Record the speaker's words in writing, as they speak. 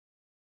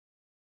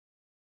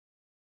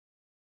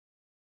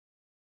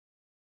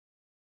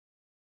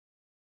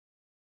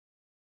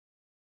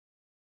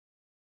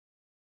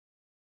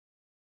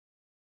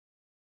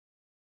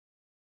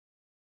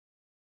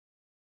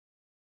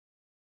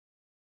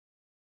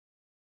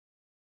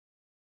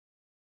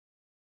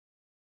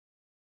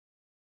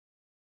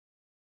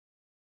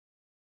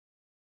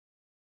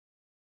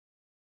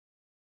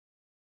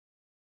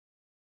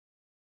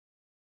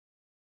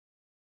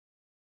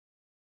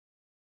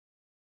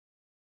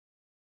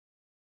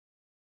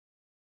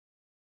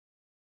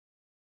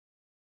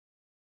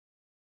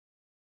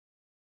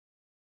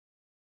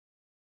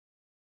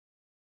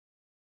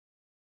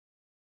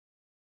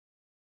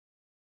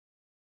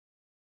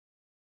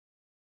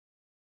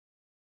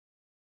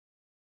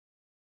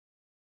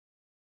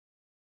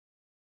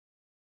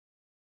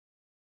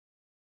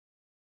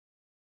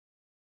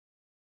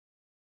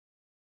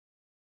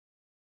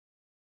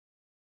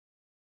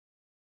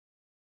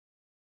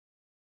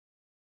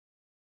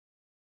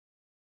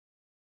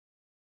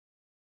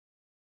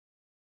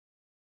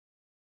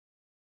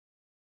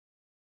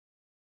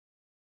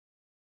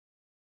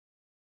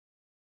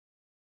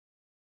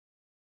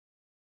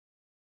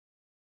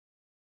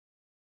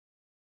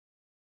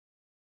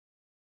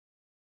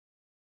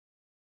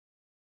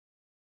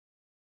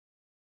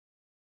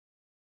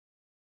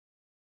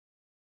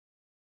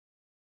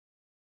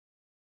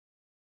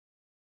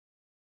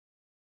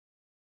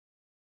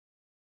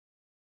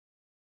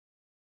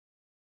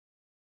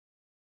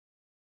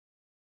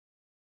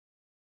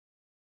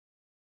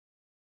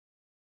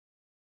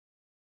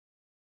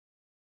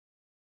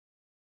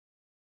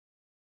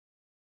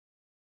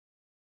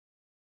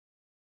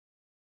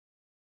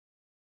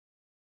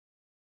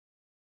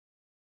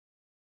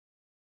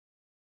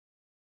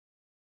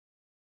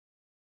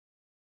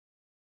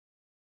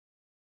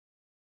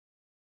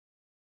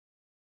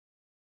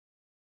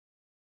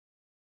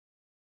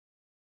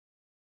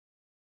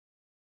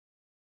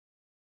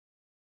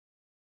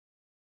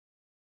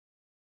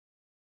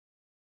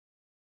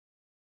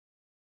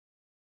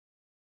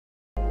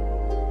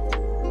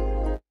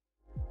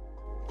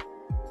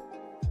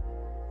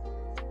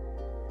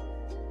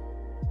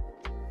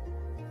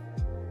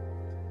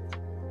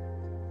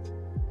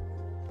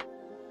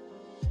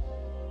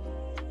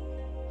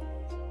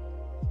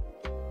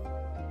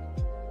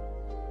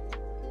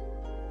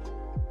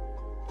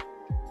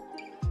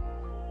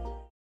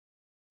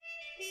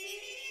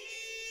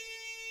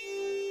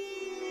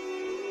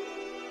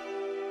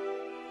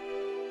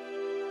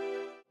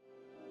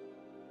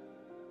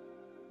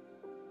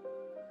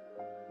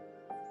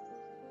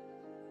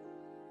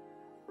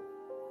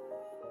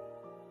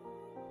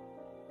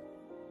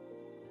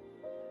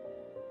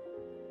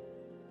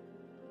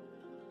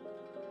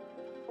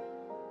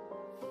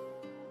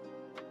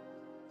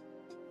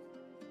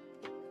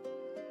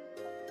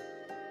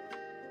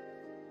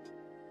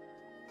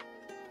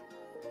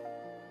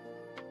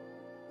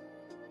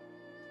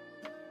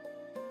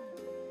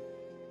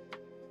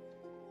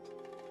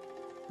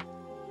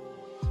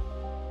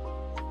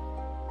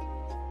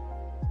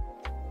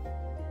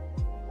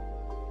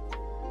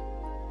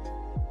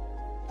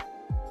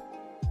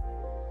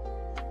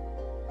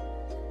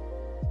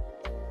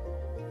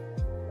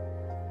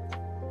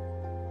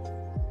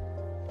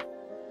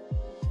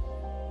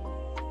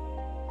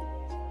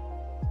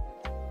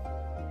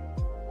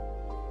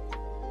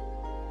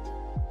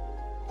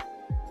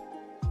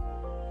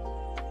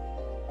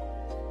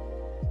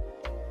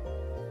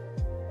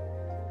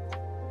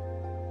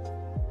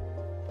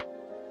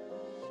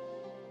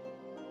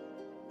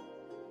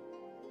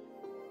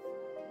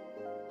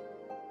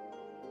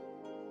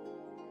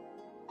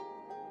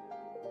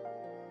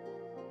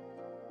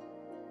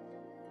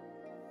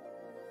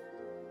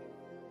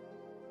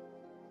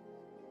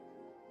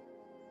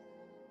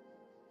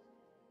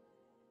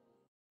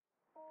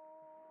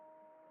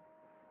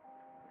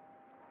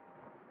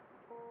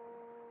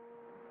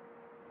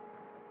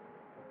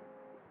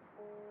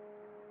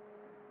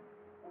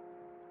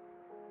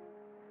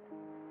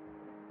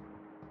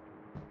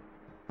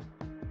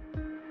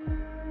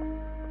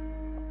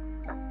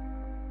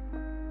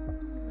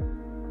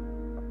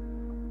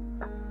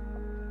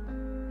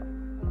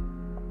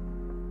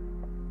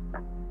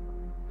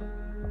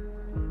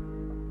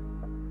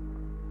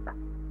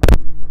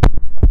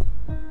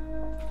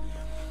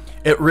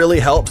It really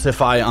helps if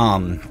I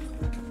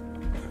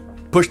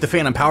push the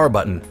phantom power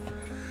button.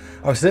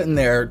 I was sitting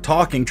there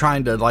talking,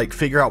 trying to like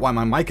figure out why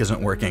my mic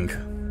isn't working.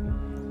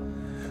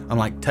 I'm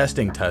like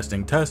testing,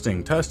 testing,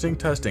 testing, testing,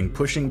 testing,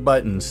 pushing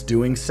buttons,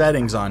 doing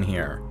settings on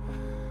here.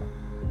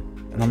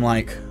 And I'm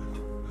like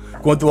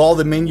going through all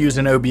the menus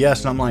in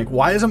OBS and I'm like,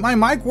 why isn't my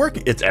mic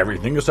working? It's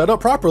everything is set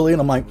up properly.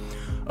 And I'm like,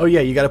 oh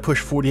yeah, you got to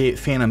push 48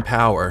 phantom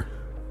power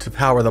to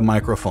power the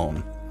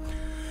microphone.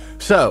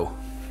 So,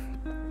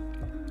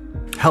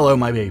 hello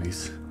my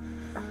babies.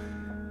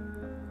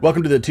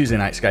 Welcome to the Tuesday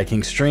night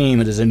Skyking stream.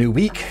 It is a new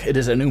week. It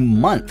is a new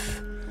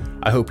month.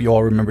 I hope you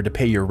all remember to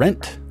pay your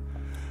rent.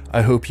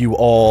 I hope you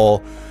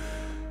all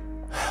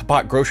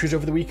bought groceries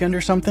over the weekend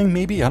or something,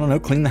 maybe. I don't know,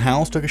 cleaned the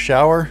house, took a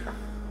shower.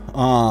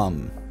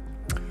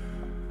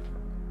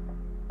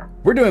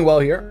 We're doing well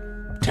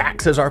here.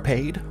 Taxes are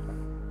paid.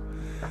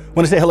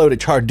 Want to say hello to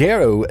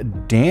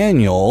Chardero,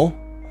 Daniel,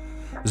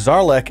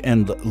 Zarlek,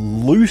 and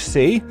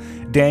Lucy.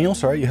 Daniel,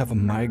 sorry, you have a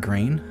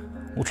migraine.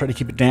 We'll try to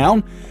keep it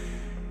down.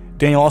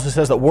 Daniel also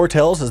says that War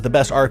Tales is the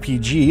best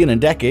RPG in a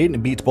decade and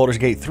it beats Baldur's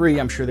Gate 3.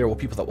 I'm sure there will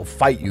be people that will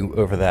fight you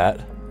over that.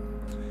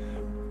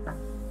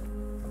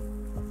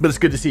 But it's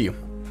good to see you.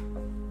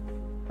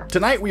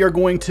 Tonight we are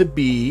going to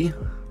be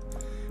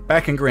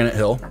back in Granite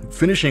Hill,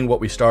 finishing what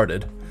we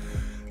started,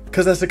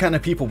 because that's the kind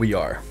of people we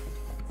are.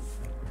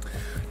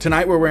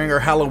 Tonight we're wearing our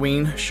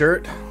Halloween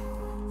shirt.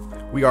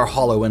 We are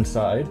hollow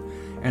inside,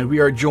 and we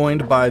are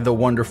joined by the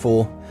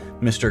wonderful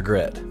Mr.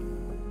 Grit,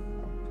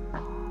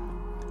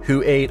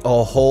 who ate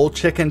a whole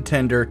chicken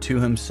tender to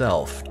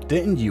himself.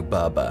 Didn't you,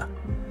 Bubba?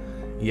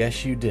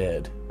 Yes, you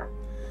did.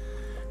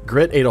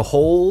 Grit ate a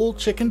whole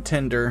chicken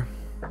tender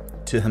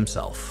to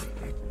himself.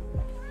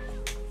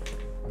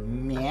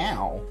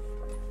 Meow.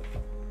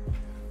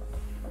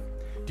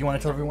 Do you want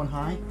to tell everyone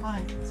hi?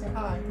 Hi. Say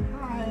hi.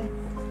 Hi.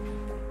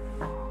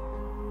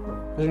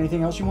 Is there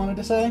anything else you wanted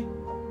to say?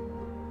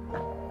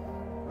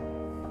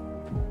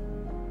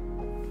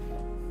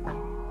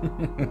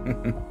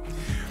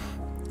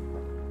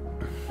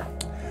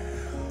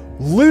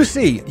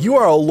 Lucy, you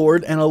are a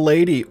lord and a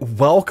lady.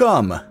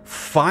 Welcome.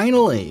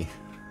 Finally.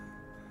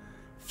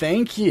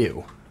 Thank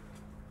you.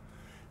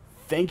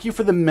 Thank you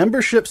for the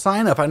membership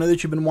sign up. I know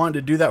that you've been wanting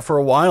to do that for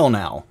a while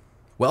now.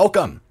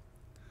 Welcome.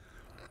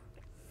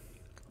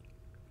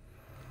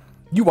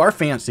 You are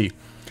fancy.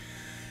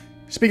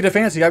 Speaking of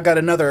fancy, I've got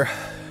another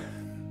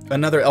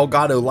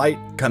Elgato light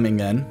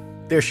coming in.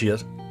 There she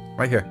is.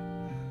 Right here.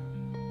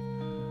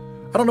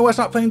 I don't know why it's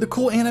not playing the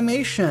cool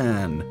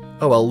animation.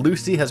 Oh, well,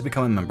 Lucy has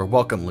become a member.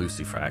 Welcome,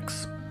 Lucy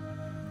Frax.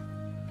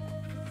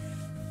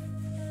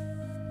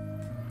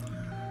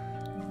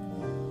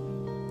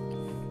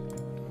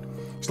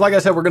 So like I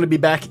said, we're going to be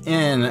back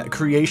in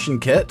Creation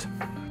Kit.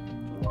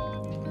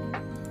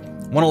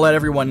 Want to let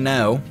everyone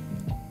know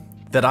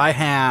that I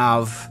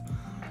have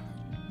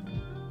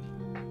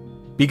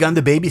begun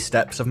the baby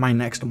steps of my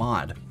next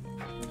mod.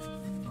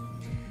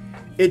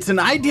 It's an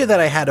idea that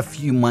I had a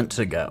few months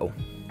ago.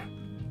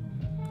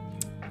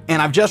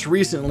 And I've just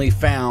recently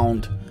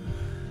found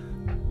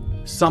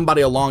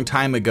somebody a long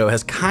time ago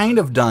has kind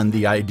of done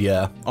the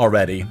idea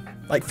already.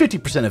 Like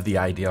 50% of the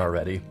idea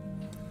already.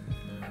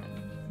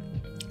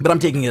 But I'm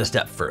taking it a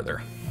step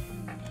further.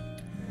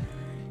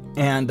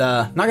 And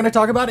not going to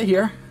talk about it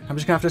here. I'm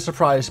just going to have to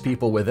surprise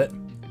people with it.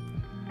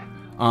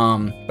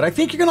 But I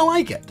think you're going to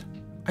like it.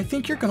 I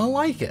think you're going to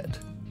like it.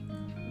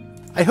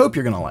 I hope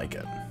you're going to like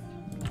it.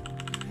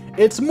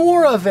 It's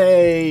more of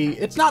a,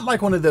 it's not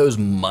like one of those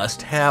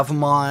must-have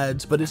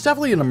mods, but it's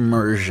definitely an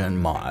immersion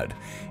mod.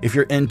 If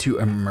you're into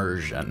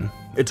immersion,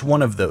 it's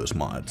one of those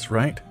mods,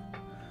 right?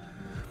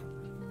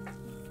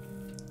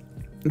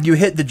 You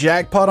hit the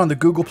jackpot on the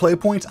Google Play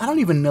points. I don't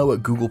even know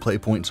what Google Play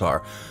points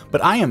are,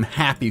 but I am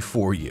happy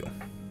for you.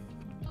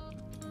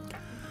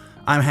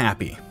 I'm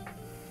happy.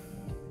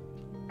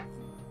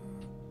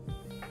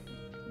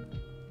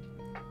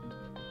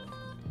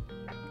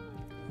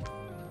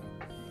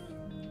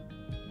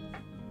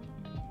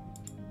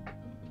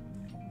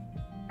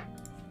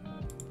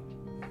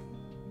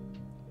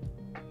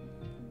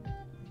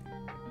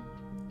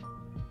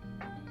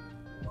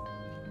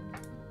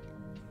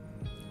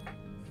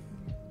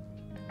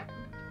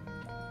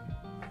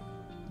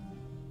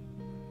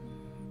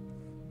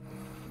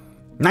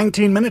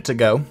 "19 minutes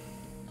ago."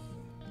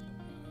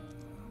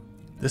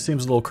 This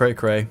seems a little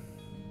cray-cray.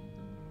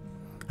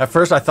 At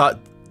first I thought,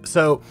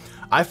 so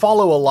I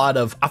follow a lot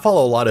of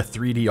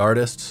 3D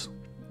artists,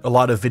 a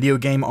lot of video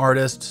game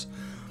artists,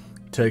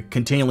 to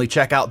continually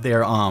check out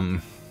their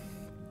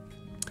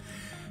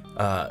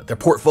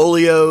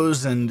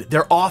portfolios, and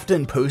they're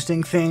often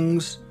posting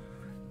things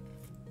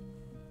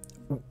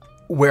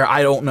where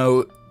I don't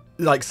know,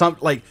 like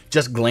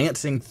just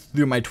glancing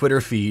through my Twitter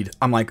feed,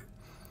 I'm like,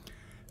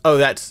 oh,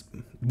 that's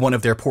one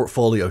of their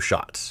portfolio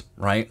shots,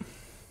 right?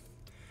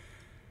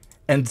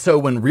 And so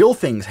when real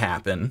things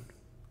happen,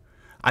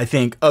 I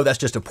think, oh, that's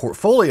just a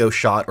portfolio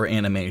shot or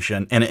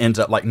animation, and it ends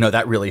up like, no,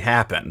 that really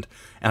happened.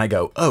 And I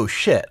go, oh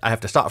shit, I have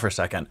to stop for a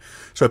second.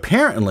 So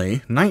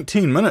apparently,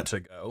 19 minutes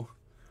ago,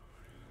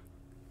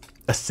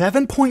 A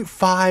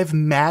 7.5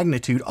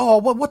 magnitude. Oh,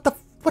 what the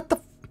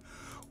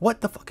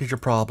fuck is your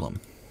problem?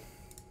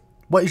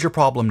 What is your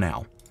problem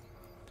now?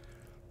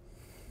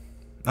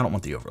 I don't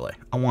want the overlay.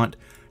 I want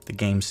the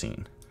game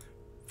scene.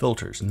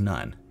 Filters,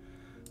 none.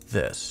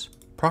 This.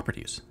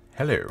 Properties.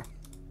 Hello.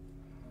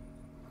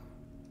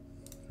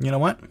 You know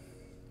what? We're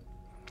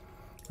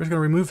just gonna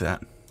remove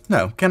that.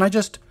 No, can I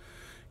just...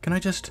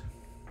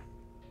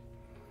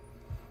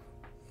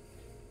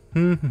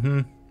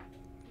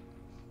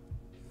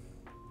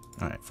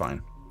 Alright,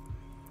 fine.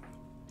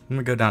 Let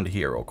me go down to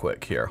here real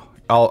quick. Here.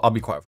 I'll be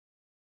quiet.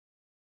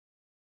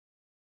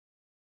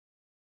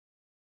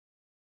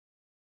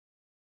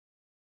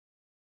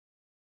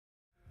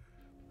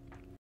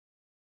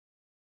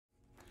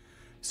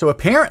 So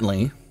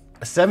apparently,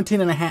 a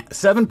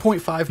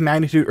 7.5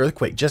 magnitude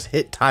earthquake just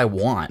hit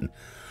Taiwan,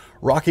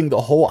 rocking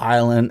the whole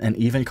island and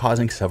even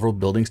causing several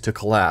buildings to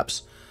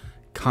collapse.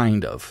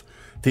 Kind of.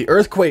 The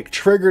earthquake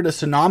triggered a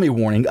tsunami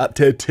warning up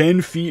to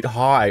 10 feet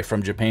high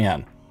from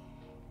Japan.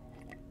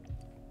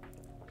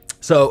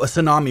 So a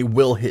tsunami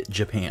will hit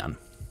Japan.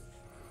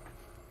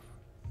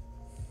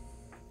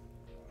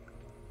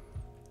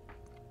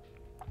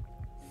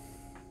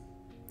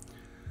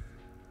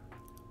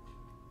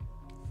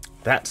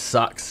 That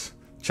sucks.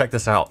 Check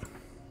this out.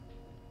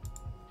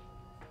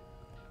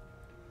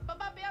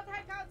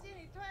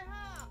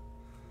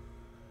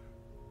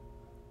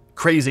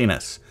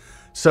 Craziness.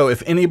 So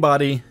if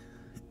anybody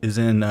is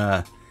in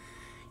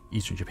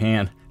Eastern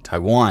Japan,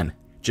 Taiwan,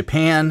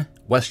 Japan,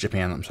 West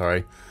Japan, I'm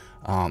sorry.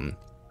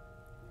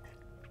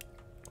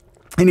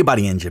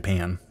 Anybody in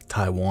Japan,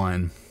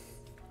 Taiwan,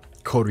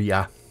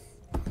 Korea,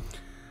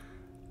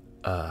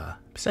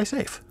 stay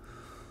safe.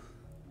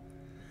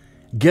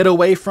 Get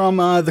away from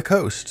the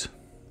coast.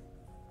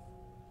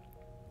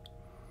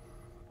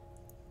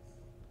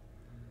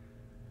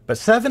 But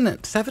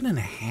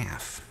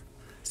 7.5.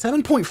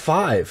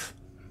 7.5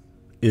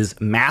 is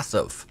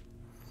massive.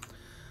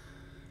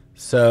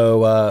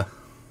 So,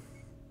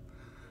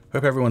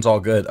 hope everyone's all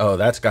good. Oh,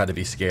 that's got to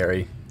be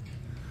scary.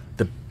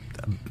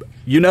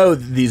 You know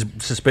these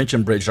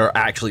suspension bridges are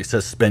actually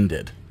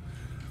suspended.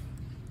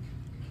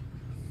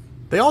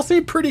 They all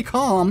seem pretty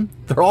calm.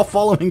 They're all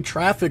following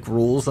traffic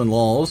rules and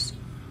laws.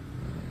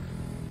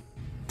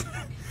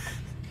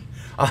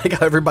 I like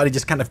how everybody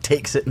just kind of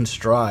takes it in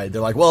stride.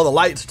 They're like, well, the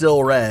light's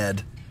still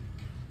red.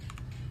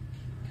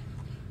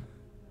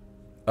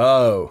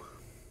 Oh.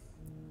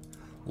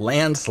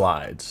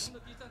 Landslides.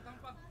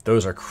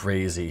 Those are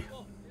crazy.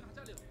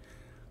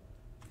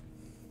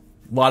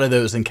 A lot of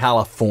those in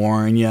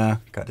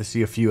California. Got to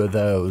see a few of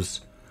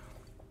those.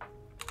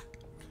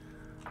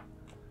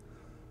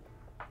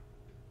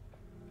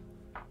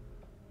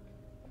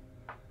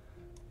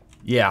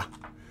 Yeah.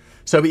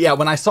 So, but yeah,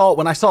 when I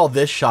saw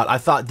this shot, I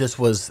thought this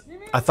was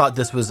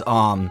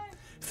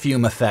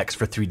fume effects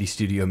for 3D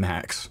Studio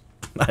Max.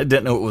 I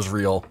didn't know it was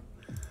real.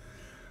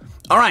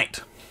 All right.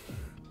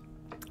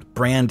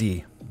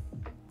 Brandy.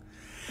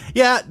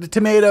 Yeah, the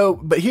tomato,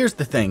 but here's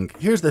the thing,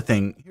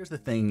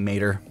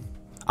 Mater.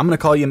 I'm going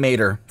to call you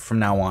Mater from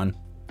now on.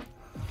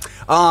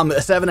 A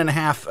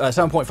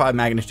 7.5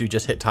 magnitude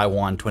just hit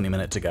Taiwan 20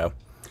 minutes ago.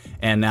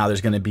 And now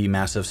there's going to be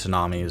massive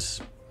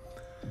tsunamis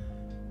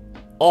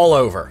all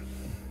over.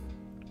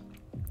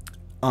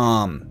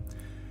 So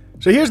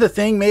here's the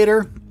thing,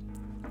 Mater.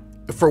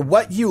 For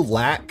what you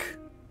lack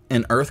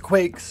in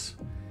earthquakes,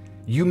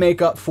 you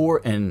make up for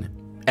in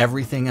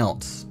everything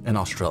else in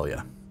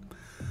Australia.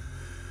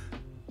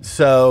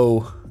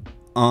 So,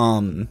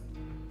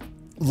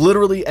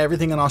 literally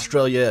everything in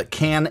Australia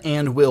can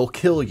and will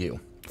kill you.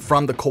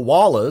 From the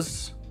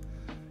koalas,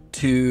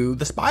 to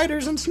the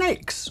spiders and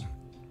snakes,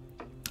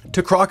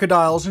 to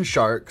crocodiles and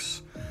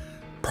sharks,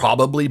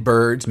 probably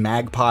birds,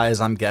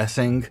 magpies, I'm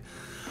guessing,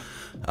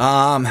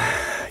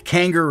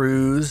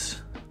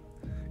 kangaroos,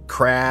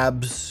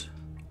 crabs,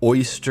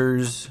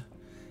 oysters,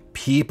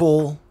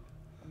 people.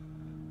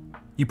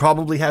 You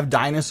probably have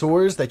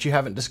dinosaurs that you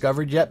haven't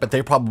discovered yet, but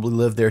they probably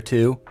live there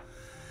too.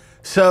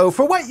 So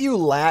for what you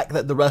lack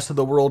that the rest of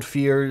the world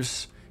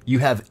fears, you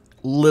have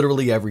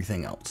literally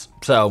everything else.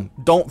 So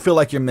don't feel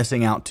like you're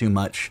missing out too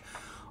much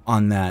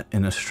on that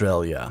in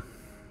Australia.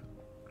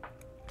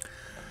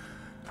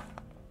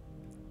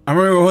 I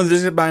remember when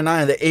this hit by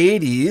 9 in the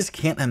 80s.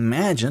 Can't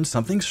imagine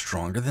something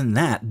stronger than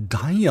that.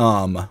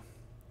 Damn.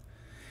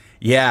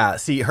 Yeah,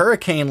 see,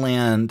 Hurricane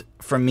Land,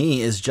 for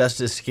me, is just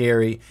as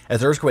scary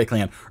as Earthquake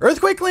Land.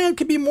 Earthquake Land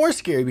can be more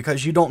scary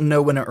because you don't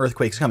know when an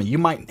earthquake's coming. You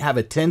might have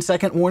a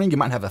 10-second warning. You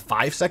might have a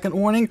 5-second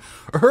warning.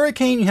 A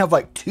hurricane, you have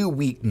like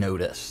 2-week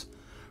notice,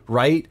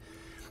 right?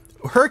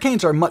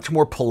 Hurricanes are much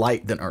more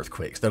polite than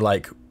earthquakes. They're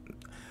like,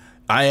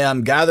 I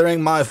am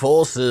gathering my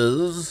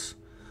forces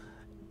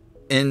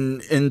in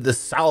the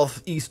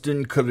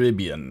southeastern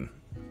Caribbean.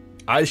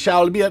 I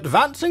shall be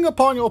advancing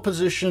upon your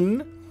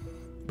position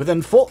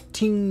within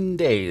 14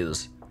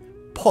 days,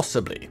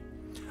 possibly.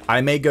 I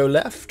may go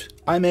left,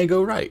 I may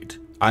go right.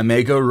 I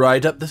may go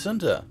right up the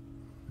center.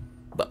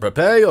 But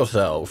prepare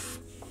yourself.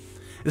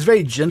 It's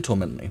very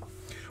gentlemanly.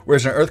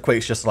 Whereas an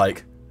earthquake's just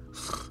like,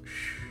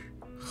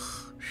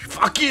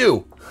 Fuck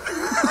you!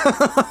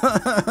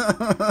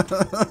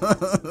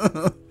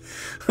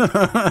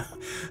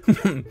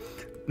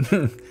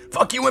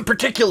 Fuck you in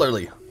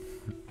particularly.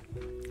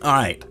 All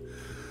right.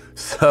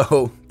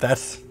 So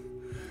that's,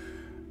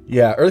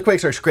 yeah,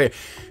 earthquakes are scary.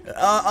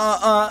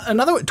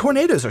 Another one,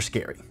 tornadoes are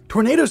scary.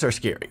 Tornadoes are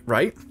scary,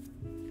 right?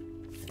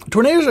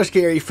 Tornadoes are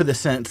scary for the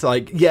sense,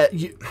 like, yeah,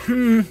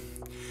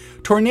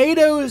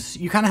 tornadoes,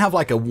 you kind of have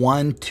like a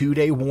 1-2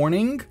 day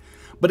warning,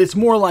 but it's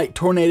more like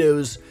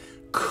tornadoes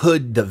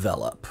could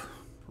develop,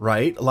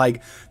 right?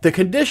 Like the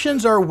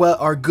conditions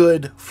are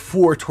good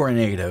for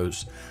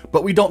tornadoes,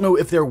 but we don't know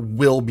if there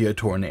will be a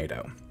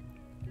tornado.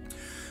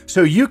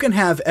 So you can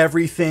have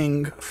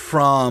everything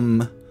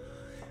from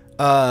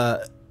an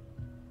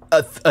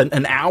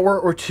hour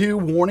or two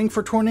warning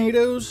for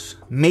tornadoes,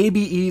 maybe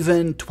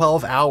even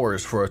 12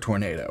 hours for a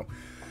tornado,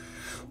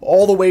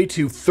 all the way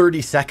to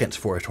 30 seconds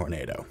for a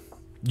tornado.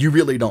 You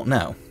really don't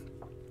know.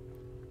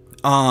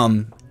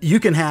 You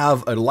can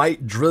have a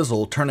light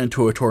drizzle turn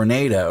into a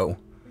tornado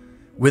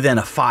within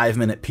a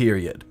 5-minute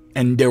period,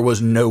 and there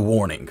was no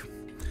warning.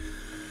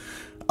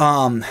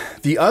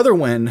 The other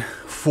one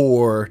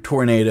for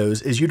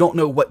tornadoes is you don't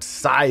know what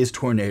size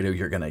tornado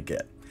you're going to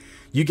get.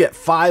 You get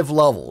 5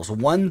 levels,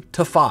 1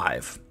 to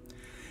 5.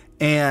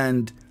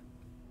 And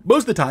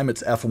most of the time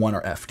it's F1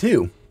 or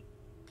F2.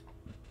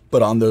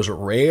 But on those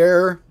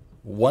rare,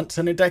 once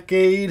in a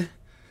decade,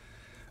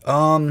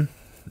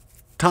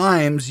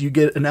 times you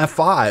get an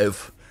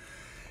F5.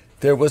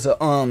 There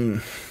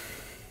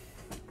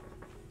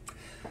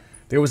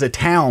is a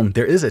town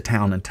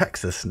in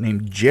Texas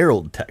named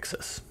Gerald,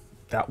 Texas,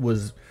 that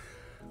was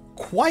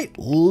quite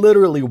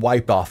literally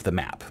wiped off the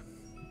map.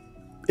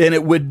 And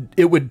it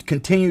would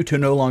continue to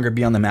no longer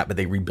be on the map, but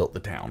they rebuilt the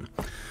town.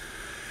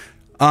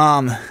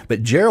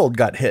 But Gerald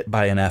got hit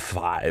by an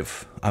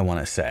F5, I want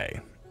to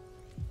say.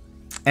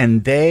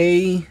 And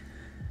it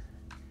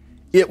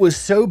was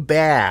so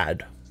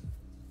bad,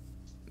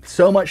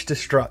 so much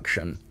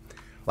destruction.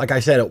 Like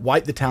I said, it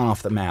wiped the town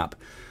off the map.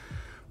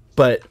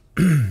 But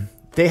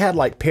they had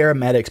like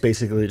paramedics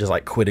basically just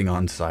like quitting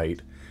on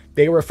site.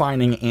 They were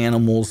finding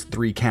animals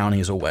 3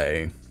 counties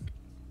away.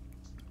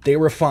 They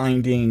were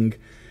finding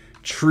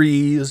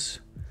trees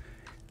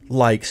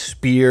like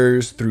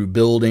spears through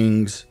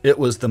buildings. It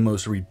was the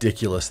most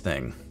ridiculous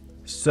thing.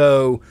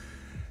 So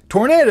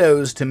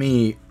tornadoes to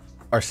me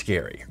are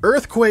scary.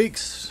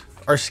 Earthquakes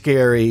are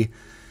scary,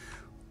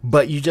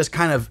 but you just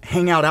kind of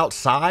hang out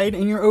outside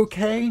and you're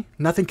okay.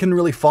 Nothing can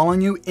really fall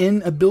on you.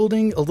 In a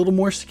building, a little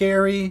more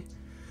scary.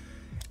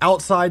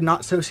 Outside,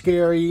 not so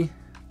scary.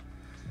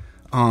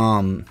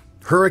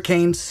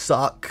 Hurricanes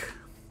suck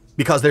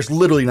because there's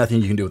literally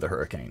nothing you can do with a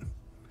hurricane.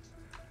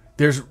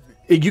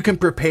 You can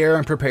prepare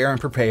and prepare and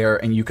prepare,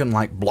 and you can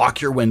like block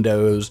your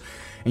windows,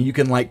 and you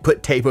can like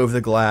put tape over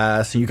the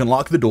glass, and you can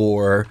lock the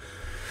door,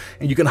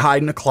 and you can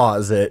hide in a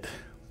closet.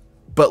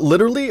 But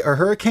literally a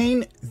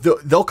hurricane,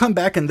 they'll come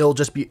back and they'll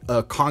just be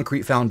a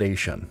concrete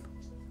foundation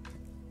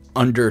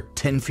under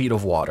 10 feet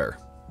of water.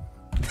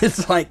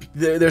 It's like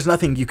there's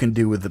nothing you can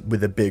do with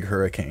a big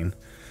hurricane.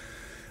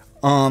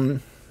 Oh,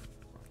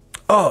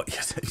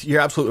 yes, you're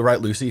absolutely right,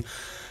 Lucy.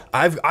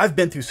 I've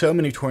been through so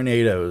many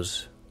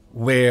tornadoes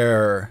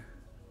where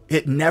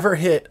it never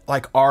hit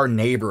like our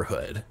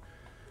neighborhood,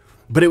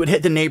 but it would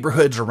hit the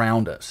neighborhoods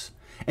around us.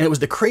 And it was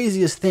the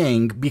craziest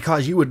thing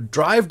because you would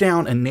drive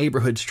down a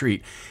neighborhood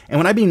street. And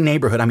when I mean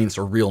neighborhood, I mean it's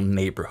a real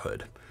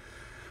neighborhood.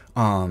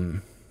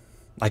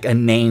 Like a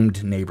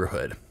named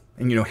neighborhood.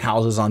 And, you know,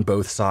 houses on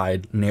both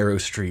sides, narrow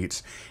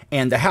streets.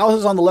 And the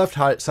houses on the left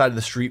side of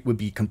the street would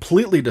be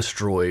completely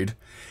destroyed.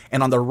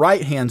 And on the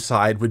right-hand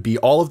side would be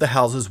all of the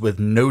houses with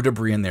no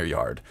debris in their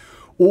yard.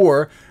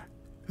 Or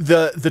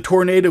the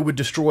tornado would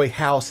destroy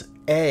house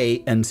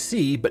A and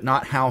C, but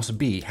not house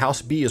B.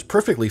 House B is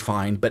perfectly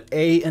fine, but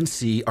A and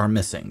C are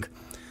missing.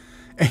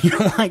 And you're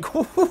like,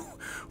 what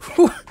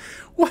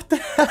the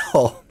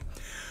hell?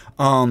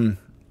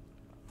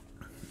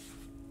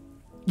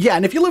 Yeah,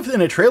 and if you live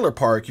in a trailer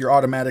park, you're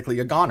automatically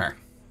a goner.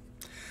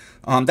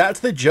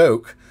 That's the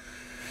joke.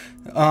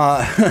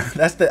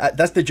 That's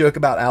the joke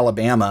about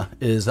Alabama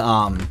is,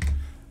 how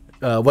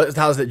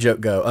does that joke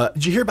go?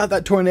 Did you hear about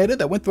that tornado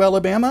that went through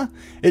Alabama?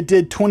 It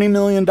did $20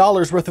 million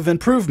worth of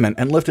improvement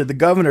and lifted the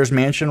governor's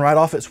mansion right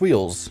off its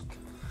wheels.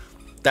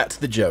 That's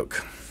the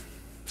joke.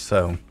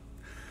 So.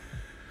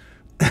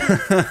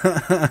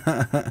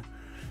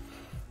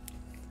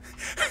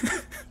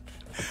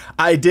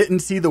 I didn't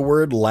see the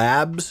word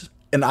labs.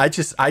 And I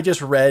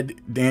just read,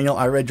 Daniel,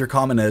 I read your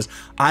comment as,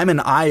 I'm in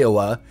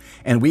Iowa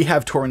and we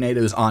have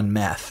tornadoes on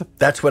meth.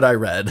 That's what I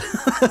read,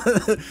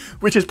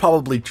 which is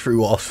probably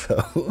true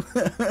also.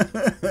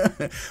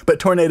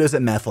 But tornadoes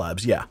at meth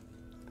labs, yeah.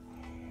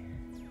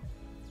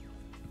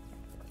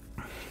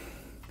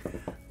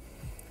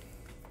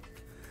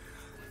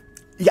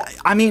 Yeah,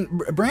 I mean,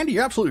 Brandy,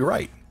 you're absolutely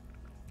right.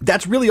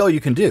 That's really all you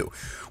can do.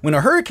 When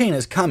a hurricane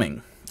is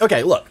coming,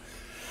 okay, look,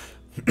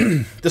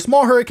 the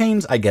small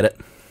hurricanes, I get it.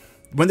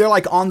 When they're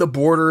like on the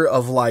border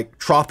of like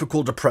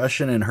tropical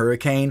depression and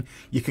hurricane,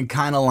 you can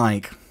kind of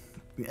like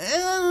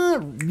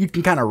you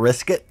can kind of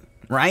risk it,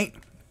 right?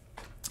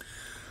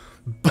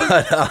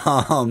 But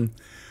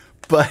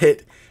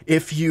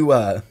if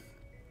you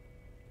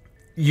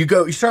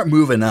you start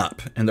moving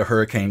up in the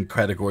hurricane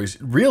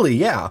categories, really,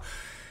 yeah.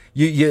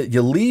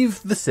 You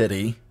leave the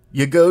city,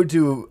 you go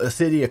to a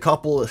city, a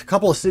couple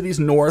of cities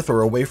north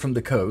or away from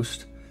the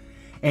coast,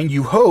 and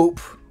you hope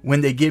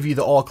when they give you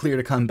the all clear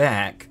to come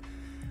back,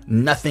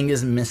 nothing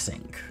is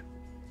missing.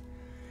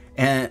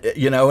 And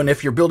and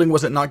if your building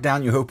wasn't knocked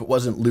down, you hope it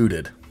wasn't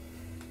looted.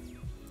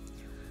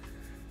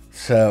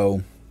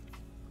 So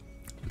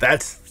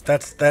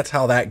that's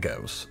how that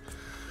goes.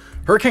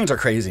 Hurricanes are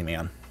crazy,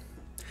 man.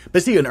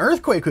 But see, an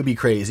earthquake would be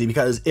crazy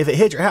because if it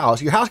hit your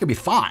house could be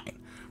fine,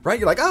 right?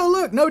 You're like, oh,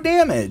 look, no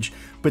damage.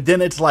 But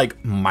then it's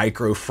like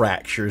micro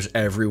fractures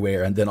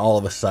everywhere. And then all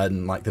of a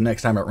sudden, like the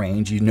next time it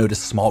rains, you notice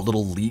small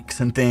little leaks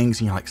and things.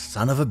 And you're like,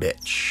 son of a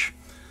bitch.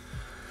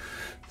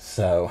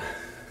 So,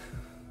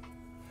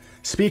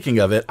 speaking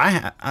of it,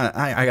 I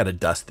got to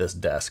dust this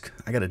desk.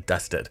 I got to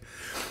dust it.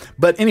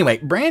 But anyway,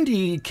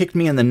 Brandy kicked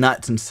me in the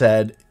nuts and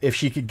said if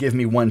she could give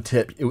me one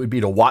tip, it would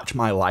be to watch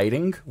my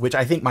lighting, which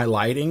I think my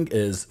lighting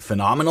is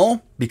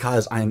phenomenal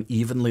because I'm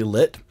evenly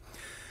lit.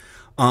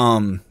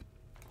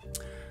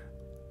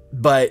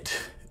 But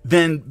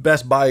then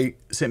Best Buy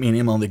sent me an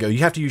email and they go, you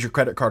have to use your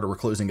credit card or we're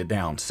closing it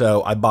down.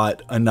 So I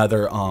bought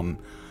another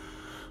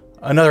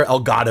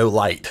Elgato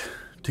light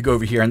to go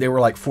over here, and they were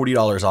like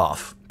 $40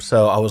 off.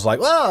 So I was like,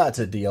 well, that's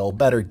a deal.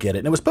 Better get it.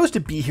 And it was supposed to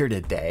be here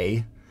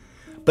today,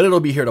 but it'll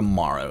be here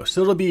tomorrow.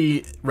 So it'll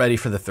be ready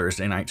for the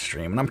Thursday night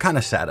stream. And I'm kind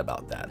of sad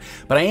about that.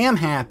 But I am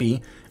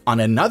happy. On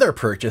another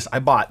purchase, I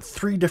bought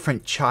 3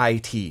 different chai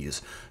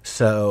teas.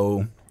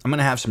 So I'm going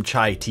to have some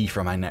chai tea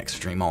for my next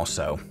stream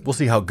also. We'll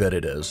see how good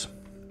it is.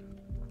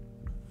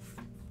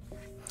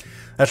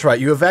 That's right.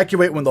 You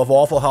evacuate when the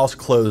Waffle House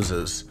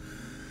closes.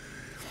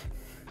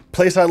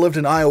 Place I lived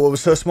in Iowa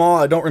was so small,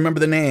 I don't remember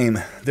the name.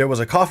 There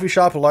was a coffee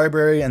shop, a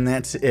library, and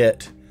that's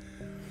it.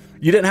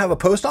 You didn't have a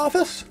post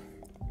office?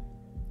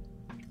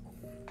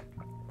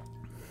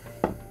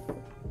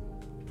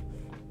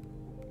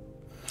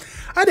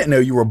 I didn't know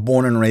you were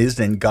born and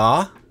raised in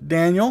Ga,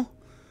 Daniel.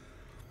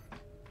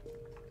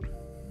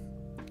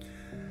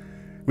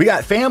 We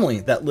got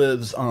family that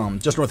lives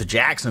just north of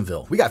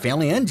Jacksonville. We got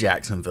family in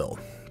Jacksonville.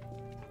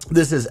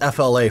 This is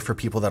FLA for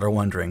people that are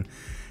wondering.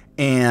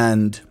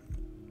 And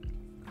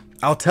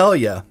I'll tell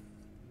you,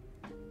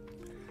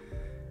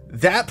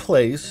 that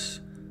place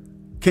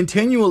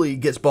continually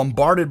gets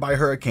bombarded by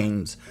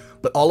hurricanes,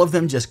 but all of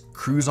them just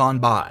cruise on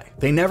by.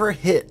 They never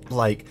hit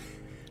like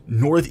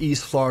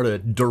Northeast Florida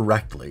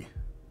directly.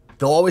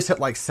 They'll always hit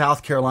like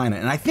South Carolina.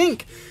 And I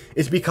think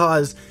it's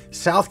because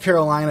South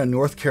Carolina,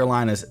 North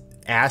Carolina's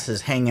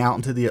asses hang out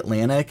into the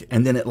Atlantic,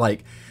 and then it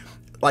like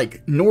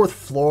North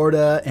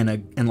Florida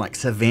and like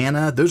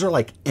Savannah, those are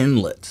like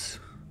inlets,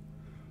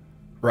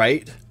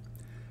 right?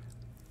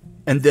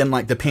 And then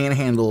like the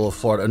panhandle of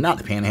Florida, not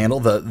the panhandle,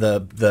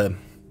 the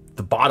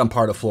bottom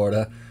part of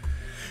Florida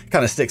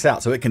kind of sticks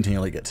out, so it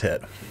continually gets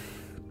hit.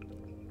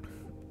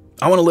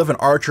 I want to live in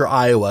Archer,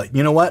 Iowa.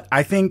 You know what?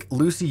 I think,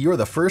 Lucy, you're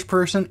the first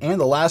person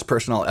and the last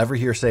person I'll ever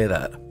hear say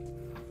that.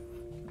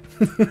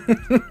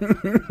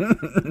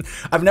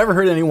 I've never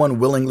heard anyone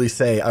willingly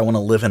say, I want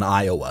to live in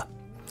Iowa.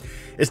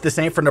 It's the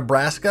same for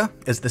Nebraska.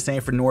 It's the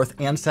same for North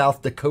and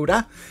South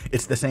Dakota.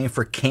 It's the same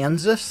for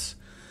Kansas.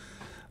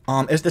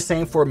 It's the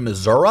same for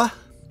Missouri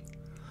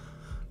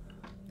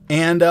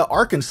and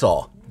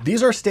Arkansas.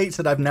 These are states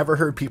that I've never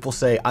heard people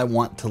say, I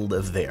want to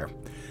live there.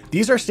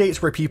 These are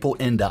states where people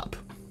end up.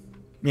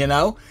 You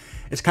know,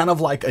 it's kind of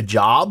like a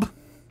job.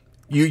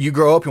 You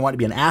grow up, you want to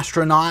be an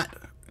astronaut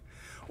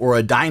or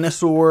a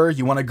dinosaur.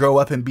 You want to grow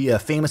up and be a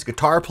famous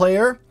guitar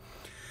player,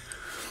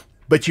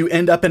 but you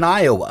end up in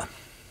Iowa,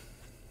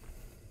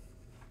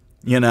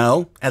 you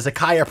know, as a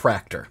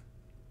chiropractor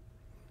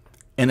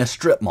in a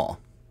strip mall.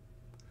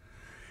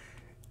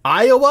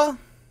 Iowa,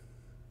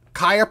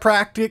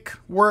 chiropractic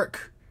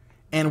work,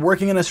 and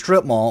working in a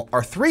strip mall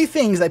are 3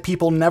 things that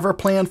people never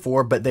plan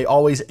for, but they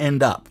always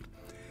end up.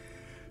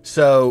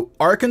 So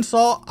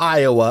Arkansas,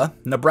 Iowa,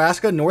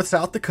 Nebraska, North,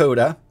 South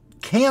Dakota,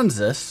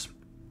 Kansas,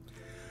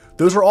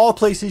 those are all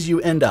places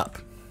you end up.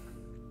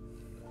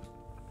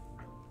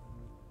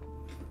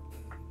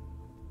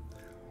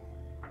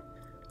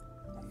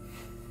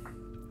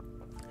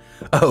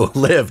 Oh,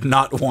 live,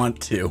 not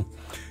want to.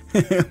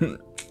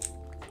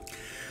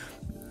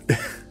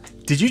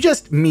 Did you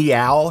just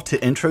meow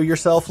to intro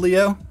yourself,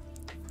 Leo?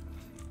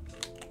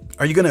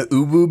 Are you going to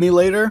ubu me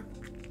later?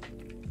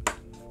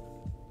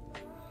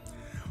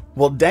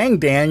 Well, dang,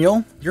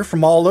 Daniel, you're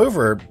from all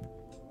over.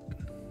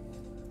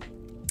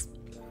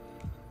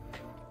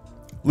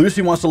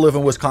 Lucy wants to live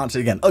in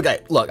Wisconsin again. Okay,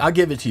 look, I'll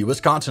give it to you.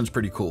 Wisconsin's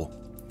pretty cool.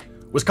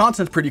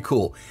 Wisconsin's pretty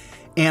cool.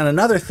 And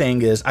another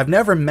thing is, I've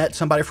never met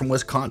somebody from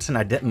Wisconsin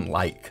I didn't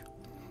like.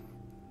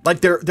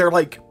 Like, they're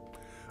like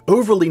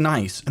overly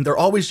nice, and they're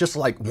always just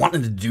like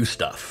wanting to do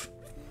stuff.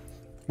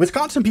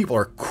 Wisconsin people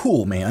are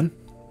cool, man.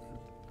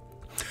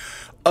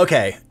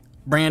 Okay,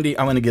 Brandy,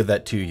 I'm gonna give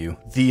that to you.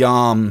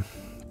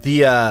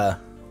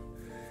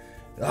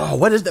 Oh,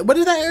 what is that? What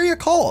is that area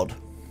called?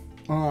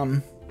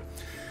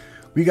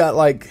 We got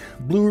like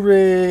Blue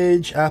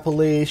Ridge,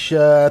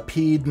 Appalachia,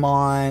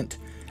 Piedmont.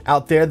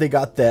 Out there, they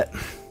got that.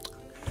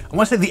 I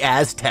want to say the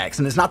Aztecs,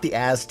 and it's not the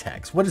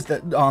Aztecs. What is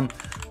that?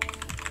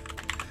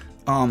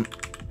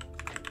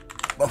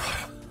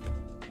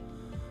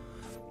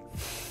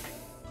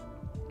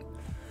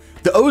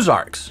 The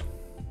Ozarks.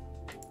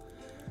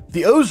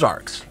 The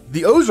Ozarks.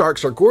 The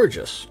Ozarks are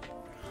gorgeous.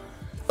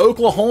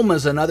 Oklahoma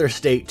is another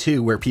state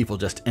too where people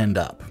just end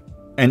up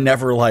and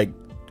never like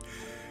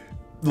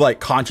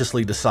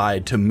consciously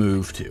decide to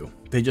move to.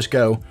 They just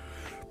go,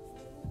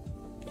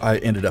 I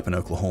ended up in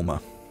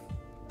Oklahoma.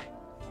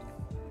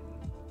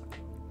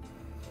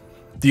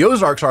 The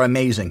Ozarks are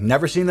amazing.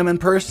 Never seen them in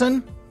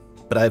person,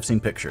 but I have seen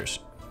pictures.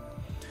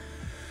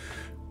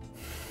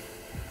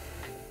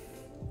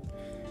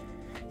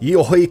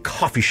 Yohoi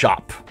Coffee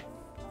Shop.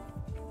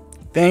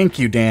 Thank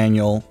you,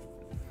 Daniel.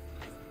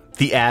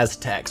 The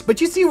Aztecs.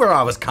 But you see where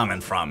I was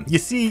coming from. You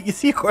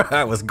see where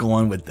I was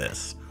going with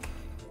this.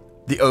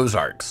 The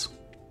Ozarks.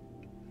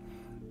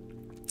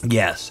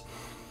 Yes.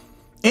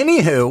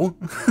 Anywho.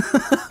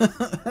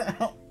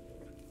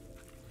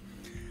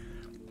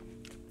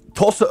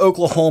 Tulsa,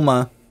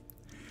 Oklahoma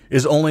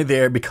is only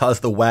there because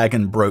the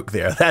wagon broke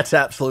there. That's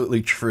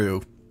absolutely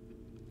true.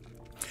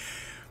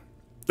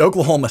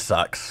 Oklahoma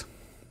sucks.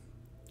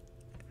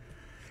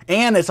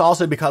 And it's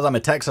also because I'm a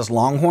Texas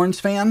Longhorns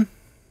fan.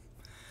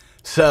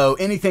 So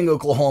anything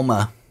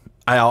Oklahoma,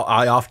 I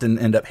often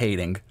end up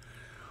hating.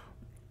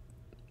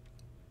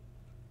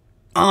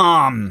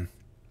 But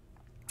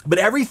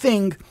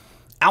everything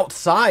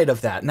outside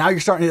of that, now you're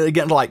starting to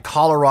get into like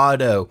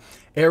Colorado,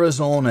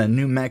 Arizona,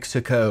 New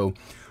Mexico,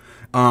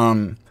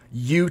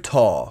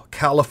 Utah,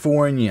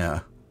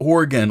 California,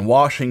 Oregon,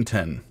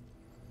 Washington,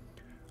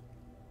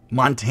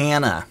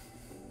 Montana.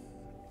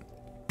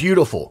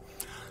 Beautiful.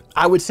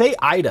 I would say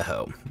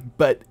Idaho,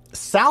 but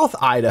South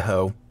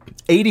Idaho,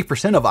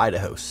 80% of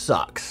Idaho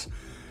sucks.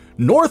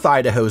 North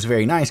Idaho is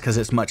very nice because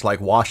it's much like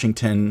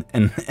Washington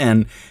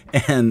and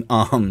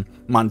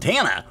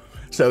Montana.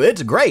 So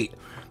it's great.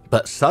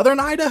 But Southern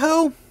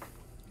Idaho,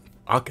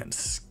 I can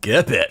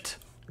skip it.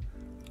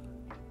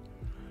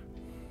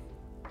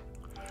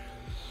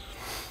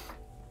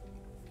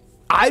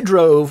 I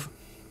drove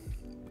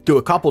through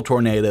a couple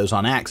tornadoes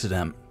on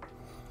accident.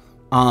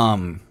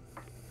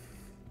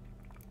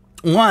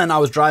 One, I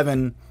was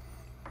driving,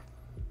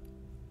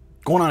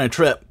 going on a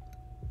trip,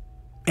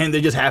 and there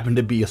just happened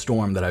to be a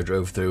storm that I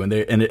drove through, and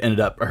it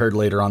ended up, I heard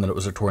later on that it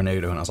was a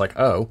tornado, and I was like,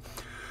 oh.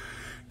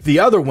 The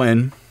other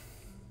one,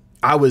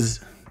 I was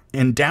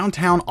in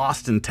downtown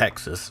Austin,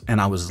 Texas,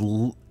 and I was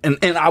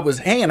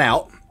hanging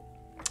out,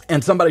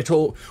 and somebody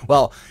told,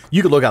 well,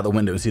 you could look out the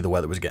window and see the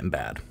weather was getting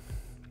bad.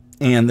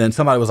 And then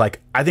somebody was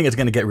like, I think it's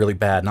going to get really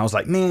bad. And I was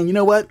like, man, you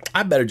know what?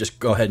 I better just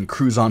go ahead and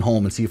cruise on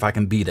home and see if I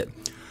can beat it.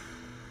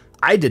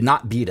 I did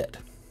not beat it.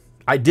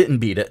 I didn't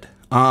beat it.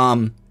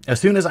 As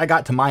soon as I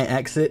got to my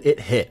exit, it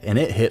hit, and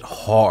it hit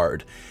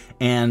hard.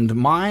 And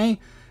my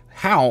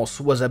house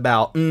was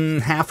about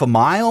half a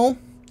mile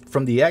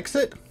from the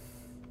exit,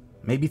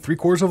 maybe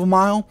 3/4 of a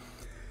mile,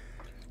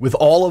 with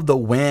all of the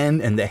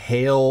wind and the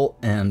hail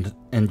and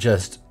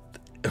just,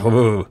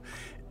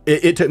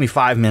 it took me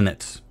 5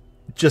 minutes.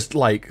 Just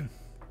like,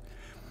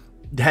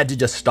 had to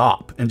just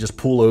stop and just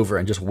pull over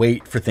and just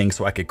wait for things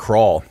so I could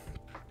crawl.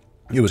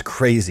 It was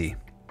crazy.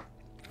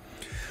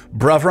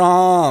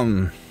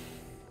 Bravram.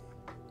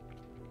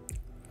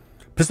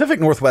 Pacific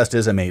Northwest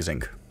is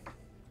amazing.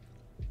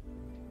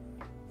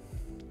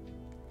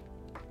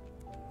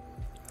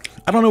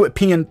 I don't know what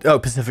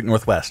Pacific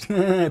Northwest.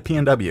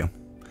 PNW.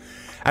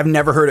 I've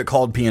never heard it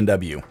called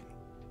PNW.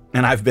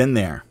 And I've been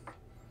there.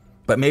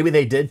 But maybe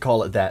they did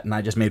call it that and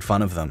I just made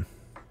fun of them.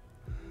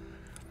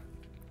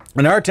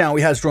 In our town,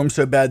 we had storms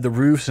so bad the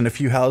roofs and a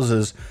few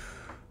houses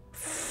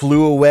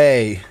flew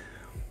away.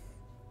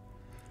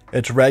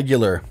 It's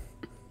regular.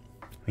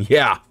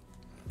 Yeah.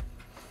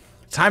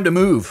 Time to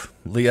move,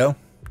 Leo.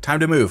 Time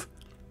to move.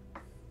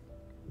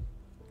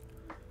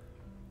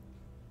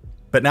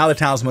 But now the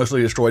town's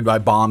mostly destroyed by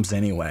bombs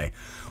anyway.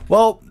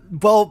 Well,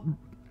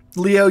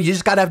 Leo, you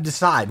just gotta have to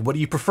decide. What do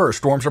you prefer,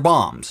 storms or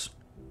bombs?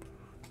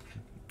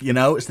 You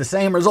know, it's the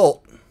same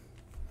result.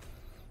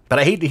 But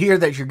I hate to hear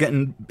that you're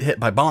getting hit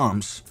by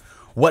bombs.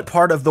 What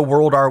part of the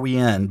world are we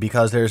in?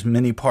 Because there's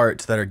many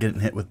parts that are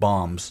getting hit with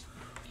bombs.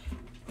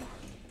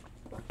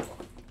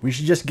 We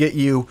should just get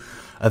you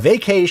a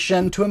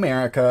vacation to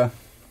America.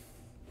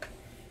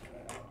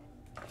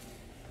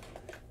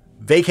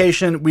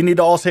 Vacation. We need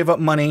to all save up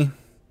money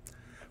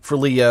for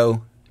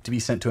Leo to be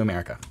sent to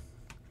America.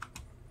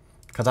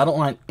 Because I don't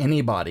want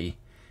anybody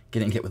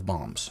getting hit with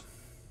bombs.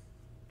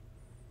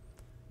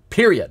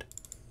 Period.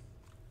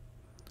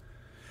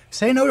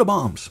 Say no to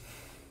bombs.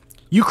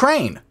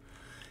 Ukraine.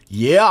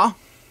 Yeah.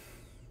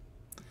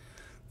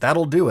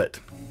 That'll do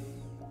it.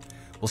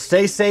 Well,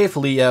 stay safe,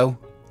 Leo.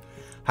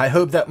 I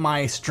hope that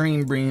my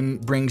stream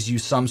brings you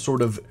some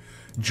sort of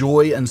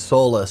joy and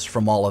solace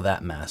from all of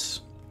that mess.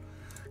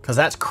 Because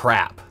that's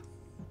crap.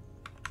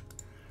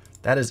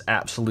 That is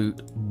absolute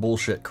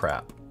bullshit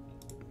crap,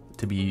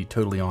 to be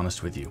totally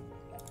honest with you.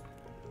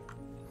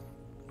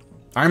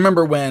 I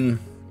remember when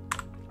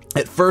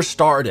it first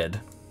started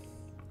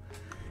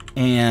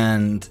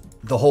and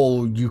the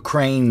whole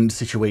Ukraine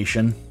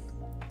situation,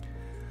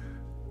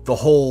 the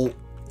whole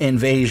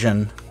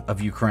invasion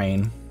of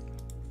Ukraine,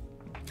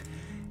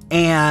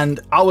 and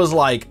I was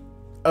like,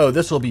 oh,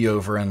 this will be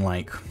over in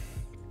like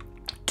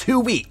 2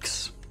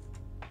 weeks.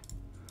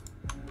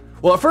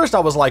 Well, at first I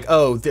was like,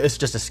 oh, it's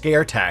just a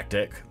scare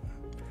tactic.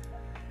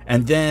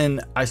 And then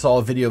I saw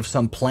a video of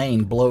some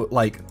plane blow,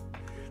 like,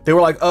 they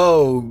were like,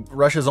 oh,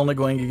 Russia's only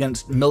going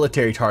against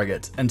military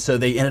targets. And so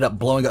they ended up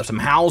blowing up some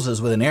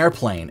houses with an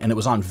airplane, and it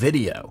was on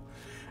video.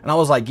 And I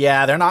was like,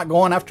 yeah, they're not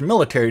going after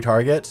military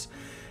targets.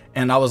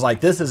 And I was like,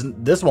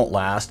 this won't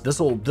last. This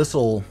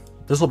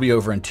will be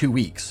over in 2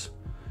 weeks.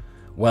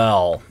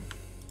 Well,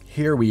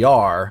 here we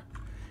are,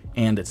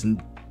 and it's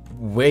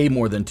way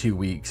more than 2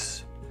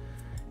 weeks.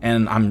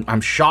 And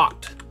I'm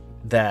shocked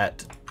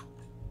that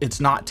it's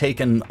not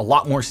taken a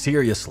lot more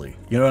seriously.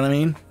 You know what I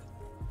mean?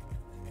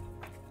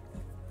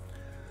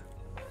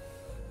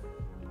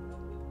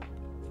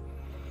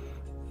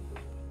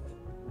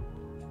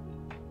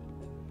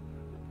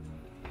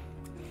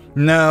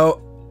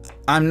 No,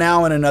 I'm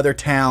now in another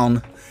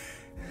town.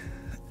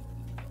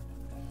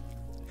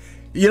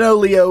 You know,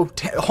 Leo,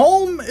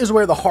 home is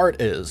where the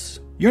heart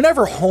is. You're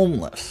never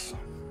homeless.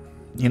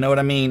 You know what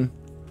I mean?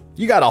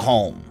 You got a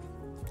home.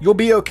 You'll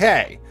be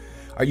okay.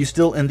 Are you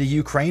still in the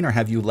Ukraine, or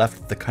have you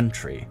left the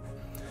country?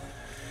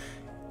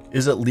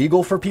 Is it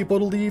legal for people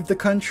to leave the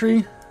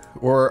country,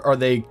 or are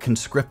they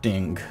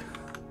conscripting?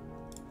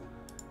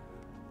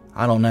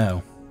 I don't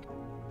know.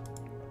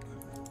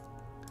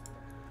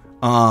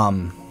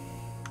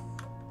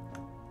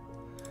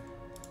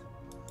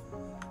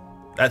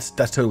 That's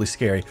totally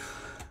scary.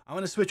 I'm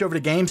going to switch over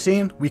to game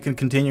scene. We can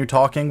continue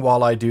talking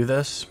while I do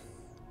this.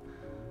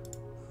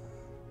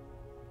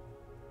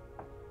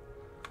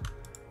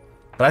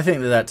 But I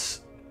think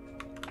that's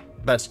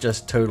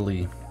just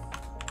totally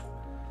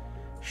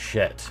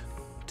shit,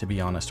 to be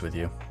honest with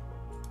you.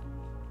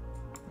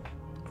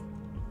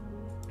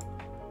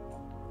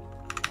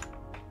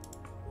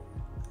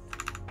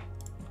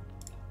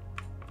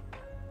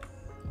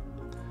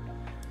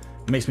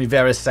 It makes me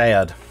very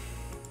sad.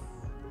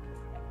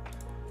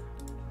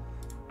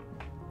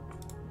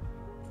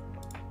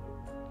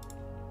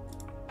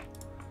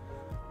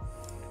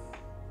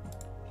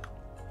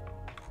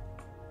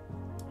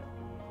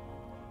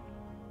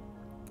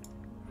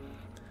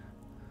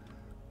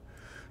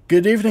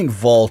 Good evening,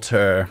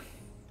 Volter.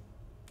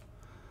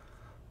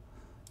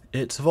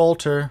 It's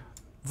Volter,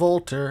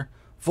 Volter,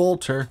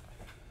 Volter.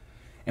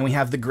 And we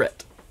have the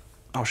grit.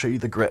 I'll show you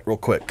the grit real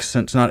quick,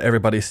 since not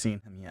everybody's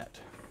seen him yet.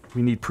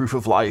 We need proof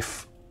of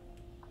life.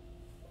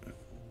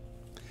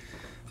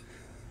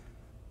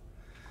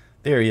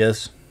 There he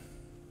is.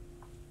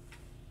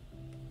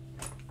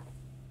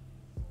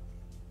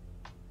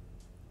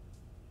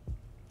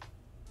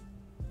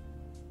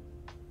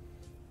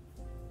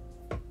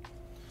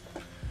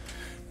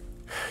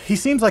 He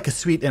seems like a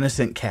sweet,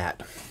 innocent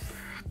cat.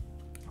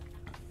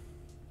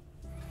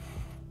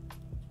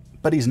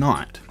 But he's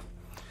not.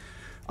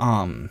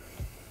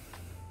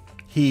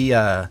 He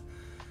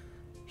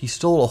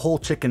stole a whole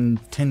chicken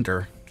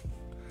tender,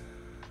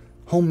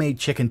 homemade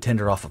chicken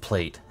tender off a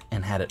plate,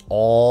 and had it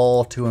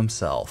all to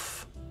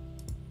himself.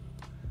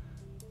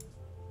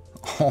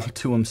 All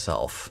to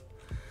himself.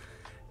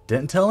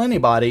 Didn't tell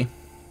anybody.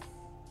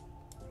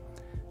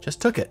 Just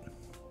took it.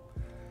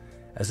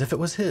 As if it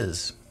was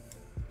his.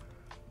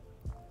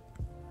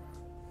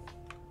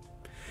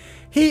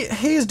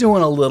 He's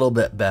doing a little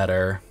bit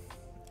better.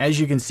 As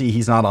you can see,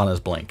 he's not on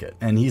his blanket,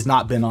 and he's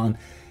not been on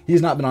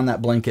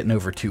that blanket in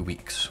over 2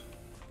 weeks.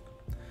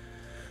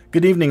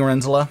 Good evening,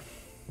 Renzela.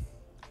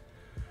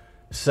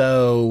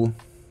 So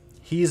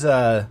he's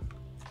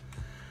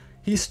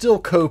still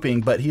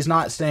coping, but he's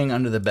not staying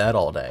under the bed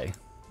all day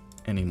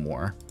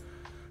anymore.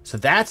 So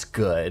that's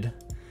good.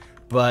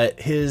 But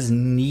his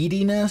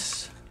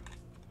neediness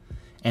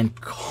and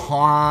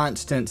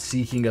constant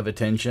seeking of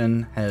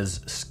attention has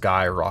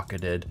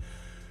skyrocketed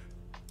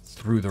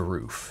through the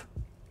roof.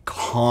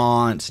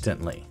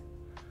 Constantly.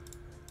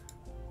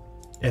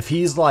 If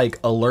he's like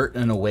alert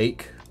and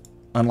awake,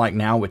 unlike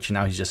now, which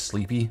now he's just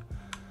sleepy,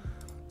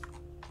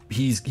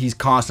 he's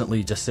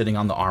constantly just sitting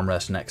on the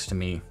armrest next to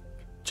me,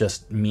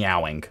 just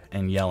meowing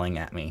and yelling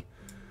at me,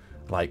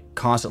 like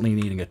constantly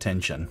needing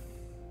attention.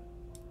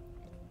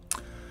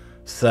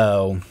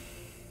 So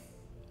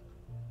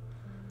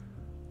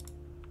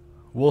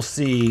we'll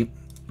see.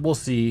 We'll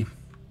see.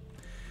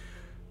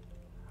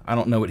 I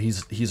don't know what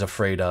he's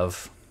afraid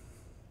of.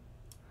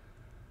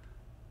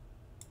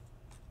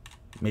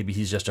 Maybe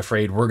he's just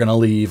afraid we're gonna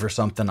leave or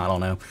something. I don't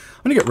know.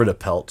 I'm gonna get rid of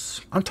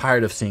pelts. I'm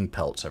tired of seeing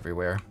pelts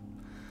everywhere.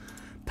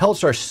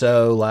 Pelts are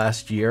so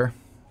last year.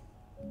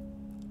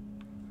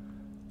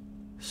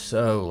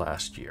 So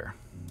last year.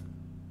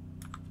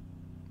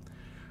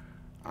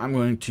 I'm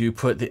going to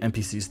put the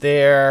NPCs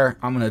there.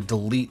 I'm going to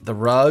delete the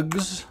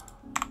rugs.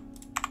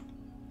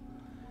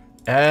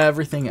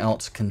 Everything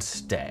else can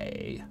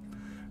stay.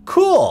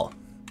 Cool.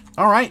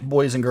 All right,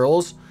 boys and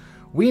girls.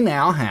 We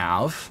now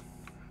have,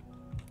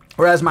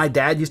 or as my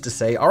dad used to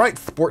say, all right,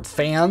 sports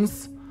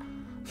fans.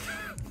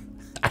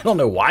 I don't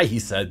know why he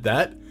said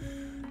that.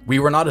 We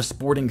were not a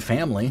sporting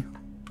family.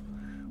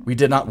 We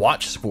did not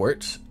watch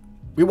sports.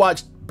 We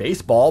watched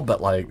baseball,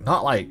 but like,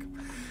 not like,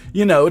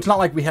 you know, it's not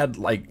like we had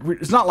like,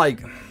 it's not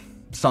like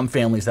some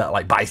families that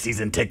like buy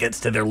season tickets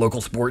to their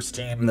local sports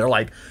team and they're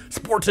like,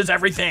 sports is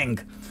everything.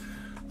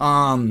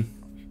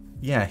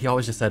 Yeah, he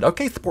always just said,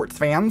 okay, sports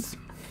fans.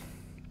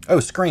 Oh,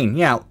 screen,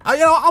 yeah. You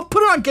know, I'll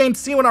put it on game to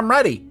see when I'm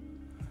ready.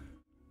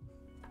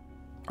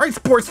 All right,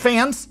 sports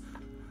fans.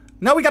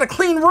 Now we got a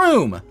clean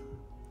room.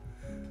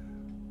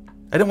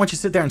 I didn't want you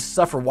to sit there and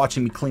suffer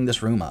watching me clean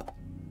this room up.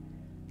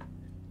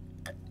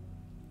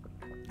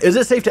 Is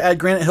it safe to add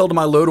Granite Hill to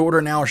my load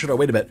order now, or should I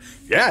wait a bit?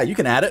 Yeah, you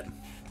can add it.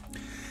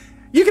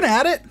 You can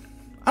add it.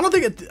 I don't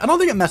think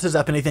it messes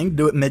up anything.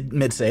 Do it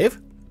mid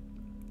save.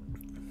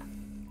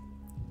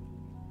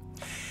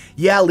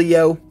 Yeah,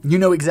 Leo, you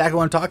know exactly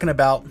what I'm talking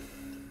about.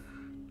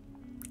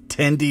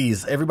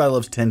 Tendies. Everybody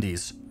loves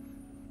tendies.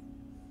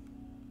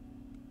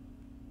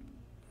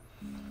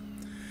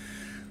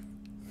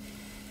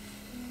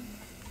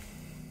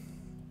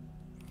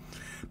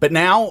 But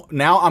now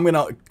I'm going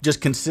to just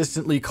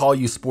consistently call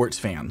you sports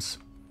fans.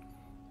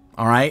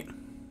 All right?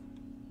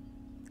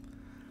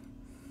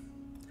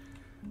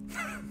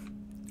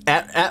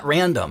 At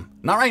random.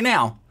 Not right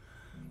now.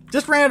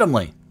 Just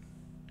randomly.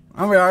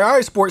 All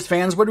right, sports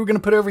fans, what are we going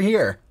to put over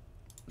here?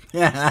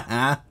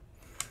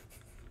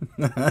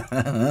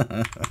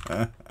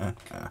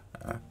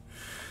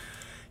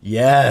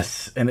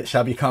 Yes, and it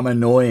shall become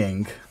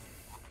annoying.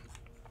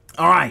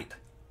 All right.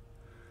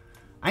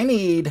 I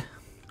need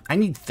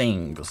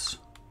things.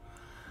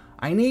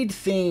 I need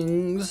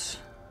things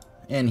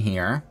in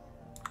here.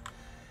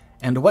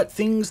 And what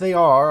things they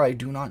are, I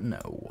do not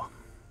know.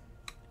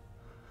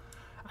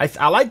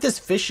 I like this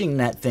fishing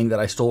net thing that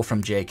I stole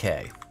from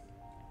JK.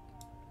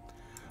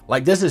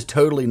 Like, this is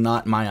totally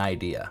not my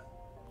idea.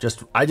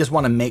 I just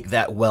want to make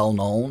that well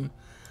known.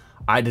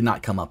 I did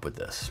not come up with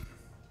this.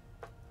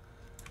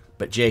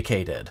 But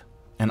JK did.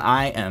 And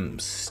I am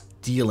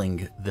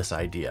stealing this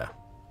idea.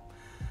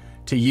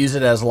 To use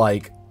it as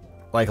like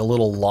a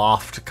little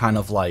loft kind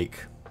of like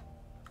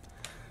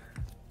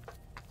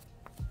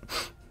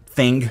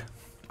thing.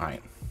 All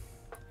right.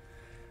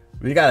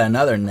 We got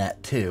another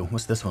net too.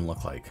 What's this one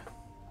look like?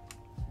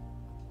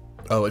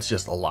 Oh, it's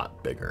just a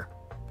lot bigger.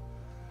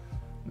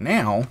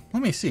 Now,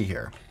 let me see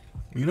here.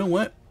 You know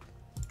what?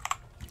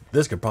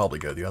 This could probably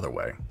go the other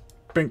way.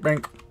 Bink,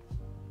 bink.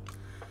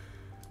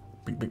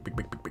 Bink, bink, bink,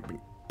 bink, bink, bink,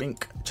 bink,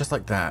 bink. Just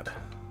like that.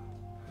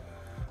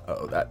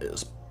 Oh, that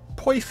is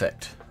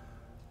perfect.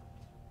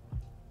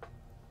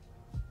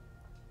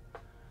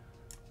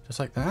 Just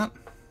like that.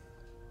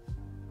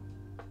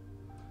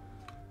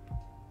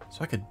 So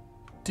I could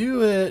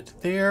do it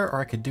there, or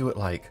I could do it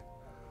like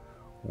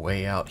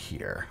way out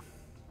here.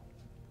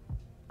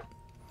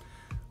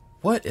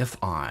 What if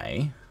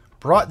I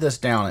brought this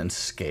down in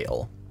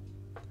scale?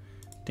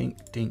 Dink,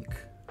 dink.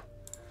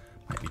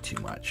 Might be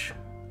too much.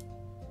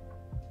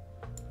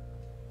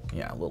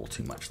 Yeah, a little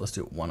too much. Let's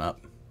do it one up.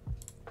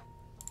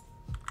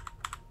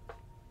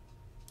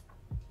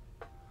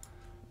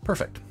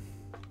 Perfect.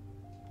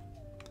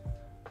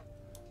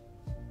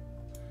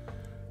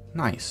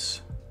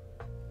 Nice.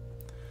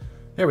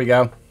 There we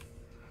go.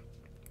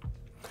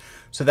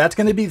 So that's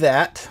going to be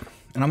that.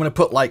 And I'm going to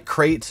put like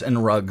crates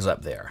and rugs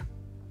up there.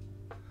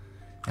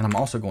 And I'm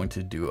also going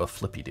to do a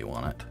flippy-do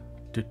on it.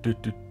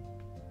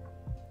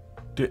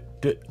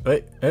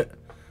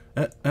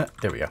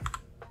 There we go.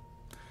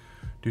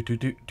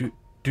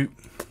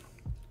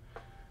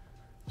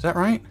 Is that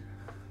right?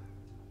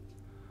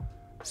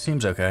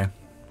 Seems okay.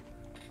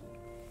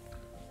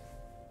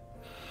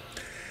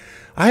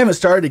 I haven't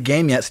started a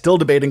game yet. Still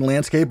debating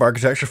landscape,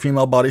 architecture,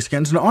 female body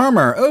skins, and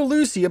armor. Oh,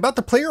 Lucy, about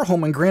the player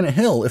home in Granite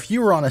Hill. If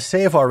you were on a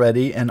save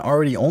already and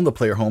already own the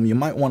player home, you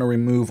might want to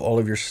remove all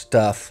of your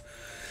stuff.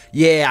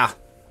 Yeah,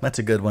 that's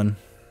a good one.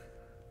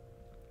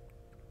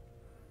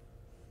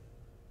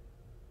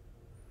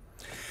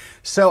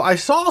 So I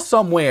saw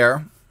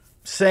somewhere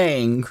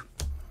saying,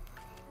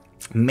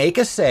 make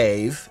a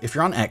save if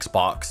you're on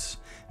Xbox,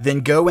 then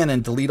go in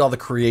and delete all the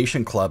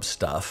Creation Club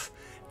stuff,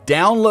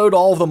 download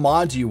all the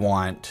mods you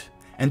want,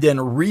 and then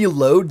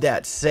reload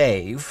that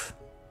save,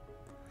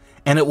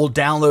 and it will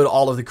download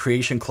all of the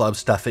Creation Club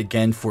stuff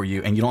again for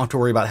you, and you don't have to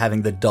worry about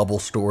having the double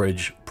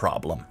storage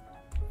problem.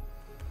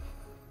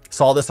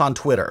 Saw this on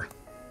Twitter.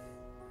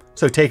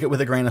 So take it with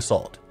a grain of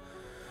salt.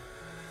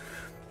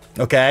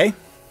 Okay?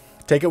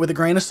 Take it with a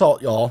grain of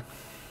salt, y'all.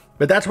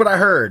 But that's what I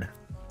heard.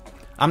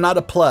 I'm not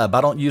a pleb.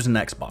 I don't use an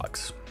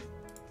Xbox.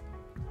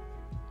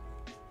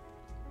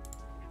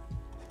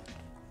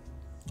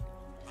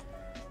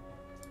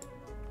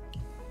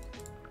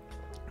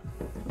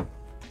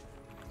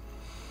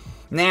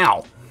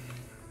 Now,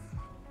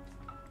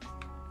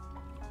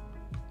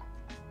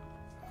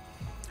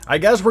 I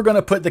guess we're going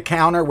to put the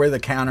counter where the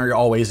counter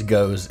always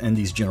goes in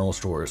these general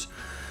stores.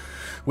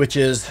 which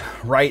is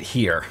right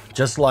here,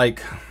 just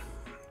like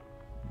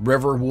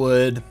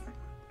Riverwood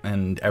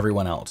and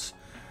everyone else.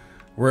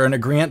 We're in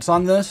agreement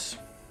on this.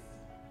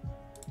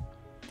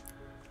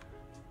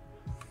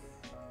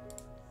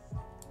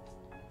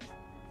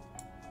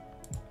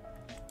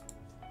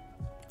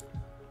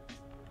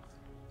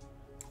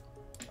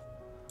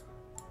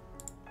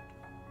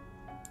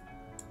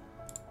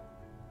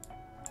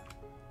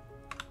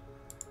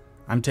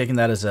 I'm taking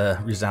that as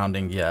a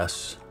resounding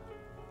yes.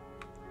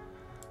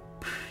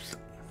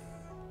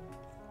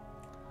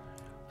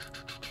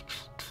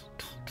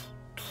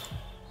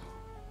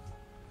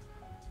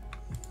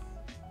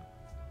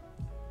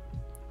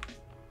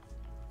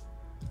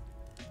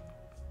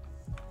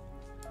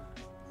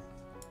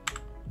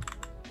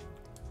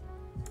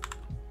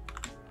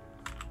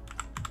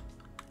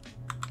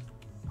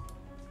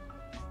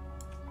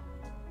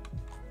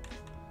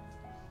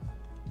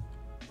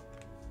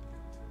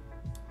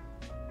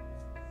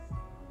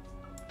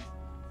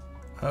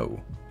 Oh.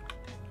 Well,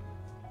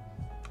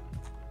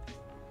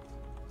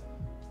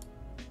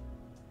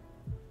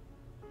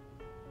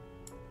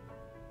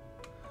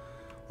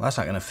 that's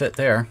not going to fit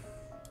there.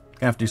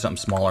 Gonna have to do something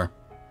smaller.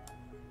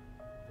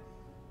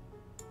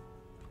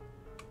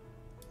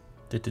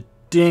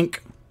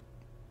 Dink.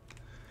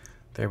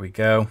 There we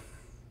go.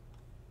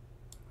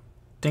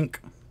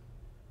 Dink.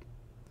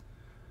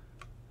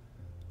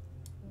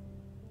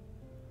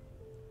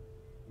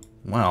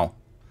 Wow.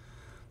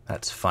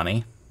 That's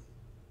funny.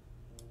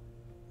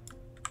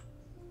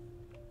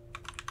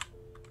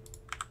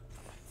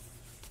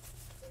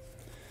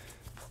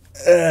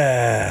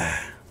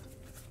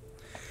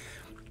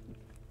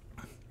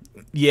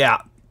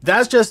 Yeah,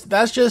 that's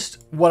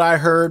just what I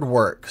heard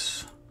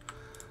works.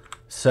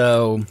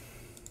 So,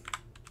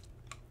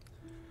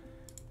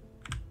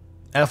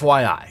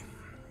 FYI.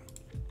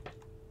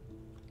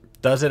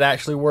 Does it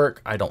actually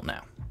work? I don't know.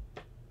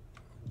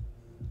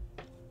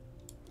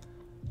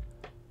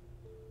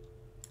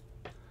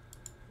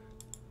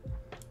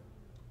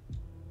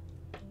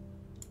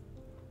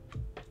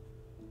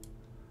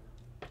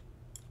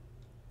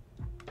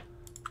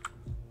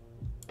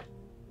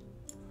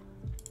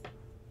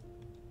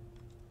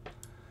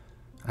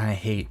 I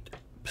hate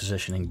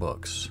positioning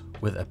books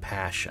with a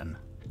passion.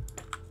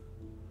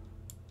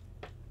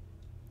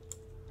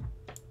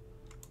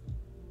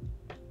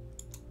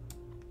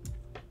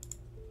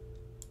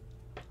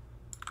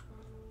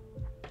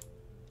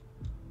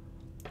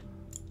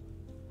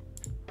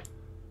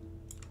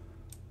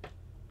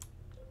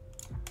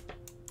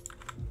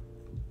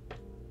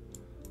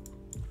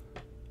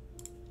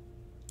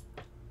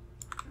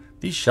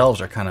 These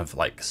shelves are kind of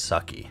like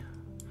sucky.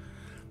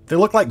 They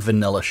look like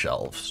vanilla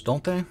shelves,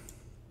 don't they?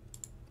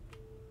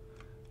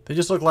 They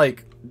just look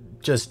like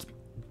just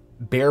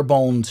bare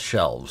bones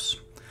shelves.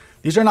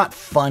 These are not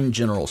fun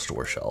general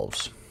store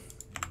shelves.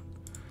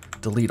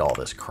 Delete all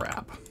this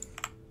crap.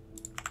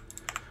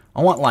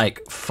 I want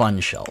like fun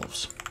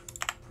shelves.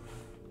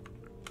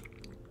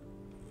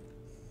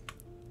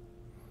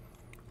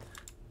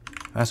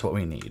 That's what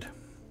we need.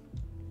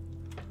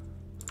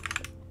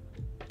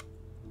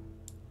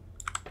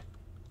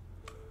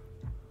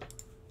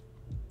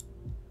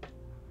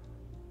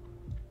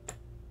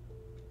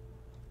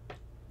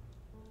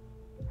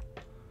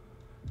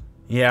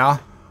 Yeah.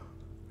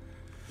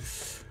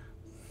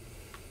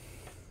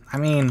 I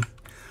mean,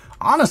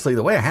 honestly,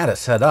 the way I had it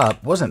set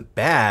up wasn't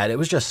bad. It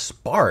was just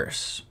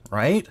sparse,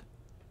 right?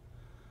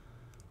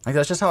 Like,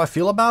 that's just how I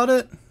feel about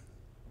it.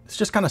 It's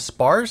just kind of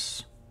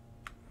sparse.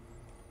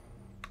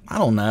 I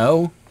don't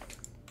know.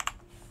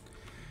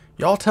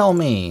 Y'all tell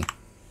me.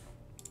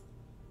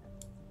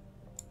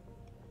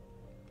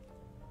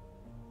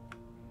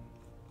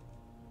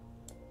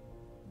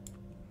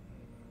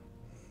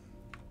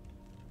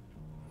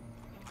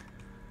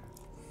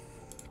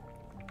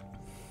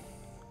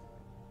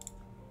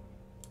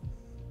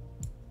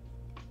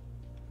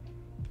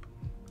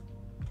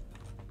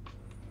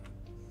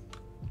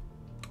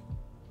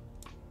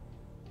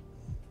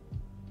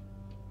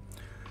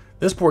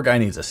 This poor guy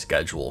needs a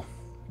schedule,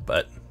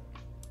 but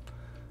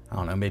I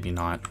don't know, maybe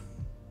not.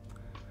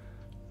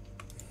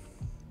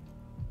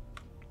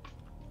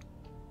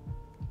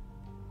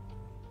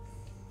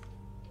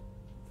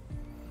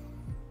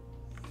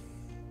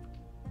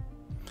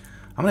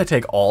 I'm going to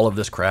take all of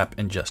this crap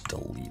and just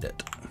delete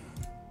it.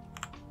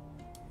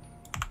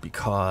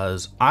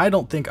 Because I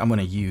don't think I'm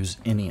going to use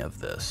any of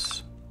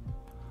this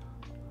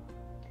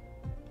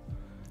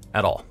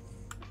at all.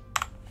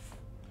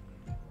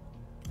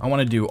 I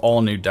want to do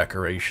all new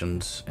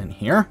decorations in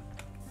here.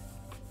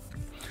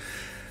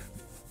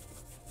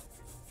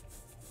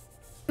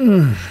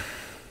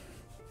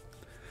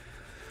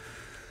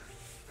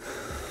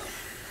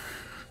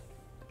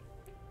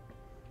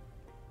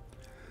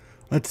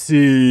 Let's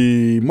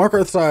see. Mark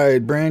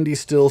Earthside, Brandy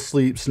still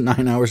sleeps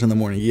 9 hours in the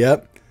morning.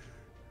 Yep.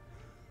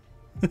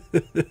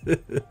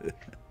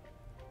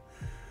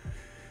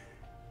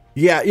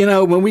 Yeah, you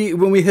know, when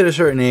we hit a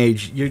certain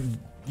age,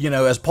 you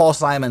know, as Paul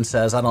Simon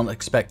says, I don't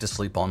expect to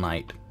sleep all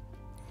night.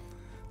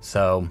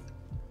 So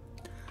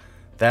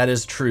That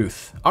is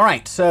truth. All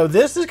right, so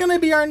this is going to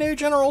be our new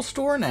general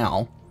store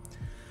now.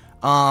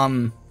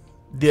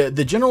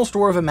 The general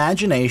store of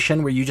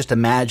imagination, where you just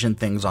imagine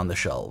things on the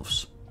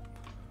shelves.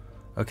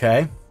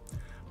 Okay?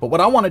 But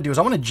what I want to do is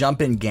I want to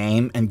jump in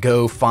game and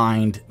go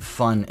find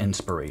fun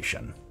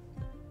inspiration.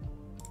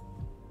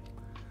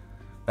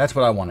 That's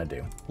what I want to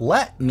do.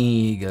 Let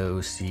me go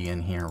see in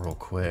here real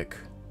quick.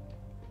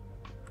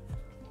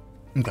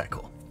 Okay,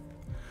 cool.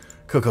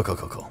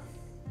 Cool.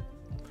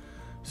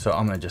 So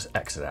I'm going to just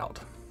exit out.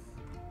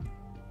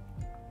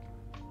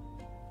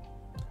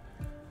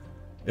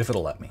 If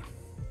it'll let me.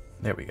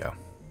 There we go.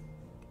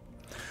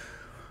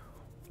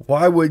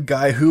 Why would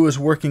guy who is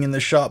working in the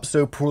shop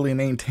so poorly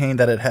maintained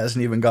that it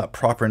hasn't even got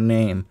proper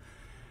name?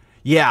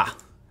 Yeah.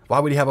 Why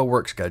would he have a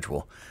work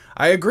schedule?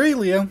 I agree,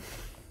 Leo.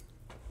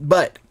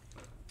 But,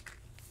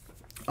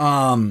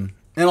 in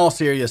all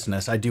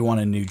seriousness, I do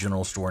want a new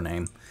general store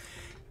name.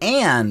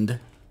 And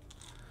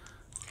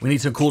we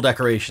need some cool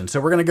decorations. So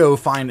we're going to go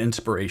find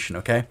inspiration,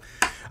 okay?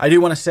 I do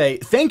want to say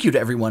thank you to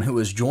everyone who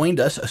has joined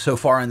us so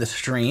far in the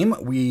stream.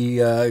 We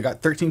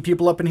got 13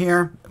 people up in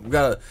here. We've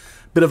got a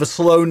bit of a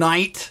slow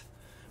night,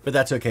 but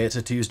that's okay. It's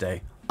a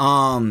Tuesday.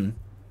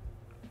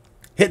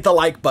 Hit the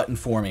like button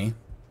for me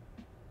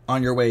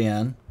on your way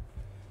in.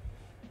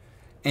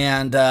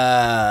 And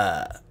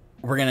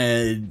we're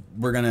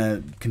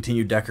gonna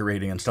continue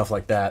decorating and stuff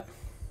like that.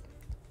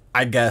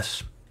 I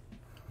guess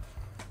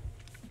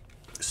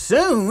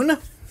soon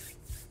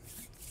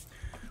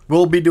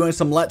we'll be doing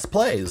some Let's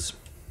Plays.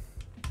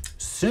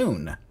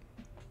 Soon.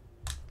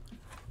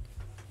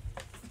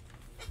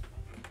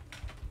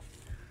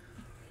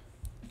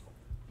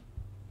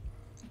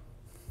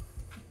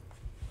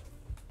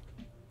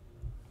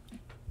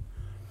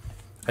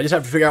 I just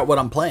have to figure out what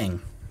I'm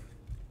playing.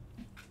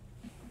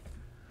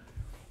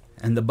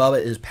 And the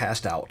Bubba is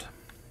passed out.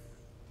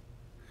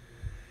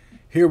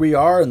 Here we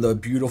are in the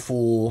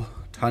beautiful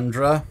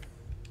tundra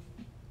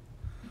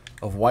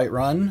of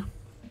Whiterun.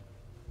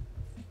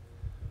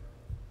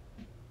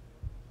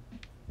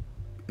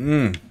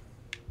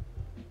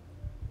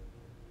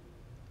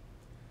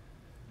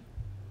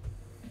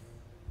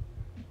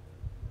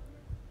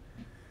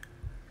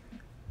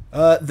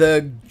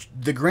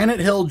 The Granite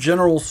Hill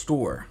General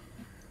Store.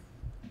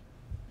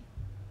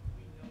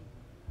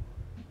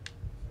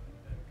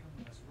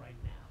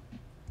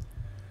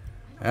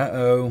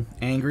 Uh-oh,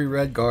 angry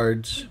red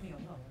guards.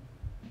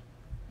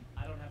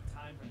 I don't have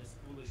time for this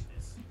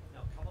foolishness.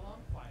 Now come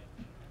along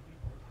quietly.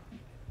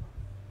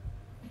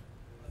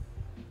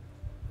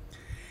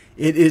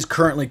 It is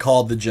currently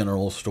called the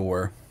General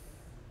Store.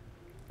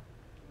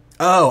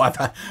 Oh, I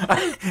thought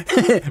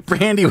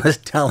Brandy was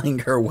telling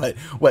her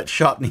what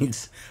shop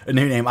needs a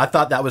new name. I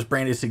thought that was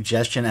Brandy's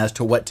suggestion as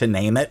to what to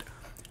name it.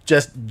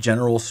 Just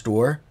General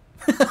Store.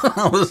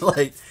 I was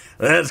like,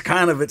 that's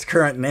kind of its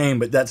current name,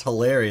 but that's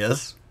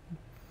hilarious.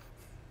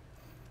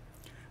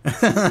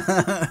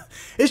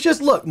 It's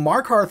just, look,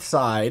 Mark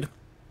Hearthside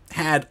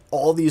had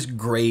all these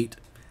great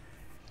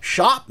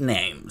shop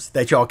names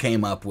that y'all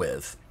came up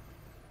with.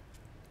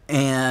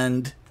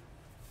 And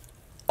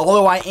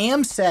although I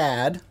am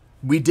sad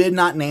we did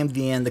not name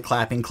the inn the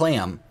Clapping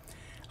Clam,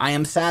 I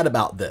am sad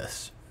about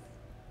this.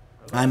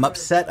 I'm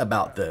upset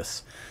about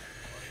this.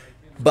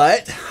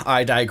 But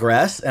I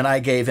digress, and I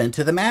gave in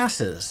to the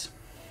masses.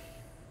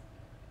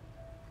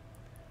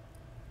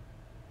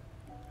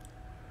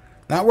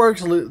 That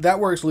works,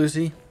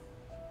 Lucy.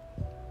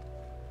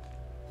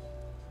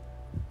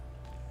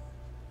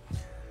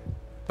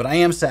 But I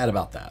am sad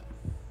about that.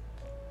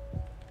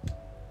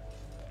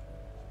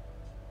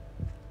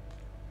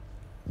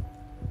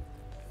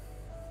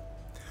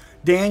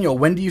 Daniel,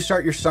 when do you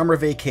start your summer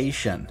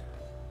vacation?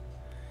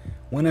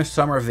 When is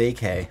summer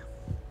vacay?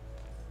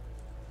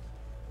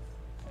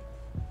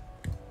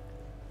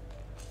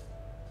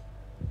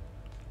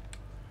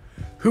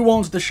 Who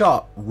owns the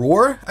shop?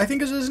 Roar, I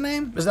think is his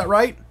name. Is that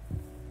right?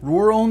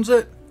 Roar owns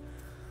it?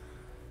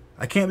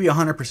 I can't be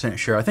 100%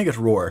 sure. I think it's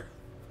Roar.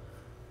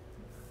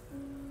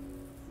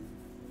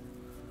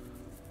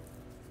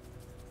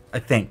 I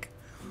think.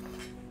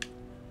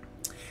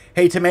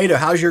 Hey, Tomato,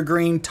 how's your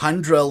Green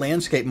Tundra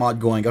landscape mod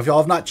going? If y'all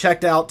have not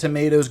checked out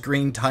Tomato's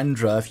Green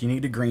Tundra, if you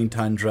need a Green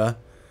Tundra,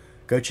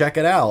 go check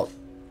it out.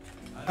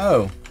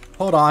 Oh,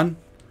 hold on.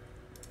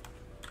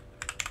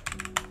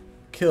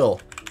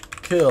 Kill.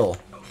 Kill.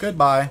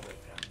 Goodbye.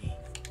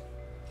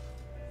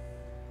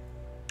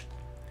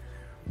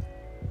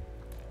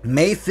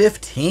 May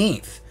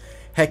 15th.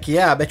 Heck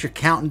yeah, I bet you're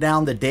counting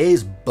down the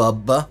days,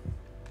 bubba.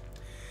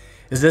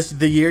 Is this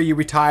the year you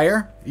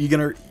retire? You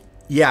gonna...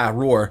 Yeah,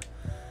 Roar.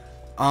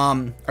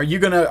 Are you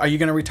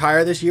gonna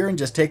retire this year and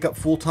just take up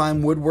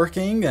full-time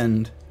woodworking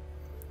and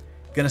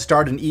gonna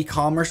start an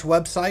e-commerce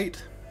website?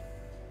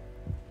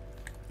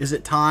 Is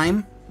it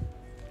time?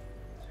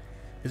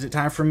 Is it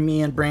time for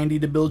me and Brandy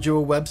to build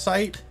you a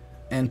website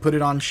and put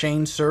it on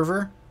Shane's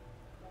server?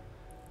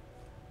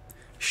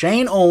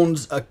 Shane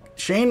runs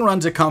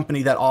a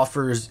company that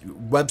offers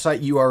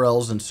website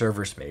URLs and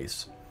server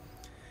space.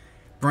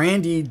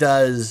 Brandy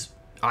does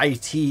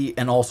IT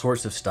and all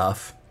sorts of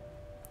stuff.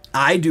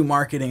 I do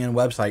marketing and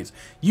websites.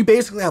 You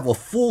basically have a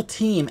full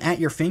team at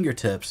your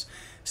fingertips.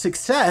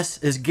 Success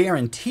is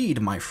guaranteed,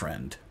 my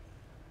friend.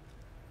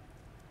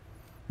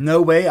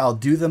 No way, I'll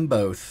do them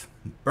both.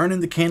 Burning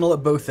the candle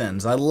at both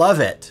ends. I love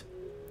it.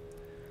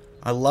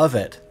 I love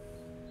it.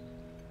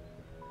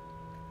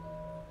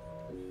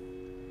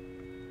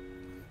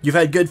 You've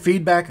had good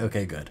feedback?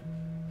 Okay, good.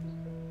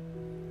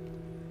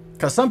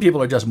 Because some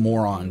people are just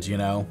morons, you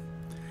know?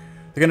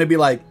 They're going to be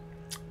like,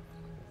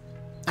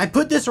 I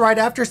put this right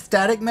after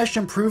static mesh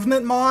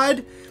improvement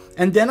mod,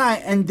 and then I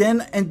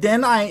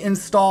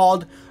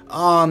installed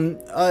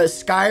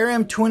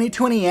Skyrim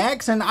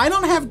 2020X, and I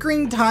don't have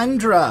green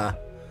tundra.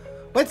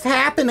 What's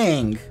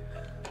happening?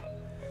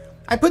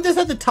 I put this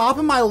at the top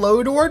of my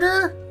load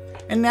order,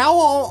 and now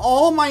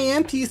all my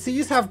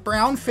NPCs have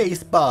brown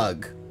face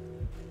bug.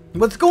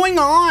 What's going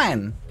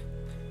on?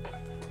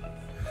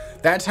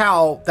 That's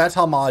how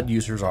mod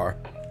users are.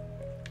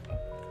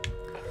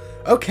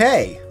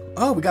 Okay.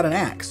 Oh, we got an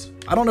axe.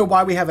 I don't know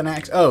why we have an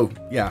axe. Oh,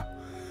 yeah.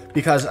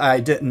 Because I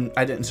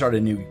didn't start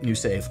a new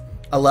save.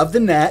 I love the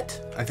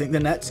net. I think the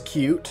net's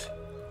cute.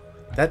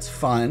 That's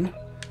fun.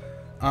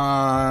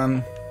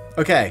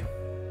 Okay.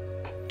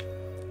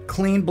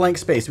 Clean blank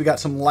space. We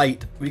got some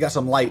light. We got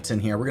some lights in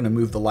here. We're gonna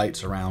move the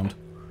lights around.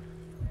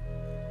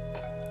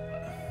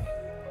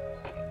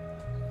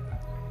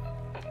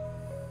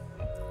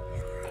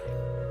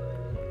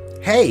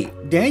 Hey,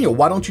 Daniel,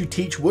 why don't you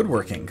teach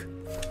woodworking?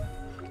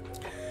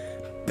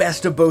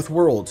 Best of both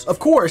worlds. Of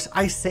course,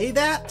 I say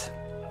that,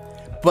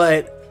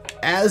 but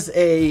as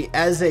a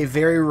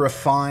very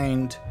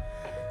refined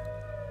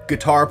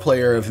guitar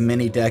player of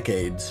many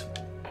decades,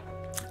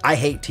 I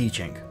hate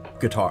teaching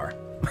guitar.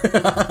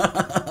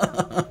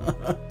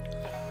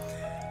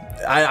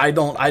 I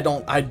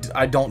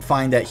don't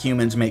find that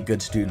humans make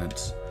good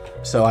students.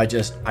 So I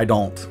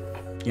don't,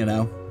 you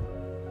know?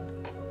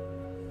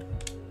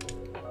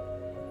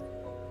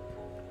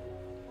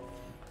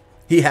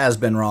 He has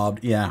been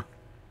robbed, yeah.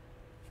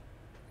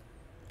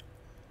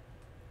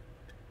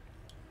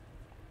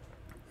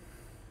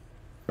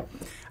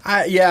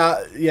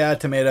 Yeah,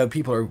 Tomato,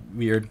 people are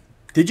weird.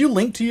 Did you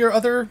link to your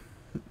other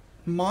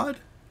mod?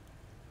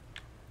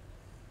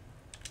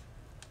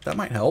 That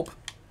might help.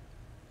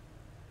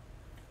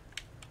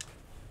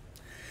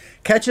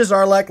 Catches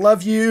Arlek,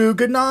 love you.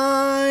 Good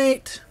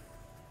night.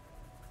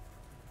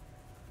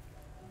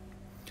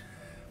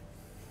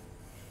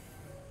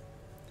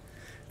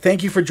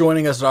 Thank you for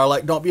joining us,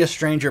 Arlek. Don't be a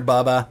stranger,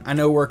 Bubba. I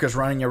know work is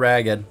running you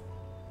ragged.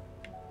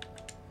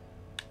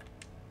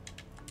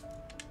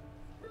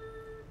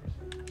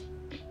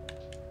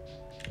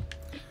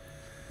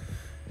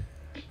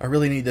 I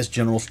really need this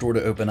general store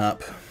to open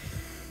up.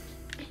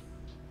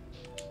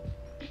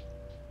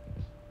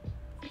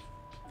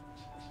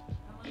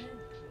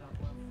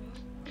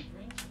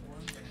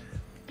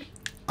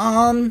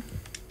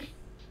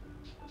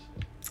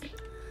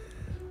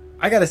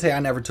 I gotta say, I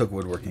never took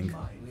woodworking.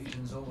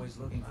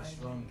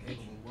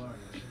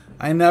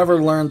 I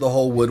never learned the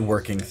whole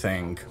woodworking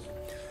thing.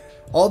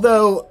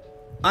 Although,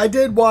 I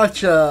did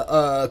watch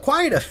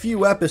quite a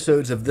few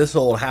episodes of This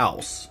Old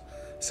House.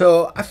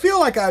 So, I feel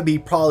like I'd be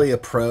probably a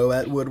pro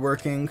at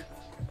woodworking.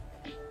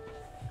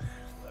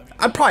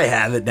 I'd probably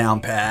have it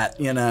down pat,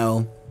 you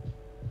know.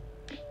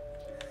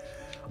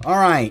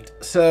 Alright,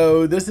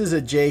 so this is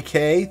a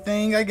JK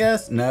thing, I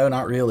guess? No,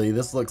 not really.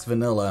 This looks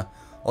vanilla.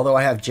 Although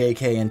I have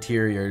JK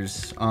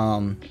interiors.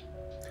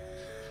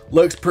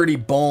 Looks pretty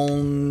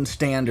bone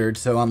standard,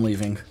 so I'm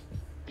leaving.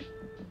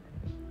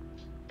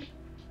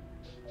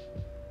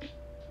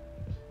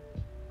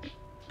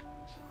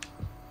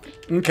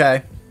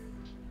 Okay.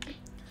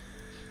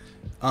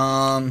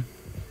 We'll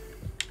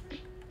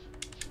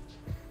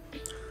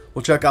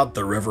check out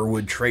the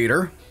Riverwood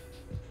Trader.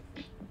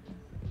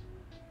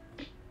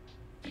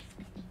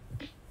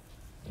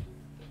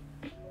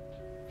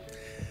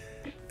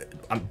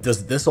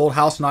 Does This Old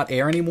House not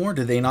air anymore?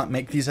 Do they not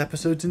make these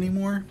episodes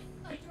anymore?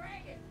 A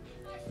dragon!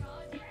 I saw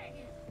a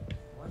dragon!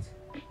 What?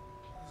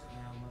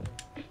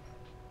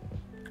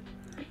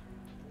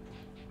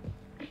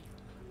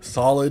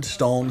 Solid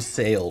stone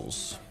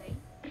sails.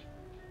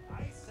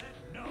 I said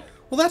no.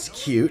 Well, that's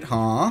cute,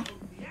 huh?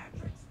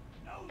 Theatrics,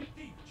 no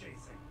thief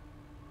chasing.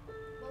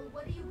 Well,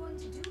 what are you going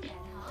to do then,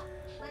 huh?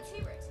 Let's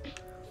hear it.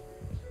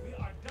 We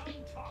are done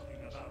talking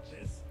about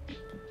this.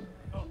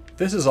 Oh,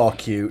 This is all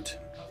cute.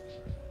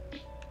 Be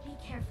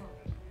careful.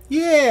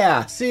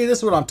 Yeah! See, this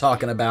is what I'm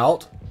talking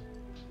about.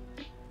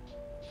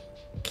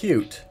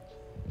 Cute.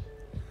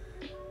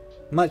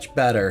 Much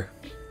better.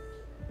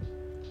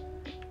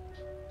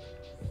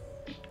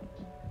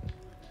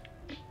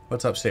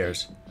 What's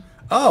upstairs?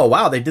 Oh,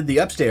 wow, they did the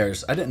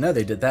upstairs. I didn't know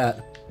they did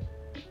that.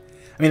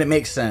 I mean, it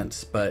makes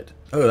sense, but...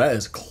 Oh, that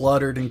is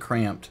cluttered and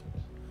cramped.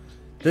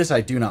 This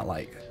I do not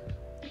like.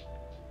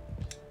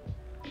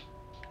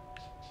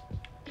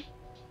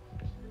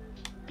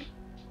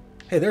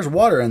 Hey, there's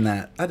water in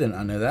that. I did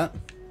not know that.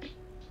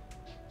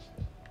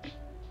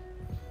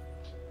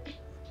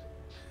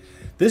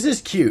 This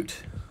is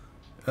cute.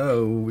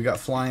 Oh, we got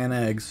flying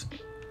eggs.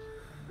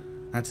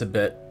 That's a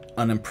bit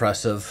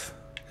unimpressive.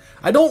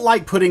 I don't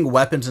like putting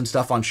weapons and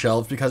stuff on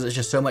shelves because it's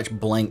just so much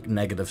blank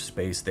negative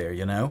space there,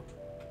 you know?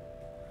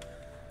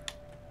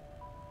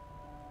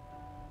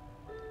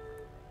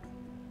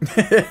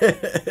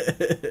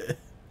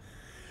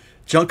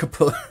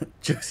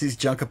 Josie's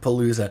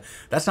Junkapalooza.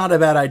 That's not a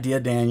bad idea,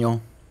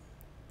 Daniel.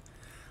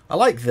 I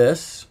like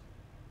this.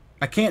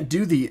 I can't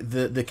do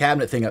the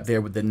cabinet thing up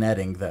there with the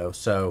netting, though,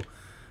 so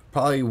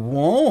probably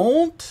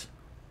won't.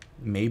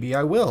 Maybe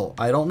I will.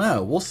 I don't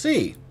know. We'll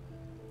see.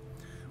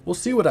 We'll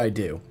see what I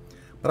do.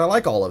 But I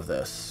like all of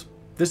this.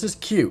 This is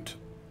cute.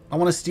 I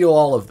want to steal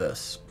all of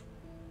this.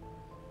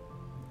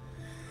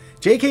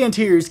 JK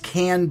interiors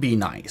can be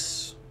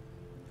nice.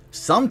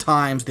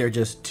 Sometimes they're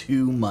just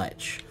too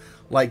much.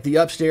 Like the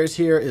upstairs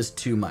here is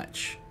too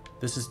much.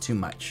 This is too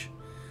much.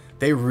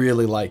 They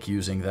really like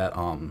using that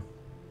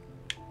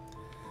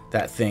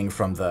that thing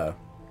from the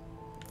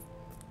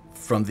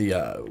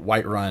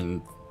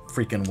Whiterun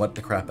freaking what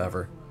the crap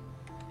ever.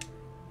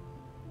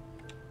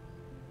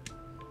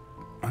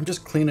 I'm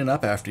just cleaning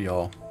up after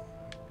y'all.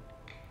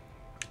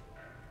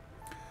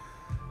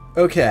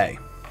 Okay.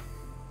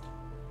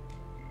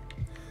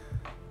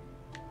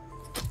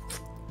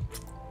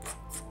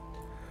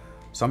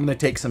 So I'm going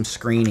to take some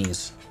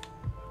screenies.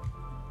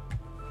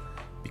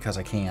 Because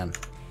I can.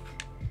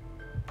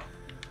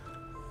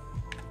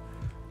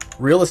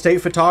 Real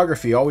estate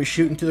photography, always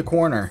shooting to the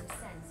corner.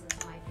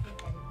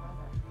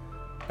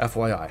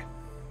 FYI.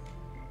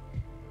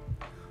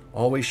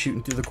 Always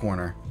shooting through the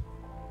corner.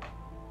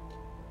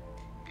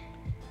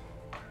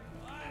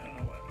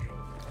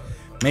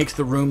 Makes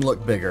the room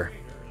look bigger.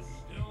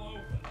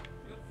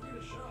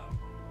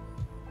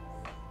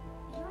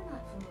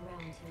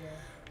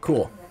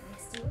 Cool.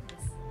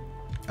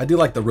 I do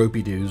like the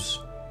ropey doos.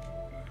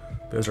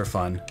 Those are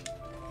fun.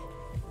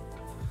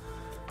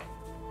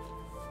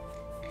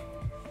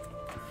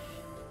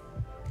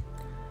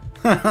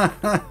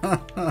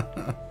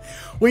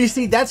 Well, you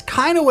see, that's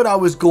kind of what I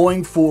was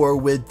going for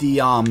with the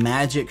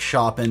magic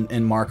shop in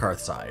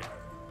Markarthside.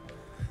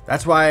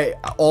 That's why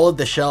all of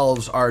the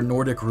shelves are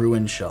Nordic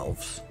Ruin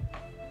shelves.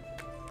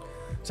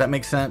 Does that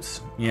make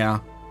sense? Yeah.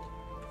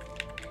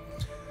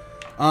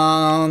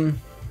 No,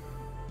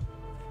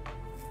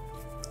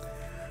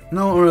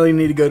 don't really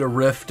need to go to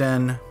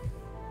Riften.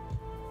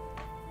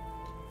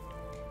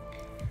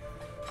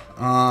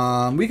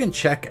 We can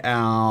check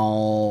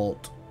out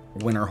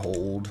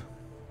Winterhold.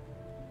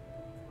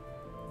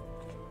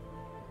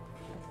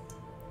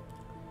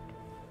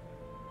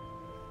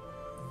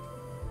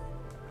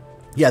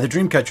 Yeah, the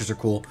dream catchers are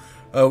cool.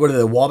 What are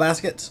the wall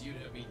baskets?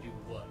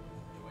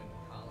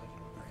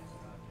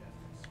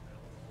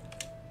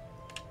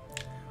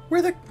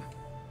 Where the...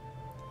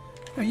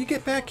 No, you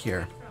get back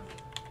here.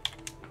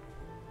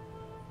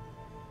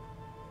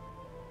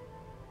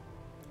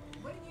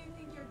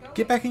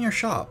 Get back in your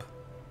shop.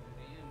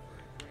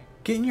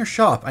 Get in your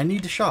shop. I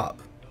need to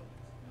shop.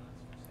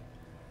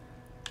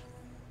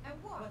 And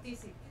what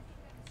is it?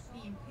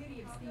 The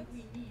Imperials think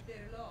we need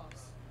their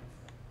laws.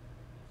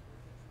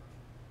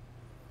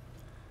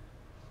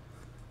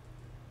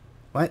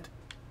 What?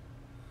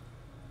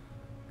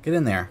 Get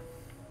in there.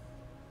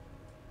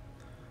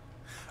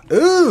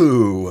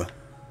 Ooh!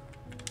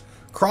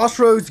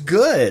 Crossroads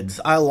goods.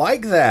 I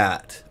like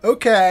that.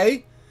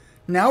 Okay.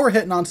 Now we're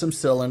hitting on some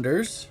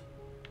cylinders.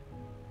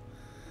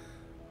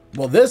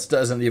 Well, this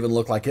doesn't even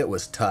look like it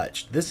was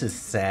touched. This is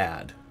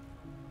sad.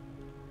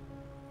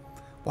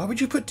 Why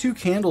would you put two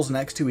candles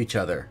next to each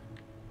other?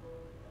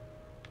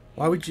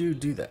 Why would you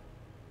do that?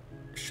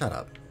 Shut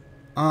up.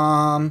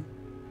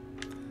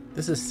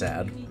 This is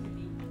sad.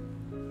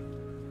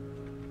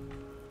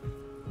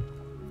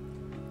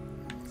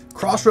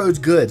 Crossroads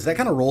goods. That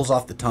kind of rolls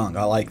off the tongue.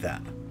 I like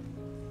that.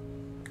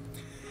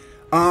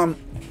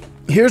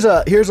 Here's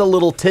a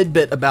little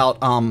tidbit about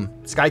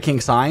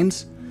Skyking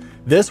signs.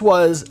 This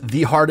was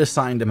the hardest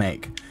sign to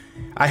make.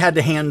 I had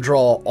to hand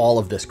draw all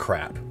of this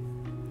crap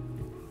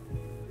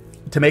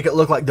to make it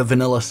look like the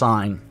vanilla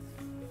sign.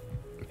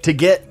 To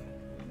get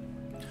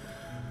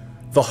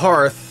the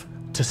hearth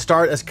to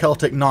start as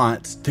Celtic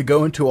knots, to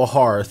go into a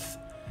hearth,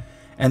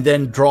 and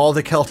then draw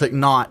the Celtic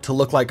knot to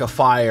look like a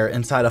fire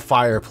inside a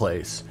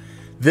fireplace.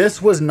 This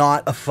was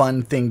not a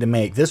fun thing to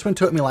make. This one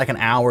took me like an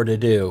hour to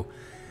do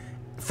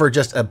for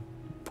just a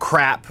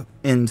crap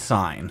in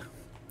sign.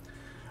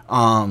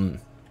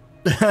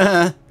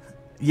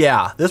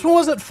 Yeah, this one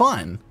wasn't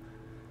fun.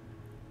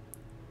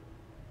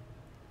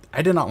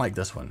 I did not like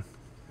this one.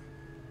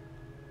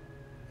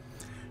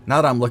 Now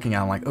that I'm looking at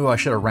it, I'm like, oh, I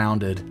should have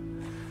rounded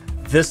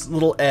this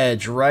little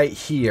edge right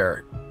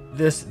here.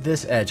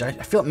 This edge. I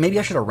feel maybe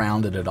I should have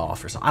rounded it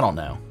off or something. I don't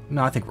know.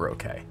 No, I think we're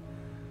okay.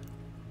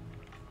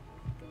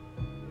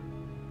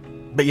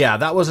 But yeah,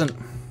 that wasn't...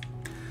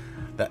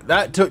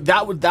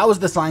 That was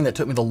the sign that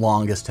took me the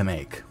longest to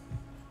make.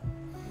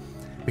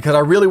 Because I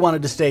really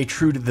wanted to stay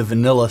true to the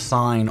vanilla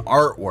sign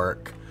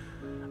artwork.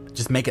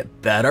 Just make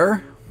it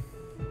better.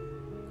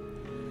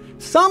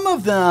 Some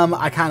of them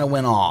I kind of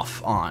went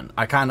off on.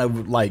 I kind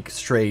of like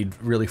strayed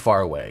really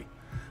far away.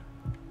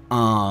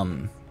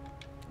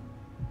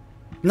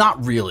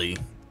 Not really.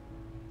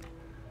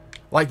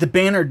 Like, the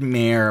Bannered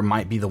Mare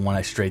might be the one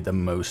I strayed the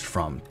most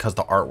from, because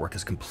the artwork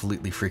is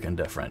completely freaking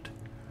different.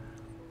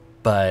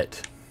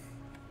 But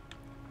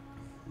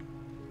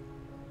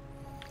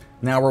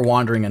now we're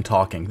wandering and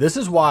talking. This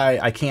is why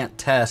I can't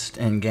test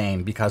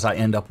in-game, because I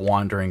end up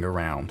wandering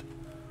around.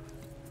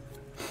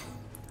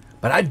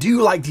 But I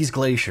do like these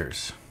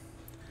glaciers.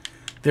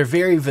 They're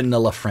very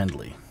vanilla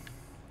friendly.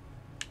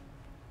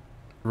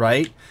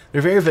 Right?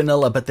 They're very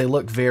vanilla, but they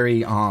look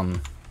very, I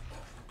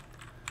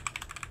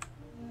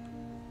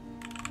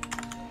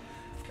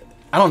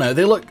don't know,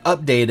 they look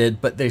updated,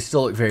 but they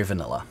still look very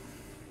vanilla.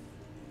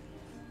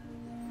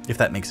 If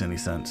that makes any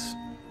sense.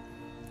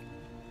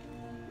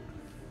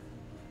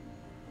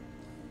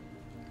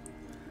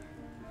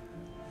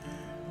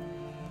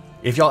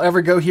 If y'all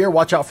ever go here,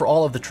 watch out for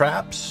all of the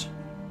traps.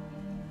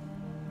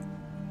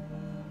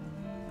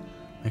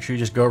 Make sure you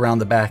just go around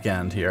the back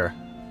end here.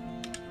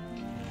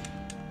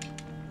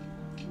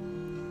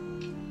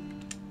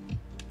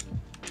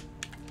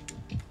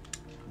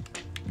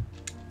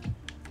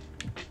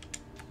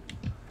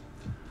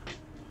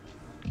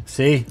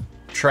 See?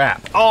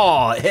 Trap.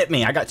 Oh, it hit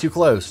me. I got too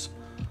close.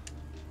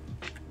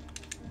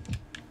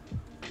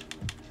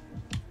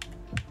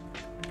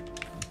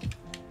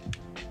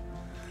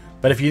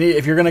 But if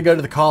you're gonna go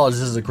to the college,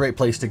 this is a great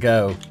place to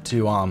go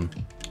to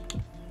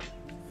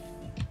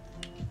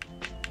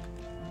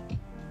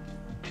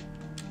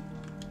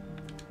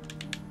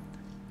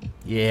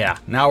yeah,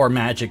 now we're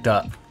magicked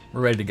up.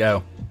 We're ready to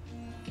go.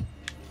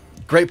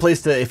 Great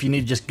place to, if you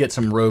need to just get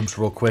some robes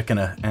real quick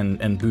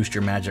and boost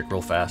your magic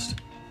real fast.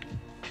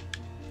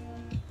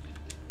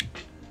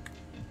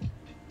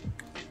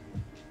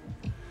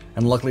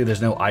 And luckily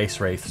there's no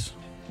ice wraiths.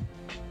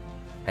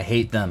 I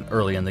hate them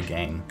early in the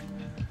game.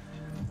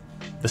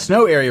 The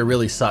snow area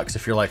really sucks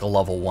if you're like a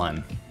level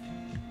 1.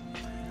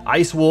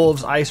 Ice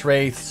wolves, ice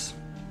wraiths,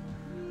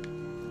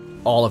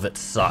 all of it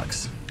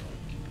sucks.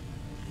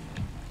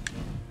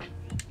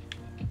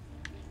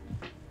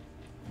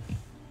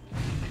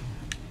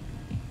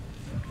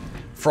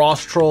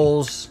 Frost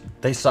trolls,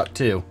 they suck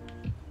too.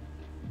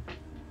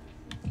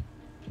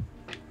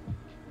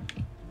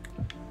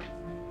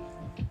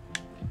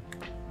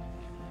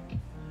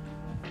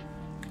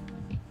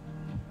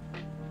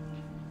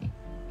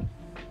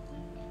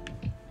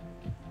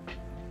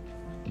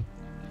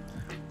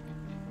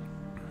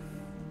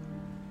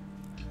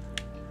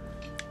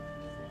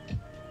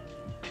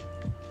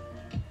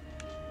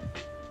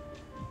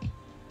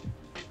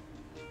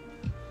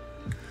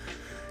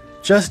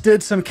 Just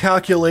did some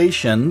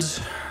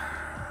calculations.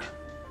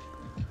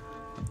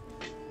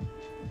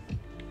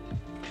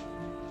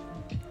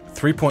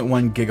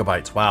 $3.1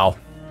 GB. Wow.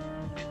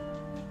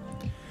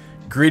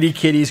 Greedy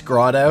Kitty's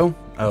Grotto.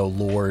 Oh,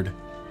 Lord.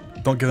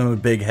 Don't give him a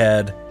big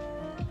head.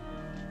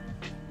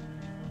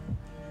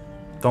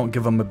 Don't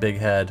give him a big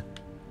head.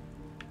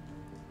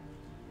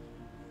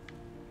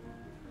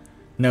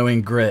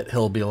 Knowing Grit,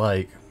 he'll be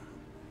like,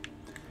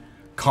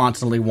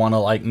 constantly want to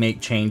like make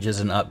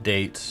changes and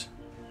updates.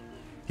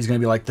 He's going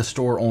to be like the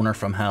store owner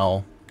from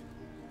hell.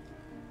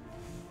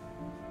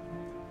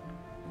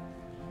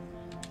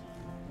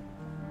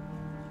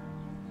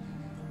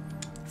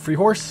 Free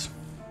horse.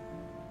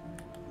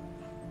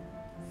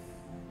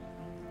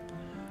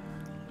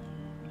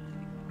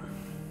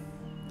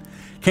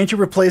 Can't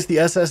you replace the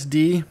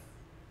SSD?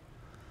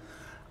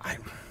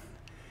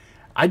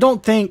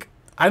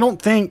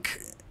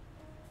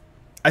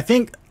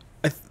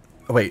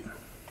 Wait.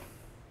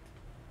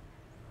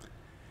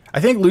 I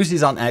think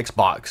Lucy's on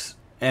Xbox.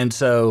 And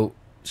so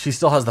she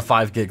still has the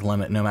 5 gig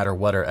limit no matter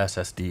what her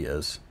SSD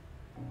is.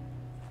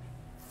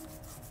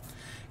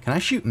 Can I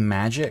shoot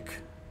magic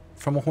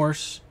from a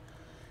horse?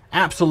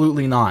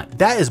 Absolutely not.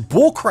 That is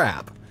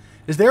bullcrap.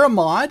 Is there a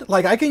mod?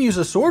 Like, I can use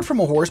a sword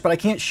from a horse, but I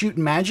can't shoot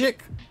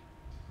magic?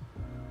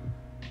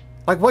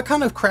 Like, what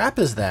kind of crap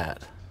is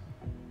that?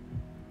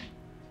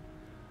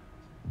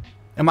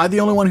 Am I the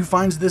only one who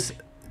finds this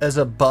as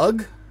a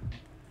bug?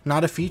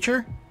 Not a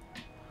feature?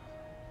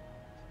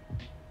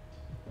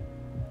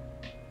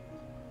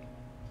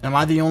 Am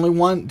I the only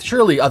one?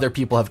 Surely other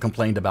people have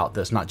complained about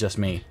this, not just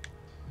me.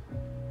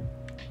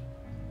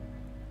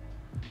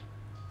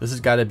 This has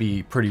got to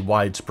be pretty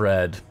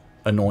widespread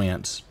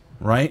annoyance,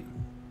 right?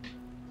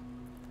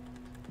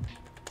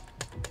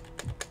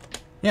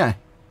 Yeah.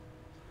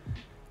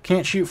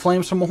 Can't shoot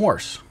flames from a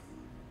horse.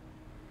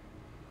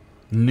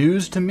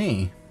 News to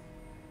me.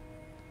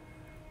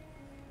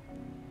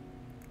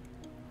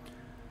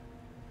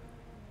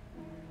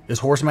 Is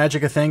horse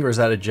magic a thing, or is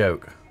that a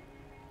joke?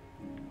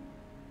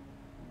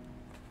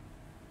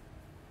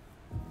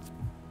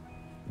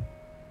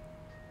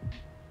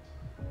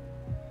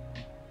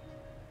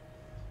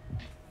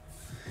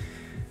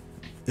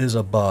 Is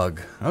a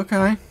bug.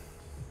 Okay.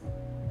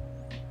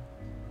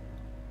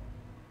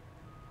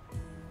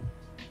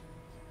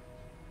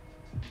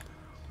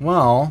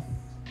 Well,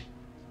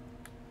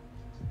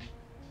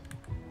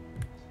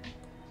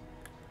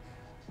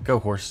 go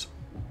horse.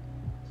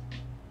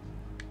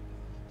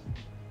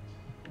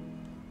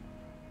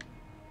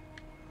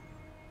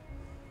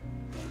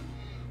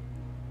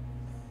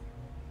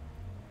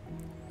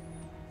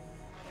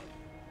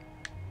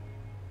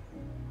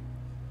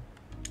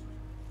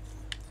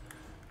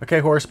 Okay,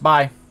 horse,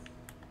 bye.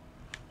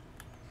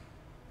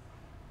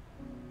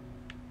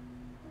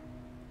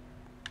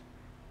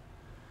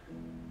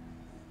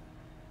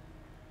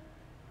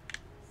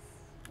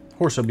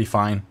 Horse will be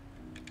fine.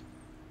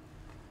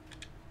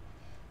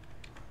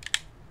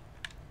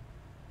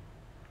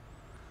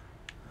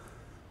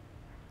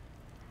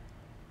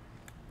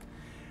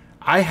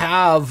 I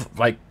have,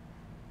 like,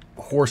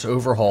 horse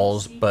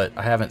overhauls, but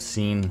I haven't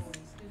seen,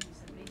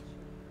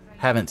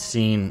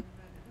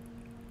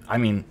 I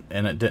mean,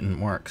 and it didn't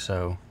work,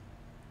 so.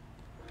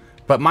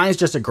 But mine's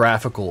just a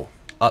graphical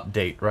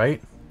update,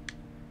 right?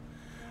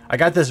 I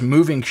got this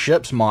moving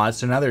ships mod,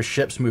 so now there's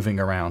ships moving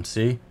around,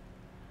 see?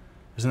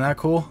 Isn't that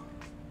cool?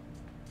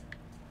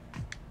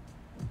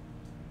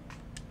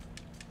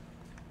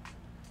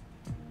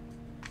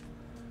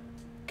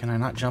 Can I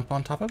not jump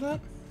on top of that?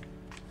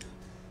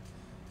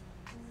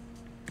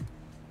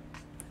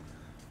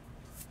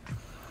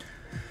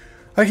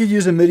 I could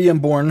use a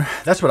Midian-born.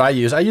 That's what I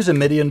use. I use a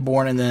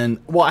Midian-born and then...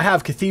 Well, I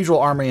have Cathedral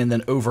Army and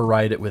then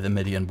override it with a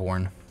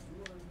Midian-born.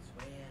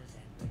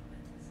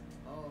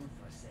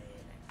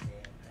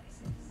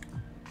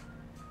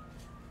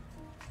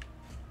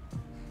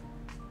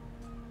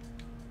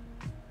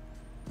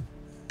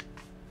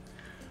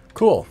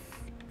 Cool.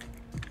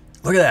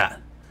 Look at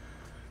that.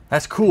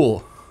 That's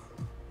cool.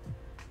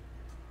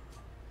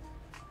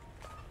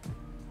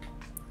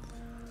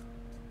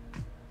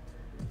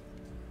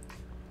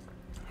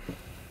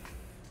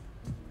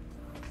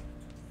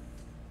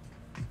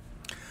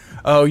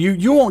 Oh,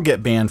 you won't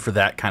get banned for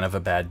that kind of a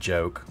bad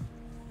joke.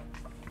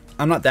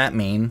 I'm not that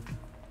mean.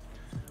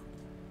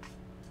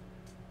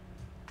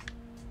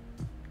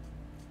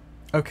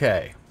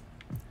 Okay.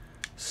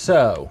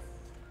 So,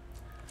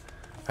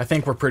 I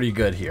think we're pretty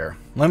good here.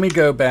 Let me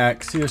go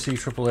back. COC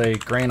AAA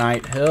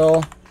Granite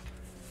Hill.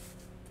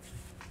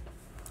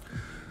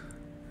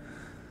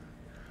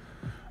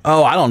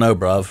 Oh, I don't know,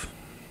 bruv.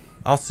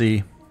 I'll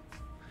see.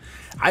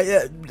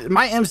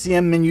 My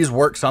MCM menus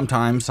work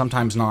sometimes,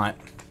 sometimes not.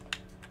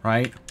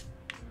 Right?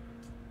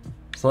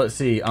 So let's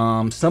see.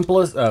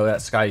 Simplest. Oh,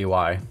 that's Sky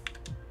UI.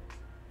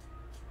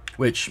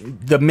 Which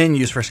the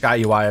menus for Sky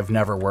UI have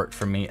never worked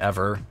for me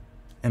ever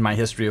in my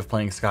history of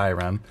playing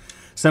Skyrim.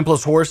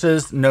 Simplest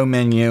horses, no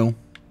menu.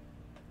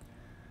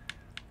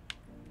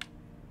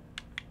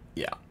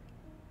 Yeah.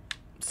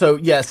 So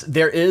yes,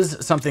 there is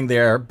something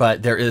there,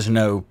 but there is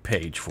no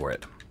page for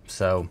it.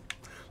 So,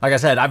 like I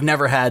said, I've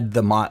never had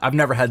the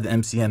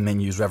MCM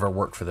menus ever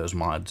work for those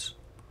mods.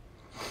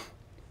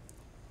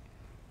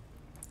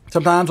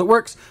 Sometimes it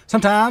works,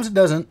 sometimes it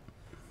doesn't.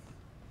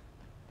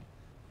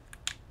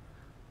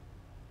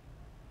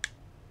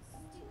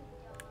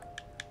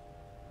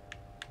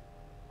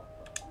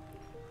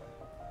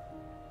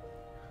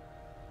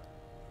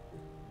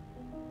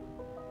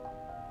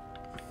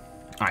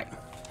 All right,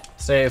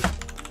 save,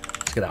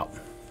 let's get out.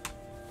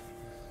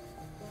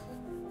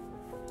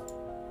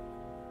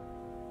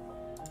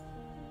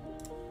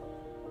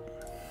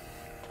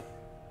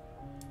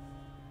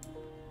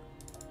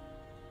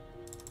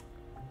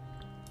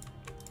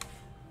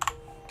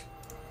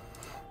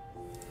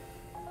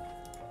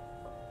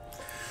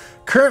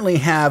 Currently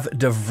have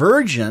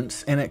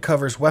Divergence, and it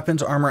covers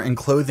weapons, armor, and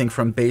clothing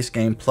from base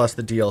game plus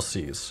the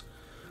DLCs.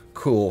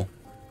 Cool.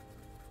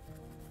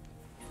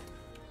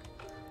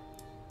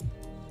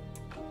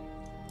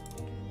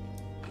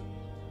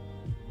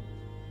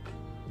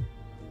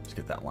 Let's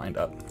get that lined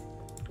up.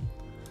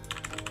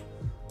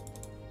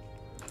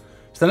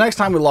 So the next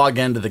time we log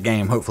into the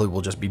game, hopefully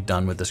we'll just be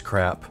done with this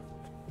crap.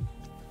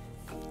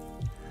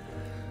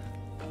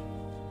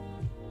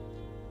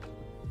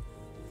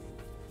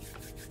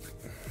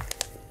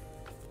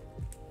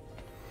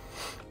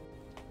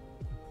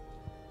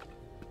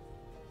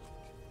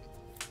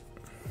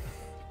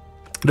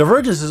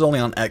 Divergence is only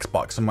on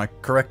Xbox, am I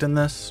correct in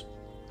this?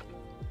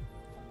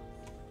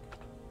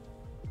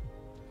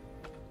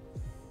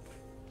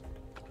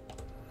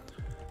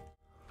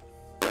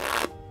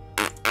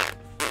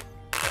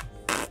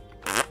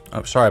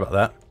 Oh, sorry about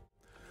that.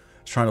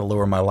 I was trying to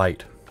lower my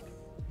light.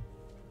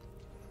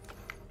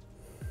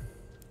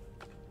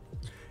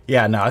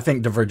 Yeah, no, I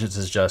think Divergence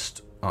is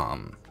just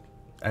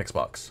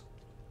Xbox.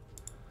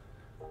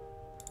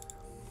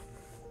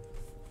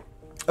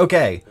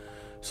 Okay.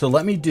 So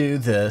let me do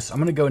this. I'm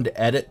going to go into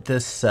edit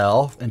this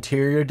cell,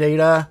 interior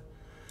data,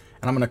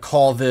 and I'm going to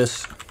call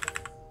this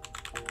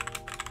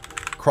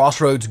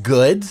Crossroads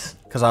Goods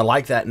because I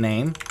like that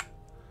name.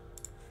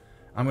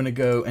 I'm going to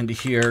go into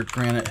here,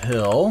 Granite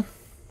Hill,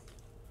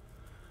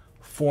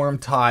 form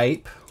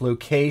type,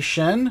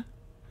 location.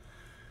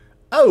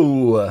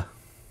 Oh,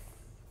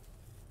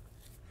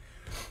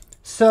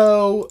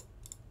 so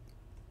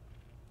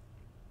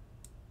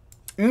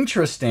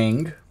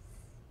interesting.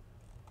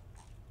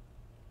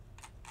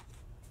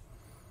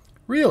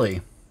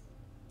 Really?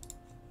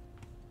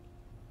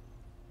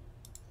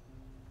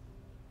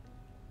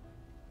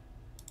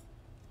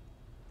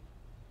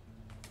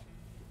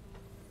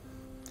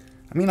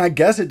 I mean, I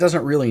guess it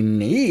doesn't really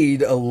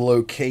need a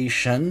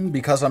location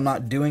because I'm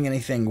not doing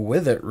anything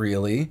with it,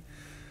 really.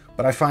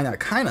 But I find that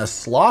kind of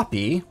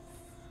sloppy.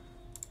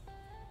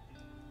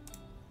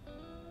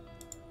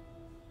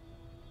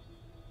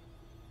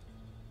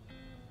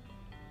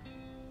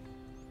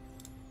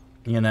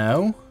 You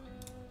know?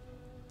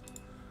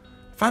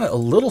 Find it a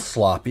little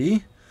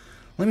sloppy.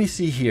 Let me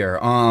see here.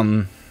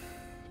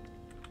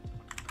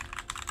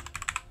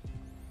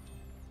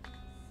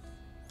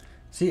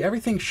 See,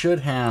 everything should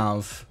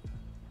have...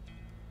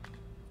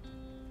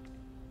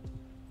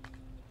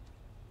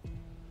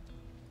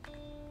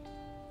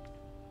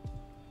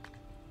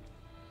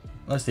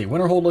 Let's see.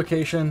 Winterhold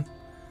location.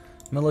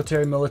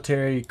 Military,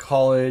 military,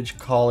 college,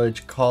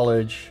 college,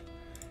 college,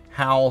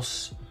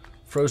 house,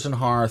 frozen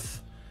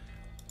hearth,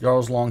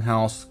 Jarl's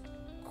longhouse,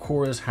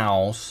 Cora's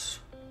house.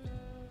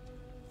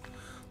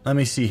 Let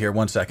me see here.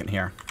 1 second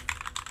here.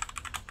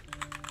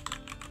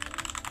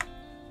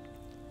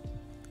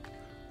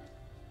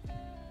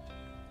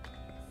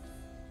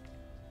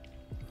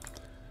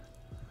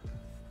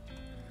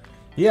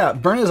 Yeah,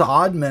 Byrna's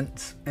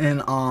Oddments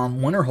and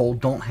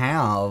Winterhold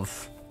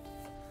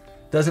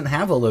doesn't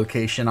have a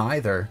location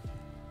either.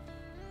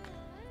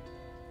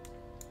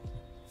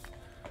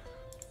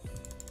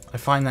 I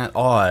find that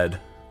odd.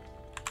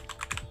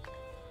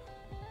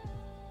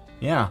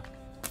 Yeah.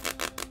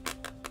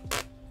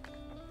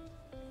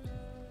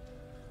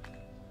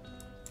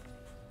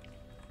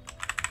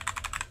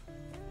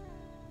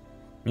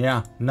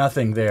 Yeah,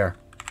 nothing there.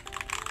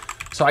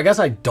 So I guess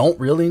I don't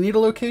really need a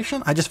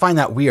location. I just find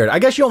that weird. I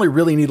guess you only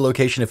really need a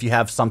location if you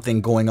have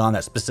something going on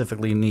that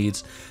specifically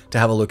needs to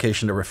have a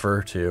location to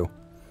refer to.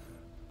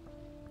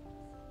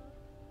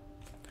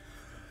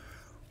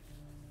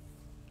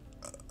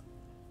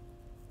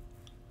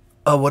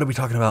 Oh, what are we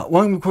talking about?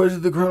 One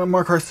question: the ground on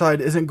Markarth side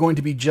isn't going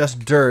to be just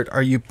dirt.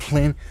 Are you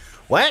planning?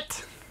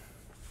 What?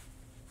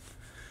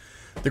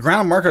 The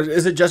ground on Markarth,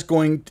 is it just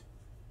going?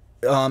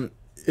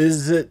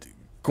 Is it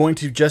going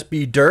to just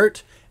be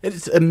dirt?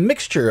 It's a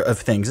mixture of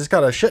things. It's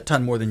got a shit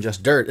ton more than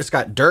just dirt. It's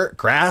got dirt,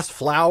 grass,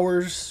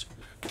 flowers,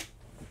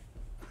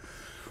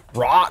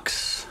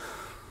 rocks.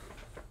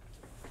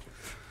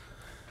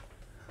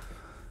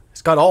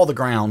 It's got all the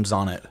grounds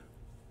on it.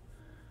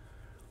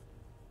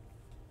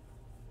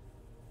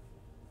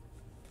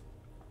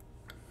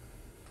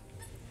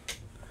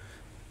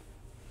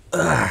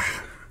 Ugh.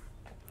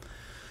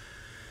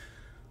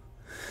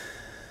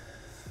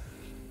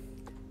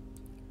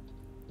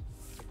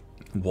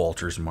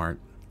 Walter's Mart.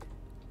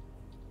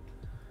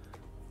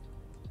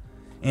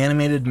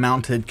 Animated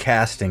mounted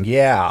casting.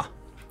 Yeah.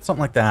 Something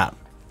like that.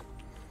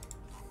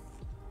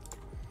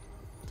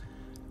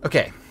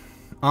 Okay.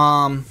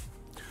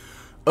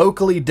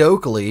 Oakley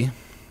dokley,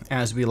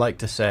 as we like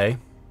to say.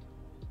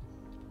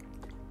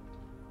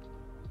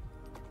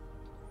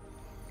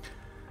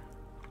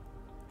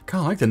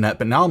 Kind of like the net,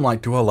 but now I'm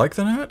like, do I like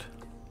the net?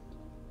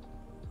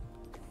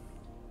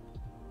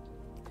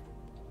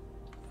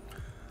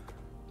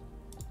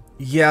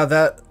 Yeah,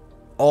 that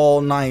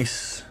all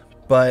nice,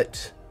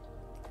 but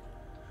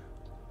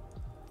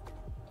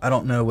I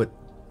don't know what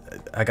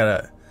I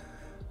gotta.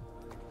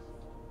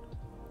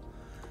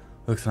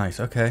 Looks nice.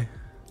 Okay.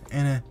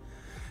 And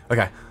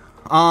okay.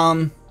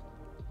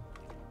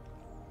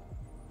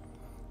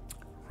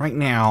 Right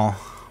now,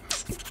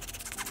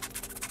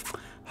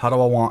 how do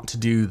I want to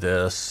do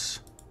this?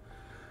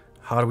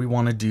 How do we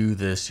want to do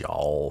this,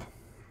 y'all?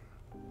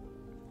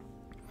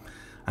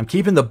 I'm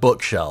keeping the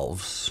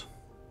bookshelves.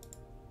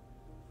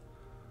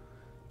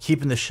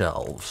 Keeping the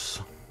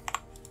shelves.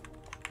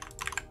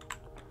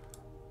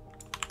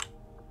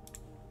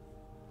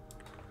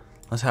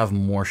 Let's have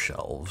more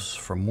shelves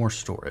for more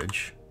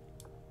storage.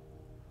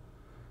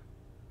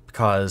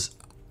 Because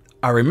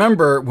I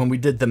remember when we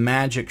did the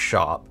magic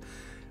shop,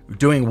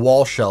 doing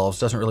wall shelves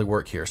doesn't really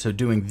work here. So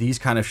doing these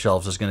kind of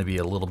shelves is going to be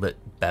a little bit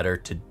better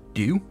to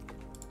do.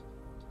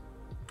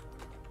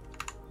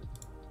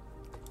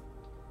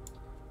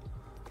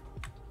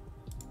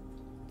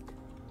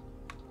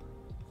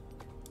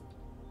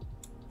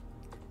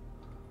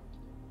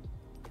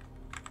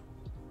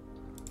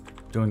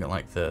 Doing it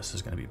like this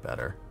is going to be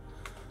better.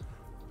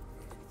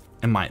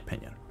 In my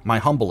opinion. My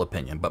humble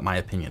opinion, but my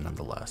opinion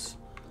nonetheless.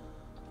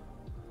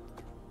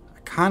 I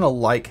kind of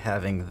like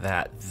having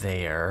that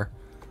there.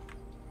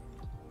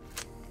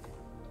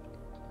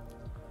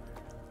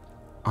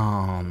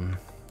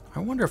 I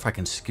wonder if I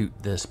can scoot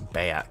this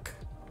back.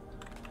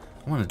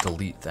 I want to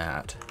delete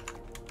that.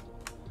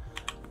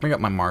 Bring up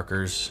my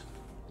markers.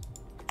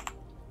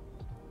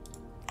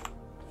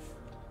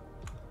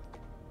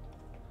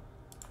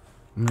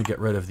 I'm going to get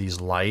rid of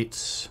these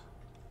lights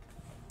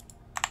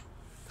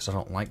because I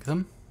don't like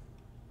them.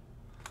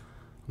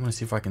 I'm going to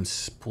see if I can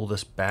pull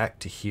this back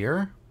to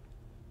here.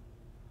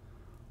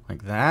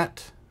 Like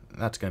that.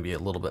 That's going to be a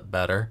little bit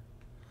better.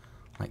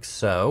 Like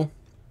so.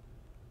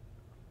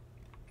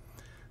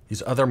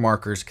 These other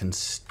markers can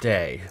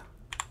stay.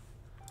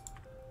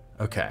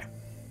 Okay.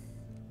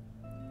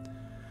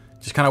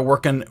 Just kind of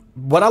working.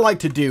 What I like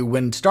to do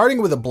when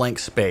starting with a blank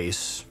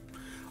space,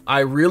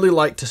 I really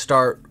like to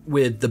start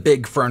with the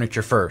big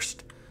furniture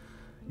first.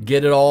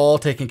 Get it all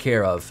taken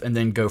care of and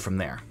then go from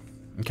there.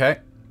 Okay?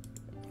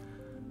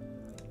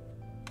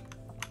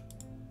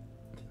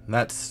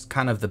 That's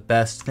kind of the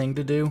best thing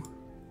to do.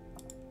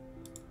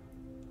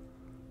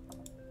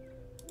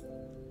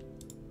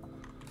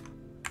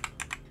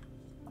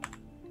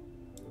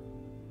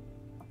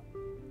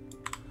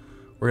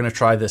 We're going to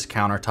try this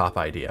countertop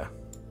idea.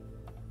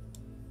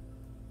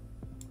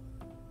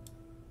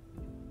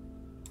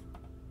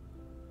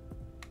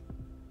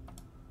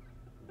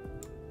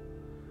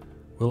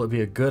 Will it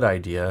be a good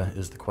idea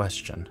is the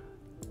question.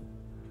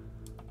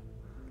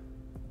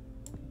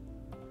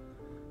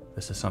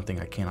 This is something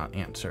I cannot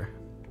answer.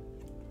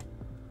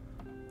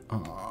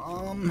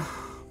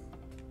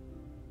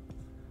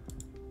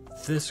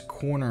 This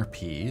corner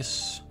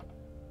piece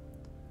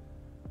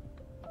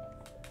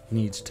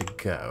needs to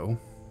go.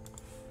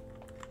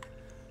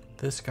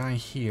 This guy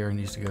here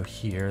needs to go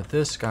here.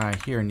 This guy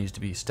here needs to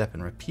be step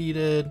and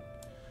repeated.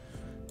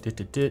 This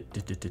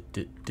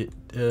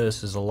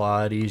is a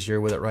lot easier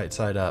with it right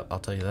side up, I'll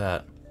tell you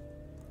that.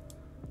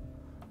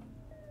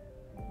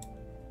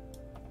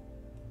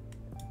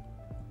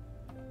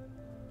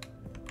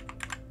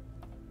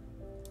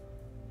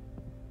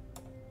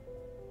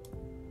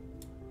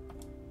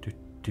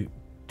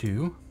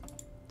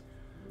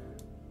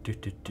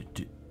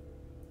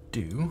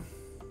 Do.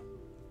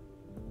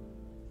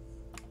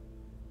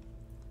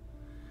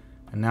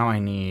 And now I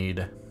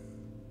need...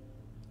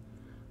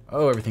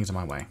 Oh, everything's in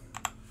my way.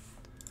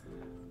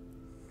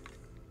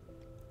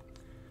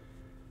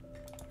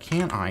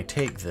 Can I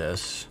take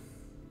this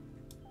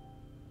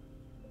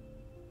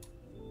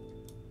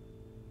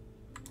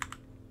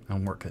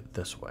and work it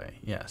this way?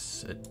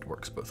 Yes, it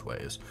works both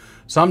ways.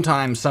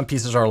 Sometimes some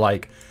pieces are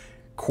like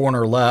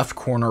corner left,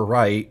 corner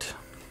right.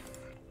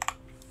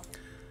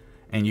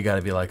 And you got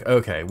to be like,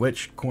 okay,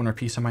 which corner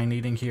piece am I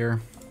needing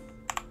here?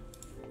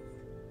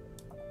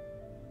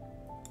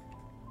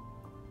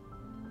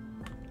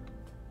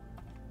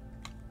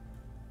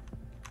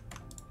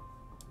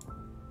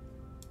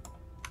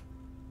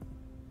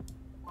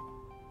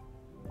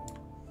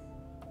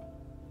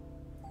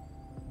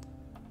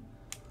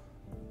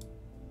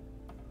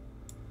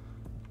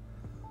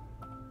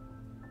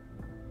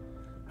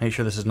 Make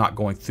sure this is not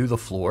going through the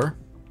floor.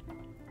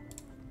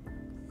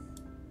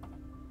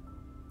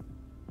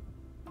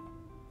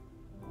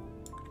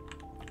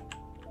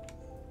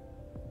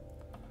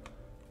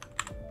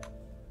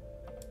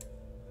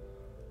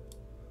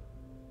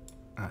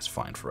 That's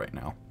fine for right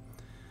now.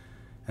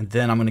 And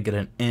then I'm going to get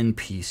an end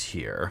piece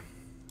here,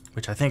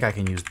 which I think I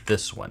can use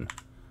this one.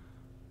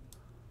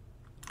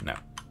 No.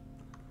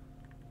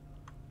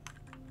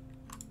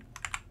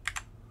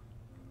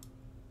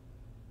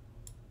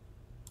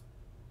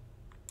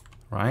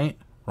 Right?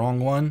 Wrong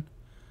one?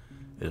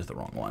 It is the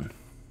wrong one.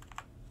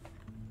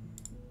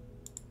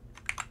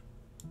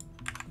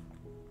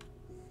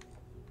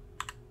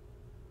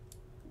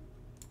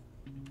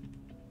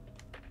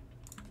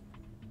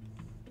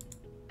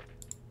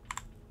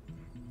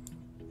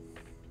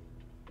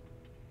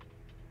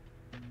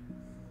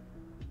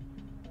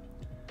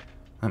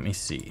 Let me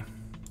see.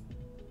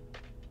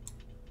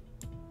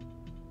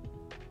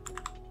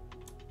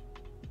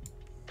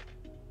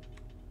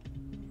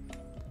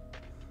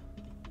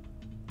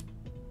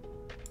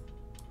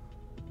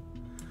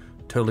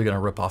 Totally gonna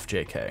rip off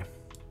JK.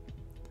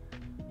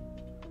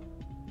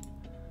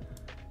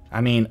 I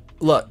mean,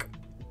 look.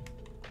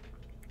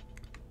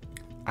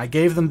 I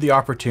gave them the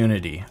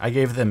opportunity. I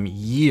gave them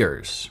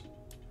years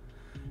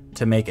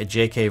to make a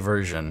JK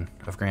version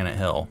of Granite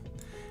Hill,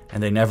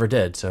 and they never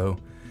did, so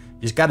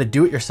you just gotta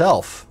do it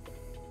yourself.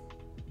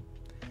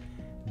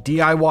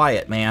 DIY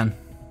it, man.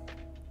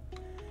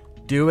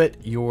 Do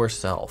it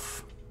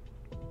yourself.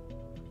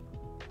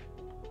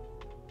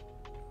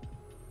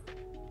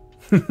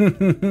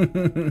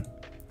 It'd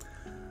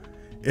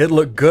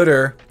look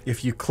gooder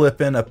if you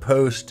clip in a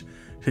post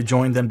to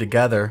join them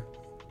together.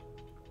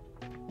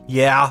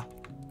 Yeah,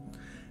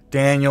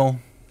 Daniel.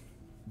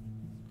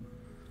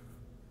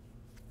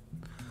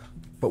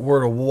 But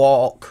were to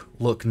walk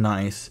look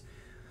nice.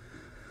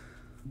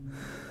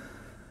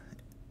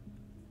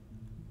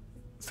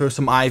 Throw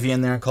some ivy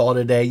in there and call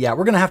it a day. Yeah,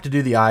 we're gonna have to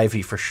do the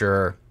ivy for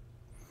sure.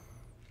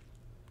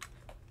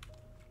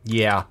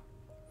 Yeah.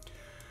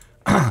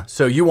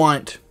 So you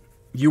want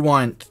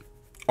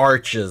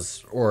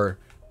arches or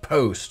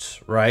posts,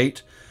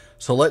 right?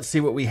 So let's see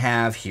what we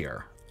have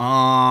here.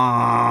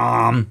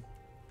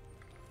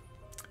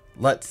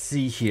 Let's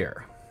see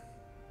here.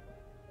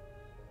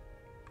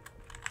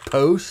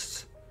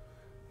 Posts,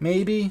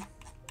 maybe?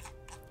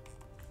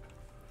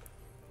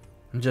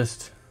 I'm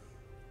just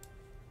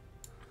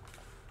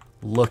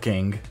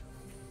looking.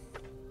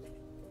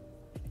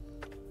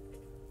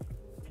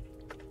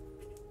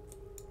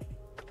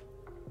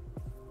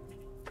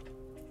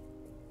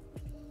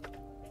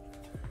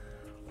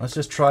 Let's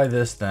just try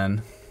this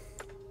then.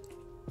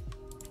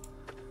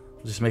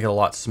 Just make it a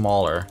lot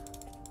smaller.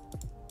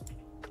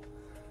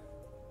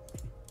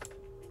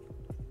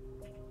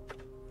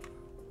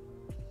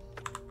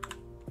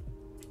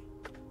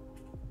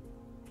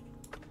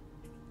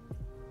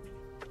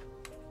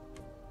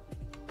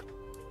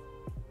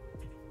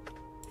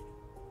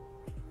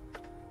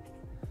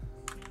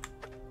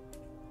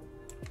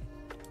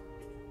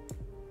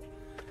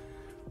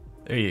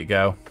 There you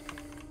go.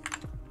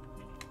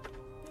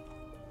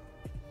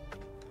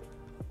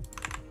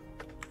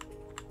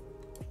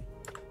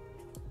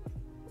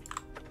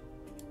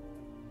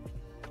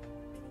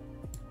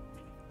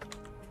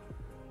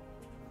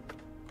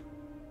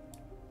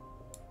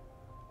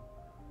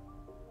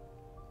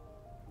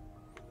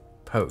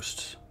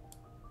 posts?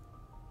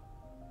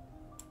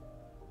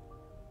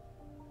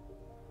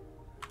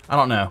 I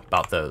don't know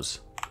about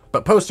those,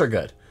 but posts are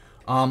good.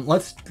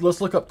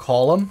 Let's look up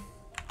column.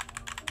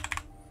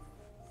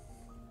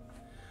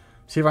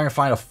 See if I can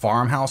find a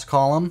farmhouse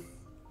column.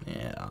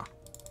 Yeah,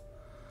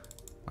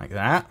 like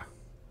that.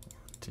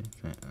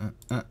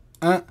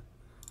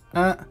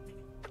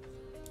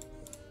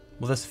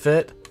 Will this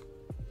fit?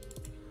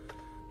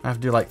 I have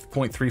to do like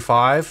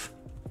 0.35.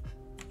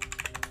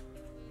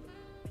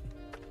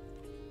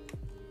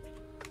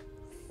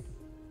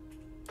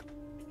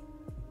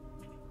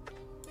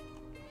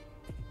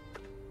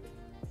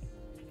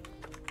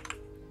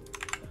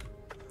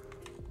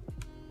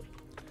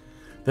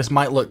 This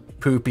might look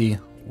poopy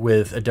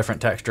with a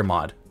different texture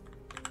mod.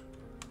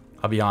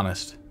 I'll be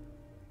honest.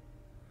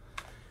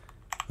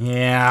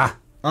 Yeah.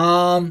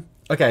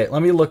 Okay,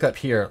 let me look up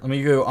here. Let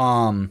me go,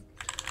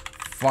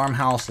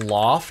 Farmhouse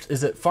Loft.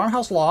 Is it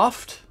Farmhouse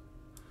Loft?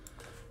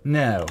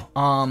 No.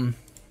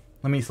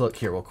 Let me look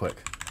here real quick.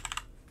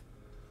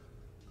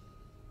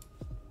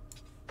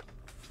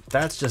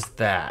 That's just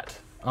that.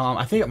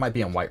 I think it might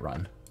be in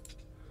Whiterun.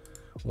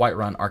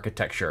 Whiterun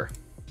architecture.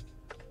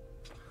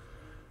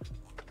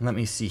 Let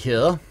me see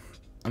here.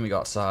 Let me go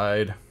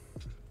outside.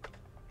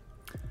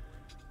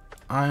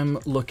 I'm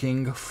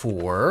looking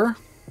for...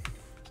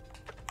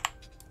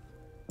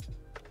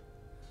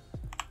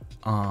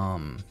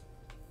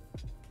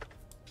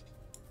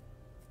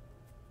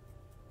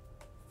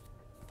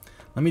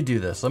 let me do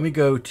this. Let me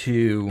go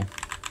to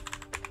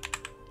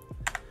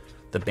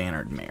the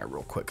Bannered Mare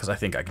real quick, because I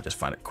think I can just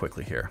find it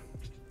quickly here.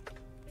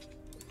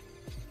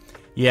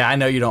 Yeah, I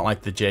know you don't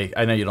like the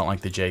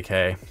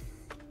JK.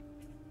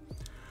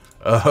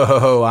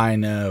 Oh, I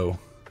know.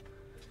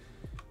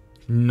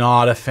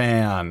 Not a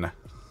fan.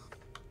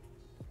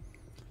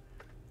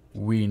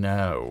 We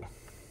know.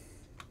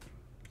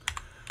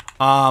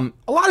 A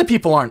lot of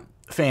people aren't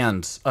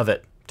fans of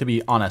it, to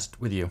be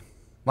honest with you.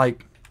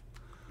 Like,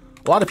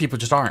 a lot of people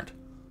just aren't.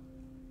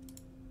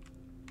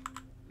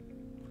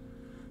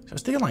 So I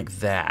was thinking like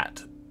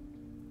that.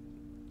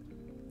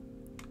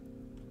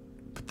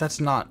 But that's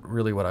not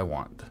really what I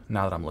want,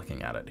 now that I'm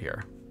looking at it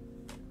here.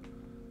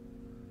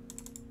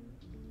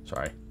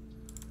 Sorry.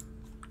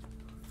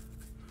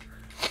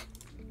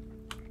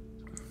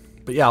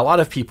 But yeah, a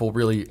lot of people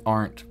really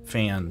aren't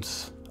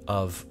fans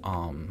of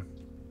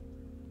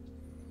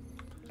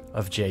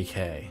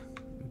JK.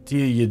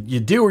 You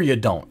do or you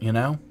don't, you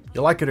know? You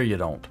like it or you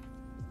don't.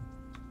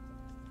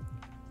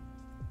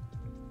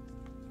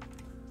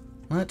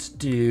 Let's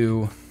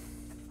do...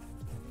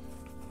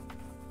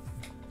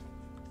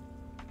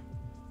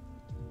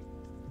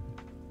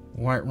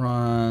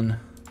 Whiterun.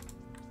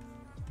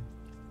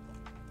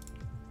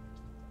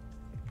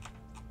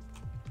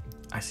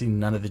 I see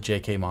none of the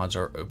JK mods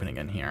are opening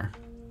in here.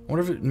 I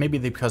wonder if maybe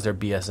because they're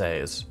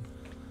BSAs.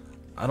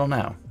 I don't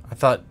know. I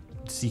thought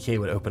CK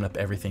would open up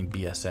everything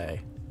BSA.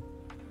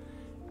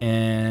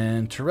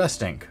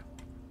 Interesting.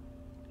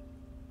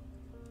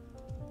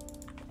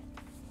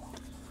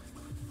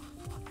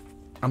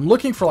 I'm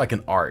looking for like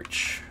an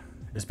arch,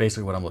 is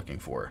basically what I'm looking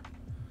for.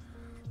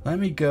 Let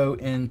me go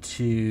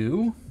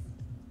into...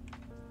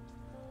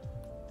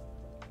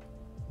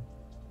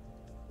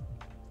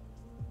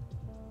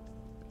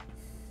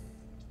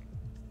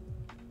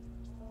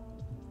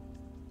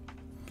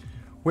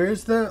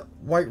 Where's the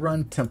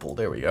Whiterun Temple?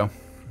 There we go.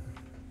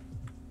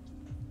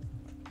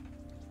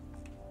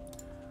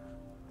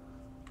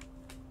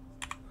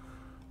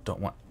 Don't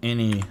want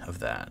any of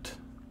that.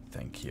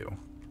 Thank you.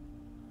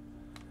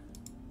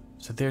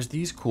 So there's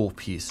these cool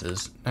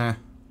pieces. I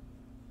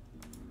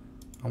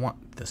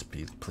want this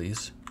piece,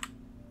 please.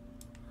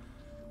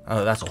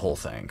 Oh, that's a whole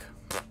thing.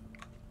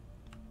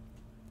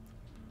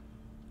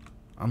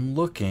 I'm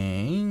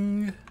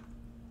looking...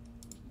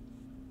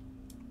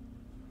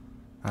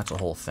 That's a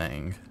whole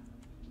thing.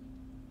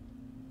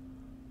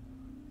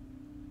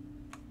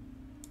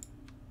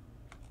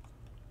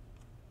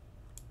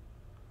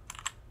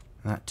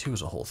 And that too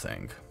is a whole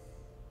thing.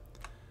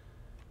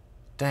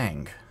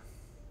 Dang.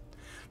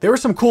 There were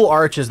some cool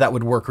arches that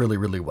would work really,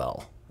 really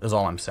well, is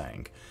all I'm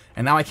saying.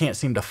 And now I can't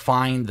seem to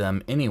find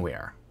them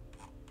anywhere.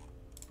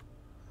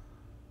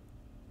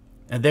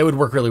 And they would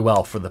work really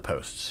well for the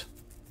posts,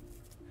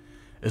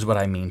 is what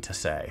I mean to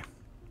say.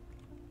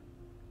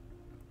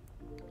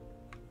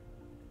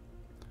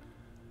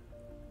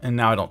 And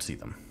now I don't see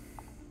them.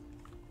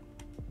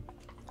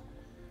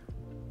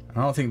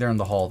 I don't think they're in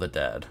the Hall of the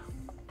Dead.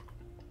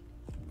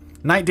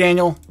 Night,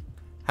 Daniel.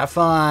 Have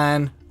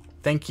fun.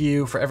 Thank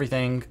you for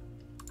everything.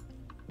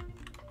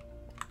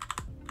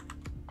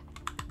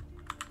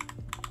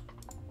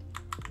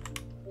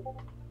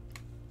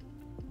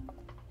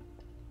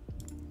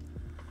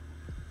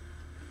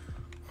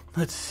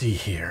 Let's see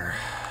here.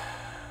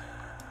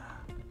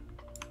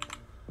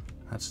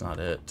 That's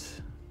not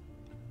it.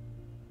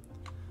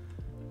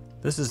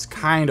 This is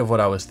kind of what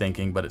I was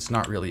thinking, but it's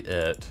not really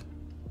it.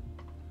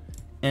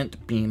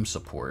 Int beam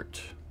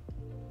support.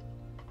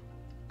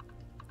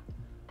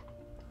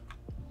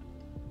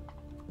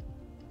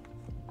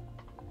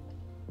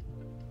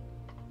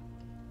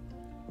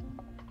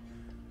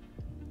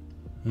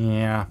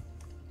 Yeah.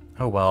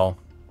 Oh well.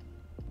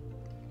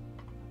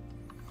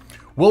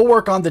 We'll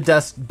work on the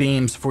desk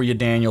beams for you,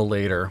 Daniel,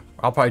 later.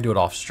 I'll probably do it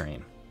off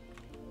stream.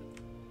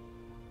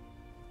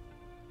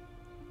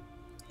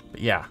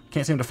 But yeah,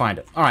 can't seem to find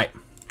it. All right.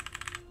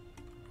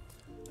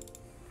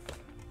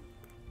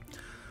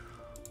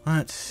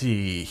 Let's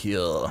see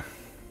here.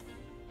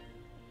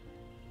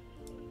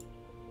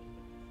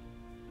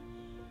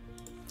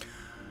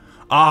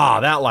 Ah,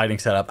 that lighting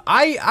setup.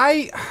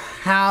 I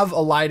have a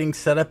lighting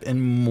setup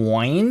in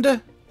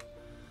mind.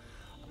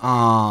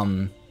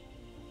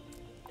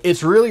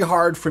 It's really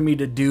hard for me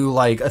to do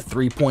like a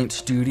 3-point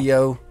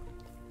studio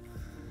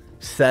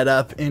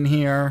setup in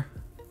here.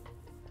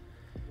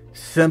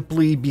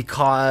 Simply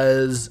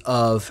because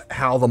of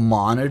how the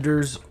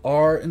monitors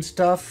are and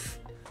stuff.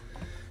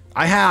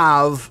 I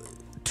have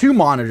 2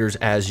 monitors,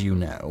 as you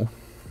know.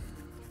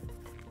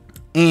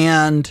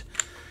 And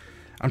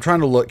I'm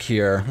trying to look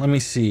here. Let me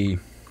see.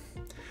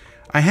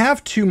 I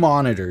have 2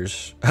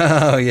 monitors.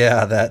 Oh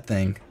yeah, that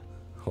thing.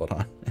 Hold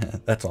on. Yeah,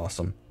 that's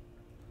awesome.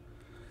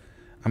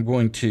 I'm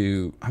gonna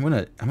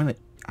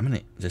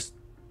just,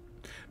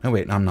 no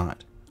wait, I'm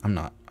not. I'm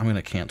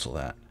gonna cancel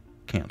that.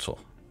 Cancel.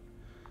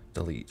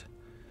 Delete.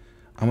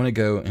 I'm gonna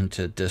go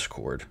into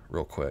Discord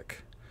real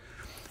quick.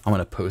 I'm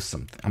gonna post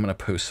some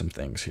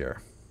things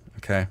here.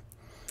 Okay?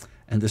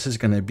 And this is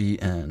gonna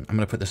be in, I'm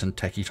gonna put this in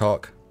Techie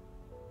Talk.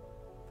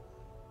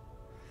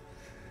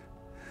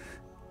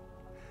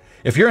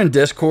 If you're in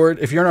Discord,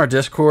 if you're in our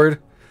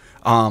Discord,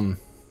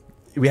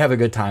 we have a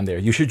good time there.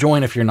 You should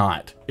join if you're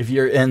not. If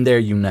you're in there,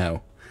 you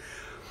know.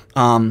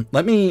 I'm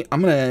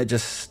gonna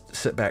just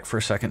sit back for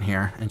a second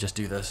here and just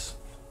do this.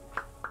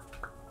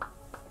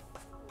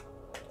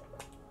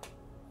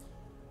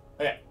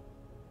 Okay.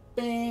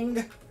 Bing.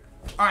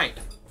 All right.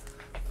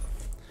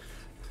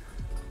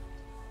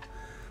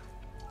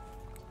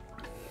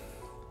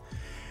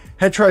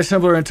 Had try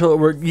similar until it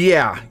worked.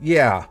 Yeah.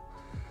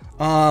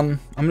 I'm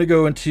gonna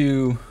go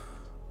into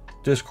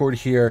Discord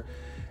here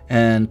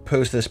and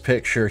post this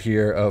picture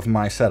here of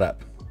my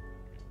setup.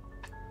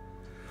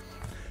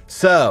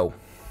 So,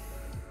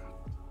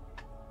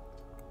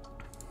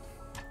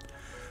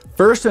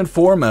 first and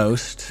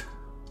foremost,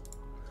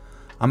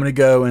 I'm gonna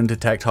go into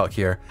Tech Talk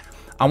here.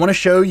 I want to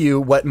show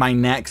you what my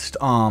next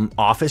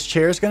office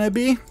chair is gonna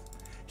be.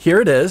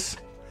 Here it is.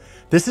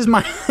 This is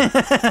my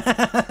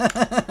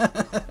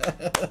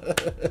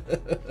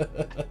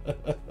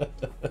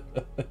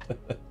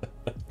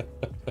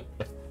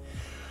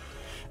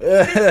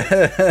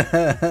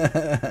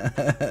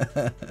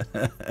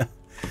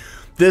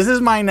This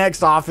is my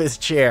next office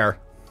chair.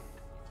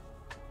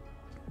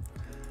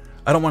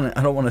 I don't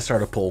want to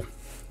start a poll.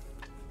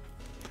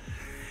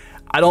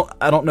 I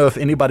don't know if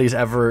anybody's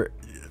ever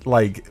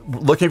like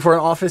looking for an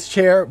office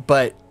chair,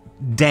 but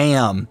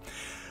damn.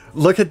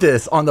 Look at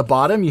this. On the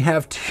bottom, you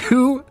have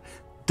 2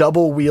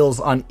 double wheels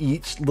on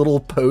each little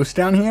post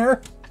down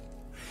here.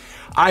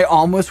 I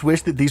almost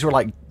wish that these were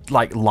like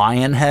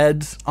lion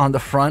heads on the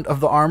front of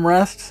the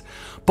armrests.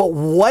 But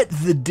what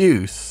the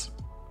deuce?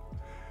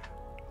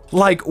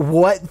 Like,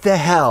 what the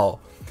hell?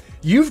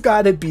 You've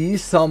got to be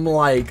some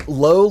like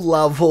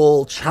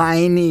low-level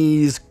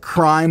Chinese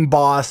crime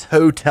boss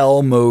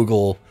hotel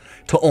mogul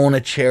to own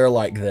a chair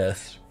like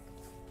this.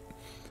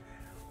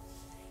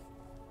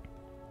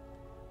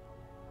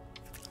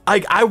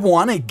 I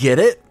want to get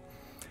it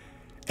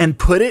and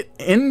put it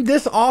in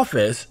this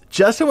office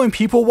just so when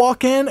people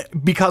walk in,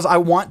 because I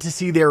want to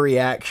see their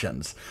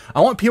reactions.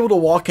 I want people to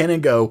walk in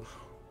and go,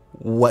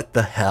 what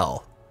the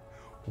hell?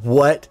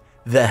 What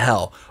the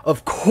hell?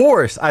 Of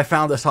course I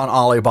found this on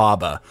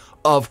Alibaba.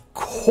 Of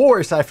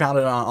course I found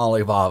it on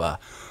Alibaba.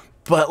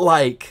 But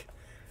like,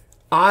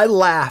 I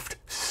laughed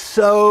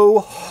so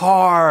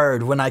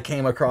hard when I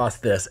came across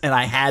this and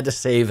I had to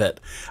save it.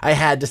 I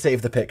had to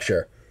save the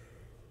picture.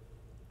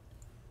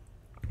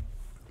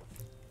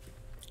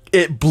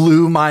 It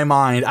blew my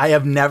mind. I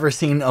have never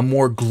seen a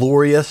more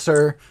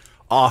gloriouser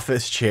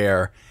office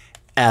chair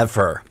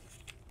ever.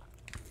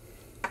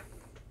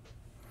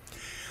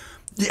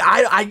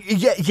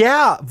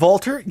 Yeah,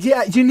 Walter.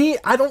 Yeah,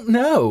 I don't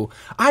know.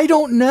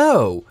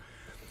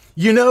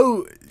 You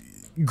know,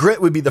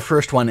 Grit would be the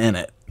first one in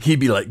it. He'd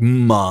be like,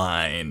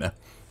 mine.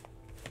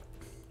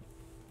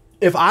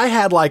 If I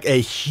had like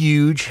a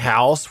huge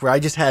house where I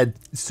just had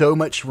so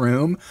much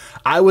room,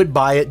 I would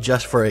buy it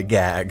just for a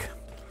gag.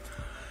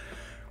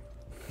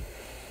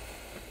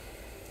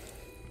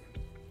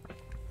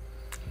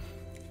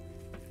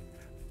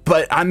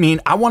 But I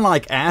mean, I want to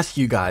like ask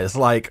you guys,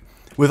 like,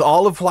 with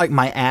all of like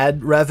my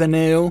ad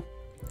revenue,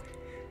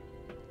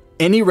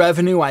 any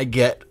revenue I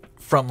get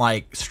from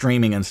like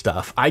streaming and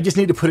stuff, I just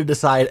need to put it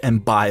aside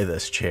and buy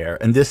this chair.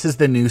 And this is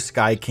the new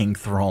Skyking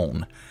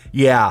throne.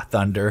 Yeah,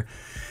 Thunder.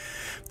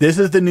 This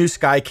is the new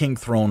Skyking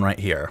throne right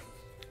here.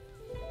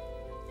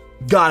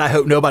 God, I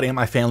hope nobody in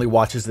my family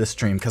watches this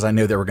stream, because I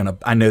know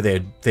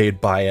they'd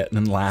buy it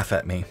and laugh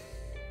at me.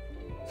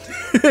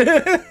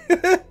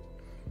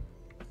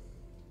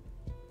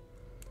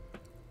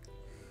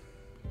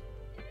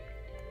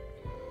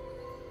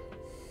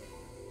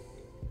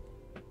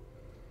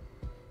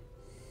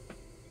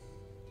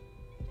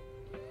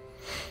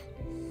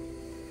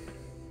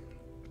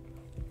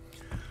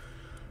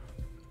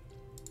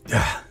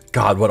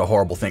 God, what a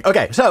horrible thing.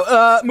 Okay,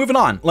 so moving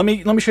on. Let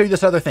me show you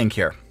this other thing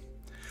here.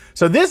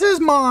 So this is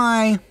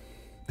my...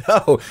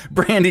 Oh,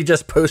 Brandy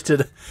just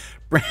posted...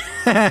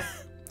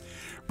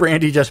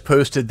 Brandy just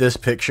posted this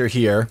picture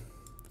here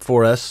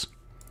for us.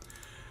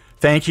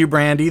 Thank you,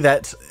 Brandy.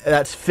 That's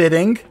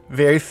fitting.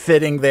 Very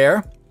fitting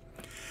there.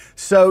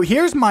 So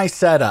here's my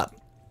setup.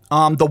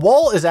 The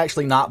wall is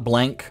actually not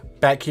blank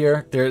back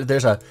here.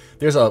 There's a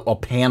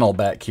panel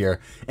back here.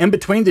 In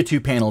between the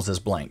two panels is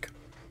blank.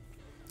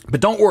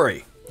 But don't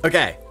worry.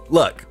 Okay,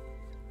 look.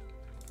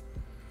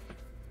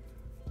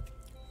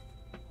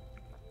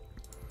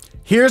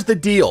 Here's the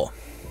deal.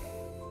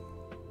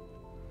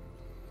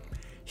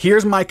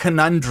 Here's my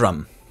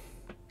conundrum.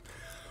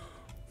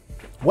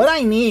 What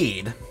I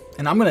need,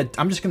 and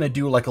I'm just gonna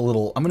do like a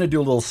little, I'm gonna do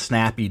a little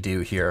snappy do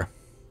here.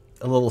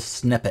 A little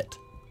snippet.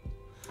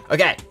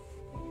 Okay.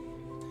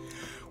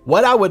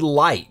 What I would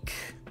like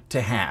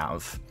to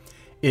have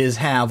is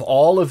have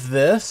all of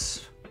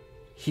this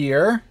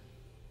here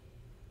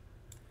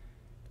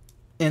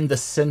in the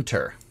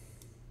center.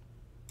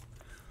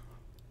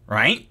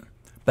 Right?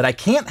 But I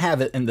can't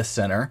have it in the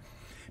center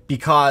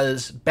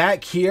because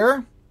back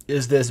here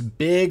is this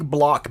big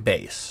block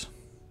base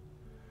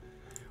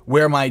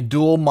where my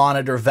dual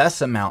monitor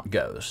VESA mount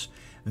goes.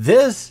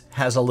 This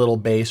has a little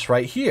base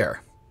right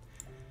here,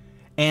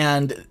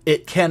 and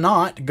it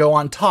cannot go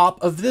on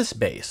top of this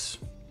base.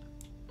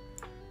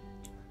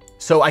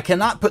 So I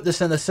cannot put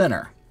this in the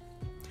center.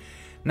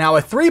 Now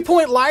a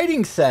 3-point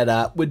lighting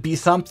setup would be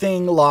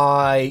something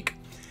like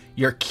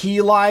your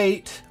key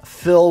light,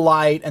 fill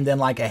light, and then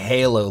like a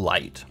halo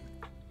light.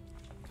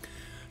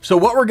 So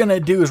what we're gonna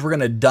do is we're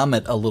gonna dumb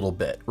it a little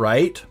bit,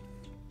 right?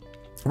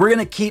 We're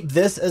gonna keep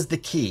this as the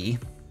key.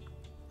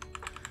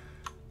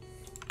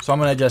 So I'm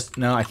gonna just,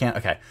 no, I can't,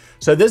 okay.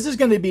 So this is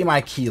gonna be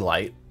my key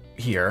light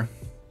here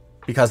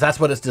because that's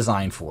what it's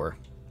designed for.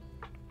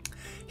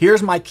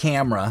 Here's my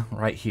camera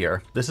right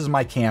here. This is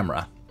my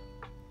camera.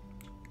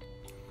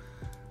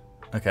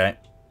 Okay.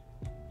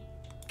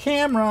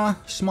 Camera,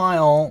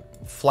 smile,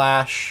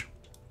 flash,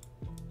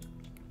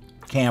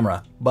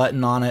 camera,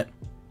 button on it.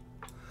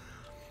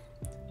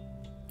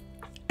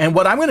 And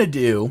what I'm going to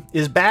do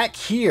is back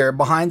here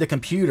behind the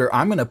computer,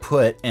 I'm going to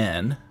put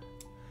in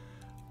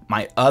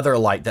my other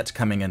light that's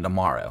coming in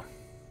tomorrow.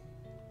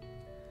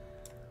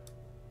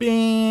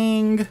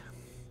 Bing.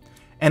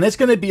 And it's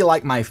going to be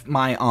like my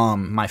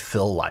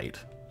Phil light.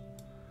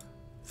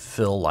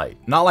 Phil light.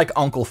 Not like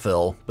Uncle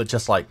Phil, but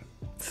just like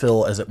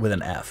Phil as it with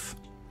an F.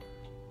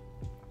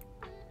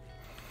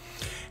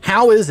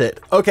 How is it?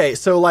 Okay,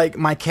 so like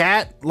my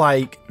cat,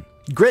 like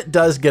Grit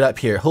does get up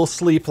here. He'll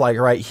sleep like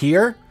right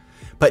here,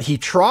 but he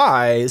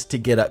tries to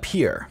get up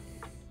here.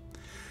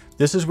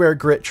 This is where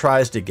Grit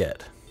tries to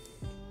get.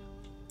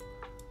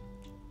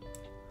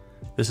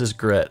 This is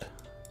Grit.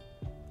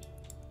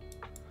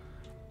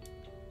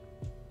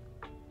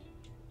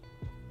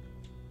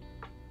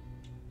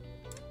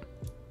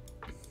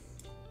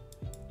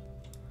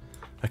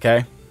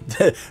 Okay,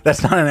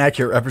 that's not an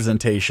accurate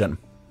representation.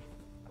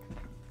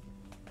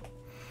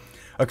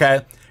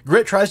 Okay,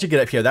 Grit tries to get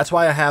up here. That's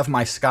why I have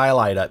my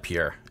skylight up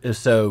here, is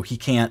so he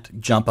can't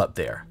jump up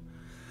there.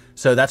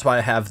 So that's why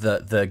I have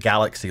the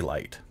galaxy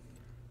light.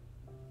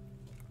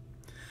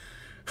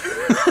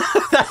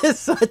 That is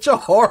such a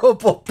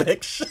horrible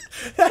picture.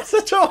 That's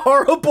such a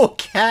horrible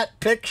cat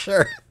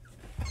picture.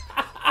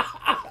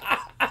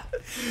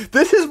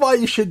 This is why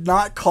you should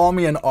not call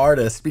me an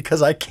artist,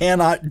 because I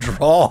cannot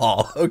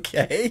draw,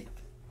 okay?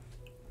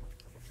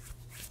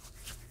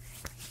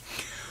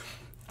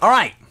 All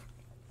right.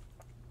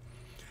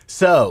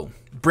 So,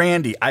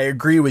 Brandy, I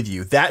agree with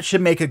you. That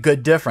should make a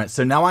good difference.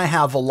 So now I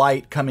have a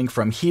light coming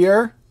from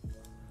here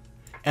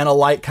and a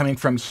light coming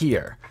from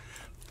here.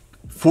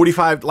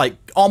 45, like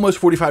almost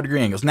 45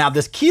 degree angles. Now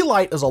this key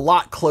light is a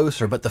lot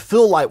closer, but the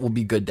fill light will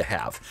be good to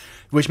have,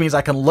 which means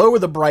I can lower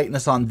the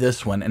brightness on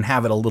this one and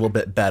have it a little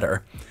bit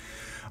better.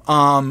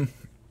 Now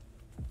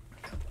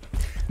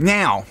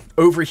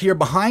over here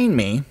behind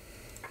me,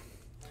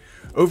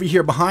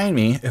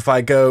 if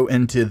I go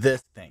into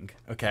this thing,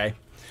 okay,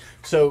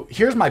 so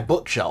here's my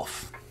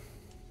bookshelf.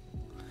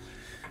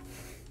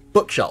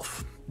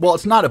 Bookshelf. Well,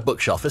 it's not a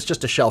bookshelf, it's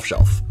just a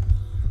shelf.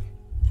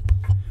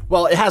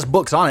 Well, it has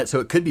books on it,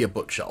 so it could be a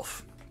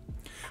bookshelf.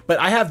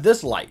 But I have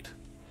this light,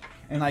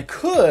 and I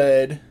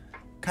could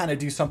kind of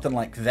do something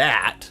like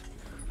that,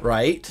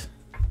 right?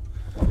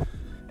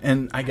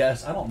 And I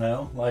guess, I don't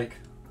know, like,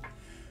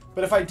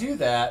 but if I do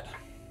that,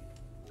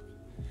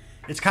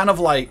 it's kind of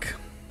like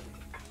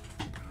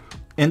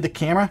in the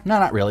camera. No,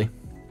 not really.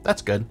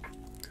 That's good.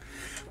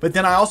 But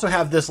then I also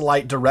have this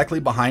light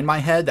directly behind my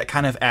head that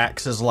kind of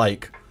acts as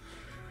like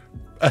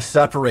a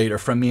separator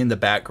from me in the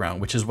background,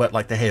 which is what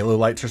like the halo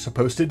lights are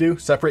supposed to do,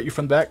 separate you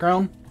from the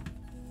background.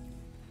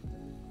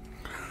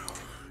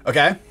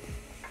 Okay.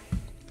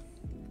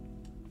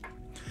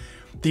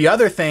 The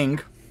other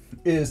thing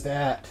is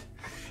that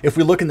if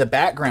we look in the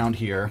background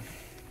here,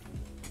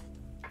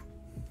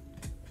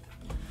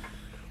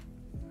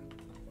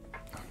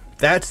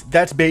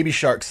 that's Baby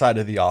Shark's side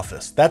of the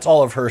office. That's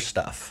all of her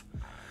stuff.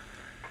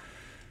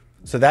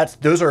 So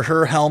those are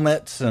her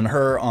helmets and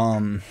her,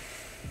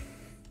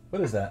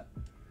 what is that?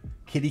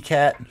 Kitty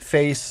cat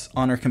face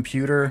on her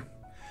computer.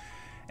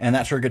 And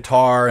that's her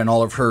guitar and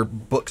all of her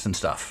books and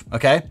stuff,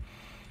 okay?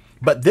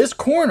 But this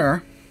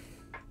corner,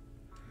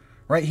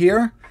 right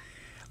here,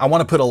 I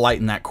want to put a light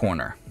in that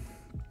corner.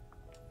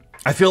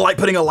 I feel like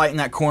putting a light in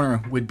that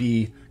corner would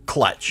be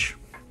clutch.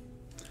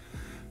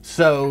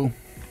 So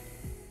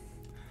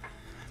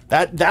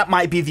that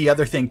might be the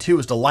other thing too,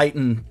 is to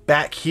lighten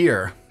back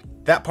here,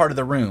 that part of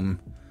the room,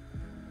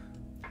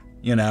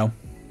 you know.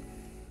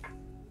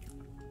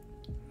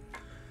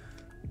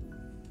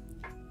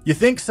 You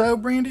think so,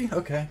 Brandy?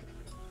 Okay.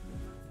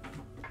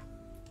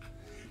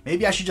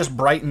 Maybe I should just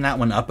brighten that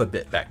one up a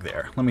bit back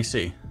there. Let me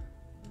see.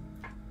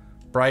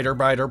 Brighter,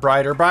 brighter,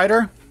 brighter,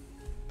 brighter.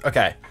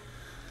 Okay.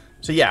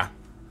 So yeah.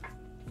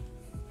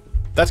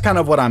 That's kind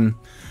of what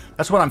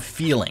that's what I'm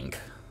feeling.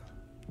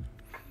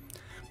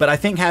 But I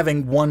think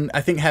having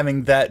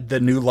the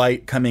new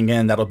light coming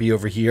in, that'll be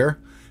over here,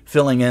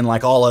 filling in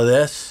like all of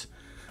this,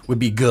 would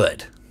be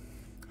good.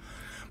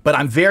 But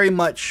I'm very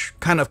much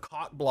kind of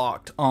cock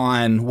blocked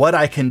on what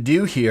I can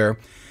do here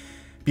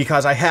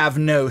because I have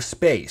no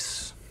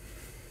space.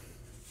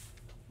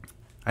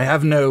 I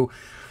have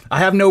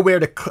nowhere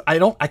to,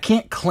 I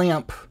can't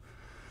clamp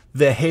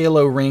the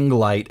halo ring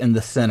light in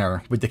the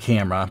center with the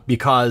camera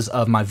because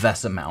of my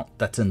VESA mount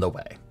that's in the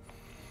way.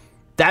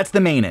 That's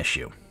the main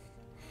issue.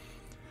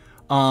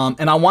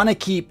 And I want to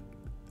keep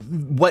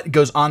what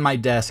goes on my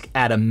desk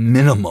at a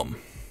minimum.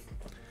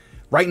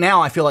 Right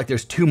now, I feel like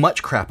there's too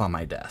much crap on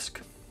my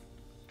desk.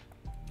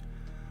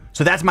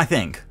 So that's my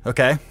thing,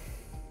 okay?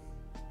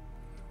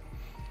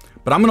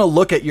 But I'm going to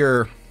look at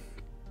your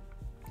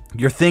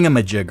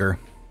thingamajigger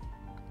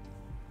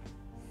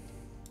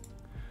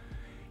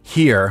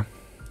here.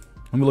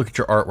 Let me look at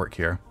your artwork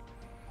here.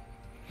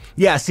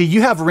 Yeah, see,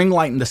 you have ring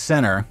light in the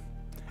center,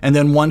 and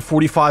then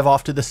 145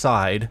 off to the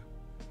side,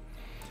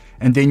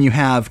 and then you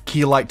have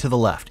key light to the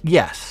left.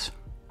 Yes.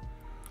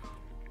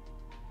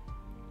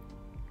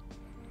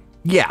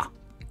 Yeah.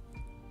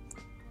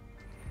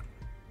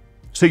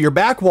 So your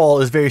back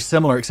wall is very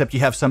similar, except you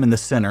have some in the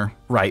center,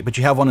 right? But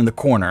you have one in the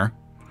corner.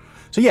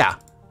 So yeah.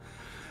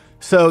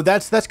 So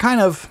that's kind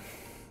of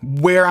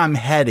where I'm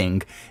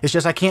heading. It's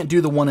just I can't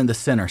do the one in the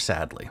center,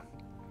 sadly.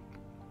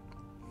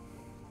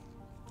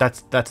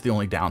 That's the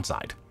only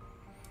downside.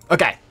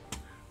 Okay,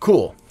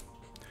 cool.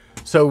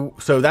 So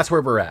that's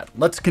where we're at.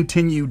 Let's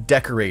continue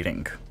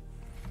decorating.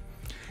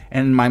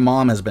 And my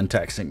mom has been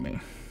texting me.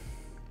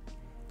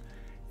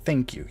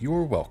 Thank you.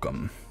 You're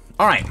welcome.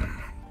 All right.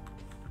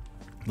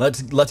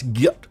 Let's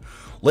get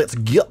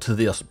to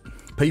this,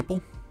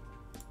 people.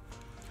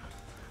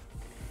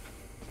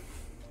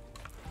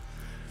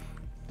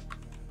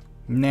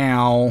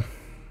 Now,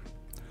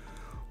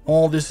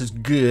 all this is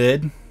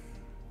good.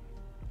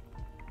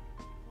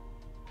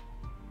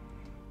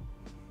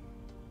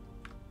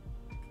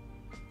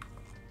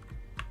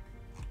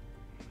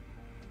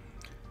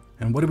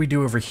 And what do we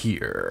do over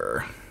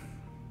here?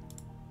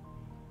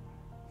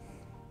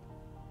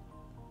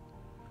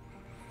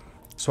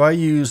 So I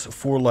use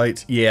 4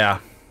 lights. Yeah.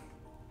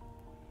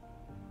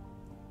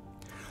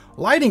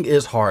 Lighting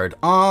is hard.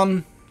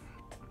 I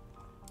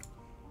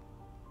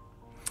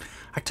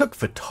took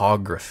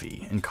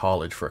photography in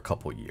college for a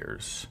couple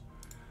years.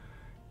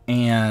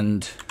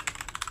 And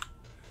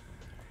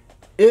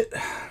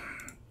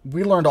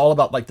we learned all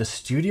about like the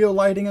studio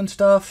lighting and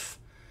stuff.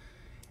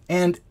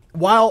 And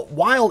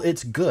while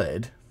it's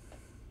good,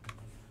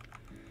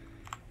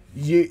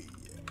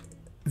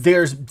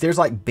 there's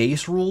like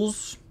base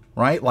rules,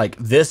 right? Like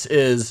this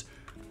is,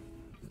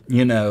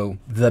 you know,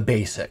 the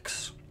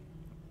basics.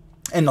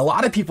 And a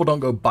lot of people don't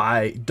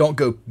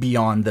go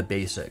beyond the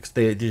basics.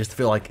 They just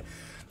feel like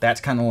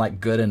that's kind of like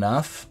good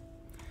enough.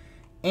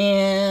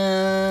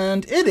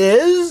 And it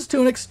is to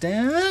an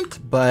extent,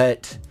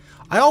 but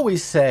I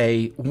always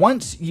say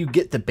once you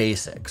get the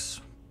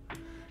basics,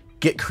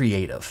 get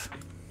creative.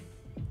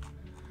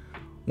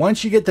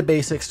 Once you get the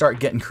basics, start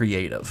getting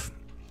creative.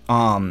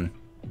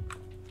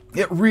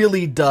 It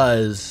really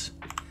does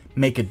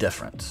make a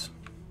difference.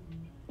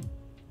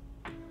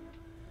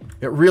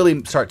 It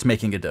really starts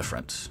making a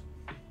difference.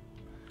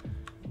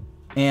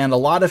 And a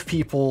lot of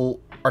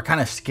people are kind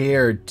of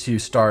scared to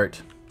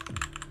start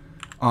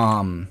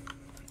doing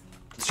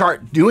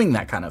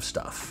that kind of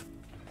stuff.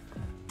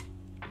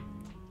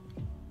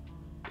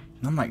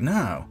 And I'm like,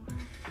 no.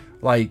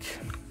 Like,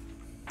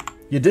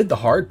 you did the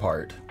hard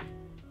part.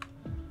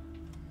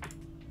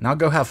 Now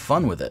go have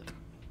fun with it.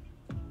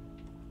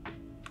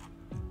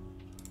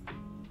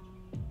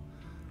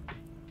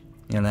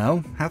 You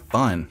know, have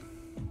fun.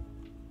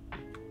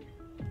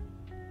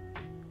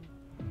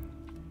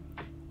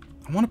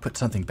 I want to put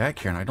something back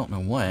here and I don't know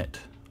what.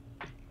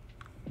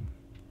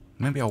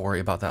 Maybe I'll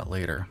worry about that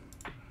later.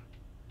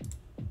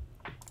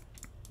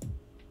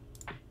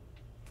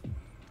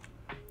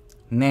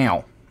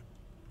 Now,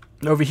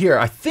 over here,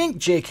 I think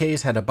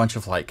JK's had a bunch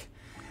of like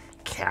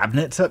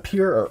cabinets up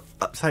here or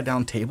upside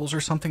down tables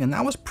or something, and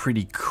that was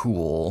pretty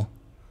cool.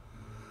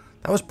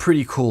 That was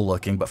pretty cool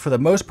looking, but for the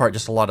most part,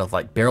 just a lot of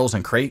like barrels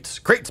and crates.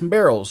 Crates and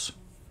barrels.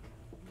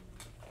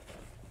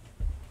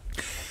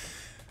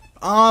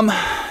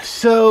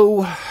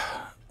 So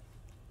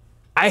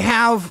I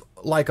have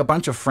like a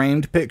bunch of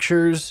framed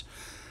pictures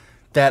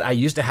that I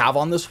used to have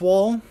on this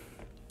wall.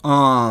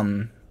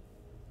 The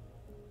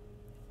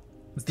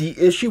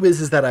issue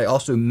is that I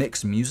also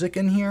mix music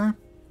in here,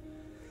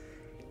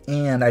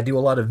 and I do a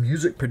lot of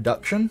music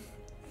production.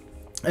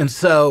 And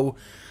so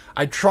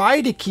I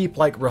try to keep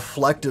like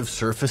reflective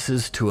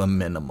surfaces to a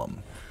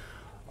minimum.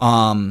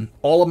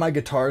 All of my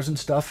guitars and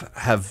stuff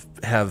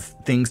have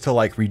things to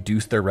like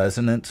reduce their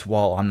resonance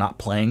while I'm not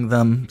playing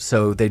them,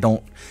 so they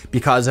don't,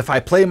 because if I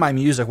play my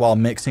music while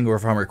I'm mixing or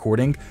if I'm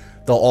recording,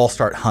 they'll all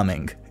start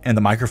humming and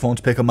the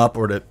microphones pick them up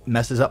or it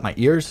messes up my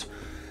ears.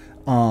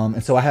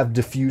 And so I have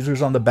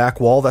diffusers on the back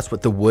wall. That's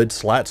what the wood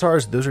slats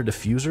are. Those are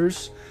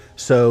diffusers.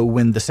 So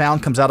when the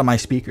sound comes out of my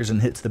speakers and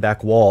hits the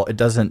back wall, it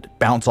doesn't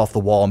bounce off the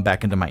wall and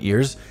back into my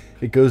ears.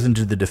 It goes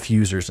into the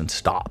diffusers and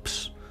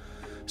stops.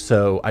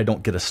 So I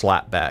don't get a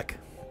slap back.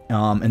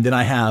 And then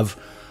I have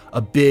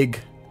a big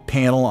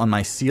panel on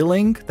my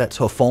ceiling that's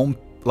a foam,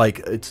 like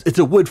it's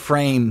a wood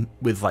frame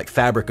with like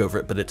fabric over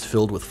it, but it's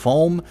filled with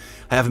foam.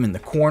 I have them in the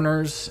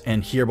corners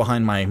and here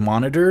behind my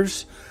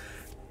monitors,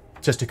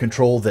 just to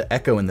control the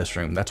echo in this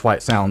room. That's why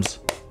it sounds,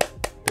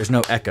 there's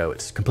no echo.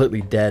 It's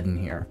completely dead in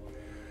here.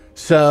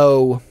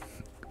 So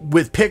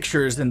with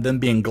pictures and them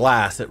being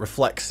glass, it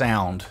reflects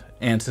sound.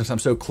 And since I'm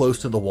so close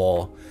to the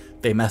wall,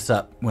 they mess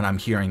up when I'm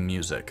hearing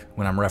music,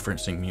 when I'm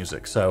referencing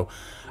music. So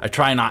I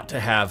try not to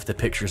have the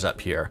pictures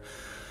up here.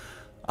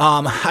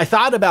 I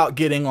thought about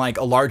getting like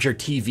a larger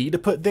TV to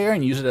put there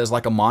and use it as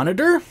like a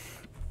monitor,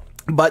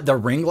 but the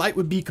ring light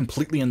would be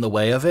completely in the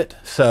way of it.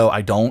 So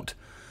I don't.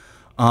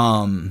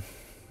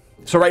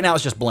 So right now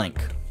it's just blank.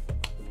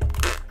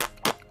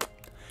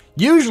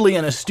 Usually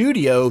in a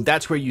studio,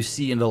 that's where you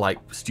see into like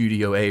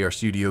Studio A or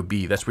Studio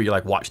B. That's where you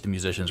like watch the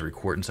musicians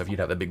record and stuff. You'd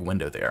have a big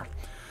window there.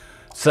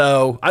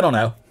 So I don't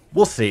know.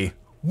 We'll see.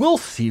 We'll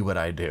see what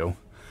I do.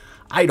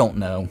 I don't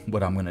know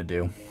what I'm going to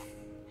do.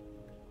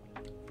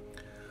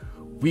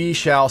 We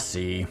shall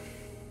see.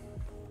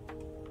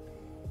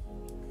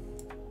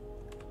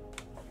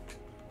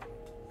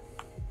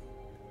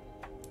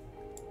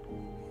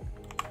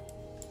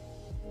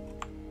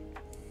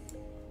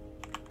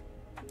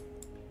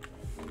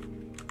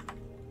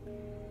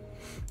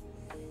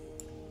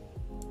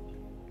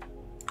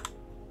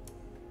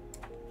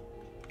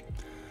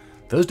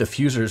 Those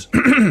diffusers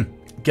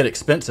get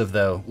expensive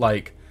though,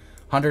 like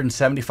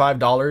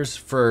 $175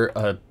 for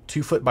a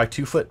 2-foot by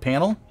 2-foot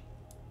panel.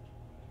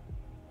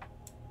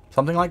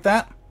 Something like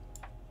that.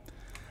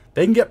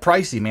 They can get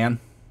pricey, man.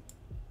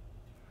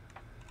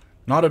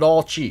 Not at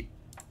all cheap.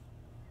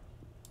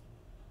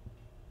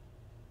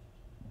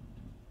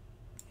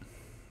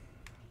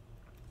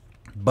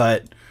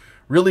 But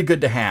really good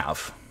to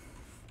have.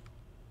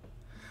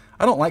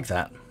 I don't like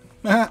that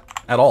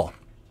at all.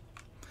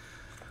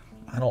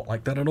 I don't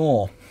like that at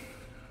all.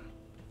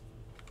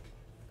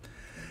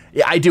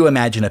 Yeah, I do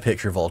imagine a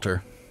picture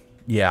vaulter.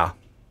 Yeah.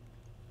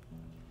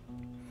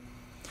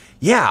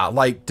 Yeah,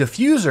 like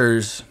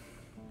diffusers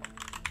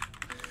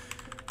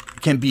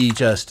can be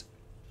just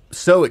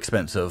so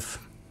expensive.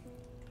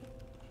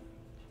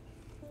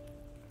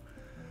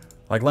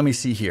 Like, let me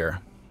see here.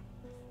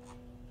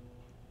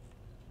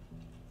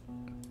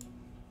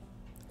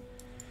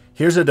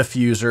 Here's a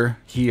diffuser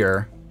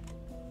here.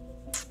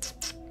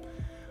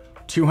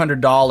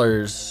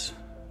 $200,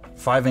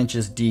 5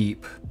 inches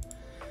deep.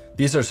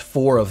 These are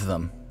 4 of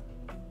them,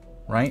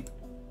 right?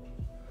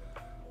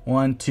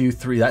 1, 2,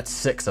 3, that's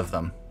 6 of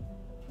them.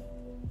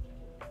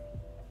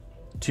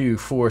 2,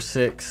 4,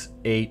 6,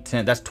 8,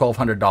 10, that's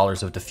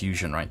 $1,200 of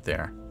diffusion right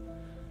there.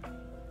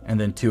 And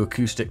then 2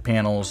 acoustic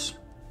panels,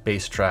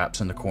 bass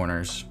traps in the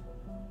corners.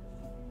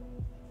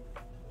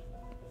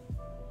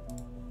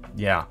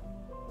 Yeah.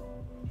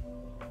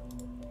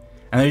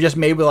 And they're just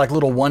made with like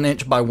little 1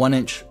 inch by 1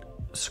 inch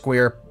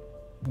square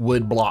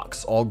wood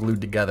blocks all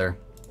glued together.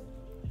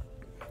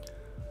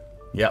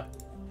 Yep.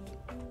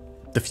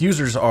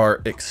 Diffusers are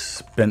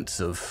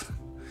expensive.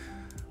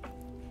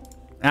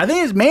 And I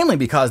think it's mainly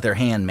because they're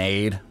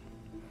handmade.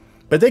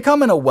 But they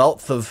come in a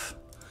wealth of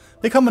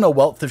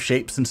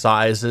shapes and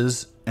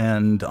sizes,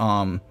 and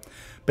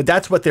but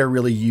that's what they're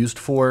really used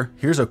for.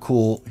 Here's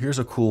cool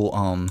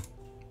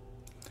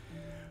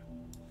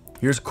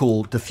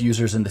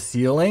diffusers in the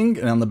ceiling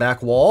and on the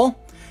back wall.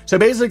 So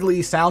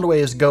basically, sound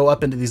waves go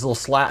up into these little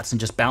slats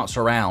and just bounce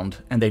around,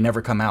 and they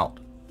never come out.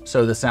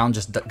 So the sound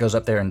just goes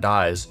up there and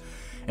dies.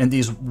 And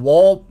these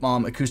wall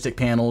acoustic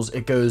panels,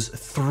 it goes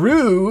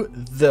through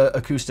the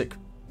acoustic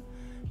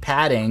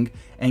padding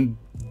and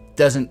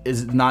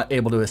is not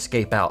able to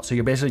escape out. So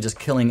you're basically just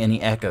killing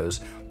any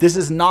echoes. This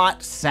is not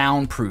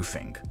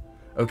soundproofing,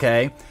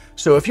 okay?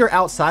 So if you're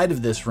outside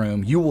of this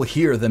room, you will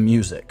hear the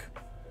music.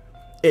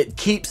 It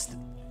keeps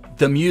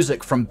the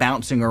music from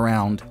bouncing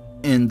around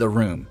in the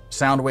room.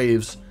 Sound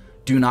waves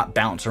do not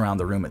bounce around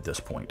the room at this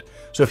point.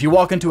 So if you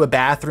walk into a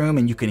bathroom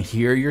and you can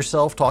hear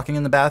yourself talking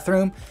in the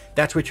bathroom,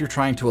 that's what you're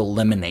trying to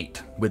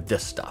eliminate with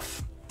this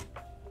stuff.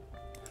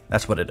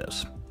 That's what it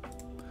is.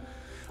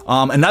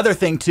 Another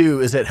thing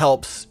too is it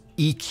helps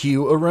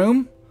EQ a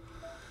room.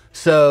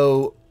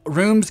 So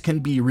rooms can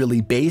be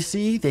really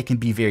bassy, they can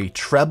be very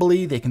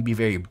trebly, they can be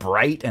very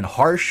bright and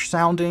harsh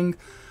sounding.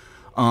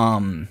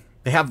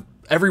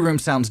 Every room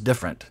sounds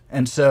different.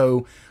 And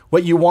so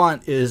what you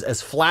want is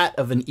as flat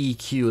of an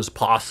EQ as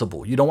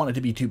possible. You don't want it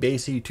to be too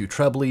bassy, too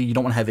trebly. You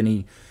don't want to have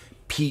any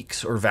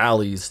peaks or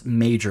valleys,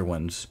 major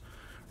ones,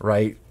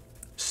 right?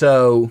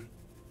 So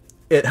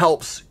it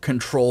helps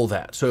control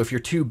that. So if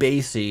you're too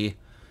bassy,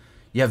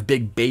 you have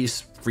big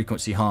bass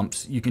frequency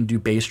humps, you can do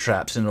bass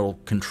traps and it'll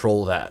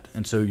control that.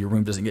 And so your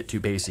room doesn't get too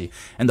bassy.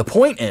 And the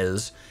point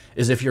is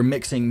if you're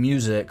mixing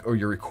music or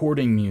you're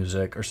recording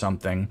music or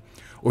something,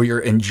 or you're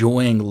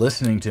enjoying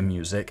listening to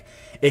music,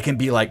 it can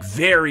be like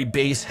very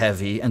bass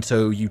heavy. And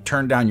so you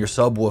turn down your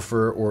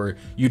subwoofer or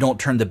you don't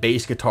turn the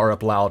bass guitar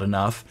up loud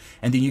enough.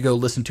 And then you go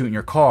listen to it in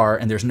your car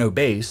and there's no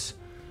bass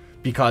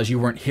because you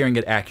weren't hearing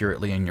it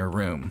accurately in your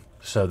room.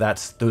 So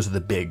those are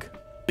the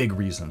big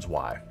reasons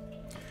why.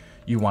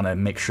 You want to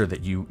make sure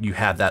that you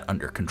have that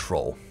under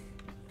control.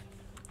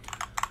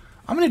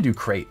 I'm going to do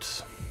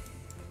crates.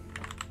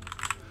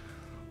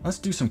 Let's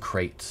do some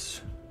crates.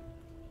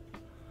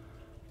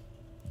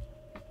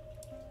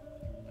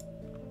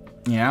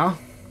 Yeah,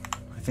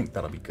 I think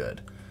that'll be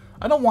good.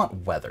 I don't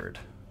want weathered.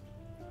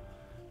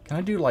 Can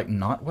I do like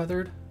not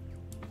weathered?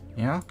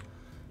 Yeah,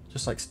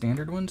 just like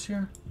standard ones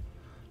here.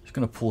 Just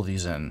going to pull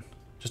these in.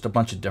 Just a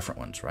bunch of different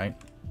ones, right?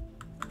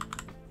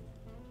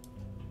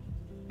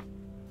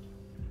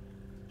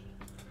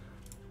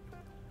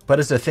 But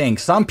it's a thing.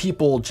 Some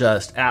people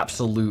just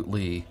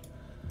absolutely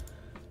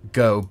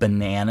go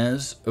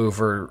bananas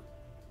over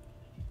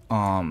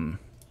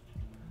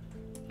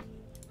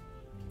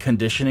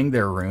conditioning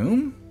their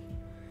room,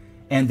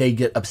 and they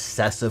get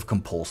obsessive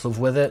compulsive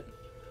with it.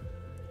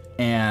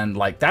 And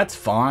like, that's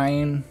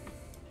fine,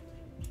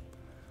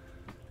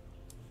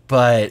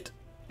 but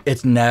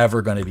it's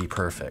never going to be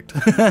perfect.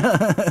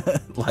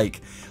 Like,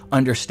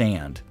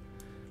 understand,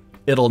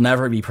 it'll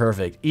never be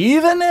perfect.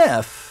 Even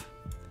if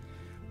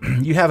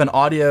you have an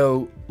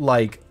audio,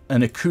 like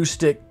an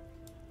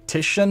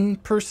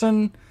acoustician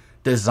person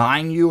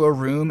design you a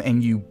room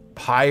and you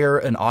hire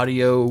an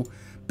audio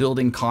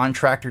building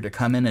contractor to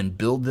come in and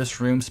build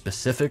this room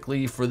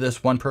specifically for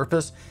this one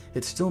purpose,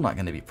 it's still not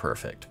going to be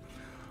perfect.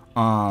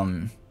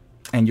 And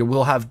you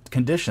will have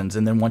conditions.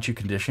 And then once you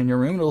condition your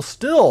room, it'll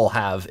still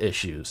have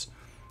issues.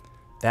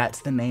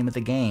 That's the name of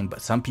the game.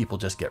 But some people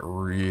just get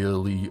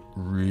really,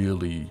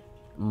 really,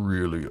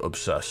 really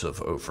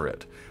obsessive over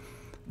it.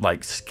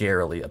 Like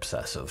scarily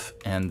obsessive,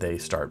 and they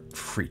start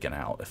freaking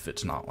out if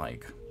it's not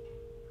like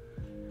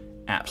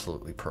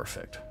absolutely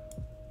perfect.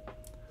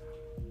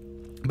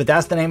 But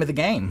that's the name of the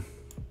game.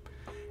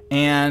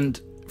 And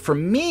for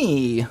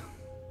me,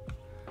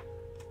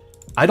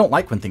 I don't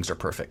like when things are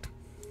perfect.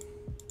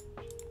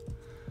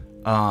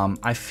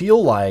 I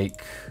feel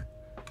like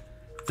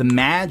the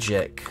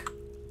magic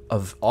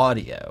of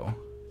audio,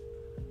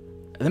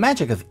 the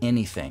magic of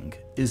anything,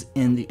 is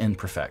in the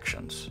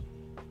imperfections.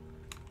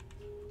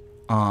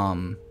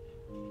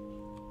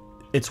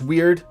 It's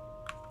weird,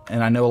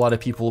 and I know a lot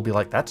of people will be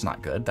like, that's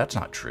not good, that's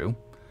not true.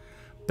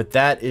 But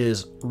that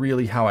is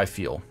really how I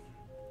feel.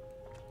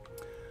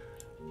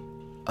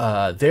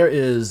 There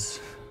is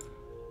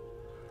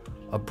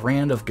a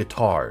brand of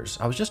guitars.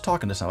 I was just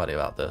talking to somebody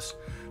about this.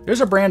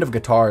 There's a brand of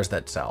guitars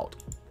that's out.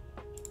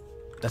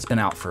 That's been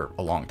out for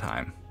a long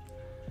time.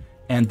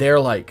 And they're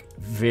like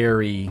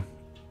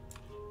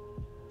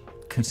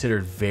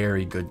considered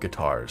very good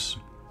guitars.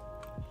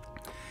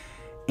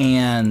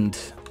 And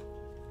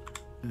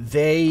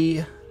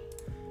they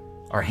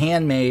are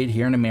handmade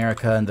here in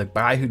America, and the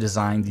guy who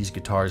designed these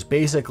guitars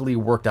basically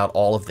worked out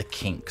all of the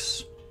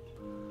kinks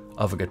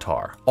of a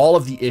guitar, all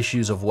of the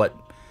issues of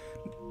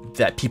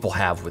that people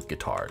have with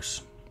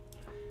guitars.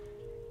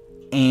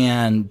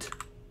 And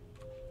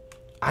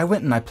I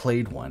went and I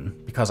played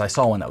one because I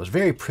saw one that was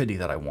very pretty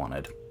that I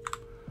wanted,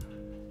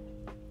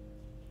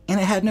 and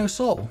it had no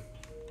soul.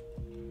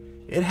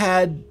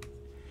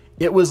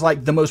 It was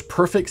like the most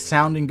perfect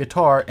sounding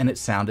guitar, and it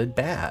sounded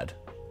bad.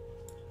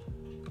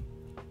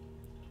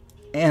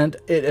 And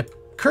it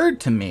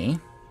occurred to me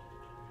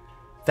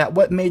that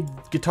what made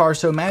guitar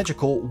so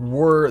magical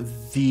were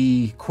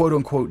the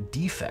quote-unquote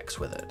defects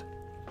with it.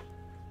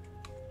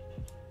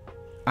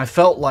 I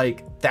felt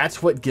like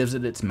that's what gives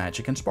it its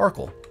magic and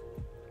sparkle.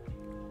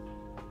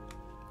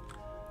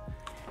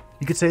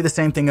 You could say the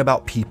same thing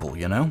about people,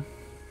 you know?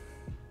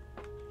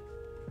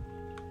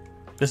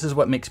 This is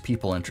what makes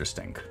people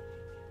interesting.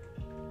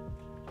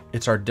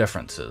 It's our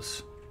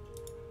differences.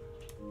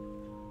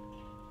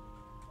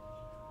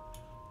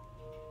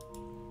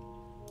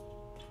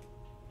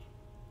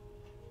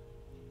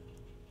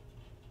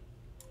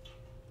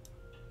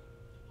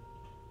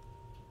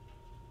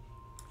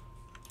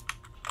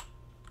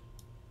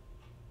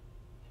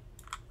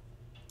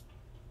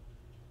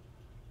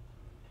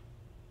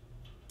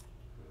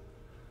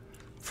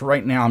 For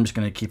right now, I'm just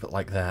going to keep it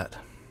like that.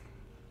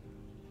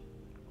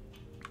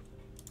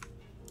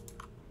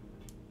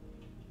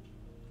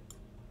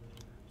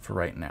 For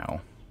right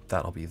now,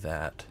 that'll be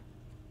that.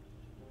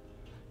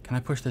 Can I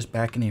push this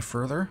back any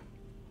further?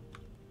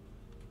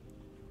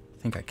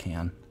 I think I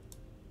can.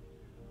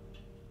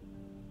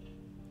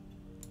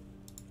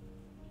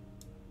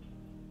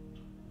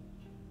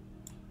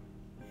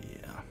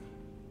 Yeah.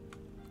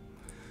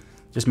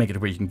 Just make it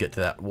where you can get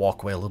to that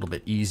walkway a little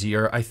bit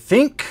easier. I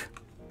think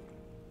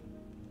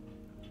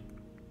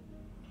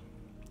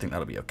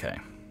that'll be okay.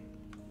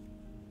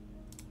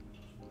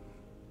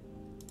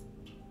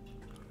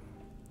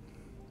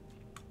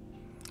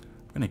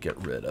 I'm gonna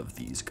get rid of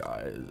these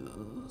guys.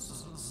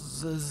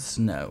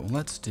 No,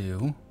 let's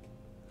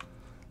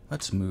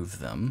move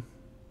them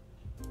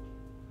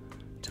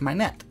to my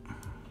net. I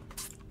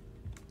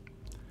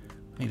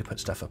need to put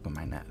stuff up on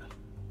my net.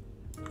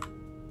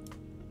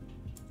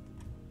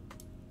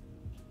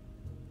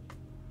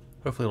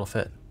 Hopefully it'll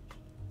fit.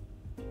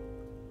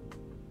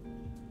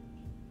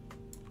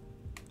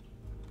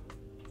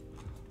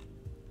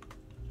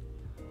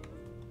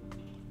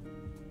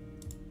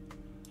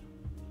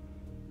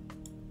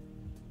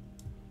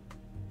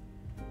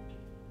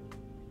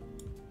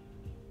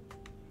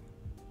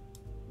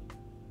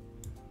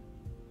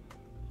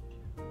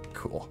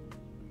 Cool.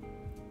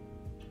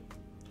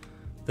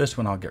 This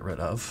one I'll get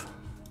rid of.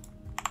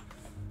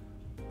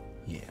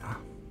 Yeah.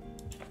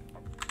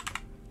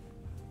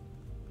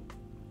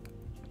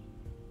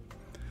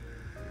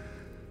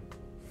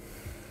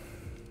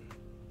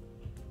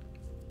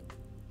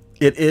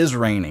 It is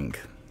raining.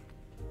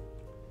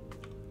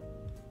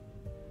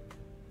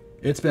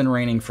 It's been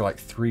raining for like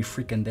 3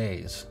 freaking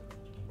days.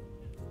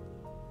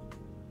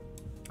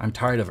 I'm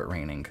tired of it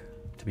raining,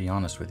 to be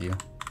honest with you.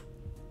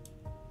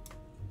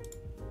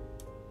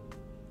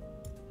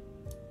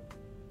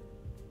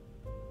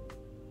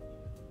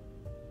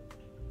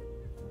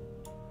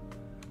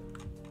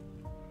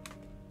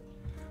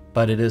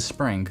 But it is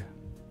spring.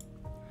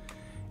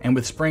 And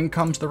with spring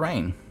comes the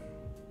rain.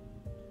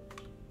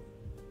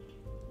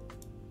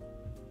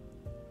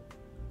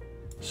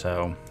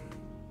 So,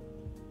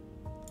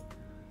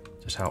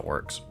 just how it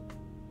works.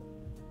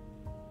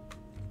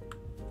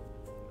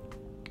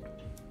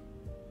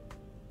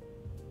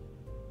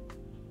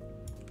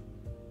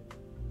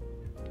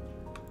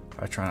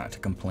 I try not to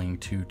complain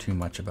too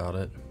much about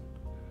it.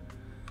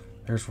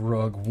 There's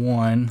rug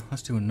 1.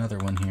 Let's do another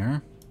one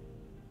here.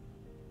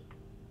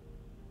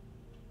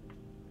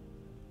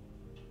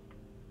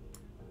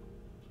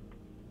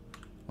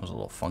 Was a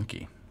little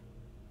funky.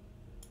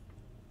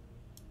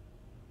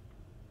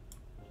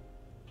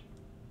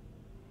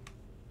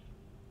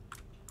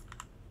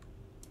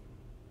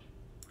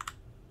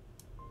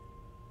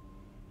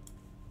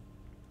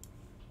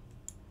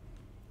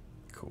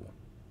 Cool.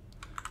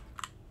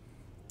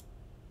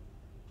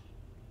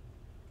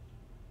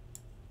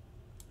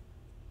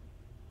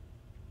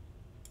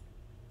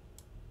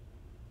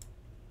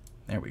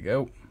 There we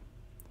go.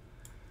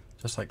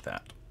 Just like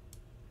that.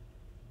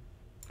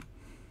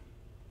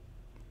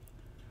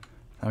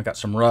 Now we got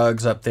some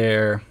rugs up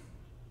there.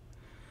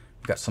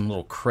 We've got some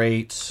little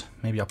crates.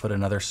 Maybe I'll put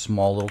another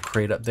small little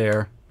crate up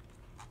there.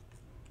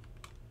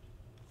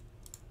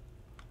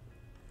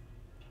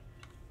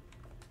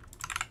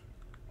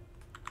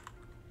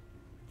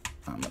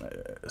 I'm gonna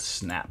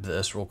snap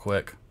this real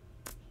quick.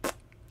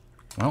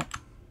 Well,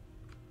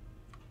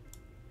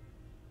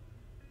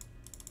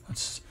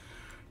 let's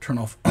turn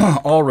off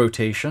all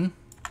rotation.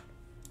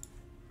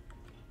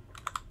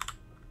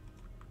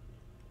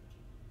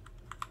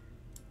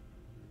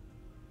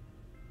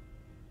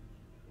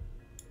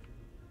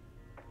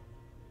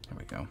 There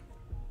we go.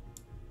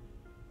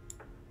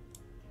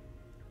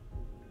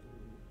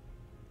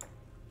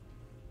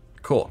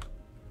 Cool.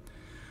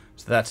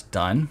 So that's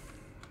done.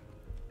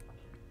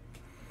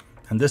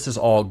 And this is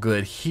all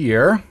good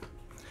here.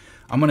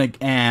 I'm going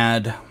to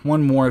add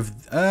one more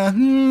of...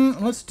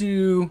 let's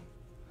do...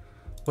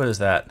 What is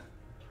that?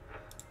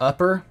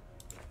 Upper.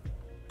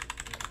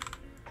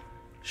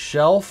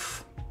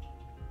 Shelf.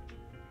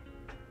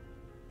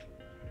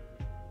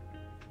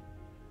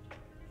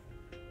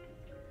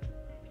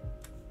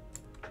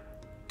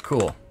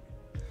 Cool.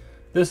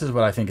 This is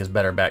what I think is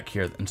better back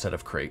here instead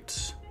of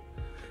crates.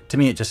 To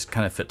me, it just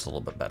kind of fits a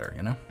little bit better,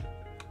 you know?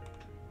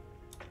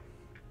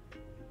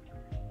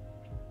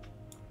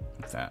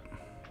 Like that.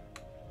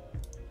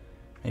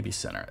 Maybe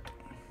center it.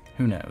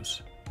 Who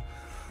knows?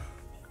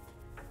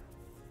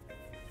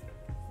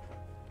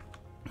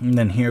 And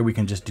then here we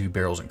can just do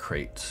barrels and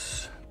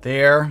crates.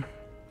 There.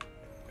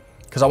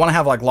 Because I want to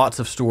have like lots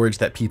of storage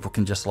that people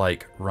can just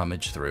like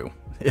rummage through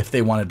if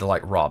they wanted to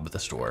like rob the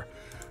store.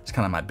 It's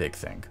kind of my big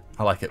thing.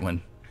 I like it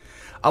when...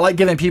 I like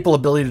giving people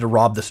ability to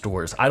rob the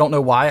stores. I don't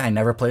know why. I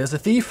never play as a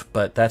thief,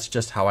 but that's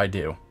just how I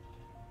do.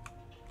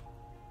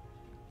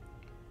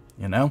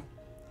 You know?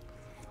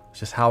 It's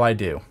just how I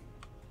do.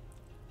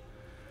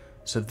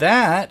 So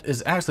that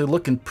is actually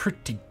looking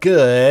pretty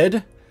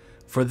good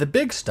for the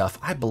big stuff,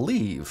 I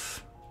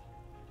believe.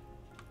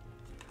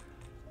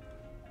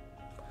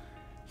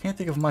 Can't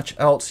think of much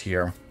else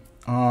here.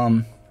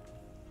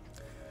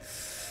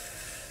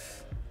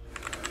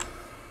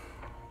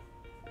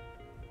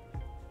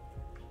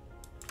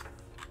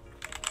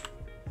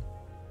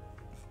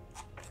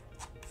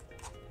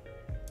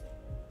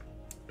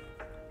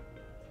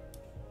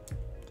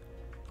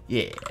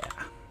 Yeah.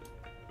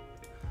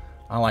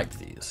 I like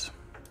these.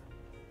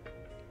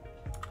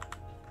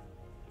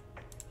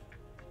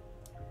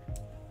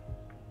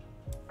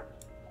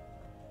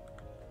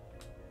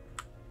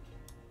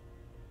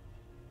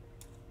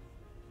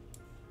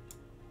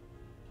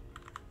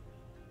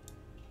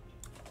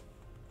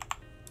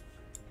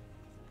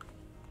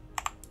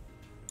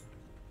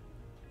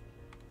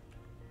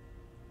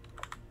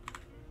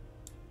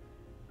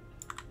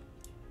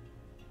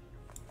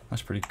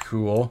 That's pretty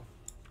cool.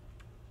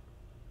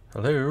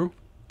 Hello?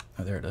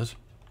 Oh, there it is.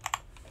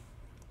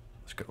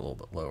 Let's go a little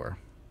bit lower.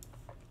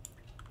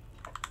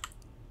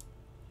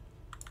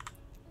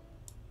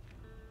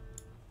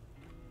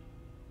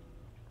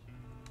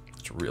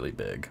 It's really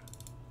big.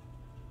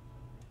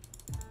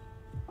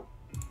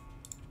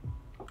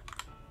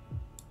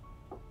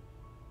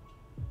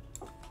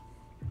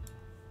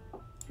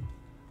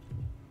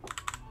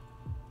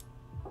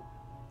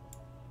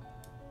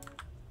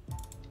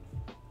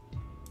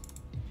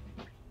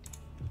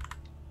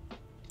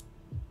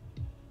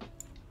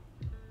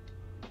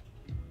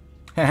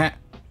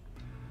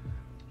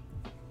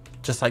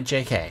 Just like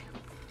JK.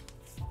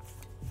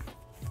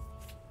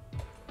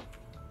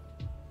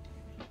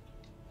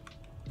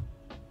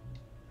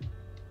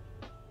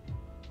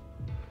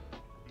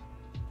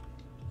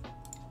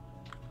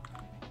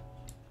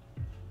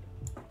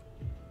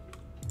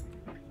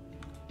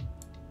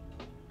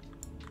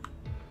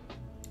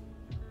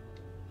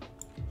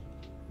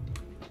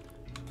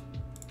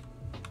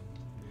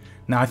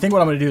 Now I think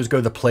what I'm going to do is go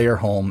to the player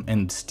home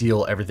and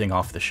steal everything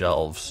off the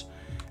shelves.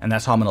 And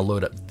that's how I'm going to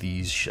load up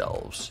these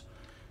shelves.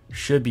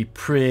 Should be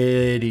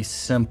pretty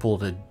simple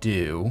to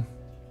do.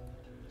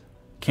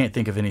 Can't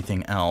think of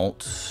anything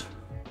else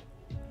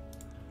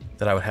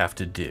that I would have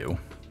to do.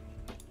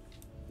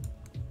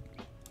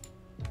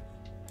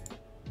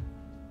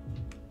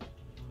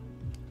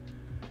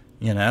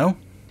 You know?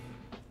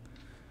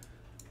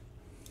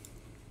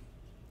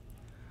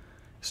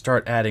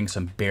 Start adding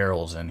some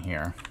barrels in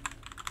here.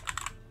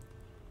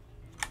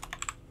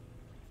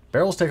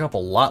 Barrels take up a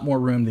lot more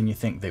room than you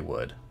think they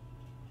would.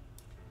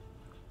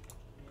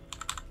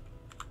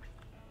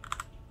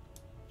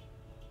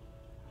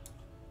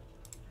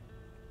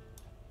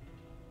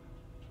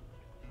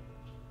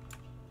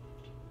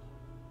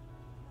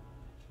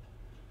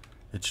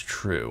 It's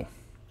true.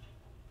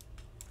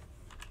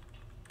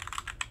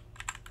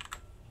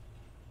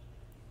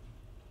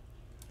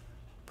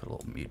 Put a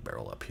little meat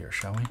barrel up here,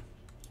 shall we?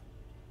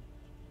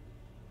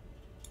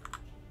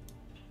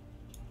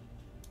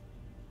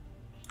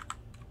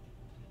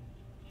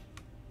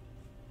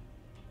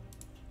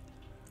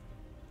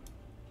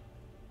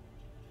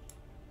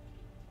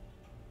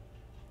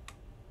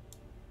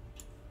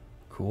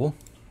 Cool.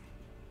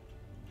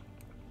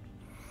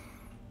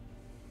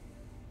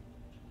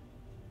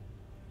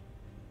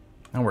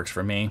 That works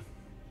for me.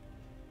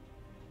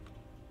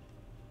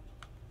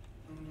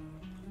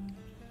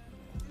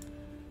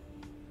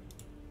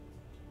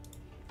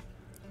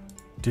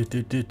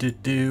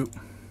 Do.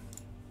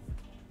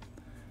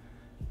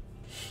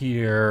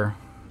 Here.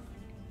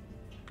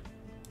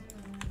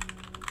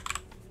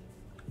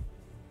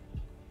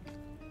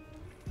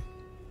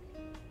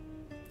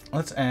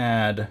 Let's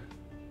add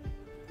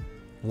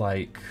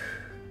like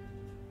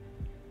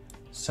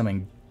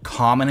some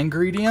common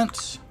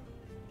ingredients.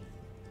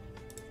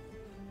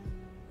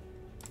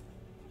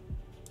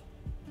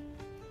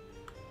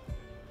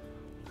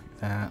 Like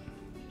that.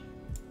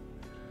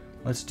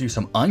 Let's do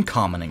some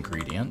uncommon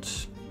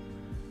ingredients.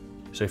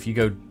 So if you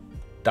go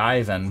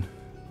diving,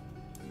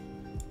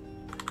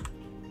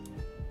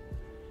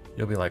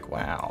 you'll be like,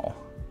 wow,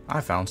 I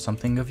found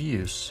something of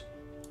use.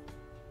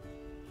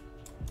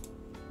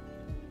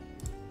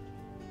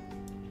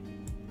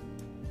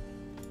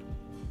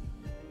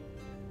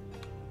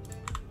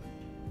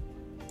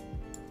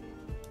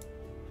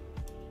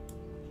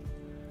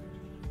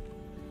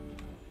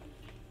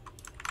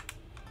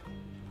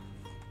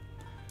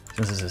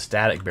 Since this is a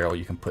static barrel,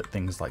 you can put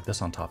things like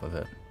this on top of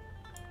it.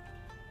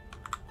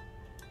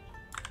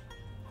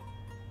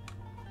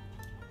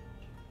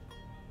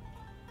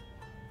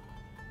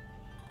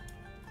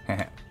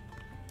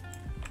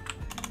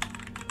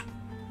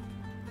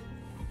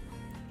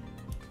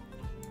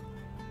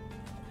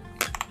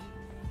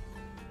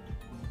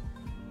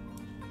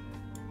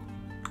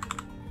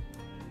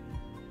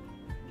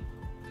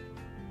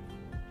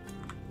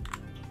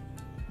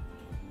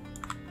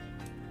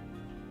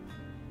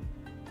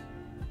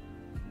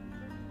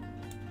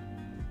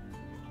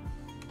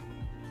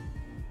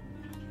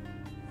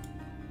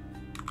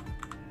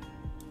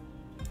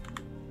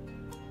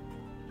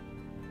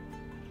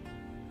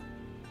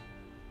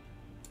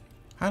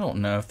 I don't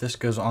know if this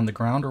goes on the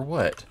ground or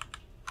what.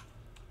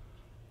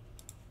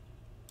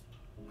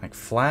 Like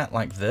flat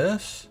like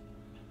this?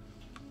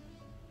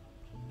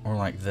 Or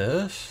like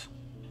this.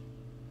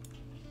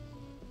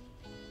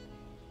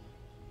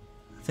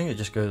 I think it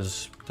just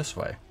goes this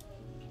way.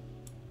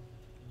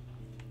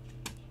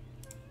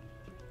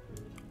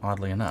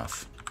 Oddly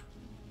enough.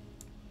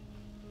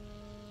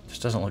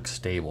 Just doesn't look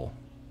stable.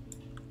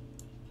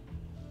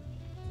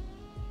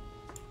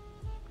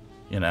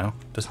 You know?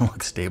 Doesn't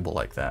look stable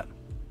like that.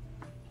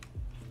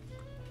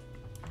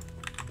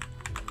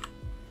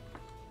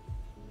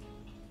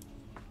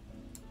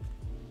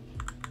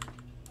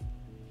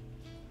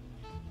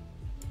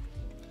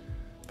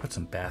 Put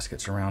some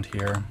baskets around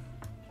here.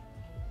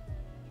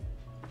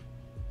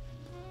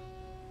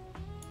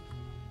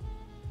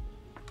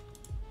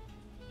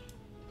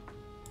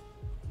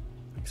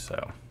 Like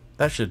so.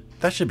 That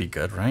should be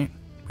good, right?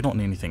 We don't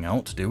need anything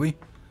else, do we?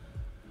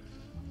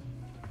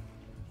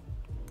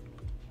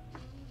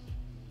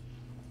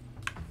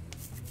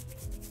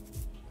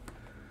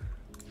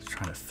 Just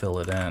trying to fill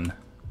it in.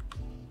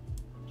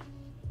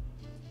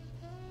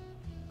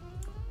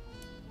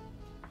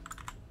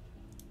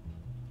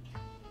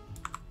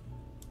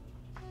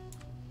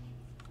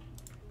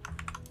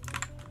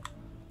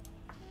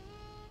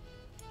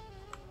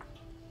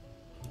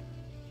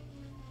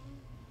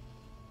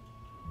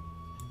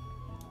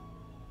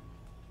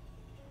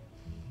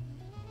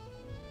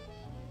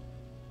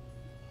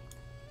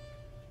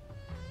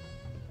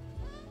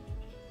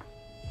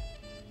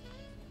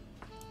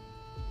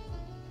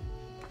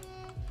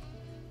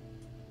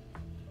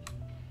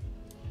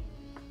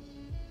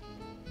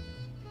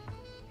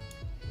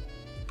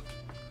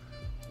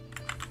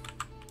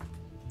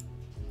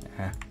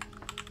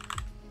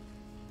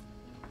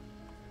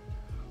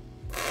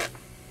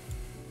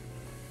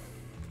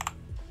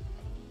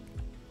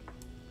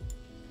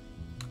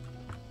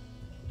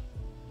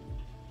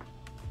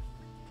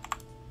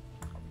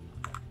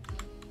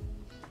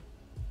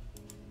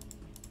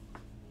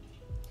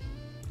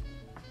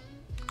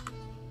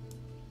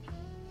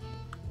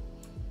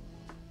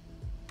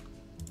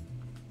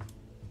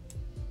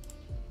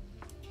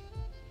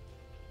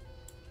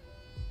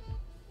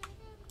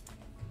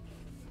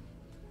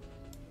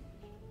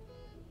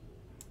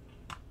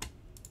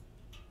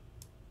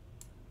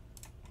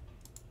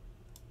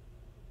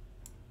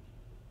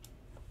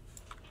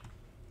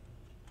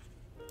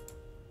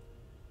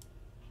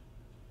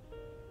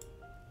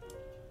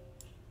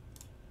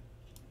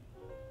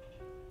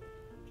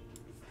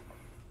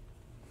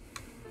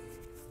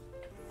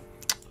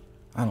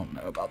 I don't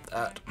know about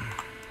that.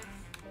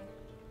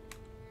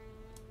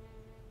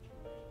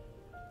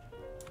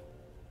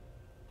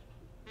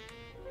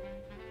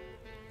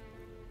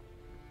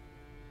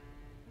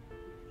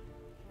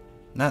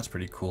 That's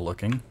pretty cool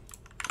looking.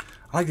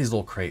 I like these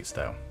little crates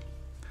though.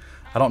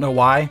 I don't know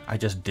why, I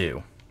just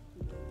do.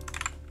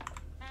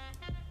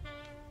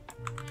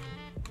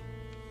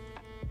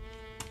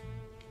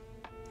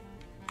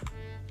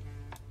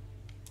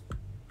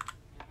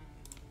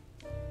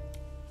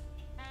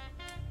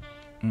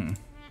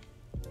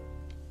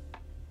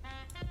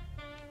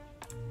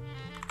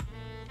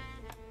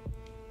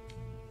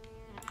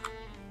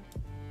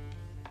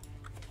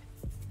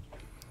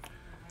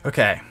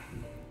 Okay.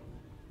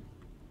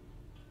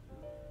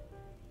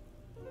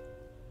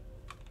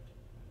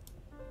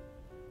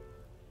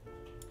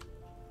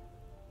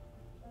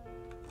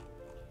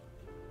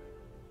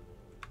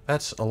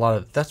 That's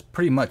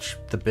pretty much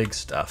the big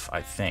stuff,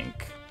 I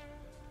think.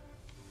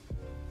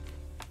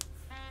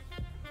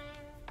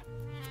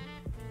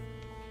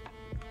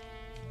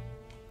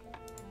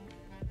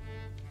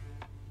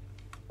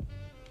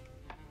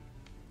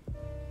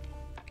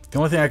 The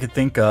only thing I could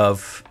think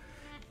of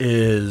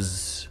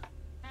is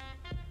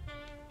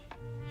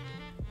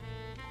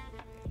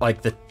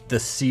like the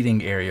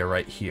seating area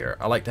right here.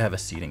 I like to have a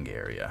seating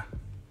area.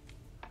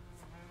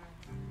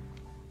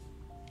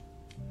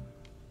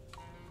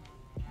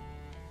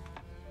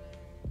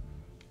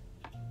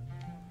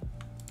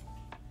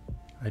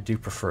 I do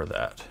prefer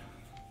that.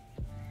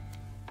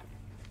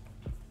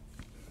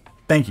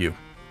 Thank you.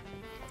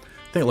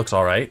 I think it looks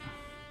all right.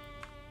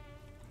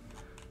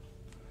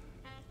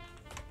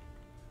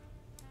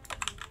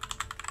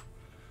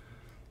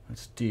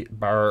 Let's do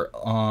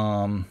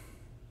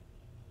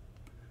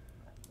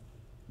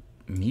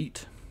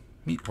meat.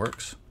 Meat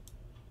works.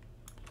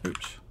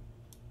 Oops.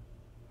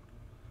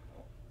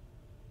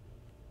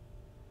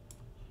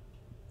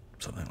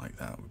 Something like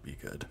that would be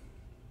good.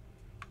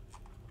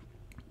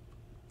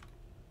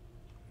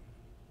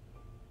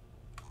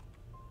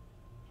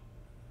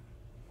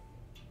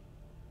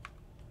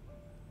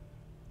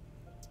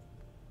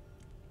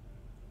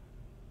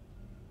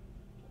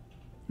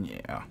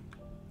 Yeah.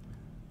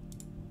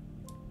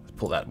 Let's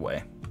pull that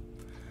way.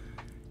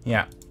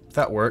 Yeah,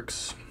 that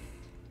works.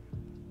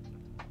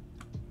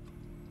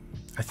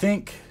 I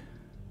think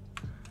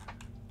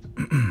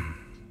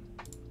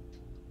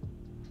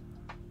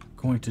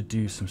going to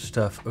do some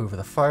stuff over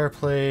the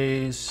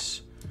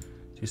fireplace,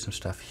 do some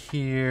stuff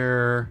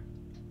here.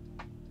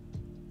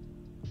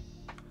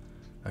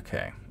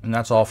 Okay, and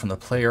that's all from the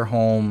player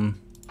home,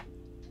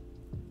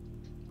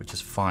 which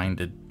is fine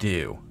to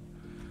do.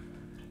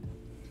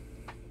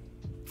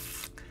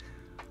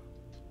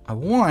 I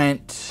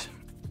want...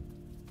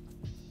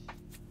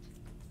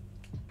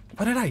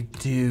 What did I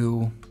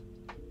do?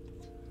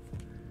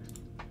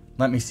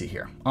 Let me see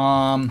here.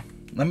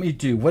 Let me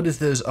do... What is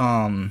this?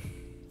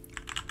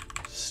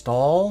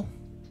 Stall?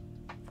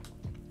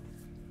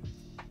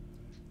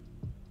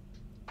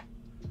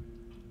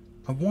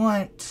 I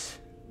want...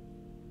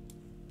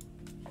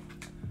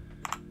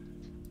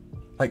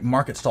 like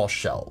market stall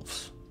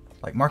shelves.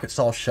 Like market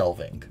stall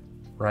shelving,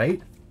 right?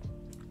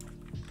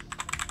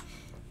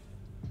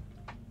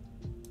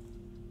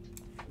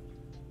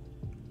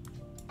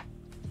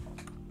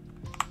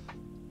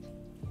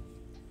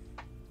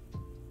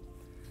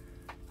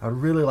 I would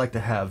really like to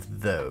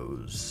have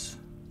those.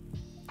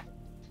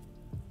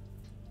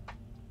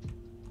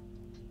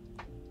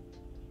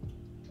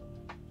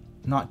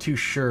 Not too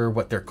sure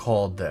what they're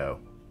called though.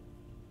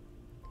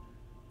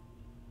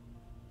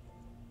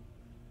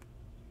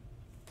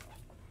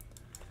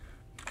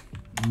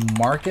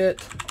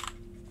 Market,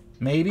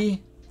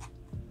 maybe?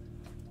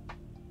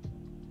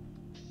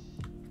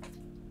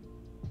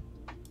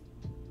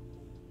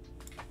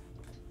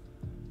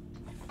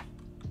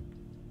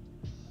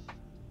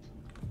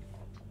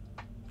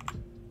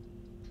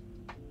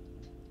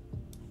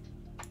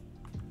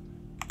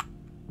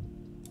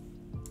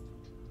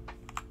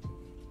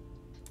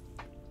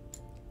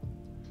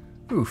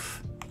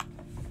 Oof.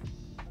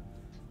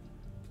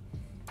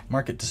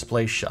 Market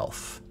display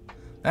shelf.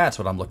 That's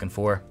what I'm looking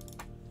for.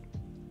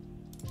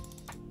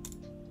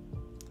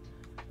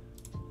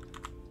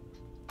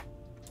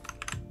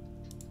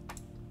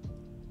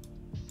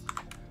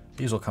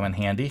 These will come in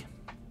handy.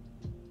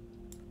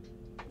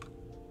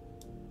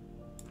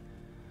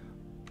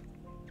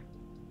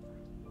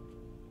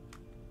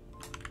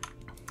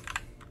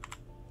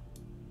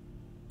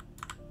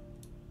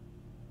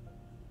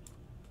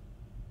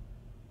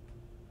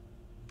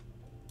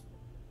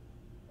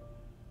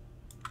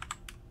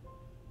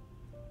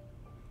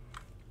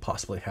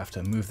 Possibly have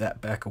to move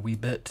that back a wee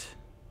bit.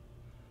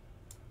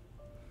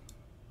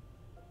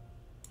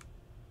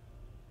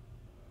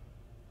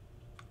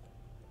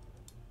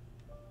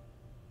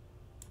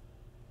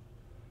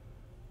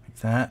 Like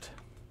that.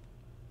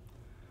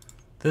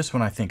 This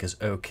one I think is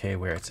okay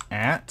where it's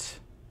at.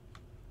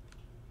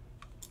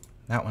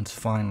 That one's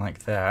fine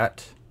like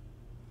that.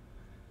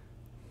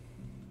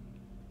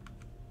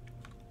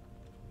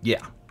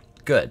 Yeah,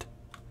 good.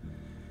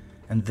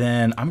 And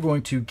then I'm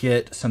going to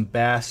get some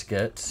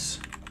baskets.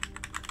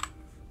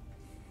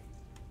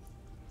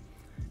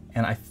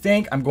 And I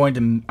think I'm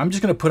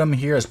just going to put them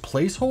here as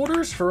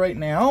placeholders for right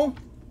now.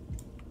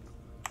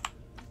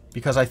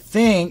 Because I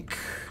think,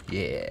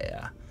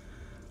 yeah.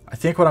 I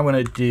think what I'm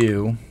going to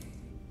do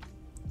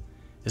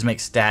is make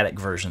static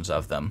versions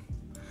of them.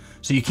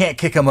 So you can't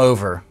kick them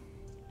over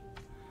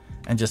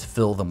and just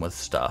fill them with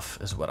stuff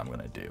is what I'm going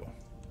to do.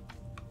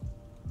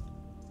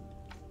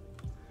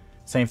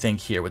 Same thing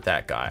here with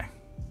that guy.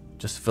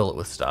 Just fill it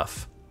with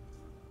stuff.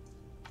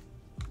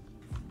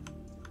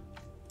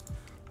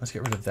 Let's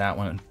get rid of that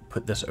one and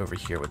put this over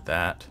here with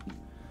that.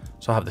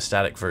 So I'll have the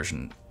static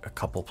version a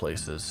couple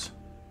places.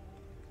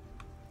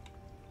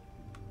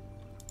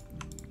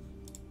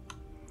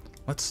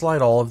 Let's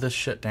slide all of this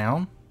shit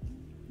down.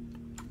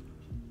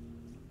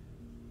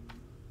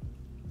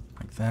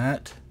 Like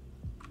that.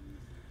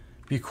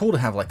 Be cool to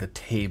have like a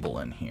table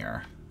in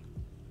here.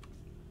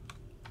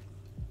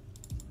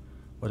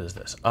 What is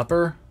this?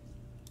 Upper?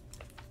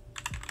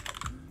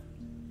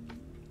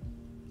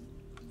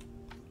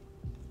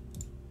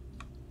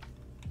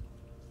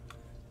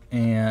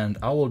 And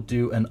I will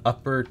do an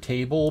upper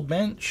table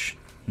bench.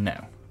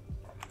 No.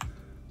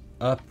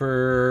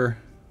 Upper...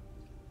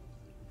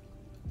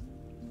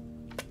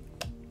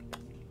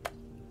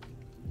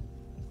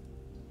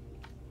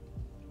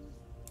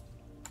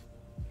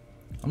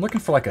 I'm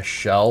looking for like a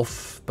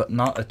shelf, but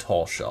not a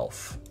tall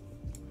shelf.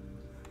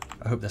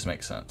 I hope this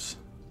makes sense.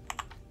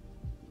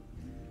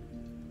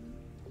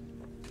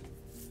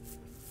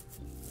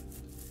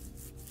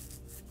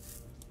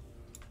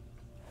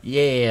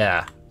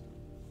 Yeah.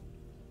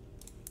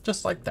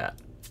 Just like that.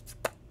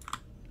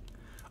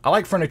 I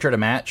like furniture to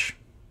match.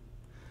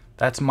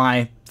 That's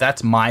my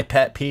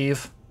pet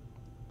peeve.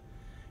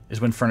 Is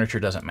when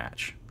furniture doesn't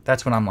match.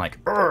 That's when I'm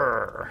like,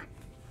 urgh.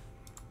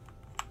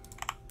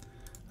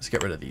 Let's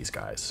get rid of these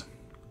guys.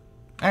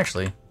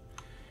 Actually, you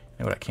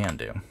know what I can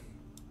do?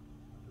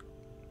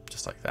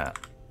 Just like that.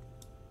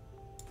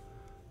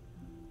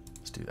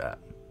 Let's do that.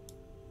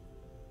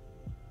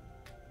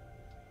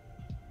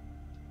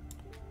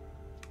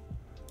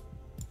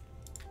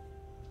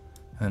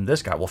 And then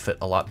this guy will fit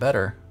a lot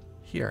better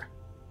here.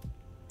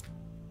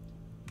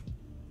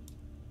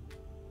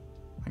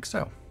 Like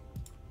so.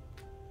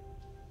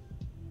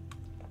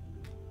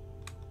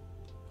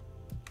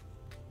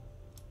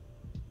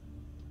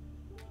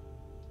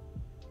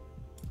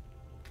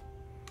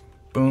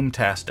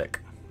 Boom-tastic.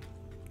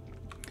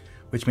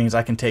 Which means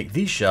I can take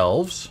these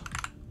shelves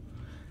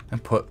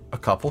and put a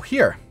couple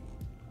here.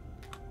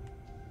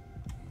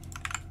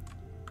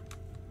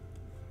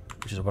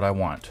 Which is what I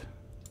want.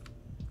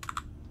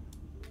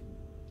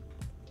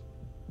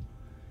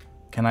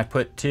 Can I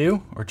put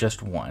 2 or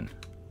just 1?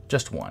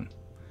 Just 1.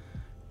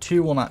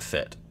 2 will not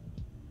fit.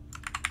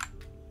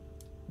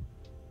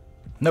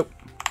 Nope.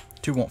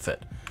 2 won't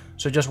fit.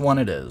 So just 1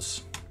 it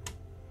is.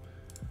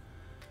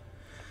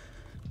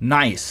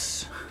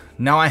 Nice.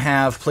 Now I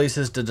have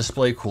places to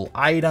display cool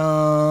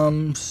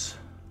items.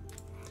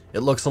 It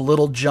looks a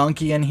little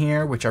junky in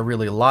here, which I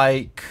really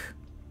like.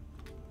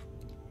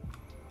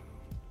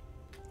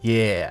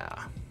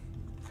 Yeah.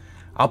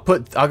 I'll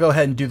go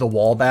ahead and do the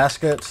wall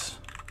baskets.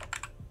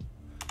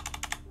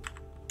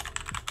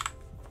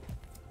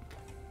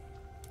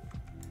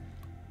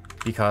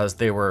 Because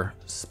they were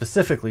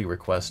specifically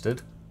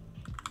requested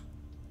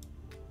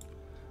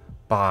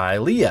by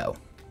Leo.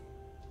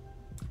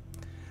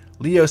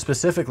 Leo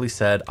specifically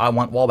said, I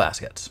want wall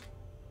baskets.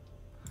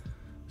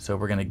 So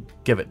we're going to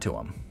give it to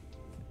him.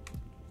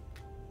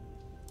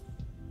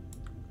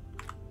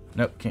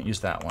 Nope, can't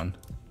use that one.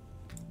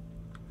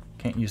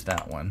 Can't use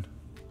that one.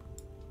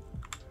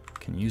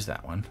 Can use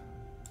that one.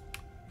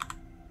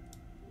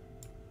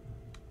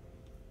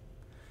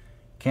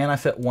 Can I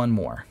fit one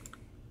more?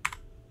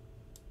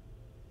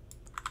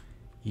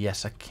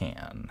 Yes, I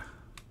can.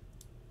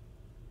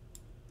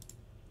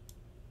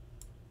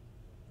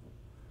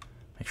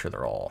 Make sure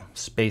they're all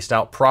spaced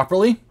out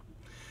properly.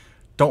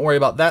 Don't worry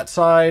about that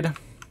side.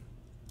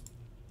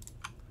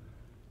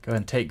 Go ahead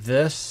and take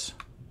this.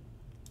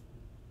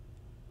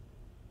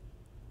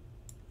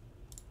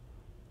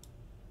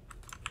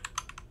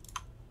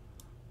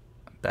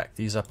 Back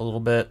these up a little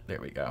bit.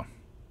 There we go.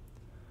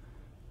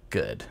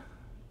 Good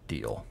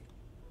deal.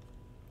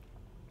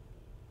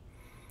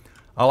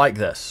 I like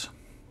this.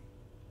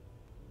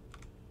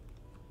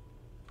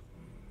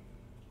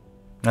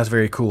 That's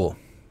very cool.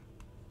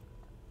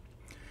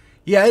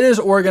 Yeah, it is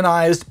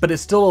organized, but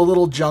it's still a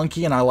little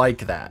junky, and I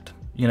like that.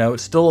 You know,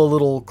 it's still a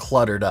little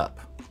cluttered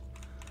up.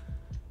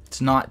 It's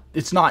not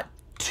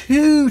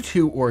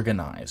too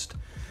organized.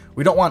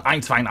 We don't want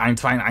Einstein,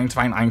 Einstein,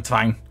 Einstein,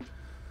 Einstein.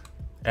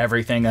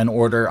 Everything in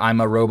order, I'm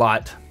a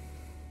robot.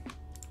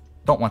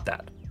 Don't want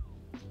that.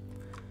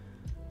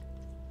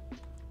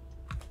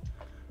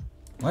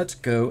 Let's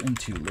go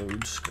into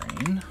load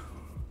screen.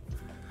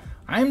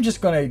 I'm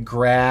just going to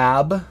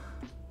grab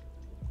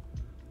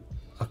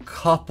a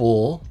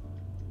couple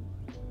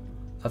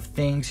of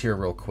things here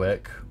real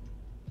quick.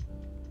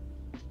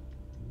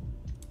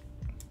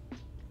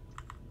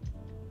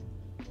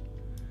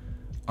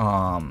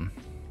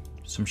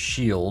 Some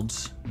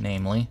shields,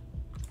 namely.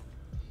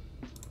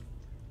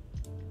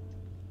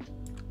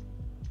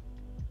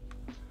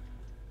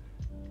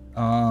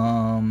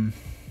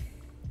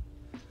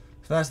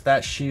 So that's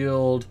that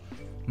shield.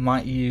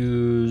 Might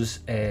use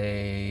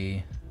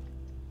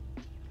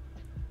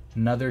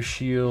another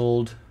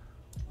shield.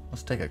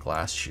 Let's take a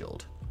glass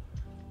shield.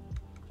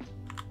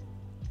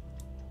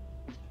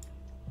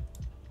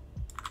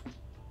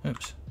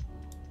 Oops.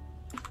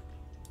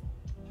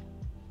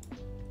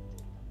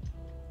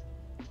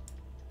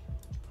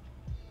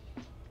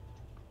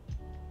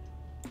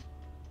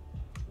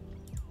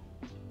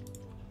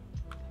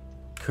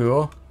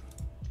 Cool.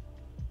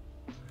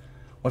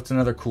 What's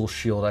another cool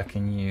shield I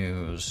can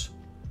use?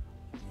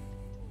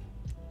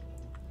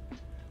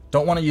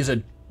 Don't want to use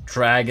a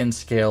dragon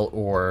scale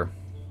or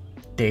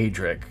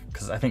Daedric,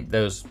 because I think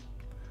those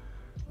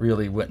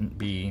really wouldn't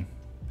be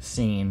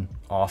seen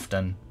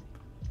often.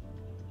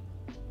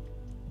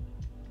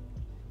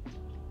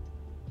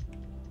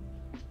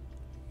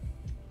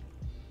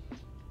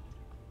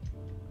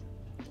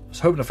 I was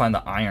hoping to find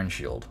the iron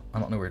shield. I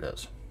don't know where it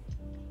is.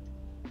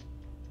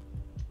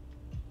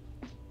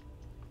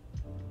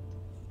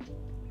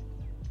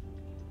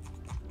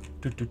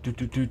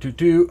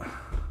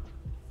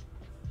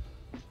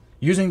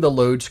 Using the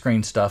load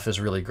screen stuff is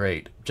really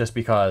great, just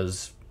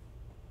because,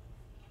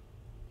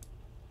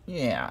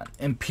 yeah,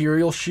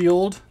 Imperial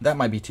Shield, that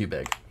might be too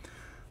big.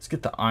 Let's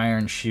get the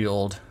Iron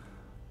Shield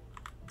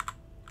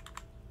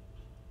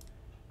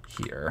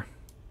here.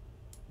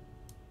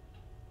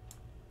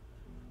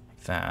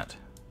 Like that.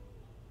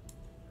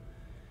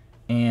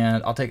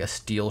 And I'll take a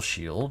Steel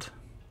Shield.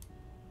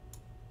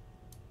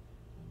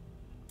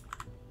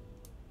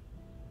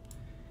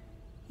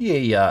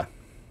 Yeah.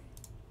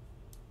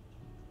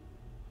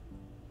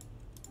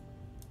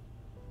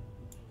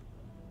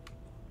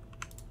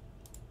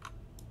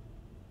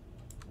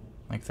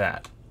 Like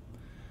that.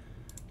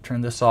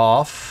 Turn this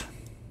off.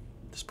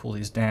 Just pull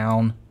these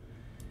down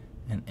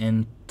and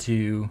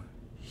into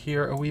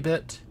here a wee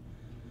bit,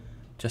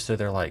 just so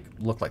they're like,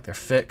 look like they're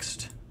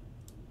fixed.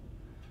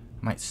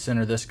 Might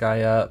center this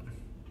guy up.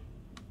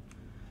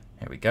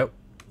 There we go.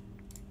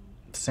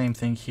 Same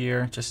thing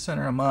here, just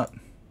center them up.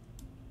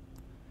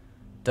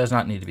 Does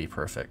not need to be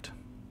perfect.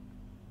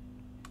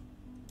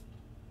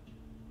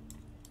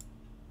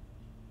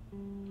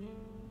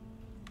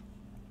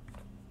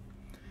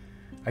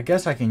 I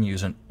guess I can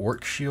use an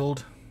orc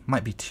shield.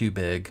 Might be too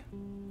big.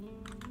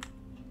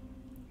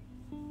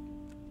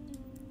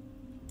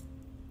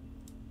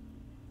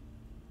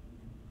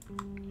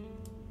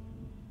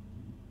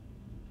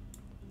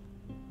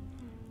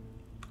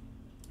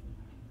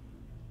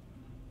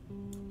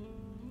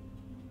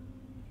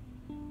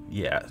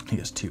 Yeah, I think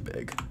it's too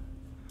big.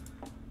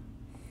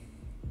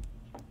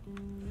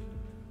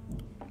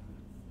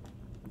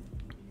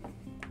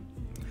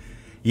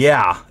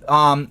 Yeah,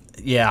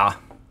 yeah.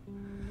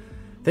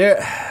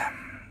 The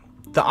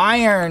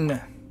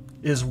iron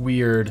is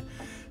weird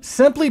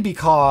simply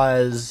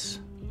because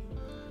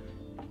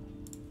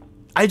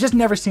I just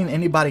never seen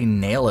anybody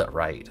nail it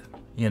right,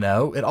 you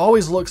know? It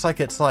always looks like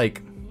it's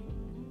like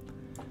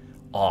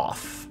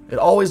off. It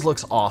always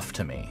looks off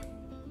to me.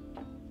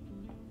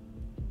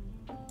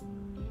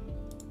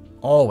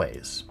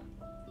 Always.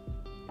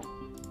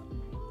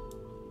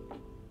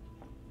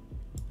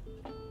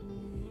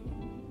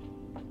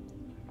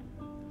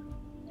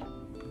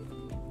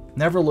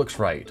 Never looks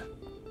right.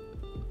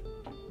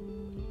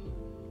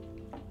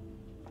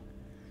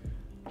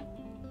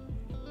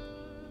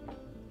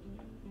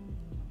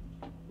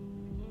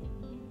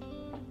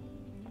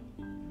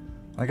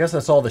 I guess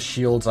that's all the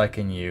shields I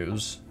can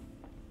use.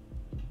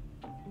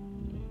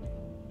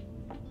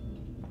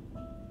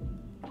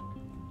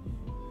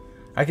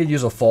 I could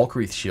use a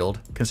Falkreath shield,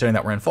 considering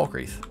that we're in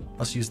Falkreath.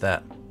 Let's use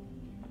that.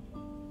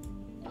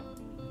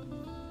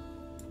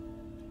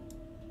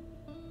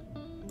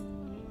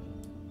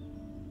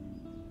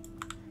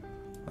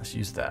 Let's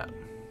use that.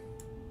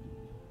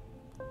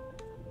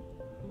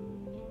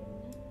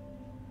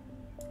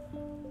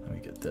 Let me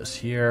get this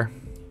here.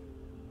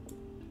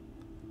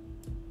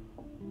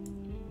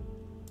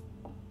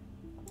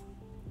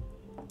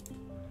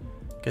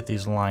 Get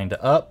these lined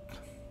up.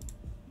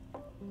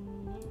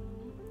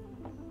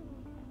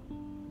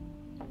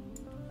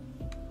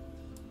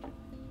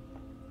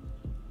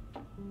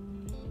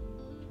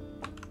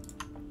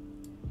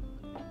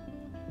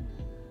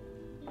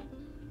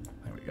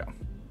 There we go.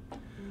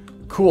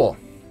 Cool.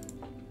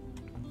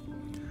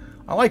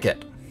 I like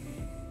it.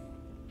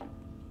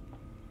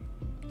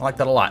 I like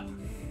that a lot.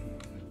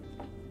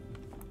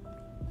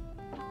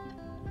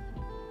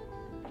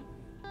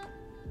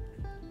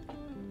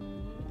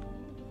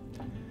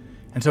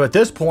 And so at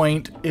this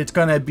point, it's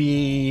going to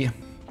be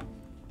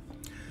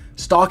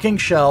stocking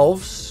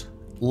shelves,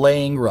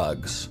 laying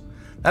rugs.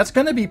 That's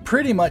going to be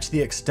pretty much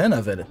the extent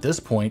of it at this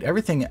point.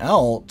 Everything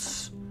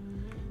else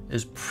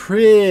is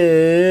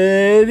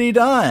pretty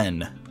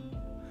done.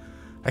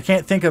 I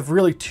can't think of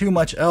really too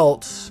much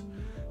else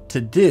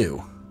to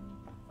do.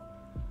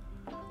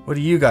 What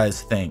do you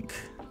guys think?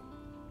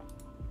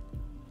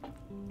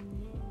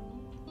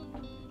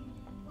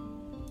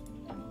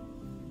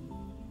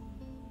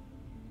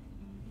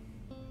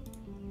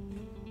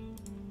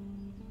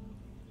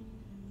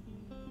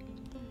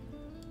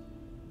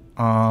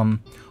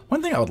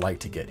 One thing I would like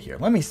to get here.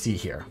 Let me see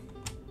here.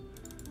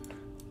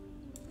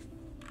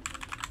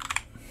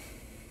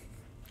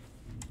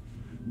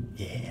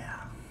 Yeah.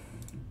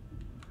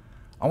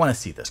 I want to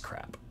see this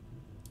crap.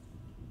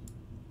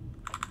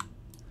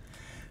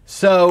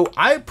 So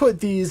I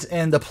put these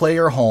in the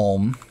player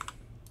home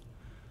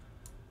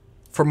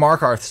for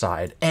Markarth's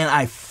side, and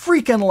I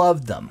freaking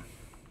loved them.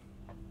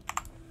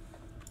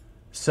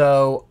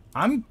 So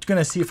I'm going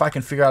to see if I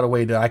can figure out a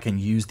way that I can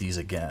use these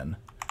again.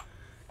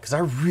 Because I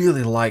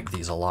really like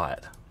these a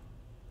lot.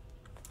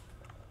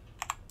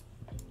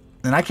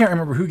 And I can't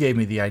remember who gave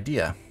me the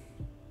idea.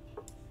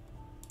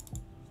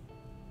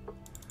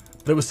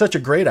 But it was such a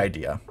great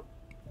idea.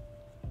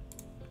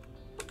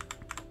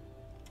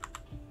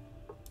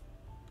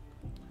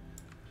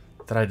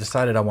 That I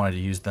decided I wanted to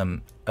use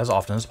them as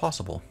often as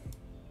possible.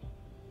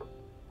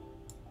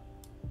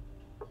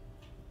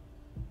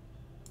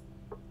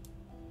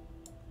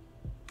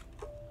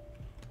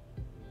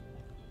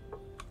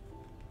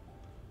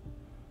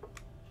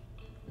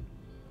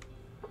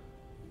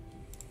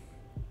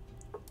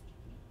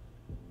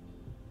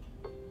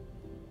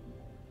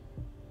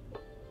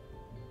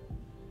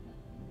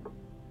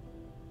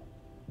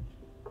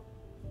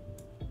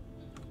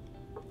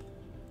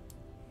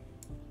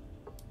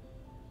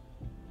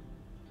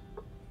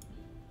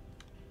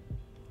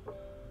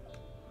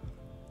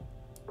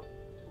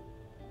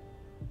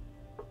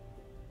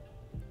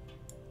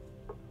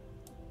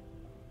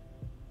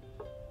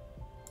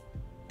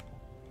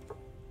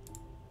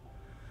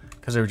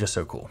 Because they were just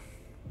so cool.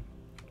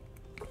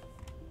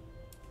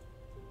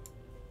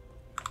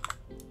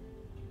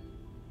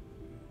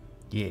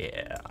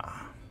 Yeah.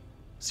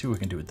 Let's see what we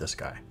can do with this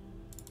guy.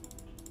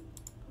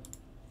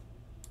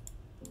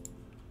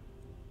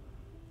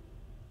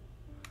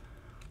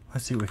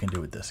 Let's see what we can do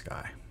with this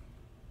guy.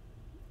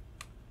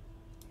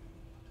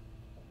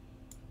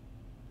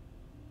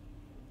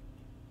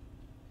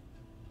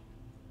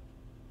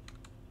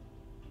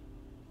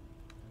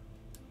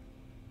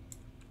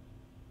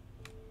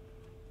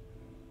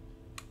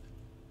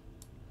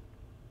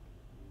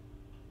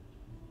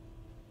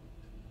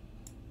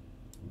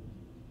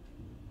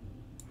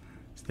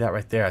 That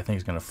right there, I think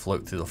is going to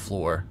float through the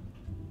floor.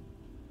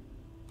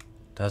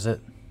 Does it?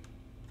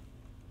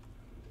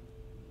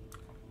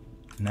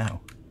 No.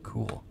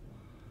 Cool.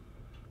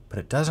 But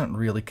it doesn't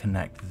really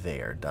connect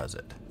there, does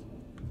it?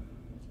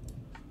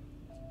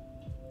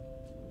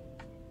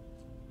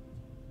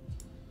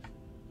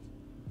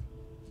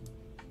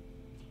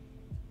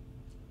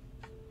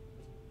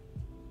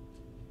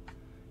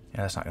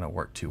 That's not going to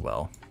work too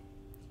well.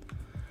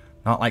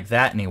 Not like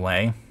that,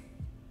 anyway.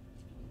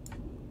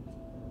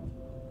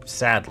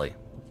 Sadly.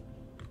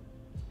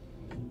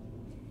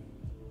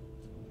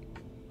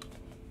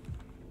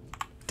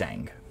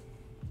 Dang.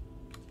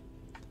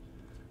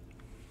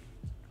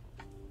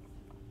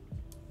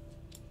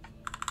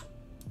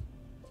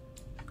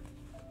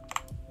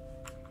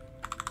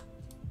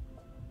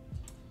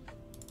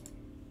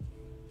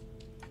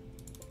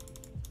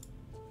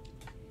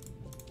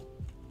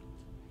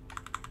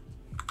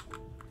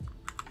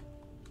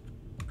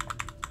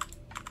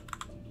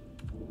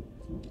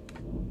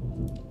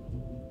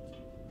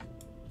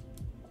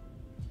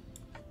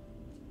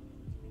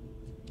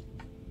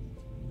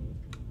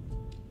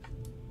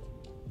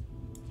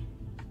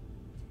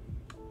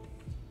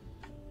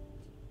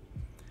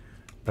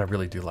 But I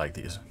really do like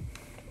these.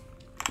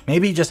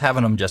 Maybe just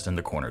having them just in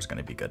the corner is going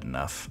to be good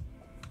enough.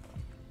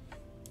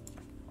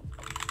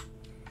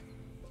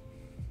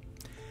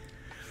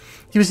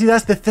 You see,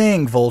 that's the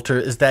thing,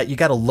 Volter, is that you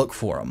got to look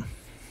for them.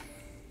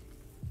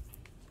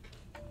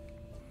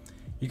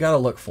 You got to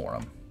look for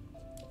them.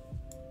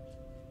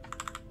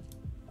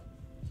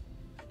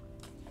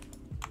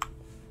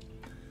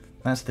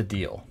 That's the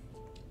deal.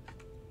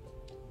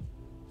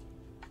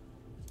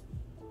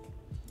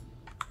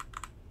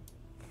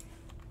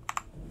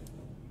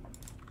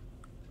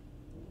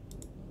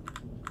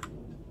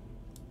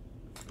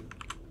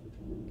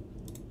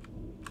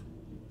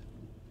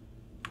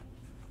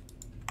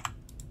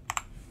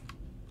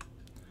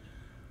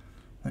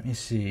 Let me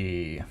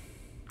see.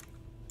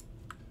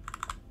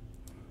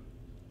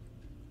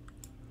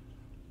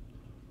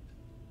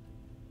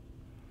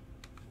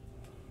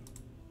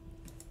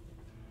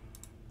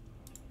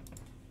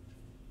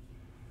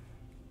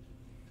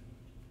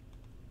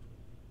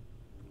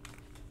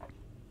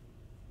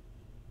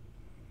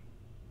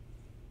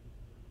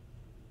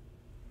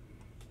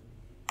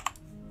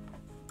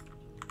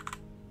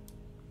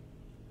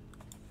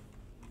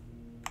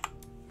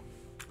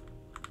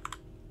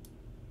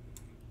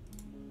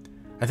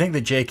 I think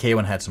the JK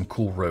one had some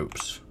cool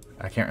ropes.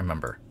 I can't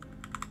remember.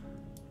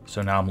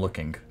 So now I'm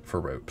looking for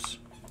ropes.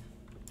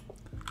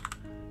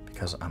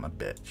 Because I'm a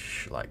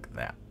bitch like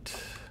that.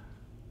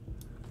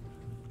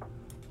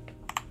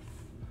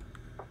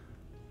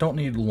 Don't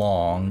need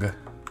long.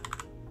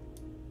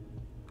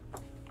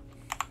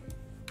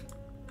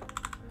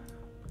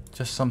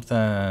 Just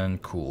something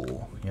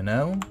cool, you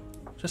know?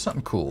 Just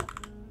something cool.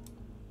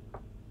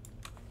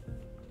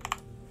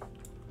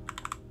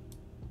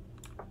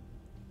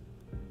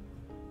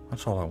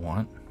 That's all I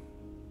want.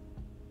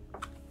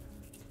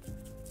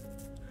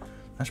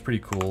 That's pretty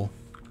cool.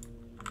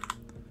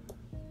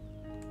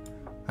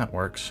 That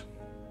works.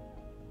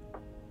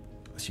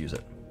 Let's use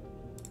it.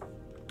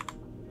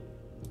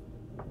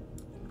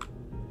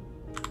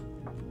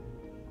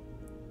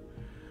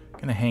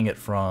 Gonna hang it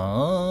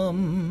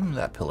from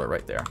that pillar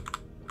right there.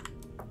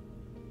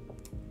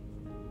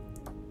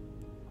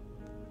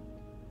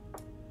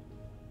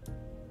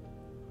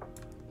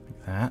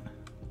 Like that.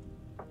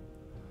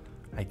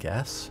 I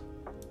guess.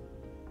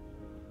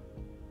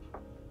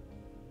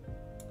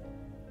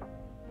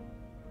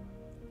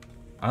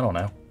 I don't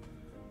know.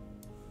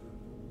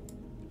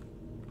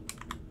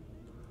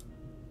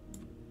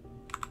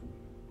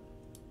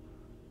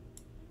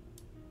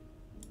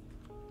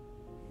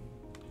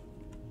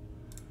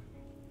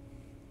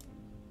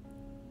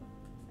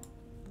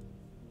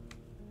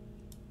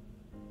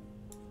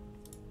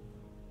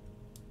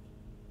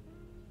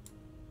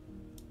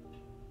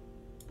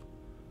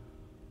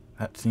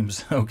 That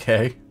seems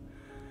okay.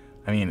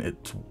 I mean,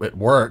 it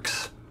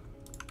works.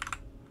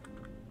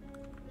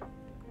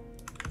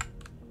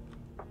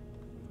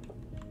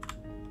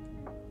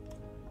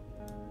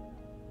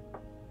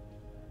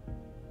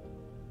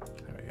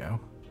 There we go.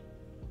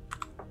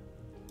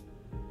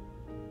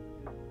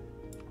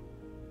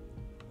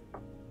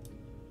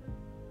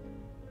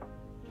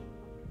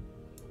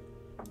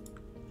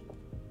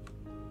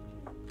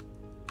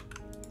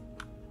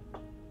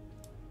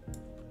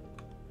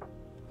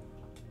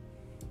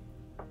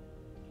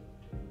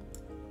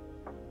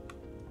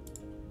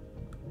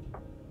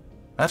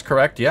 That's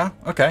correct, yeah?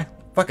 Okay.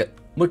 Fuck it.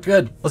 Looked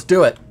good. Let's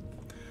do it.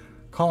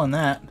 Calling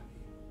that.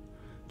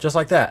 Just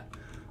like that.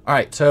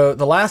 Alright, so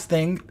the last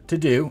thing to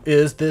do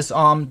is this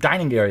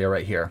dining area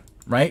right here,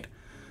 right?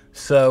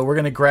 So we're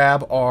going to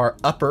grab our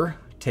upper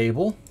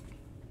table.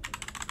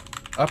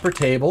 Upper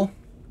table.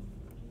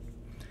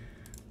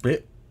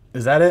 Wait,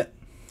 is that it?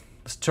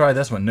 Let's try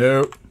this one.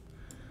 Nope.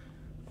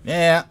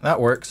 Yeah, that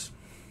works.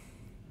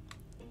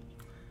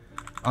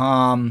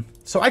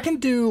 So I can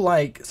do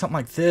like something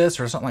like this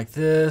or something like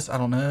this. I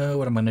don't know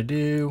what I'm gonna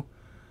do.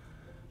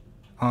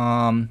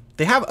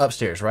 They have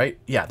upstairs, right?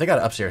 Yeah, they got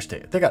upstairs.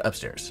 They got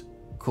upstairs.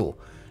 Cool.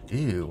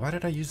 Ew, why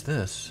did I use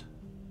this?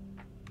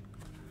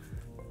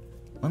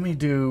 Let me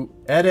do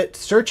edit,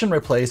 search and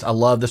replace. I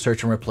love the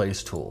search and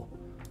replace tool.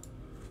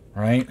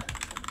 All right.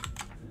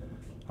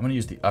 I'm gonna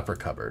use the upper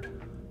cupboard.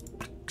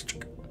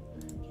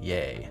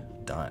 Yay,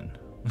 done.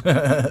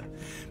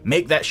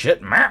 Make that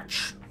shit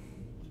match.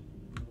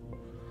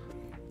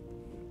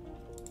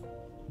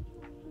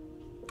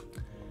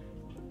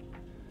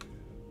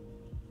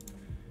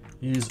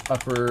 Use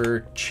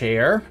upper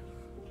chair.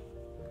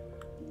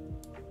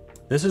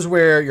 This is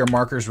where your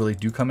markers really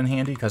do come in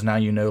handy, because now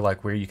you know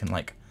like where you can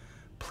like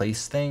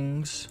place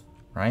things,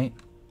 right?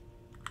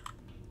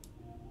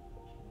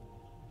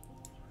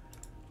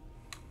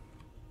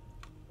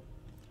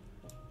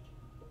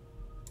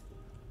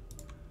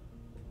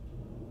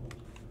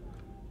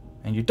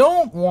 And you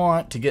don't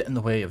want to get in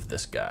the way of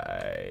this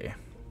guy.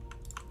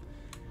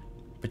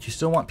 But you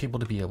still want people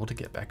to be able to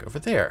get back over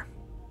there.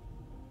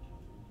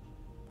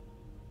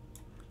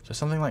 So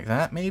something like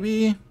that,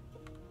 maybe?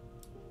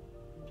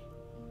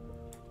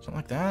 Something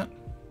like that,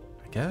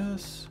 I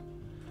guess.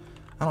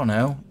 I don't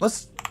know.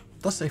 Let's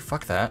say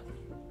fuck that.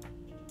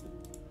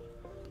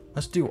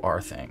 Let's do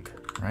our thing,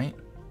 right?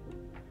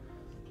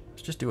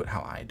 Let's just do it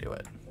how I do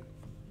it.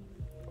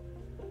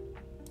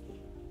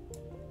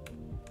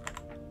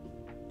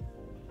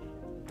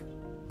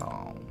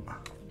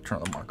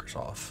 Turn the markers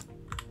off.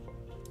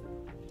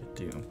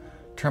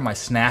 Turn my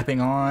snapping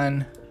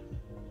on,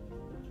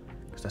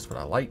 because that's what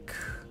I like.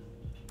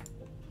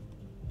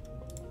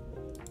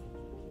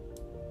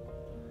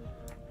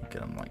 Get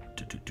them like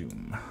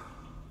doom,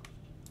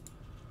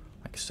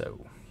 like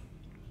so.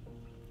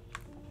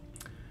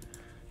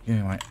 Give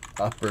me my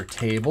upper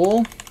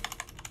table,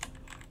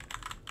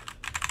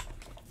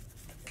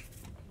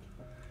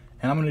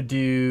 and I'm gonna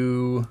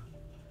do.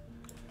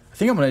 I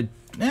think I'm gonna.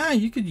 Yeah,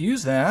 you could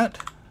use that.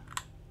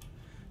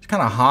 It's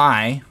kind of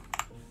high.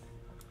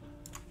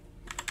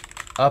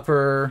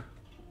 Upper.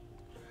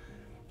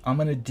 I'm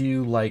gonna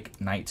do like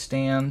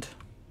nightstand.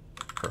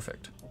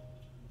 Perfect.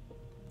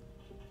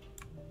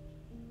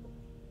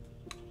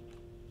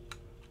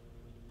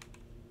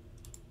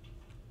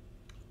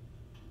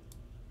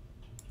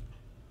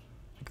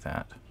 Like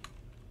that.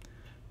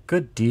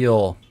 Good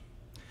deal.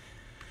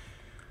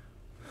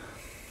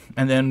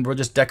 And then we'll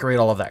just decorate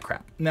all of that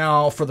crap.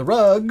 Now for the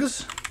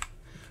rugs.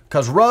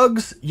 Because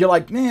rugs, you're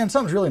like, man,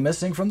 something's really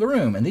missing from the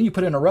room. And then you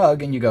put in a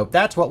rug and you go,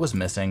 that's what was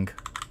missing.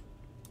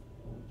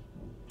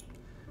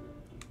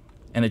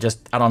 And it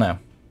just, I don't know.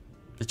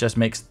 It just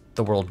makes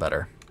the world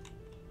better.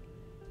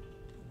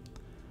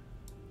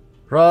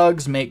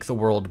 Rugs make the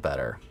world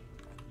better.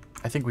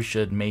 I think we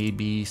should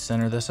maybe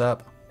center this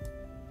up.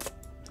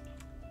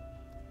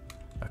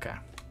 Okay.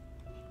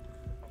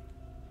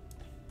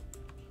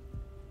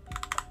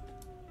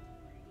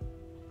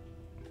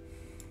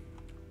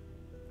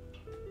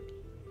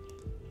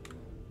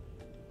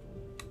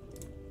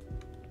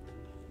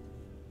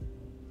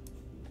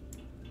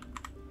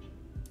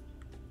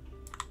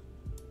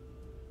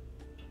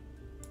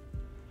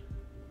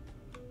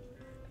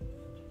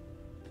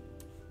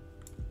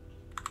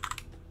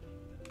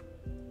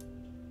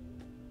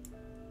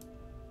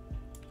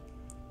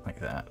 Like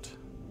that.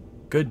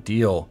 Good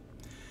deal.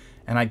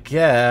 And I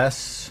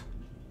guess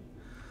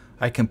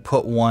I can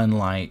put one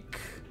like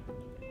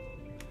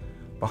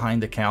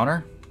behind the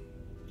counter.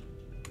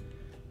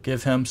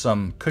 Give him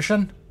some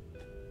cushion.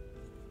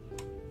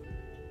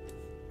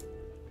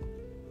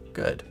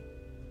 Good.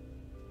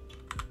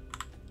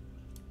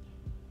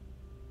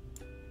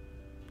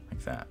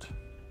 Like that.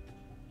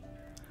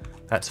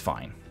 That's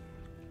fine.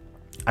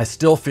 I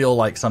still feel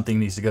like something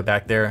needs to go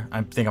back there.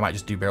 I think I might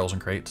just do barrels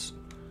and crates.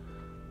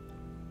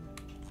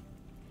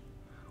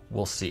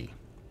 We'll see.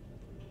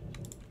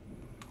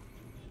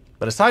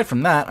 But aside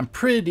from that, I'm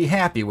pretty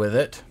happy with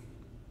it.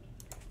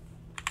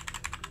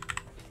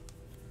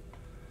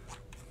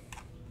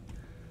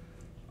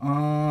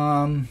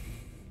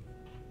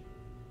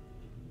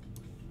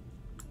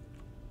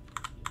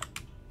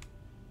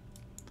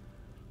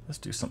 Let's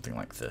do something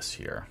like this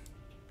here.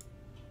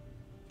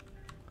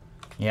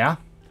 Yeah?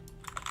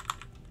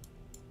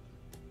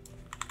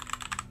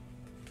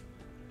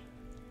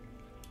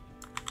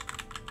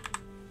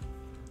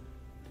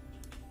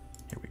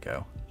 Here we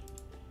go.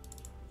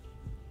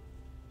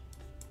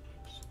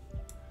 Oops.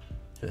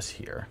 This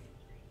here.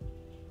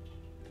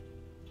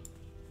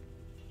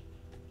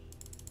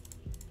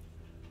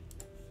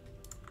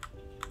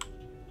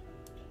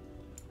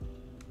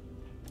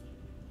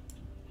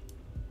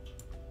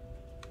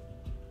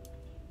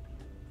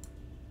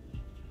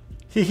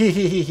 Hee hee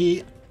hee hee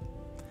hee.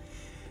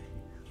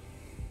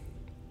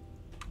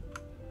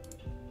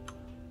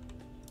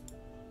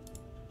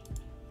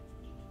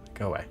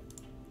 Go away.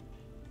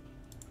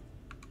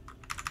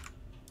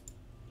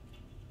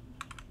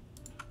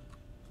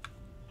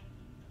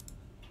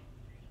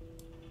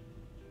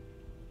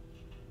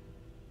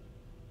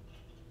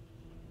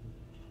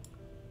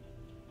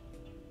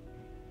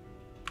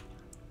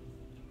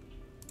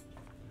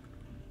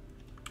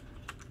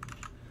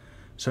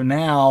 So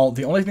now,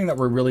 the only thing that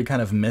we're really kind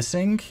of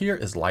missing here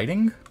is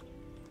lighting,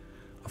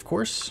 of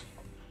course.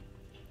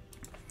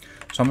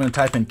 So I'm going to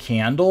type in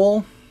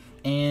candle,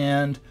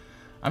 and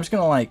I'm just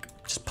going to like,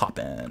 just pop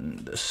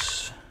in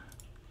this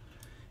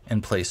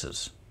in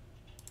places,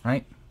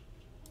 right?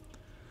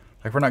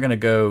 Like we're not going to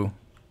go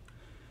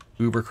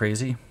uber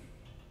crazy.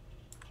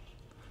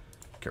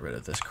 Get rid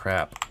of this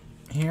crap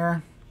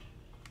here.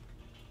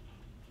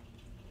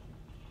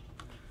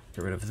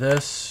 Get rid of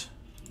this.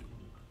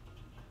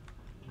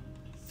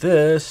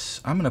 this,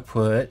 I'm going to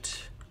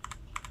put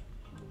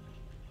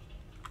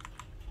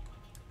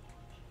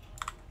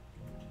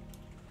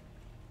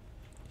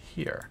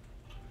here.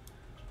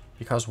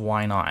 Because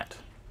why not?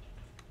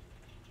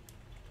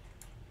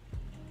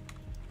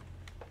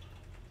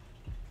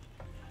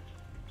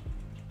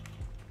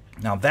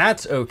 Now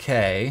that's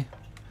okay.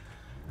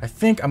 I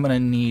think I'm going to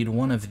need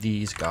one of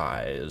these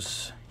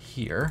guys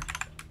here.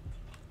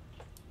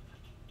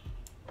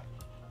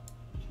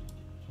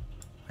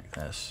 Like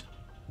this.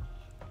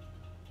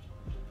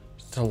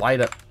 To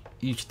light up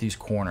each of these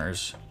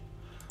corners.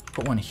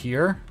 Put one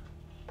here.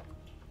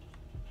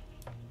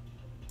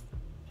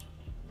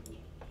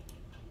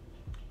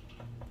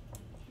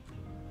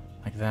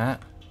 Like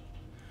that.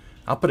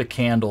 I'll put a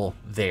candle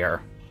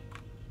there.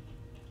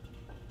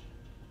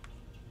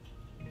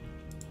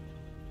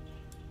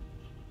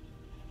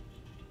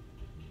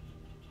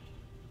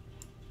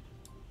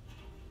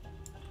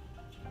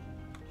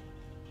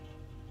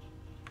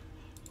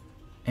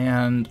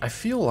 And I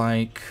feel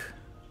like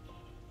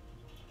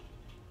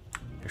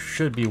there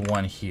should be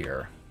one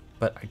here,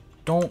 but I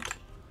don't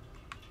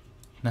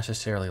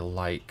necessarily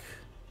like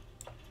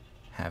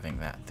having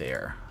that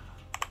there.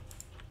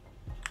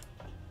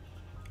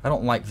 I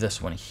don't like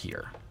this one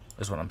here,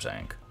 is what I'm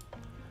saying.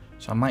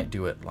 So I might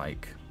do it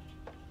like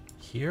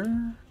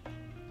here.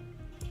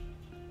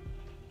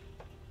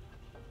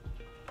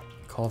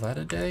 Call that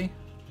a day.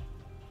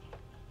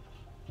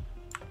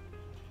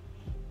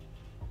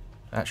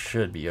 That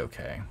should be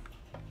okay.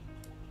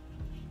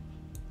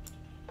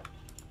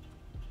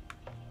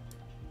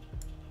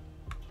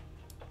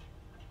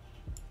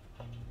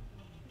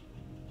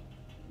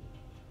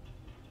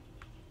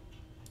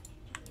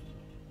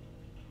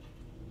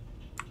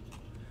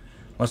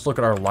 Let's look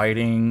at our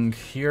lighting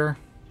here.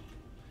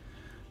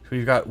 So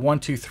we've got 1,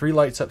 2, 3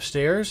 lights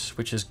upstairs,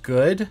 which is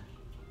good.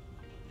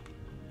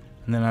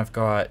 And then I've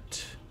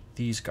got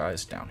these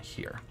guys down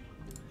here.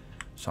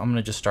 So I'm going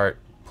to just start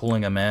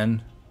pulling them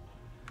in,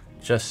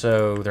 just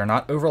so they're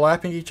not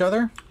overlapping each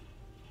other.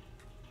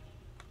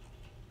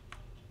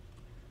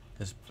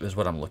 Is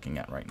what I'm looking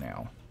at right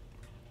now.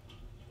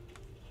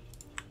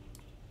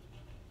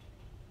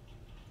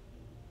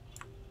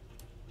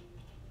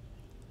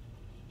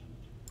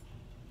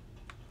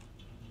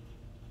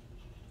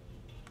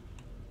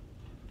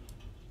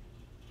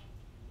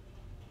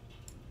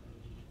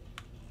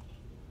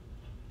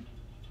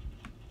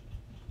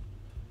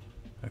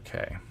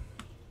 Okay.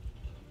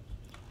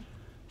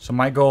 So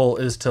my goal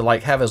is to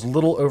like have as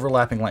little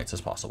overlapping lights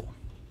as possible.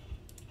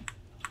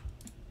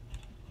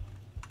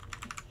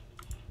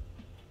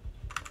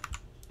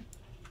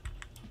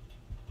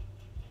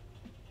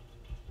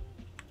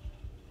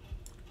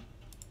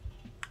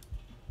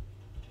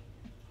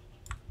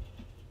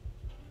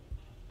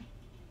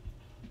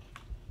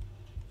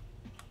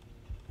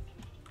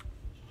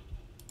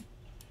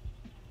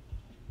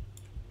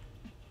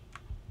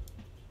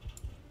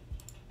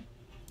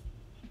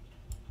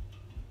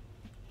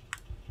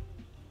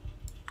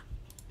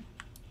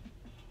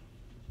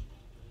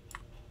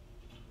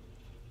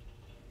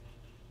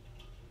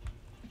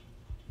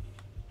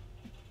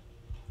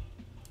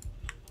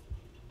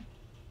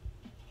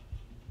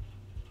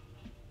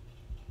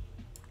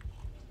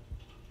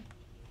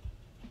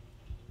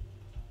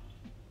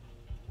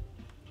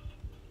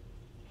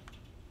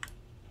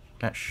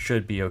 That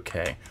should be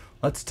okay.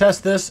 Let's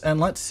test this and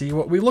let's see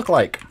what we look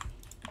like.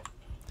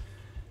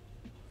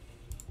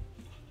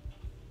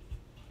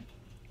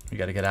 We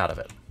got to get out of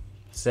it.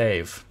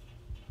 Save.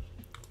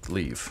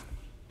 Leave.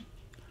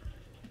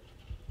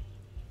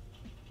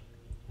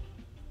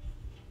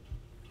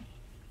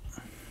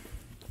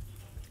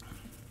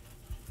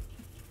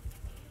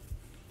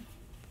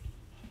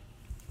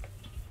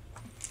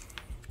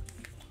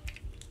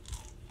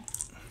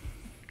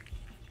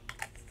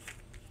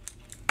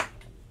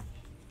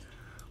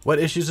 What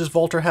issues is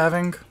Volter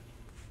having?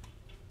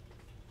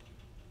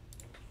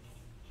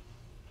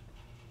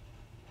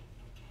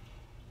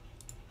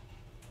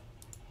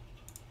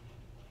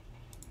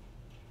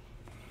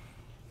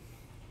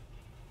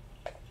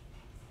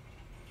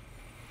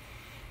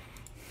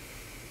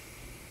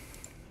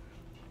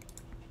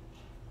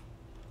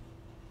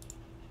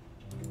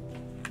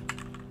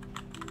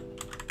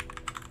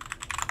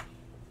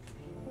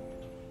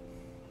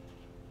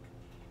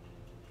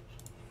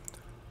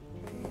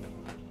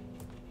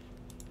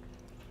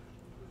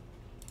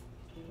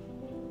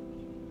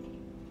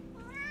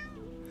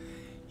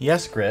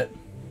 Yes, Grit.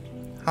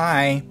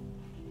 Hi.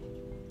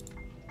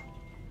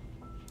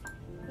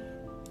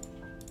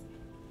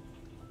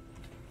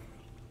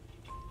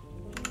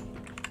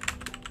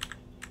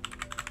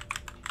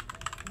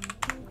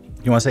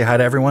 You want to say hi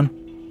to everyone?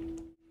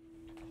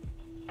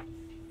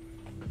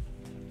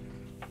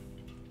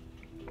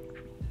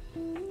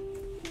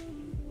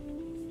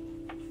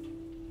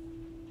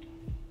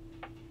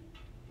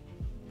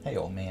 Hey,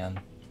 old man.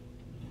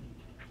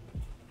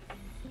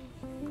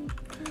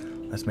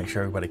 Let's make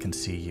sure everybody can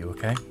see you,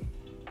 okay?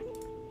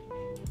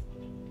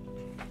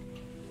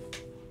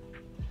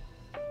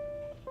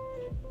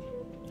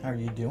 How are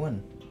you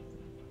doing?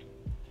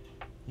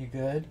 You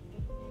good?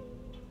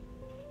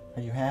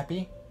 Are you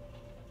happy?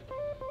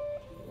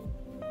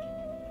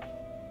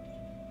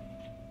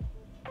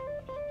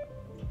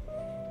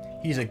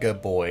 He's a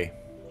good boy.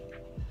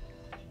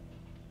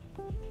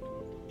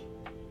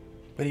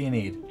 What do you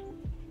need?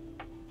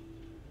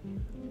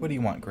 What do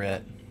you want,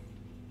 Grit?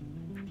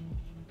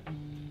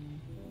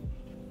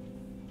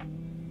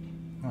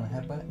 Want a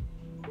headbutt?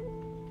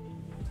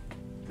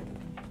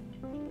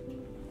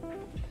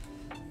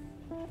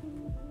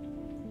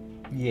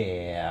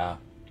 Yeah.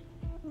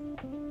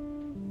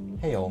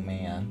 Hey, old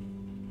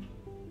man.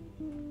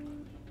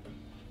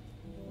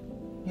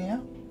 Yeah?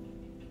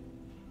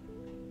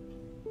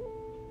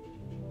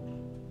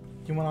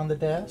 You want on the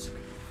desk?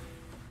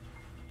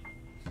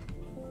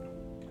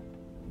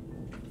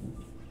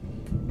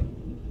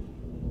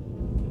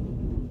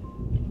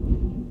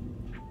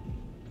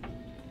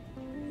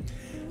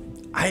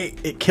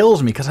 It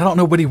kills me because I don't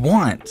know what he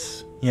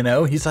wants. You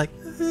know, he's like,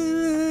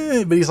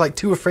 but he's like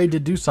too afraid to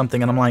do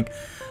something, and I'm like,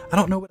 I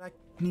don't know what I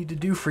need to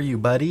do for you,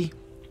 buddy.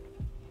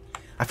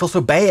 I feel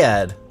so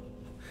bad.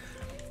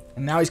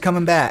 And now he's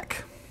coming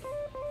back.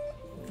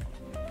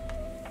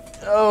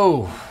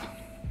 Oh.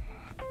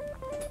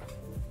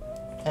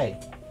 Hey.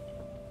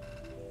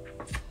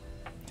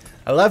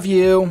 I love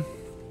you.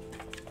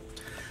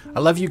 I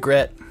love you,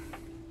 Grit.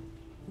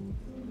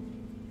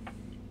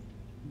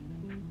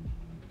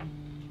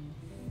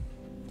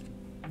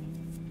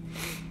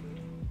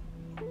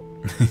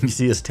 You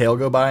see his tail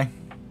go by?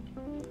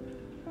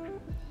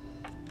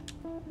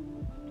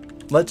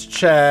 Let's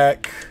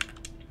check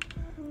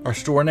our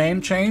store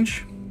name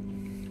change.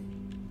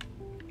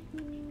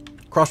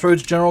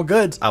 Crossroads General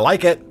Goods. I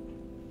like it.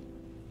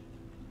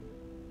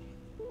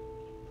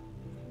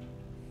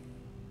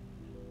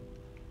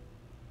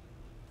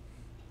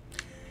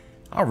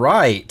 All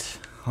right.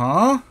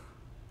 Huh?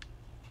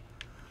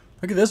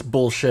 Look at this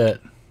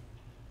bullshit.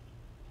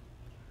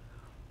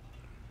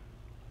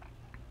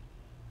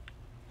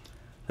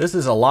 This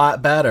is a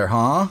lot better,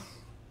 huh?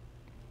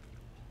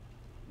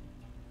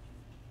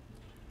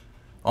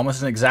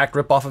 Almost an exact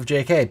ripoff of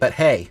JK, but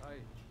hey,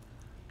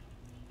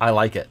 I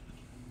like it.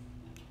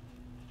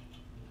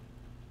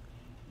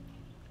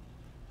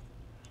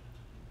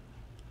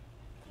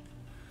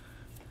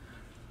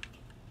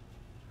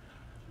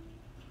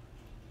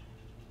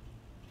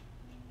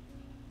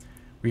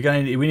 We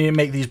need to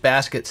make these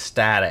baskets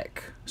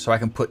static so I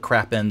can put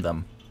crap in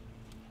them.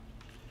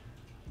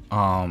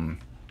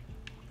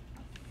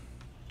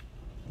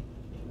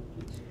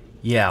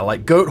 Yeah,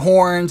 like goat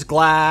horns,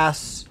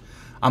 glass.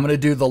 I'm gonna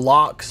do the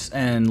locks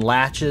and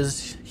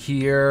latches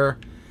here.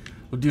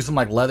 We'll do some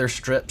like leather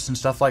strips and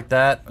stuff like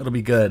that. It'll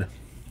be good.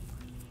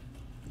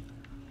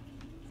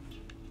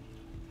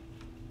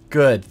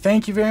 Good.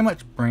 Thank you very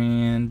much,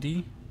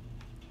 Brandy.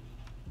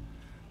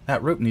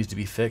 That rope needs to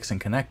be fixed and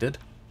connected.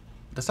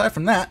 But aside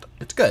from that,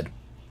 it's good.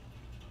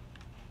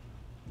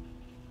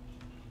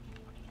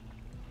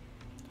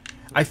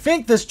 I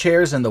think this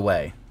chair's in the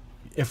way.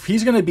 If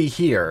he's gonna be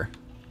here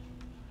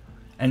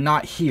and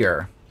not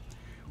here,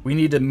 we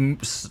need to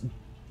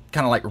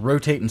kind of like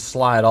rotate and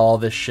slide all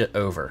this shit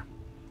over.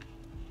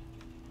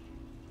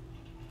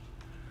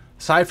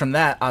 Aside from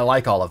that, I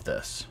like all of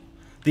this.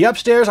 The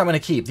upstairs I'm going to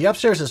keep. The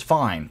upstairs is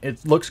fine.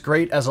 It looks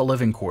great as a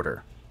living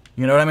quarter.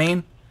 You know what I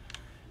mean?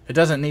 It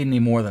doesn't need any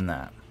more than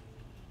that.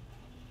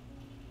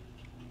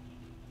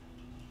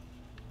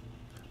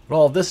 But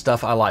all of this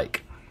stuff I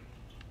like.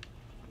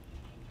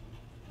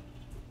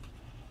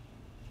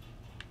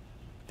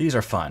 These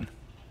are fun.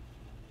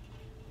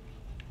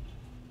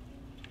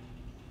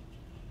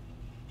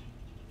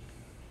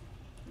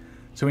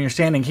 So when you're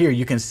standing here,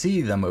 you can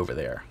see them over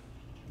there.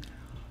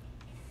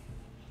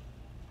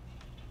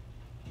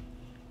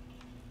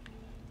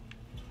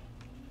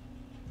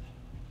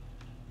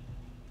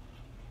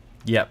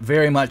 Yep,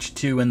 very much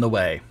two in the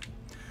way.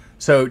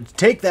 So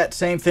take that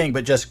same thing,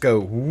 but just go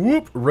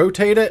whoop,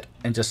 rotate it,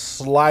 and just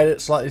slide it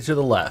slightly to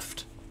the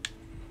left.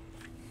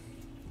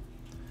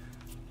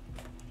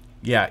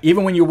 Yeah,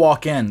 even when you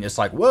walk in, it's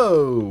like,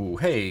 whoa,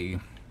 hey.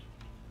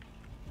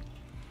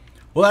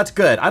 Well, that's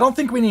good. I don't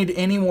think we need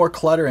any more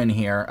clutter in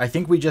here. I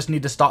think we just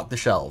need to stock the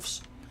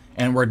shelves.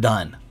 And we're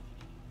done.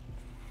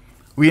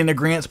 We in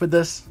agreement with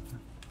this?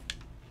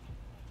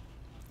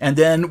 And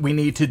then we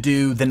need to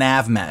do the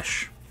nav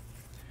mesh.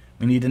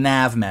 We need to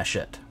nav mesh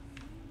it.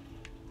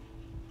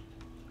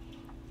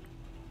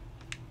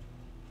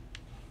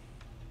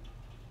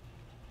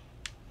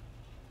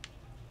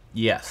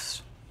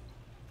 Yes.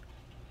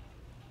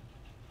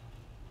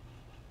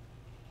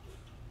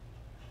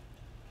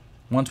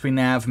 Once we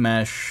nav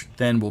mesh,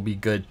 then we'll be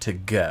good to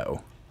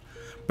go.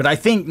 But I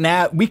think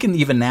we can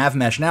even nav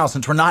mesh now.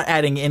 Since we're not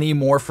adding any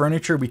more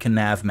furniture, we can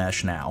nav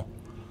mesh now.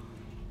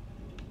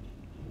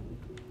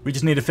 We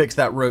just need to fix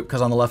that rope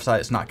because on the left side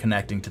it's not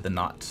connecting to the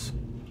knots.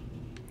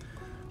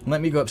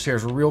 Let me go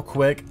upstairs real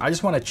quick. I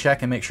just want to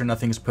check and make sure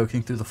nothing's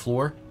poking through the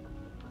floor.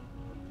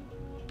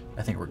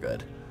 I think we're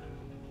good.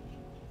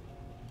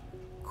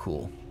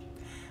 Cool.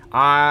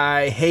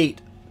 I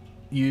hate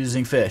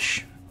using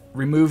fish.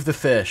 Remove the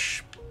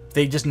fish.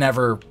 They just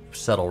never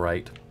settle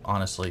right,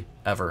 honestly,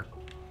 ever.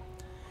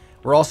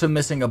 We're also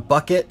missing a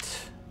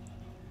bucket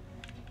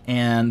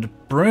and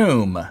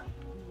broom.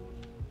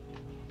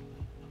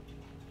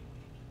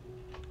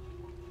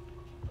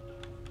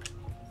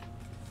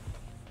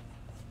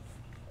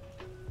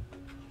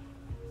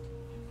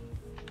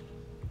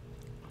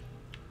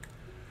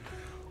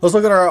 Let's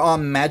look at our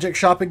magic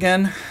shop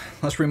again.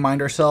 Let's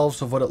remind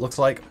ourselves of what it looks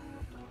like.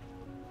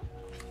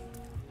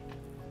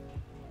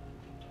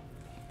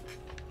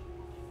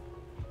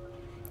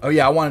 Oh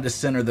yeah, I wanted to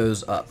center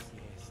those up.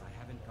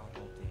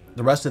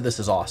 The rest of this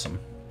is awesome.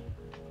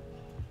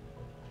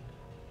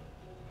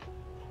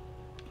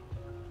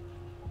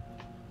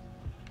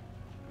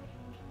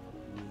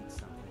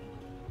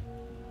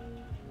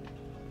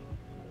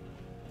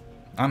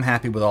 I'm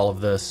happy with all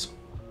of this.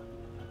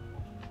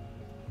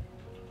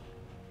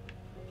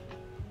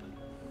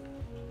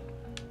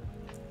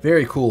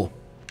 Very cool.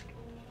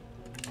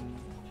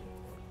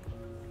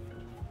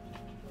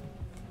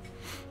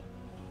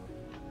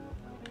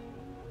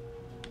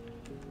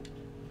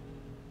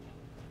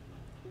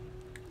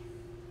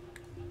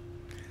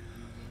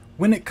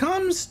 When it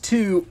comes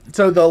to,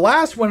 so the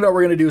last one that we're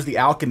going to do is the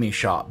alchemy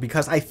shop,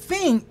 because I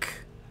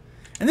think,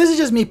 and this is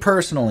just me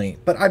personally,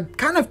 but I'm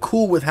kind of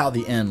cool with how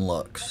the inn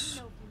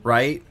looks,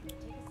 right?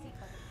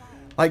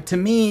 Like, to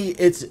me,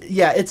 it's,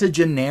 yeah, it's a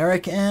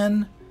generic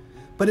inn,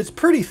 but it's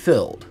pretty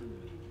filled.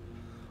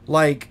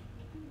 Like,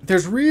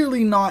 there's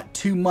really not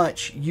too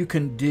much you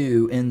can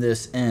do in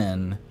this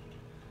inn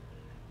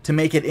to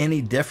make it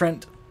any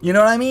different. You know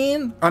what I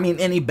mean? I mean,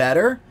 any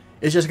better.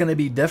 It's just going to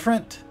be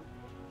different.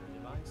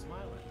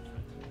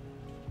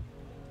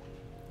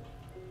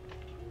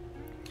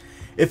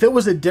 If it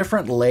was a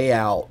different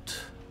layout,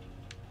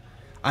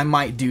 I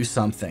might do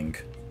something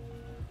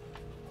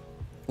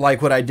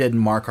like what I did in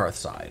Markarth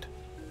side.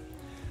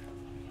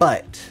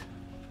 But,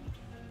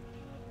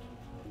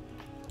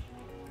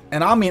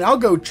 and I mean, I'll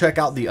go check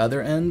out the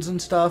other ends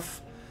and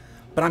stuff,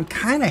 but I'm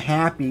kind of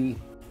happy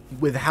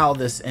with how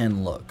this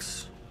end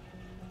looks.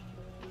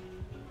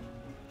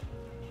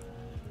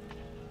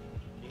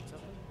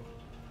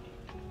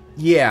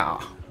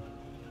 Yeah.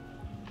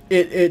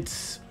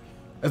 It's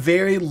a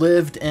very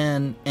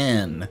lived-in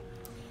inn.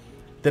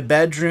 The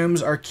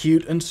bedrooms are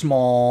cute and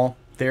small.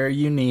 They're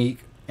unique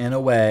in a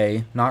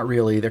way. Not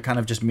really. They're kind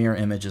of just mirror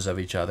images of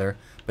each other.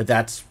 But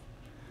that's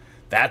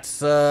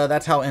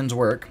how inns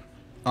work.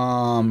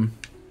 I've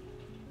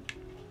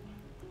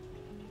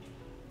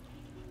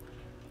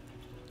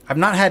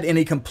not had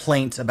any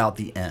complaints about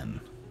the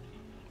inn.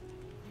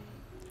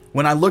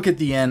 When I look at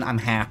the inn, I'm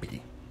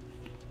happy.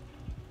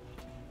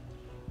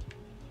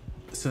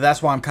 So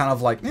that's why I'm kind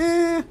of like,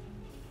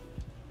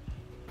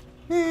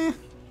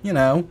 you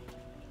know.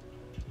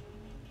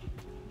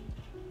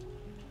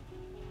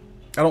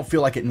 I don't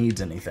feel like it needs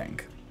anything.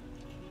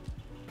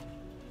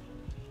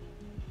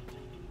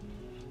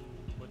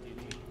 What do you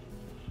need?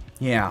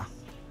 Yeah.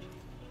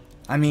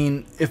 I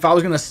mean, if I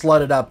was going to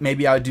slut it up,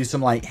 maybe I would do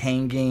some like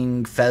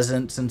hanging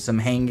pheasants and some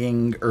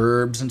hanging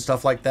herbs and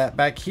stuff like that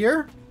back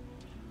here.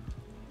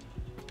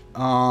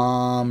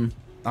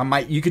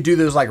 You could do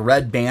those like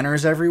red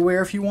banners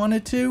everywhere if you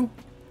wanted to.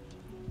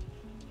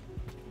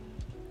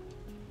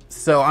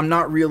 So I'm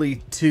not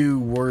really too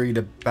worried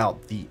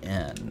about the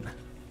inn.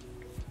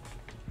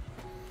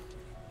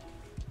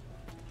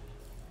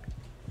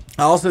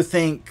 I also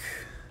think,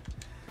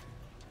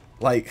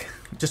 like,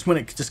 just when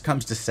it just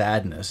comes to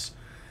sadness,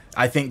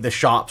 I think the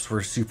shops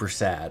were super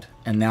sad,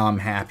 and now I'm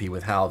happy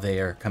with how they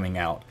are coming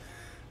out.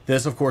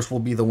 This, of course, will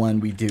be the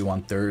one we do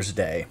on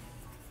Thursday,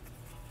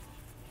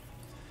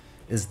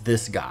 is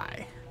this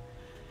guy.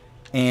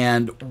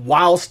 And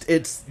whilst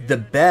it's the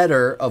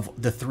better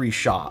of the three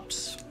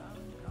shops,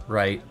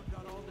 right?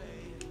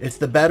 It's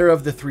the better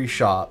of the three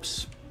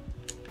shops.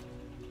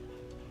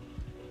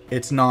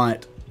 It's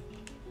not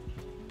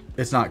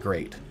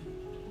great.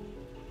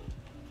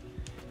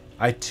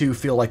 I too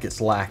feel like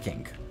it's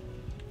lacking.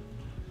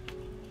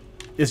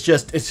 It's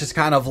just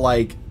kind of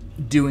like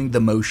doing the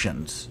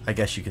motions, I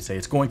guess you could say.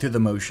 It's going through the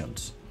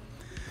motions.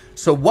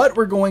 So what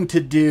we're going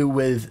to do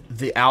with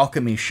the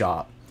alchemy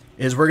shop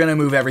is we're going to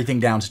move everything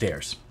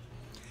downstairs.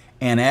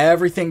 And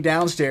everything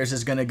downstairs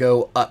is going to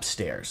go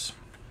upstairs.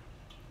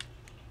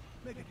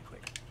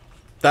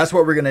 That's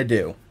what we're going to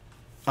do.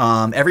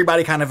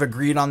 Everybody kind of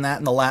agreed on that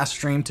in the last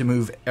stream, to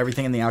move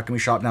everything in the alchemy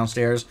shop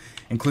downstairs,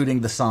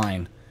 including the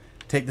sign.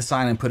 Take the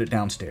sign and put it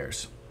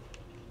downstairs.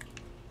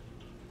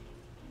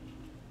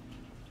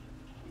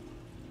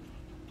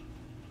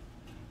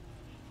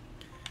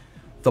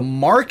 The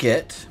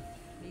market's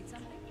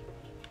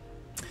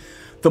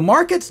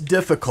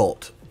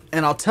difficult,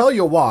 and I'll tell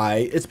you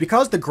why. It's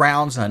because the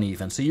ground's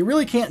uneven, so you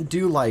really can't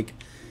do like,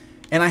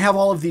 and I have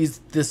all of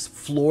this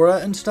flora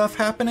and stuff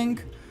happening.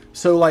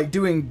 So like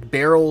doing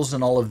barrels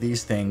and all of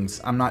these things,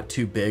 I'm not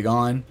too big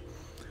on.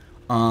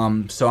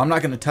 So I'm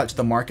not going to touch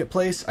the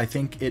marketplace. I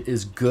think it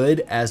is good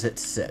as it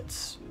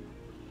sits.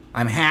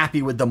 I'm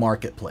happy with the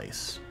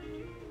marketplace.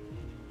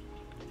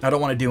 I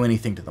don't want to do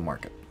anything to the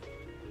market.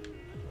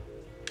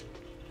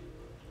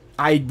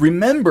 I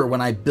remember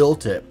when I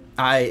built it,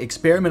 I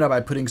experimented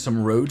by putting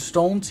some road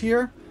stones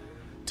here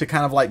to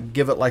kind of like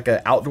give it like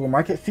an outdoor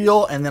market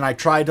feel, and then I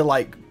tried to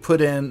like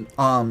put in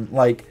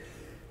like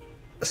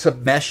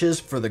some meshes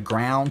for the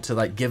ground to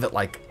like give it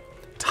like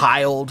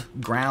tiled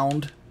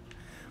ground.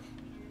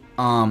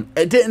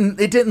 It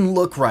didn't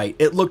look right.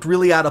 It looked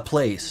really out of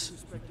place.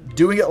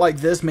 Doing it like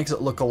this makes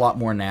it look a lot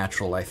more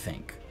natural, I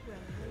think.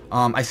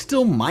 I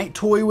still might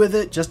toy with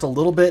it just a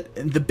little bit.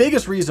 And the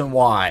biggest reason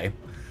why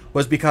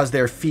was because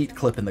their feet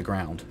clip in the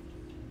ground.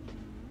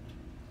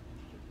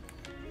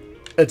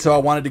 And so I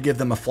wanted to give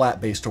them a flat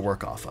base to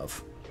work off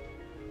of.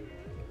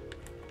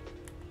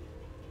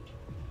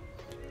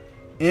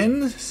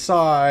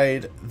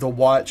 Inside the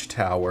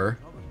watchtower,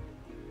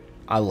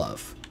 I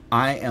love.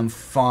 I am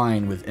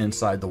fine with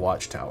inside the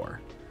watchtower.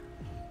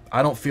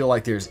 I don't feel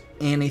like there's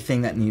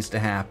anything that needs to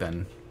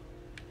happen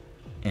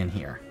in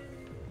here.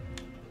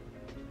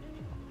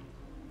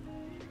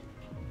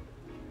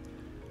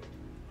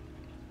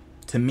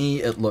 To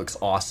me, it looks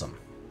awesome.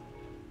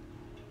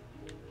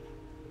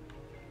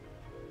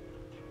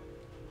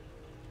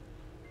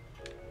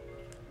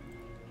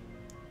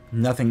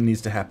 Nothing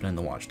needs to happen in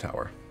the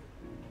watchtower.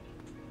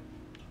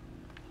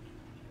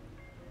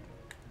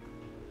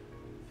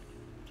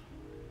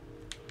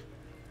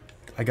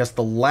 I guess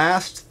the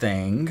last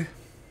thing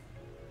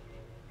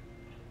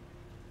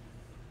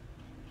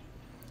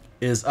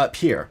is up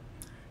here.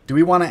 Do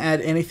we want to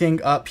add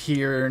anything up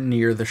here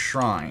near the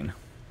shrine?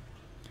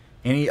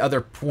 Any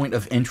other point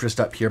of interest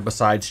up here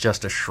besides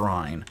just a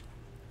shrine?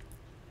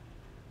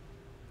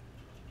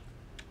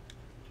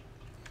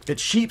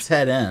 It's Sheep's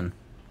Head Inn.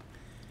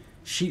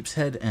 Sheep's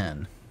Head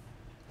Inn.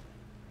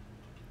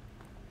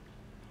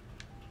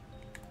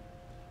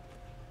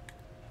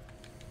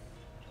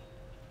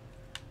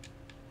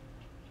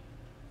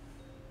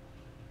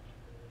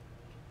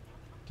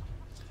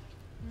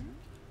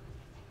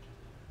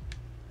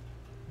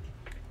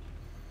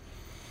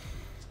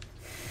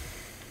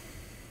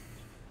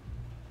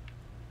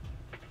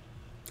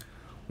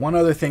 One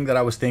other thing that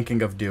I was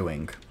thinking of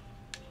doing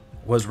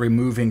was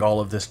removing all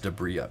of this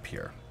debris up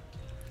here.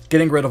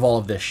 Getting rid of all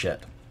of this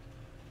shit.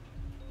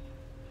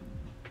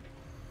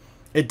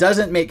 It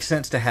doesn't make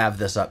sense to have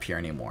this up here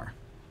anymore.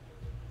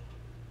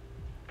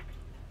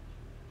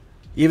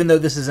 Even though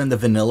this is in the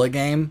vanilla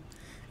game,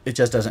 it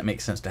just doesn't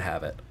make sense to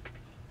have it.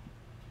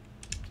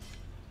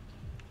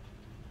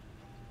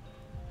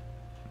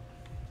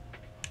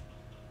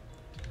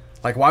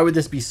 Like, why would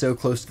this be so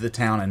close to the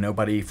town and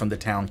nobody from the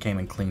town came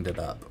and cleaned it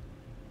up?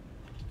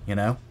 You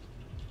know?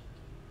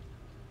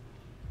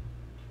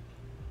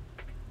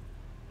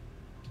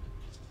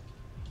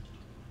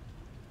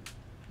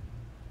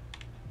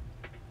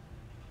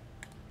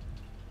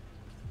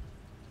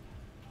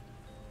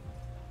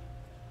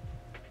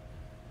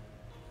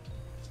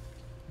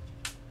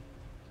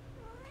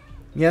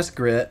 Yes,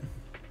 Grit.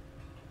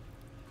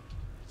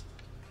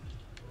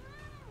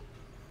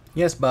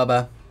 Yes,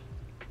 Bubba.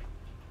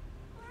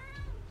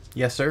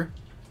 Yes, sir.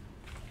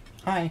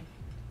 Hi.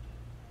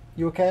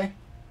 You okay?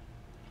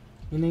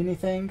 You need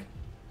anything?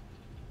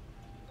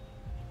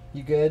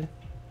 You good?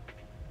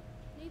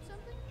 Need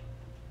something?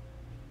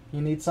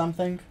 You need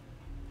something?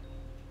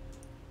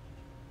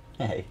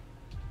 Hey.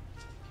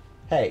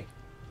 Hey.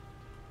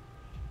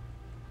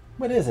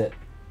 What is it?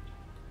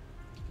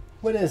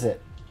 What is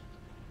it?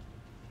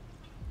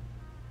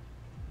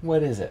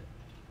 What is it?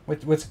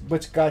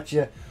 What's got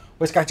you?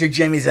 What's got your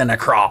jimmies in a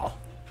crawl?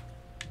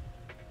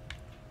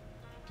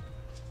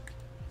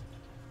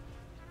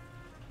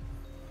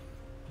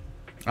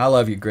 I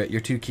love you, Grit.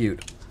 You're too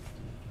cute.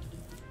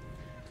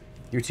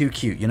 You're too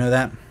cute. You know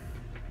that?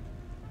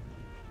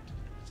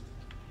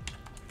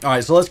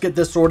 Alright, so let's get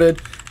this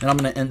sorted, and I'm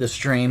going to end the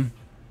stream.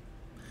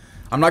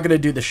 I'm not going to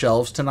do the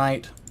shelves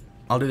tonight.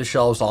 I'll do the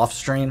shelves off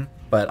stream,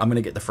 but I'm going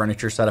to get the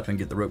furniture set up and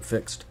get the rope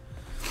fixed.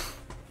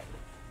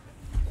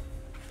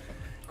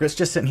 Grit's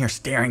just sitting here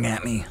staring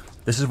at me.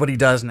 This is what he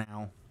does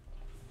now.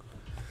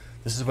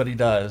 This is what he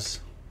does.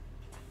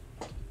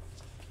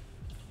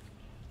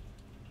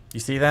 You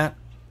see that?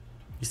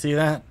 You see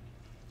that?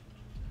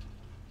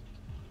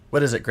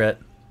 What is it, Grit?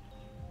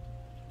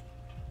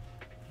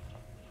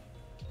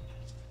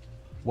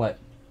 What?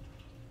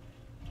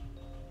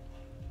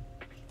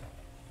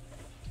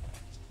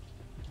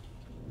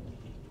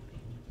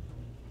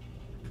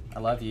 I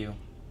love you.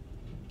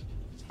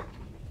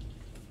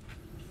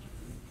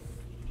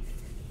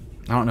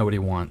 I don't know what he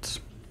wants.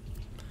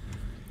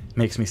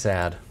 Makes me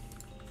sad.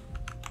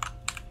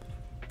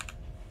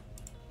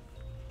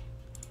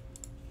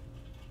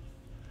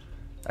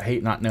 I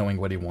hate not knowing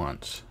what he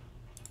wants.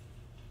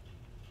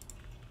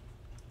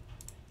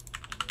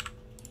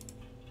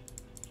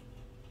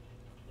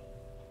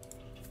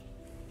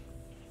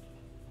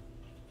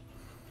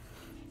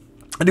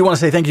 I do want to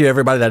say thank you to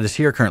everybody that is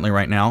here currently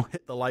right now.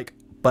 Hit the like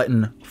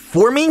button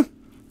for me.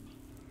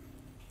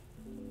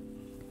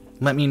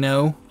 Let me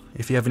know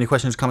if you have any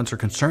questions, comments, or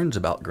concerns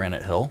about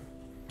Granite Hill.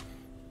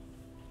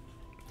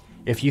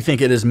 If you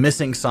think it is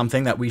missing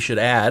something that we should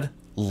add,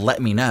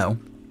 let me know.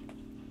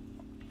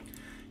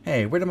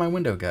 Hey, where did my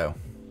window go?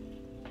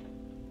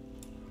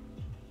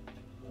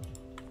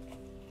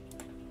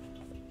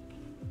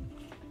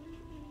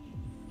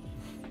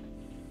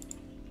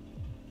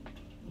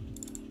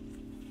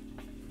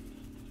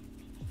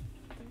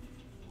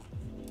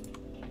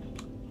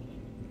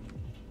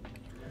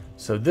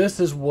 So this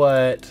is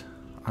what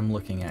I'm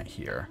looking at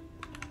here.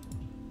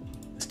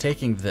 It's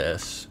taking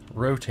this,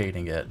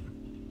 rotating it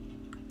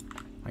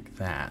like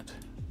that.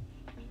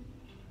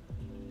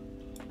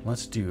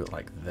 Let's do it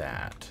like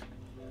that.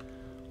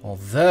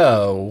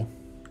 Although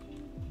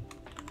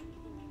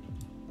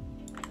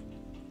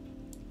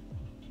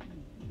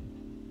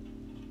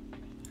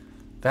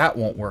that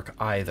won't work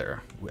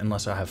either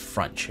unless I have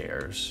front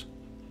chairs.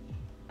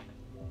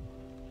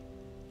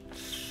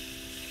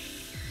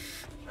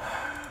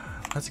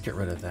 Let's get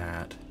rid of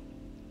that.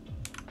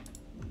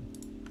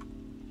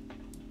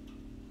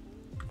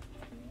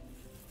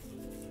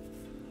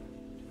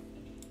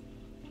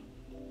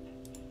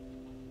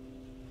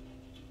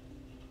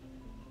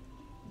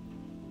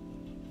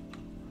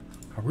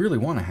 I really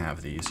want to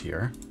have these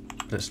here,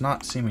 but it's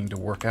not seeming to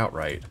work out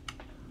right.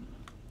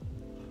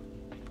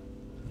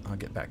 I'll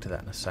get back to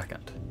that in a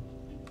second.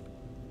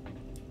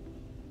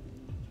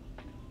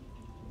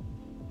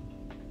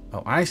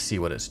 Oh, I see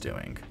what it's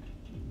doing.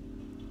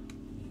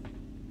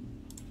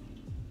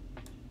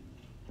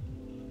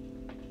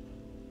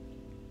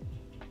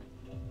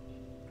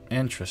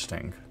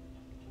 Interesting.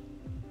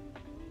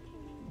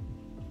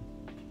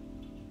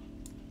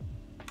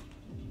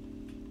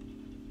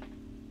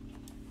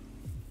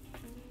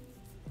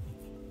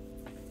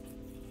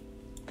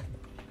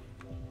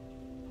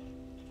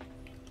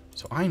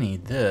 So I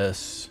need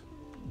this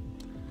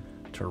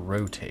to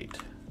rotate.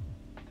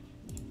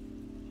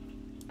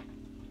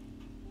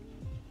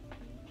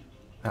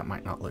 That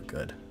might not look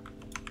good.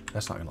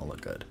 That's not going to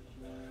look good.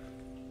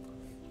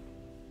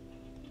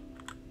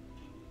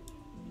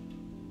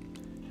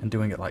 And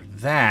doing it like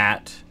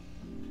that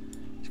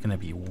is going to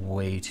be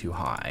way too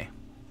high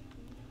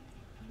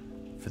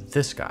for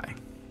this guy.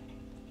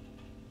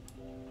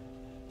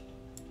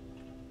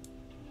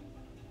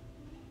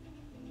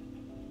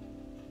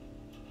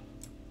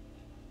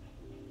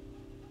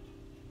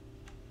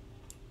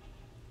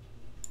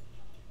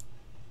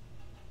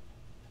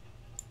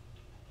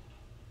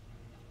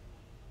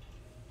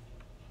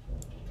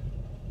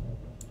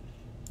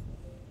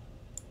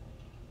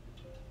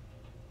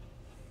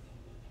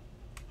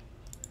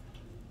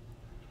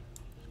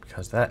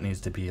 Because that needs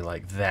to be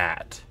like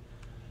that.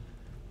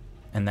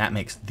 And that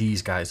makes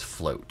these guys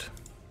float.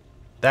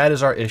 That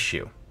is our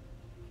issue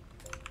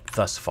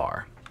thus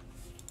far.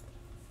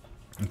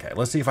 Okay,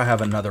 let's see if I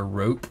have another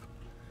rope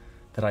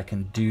that I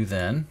can do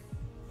then.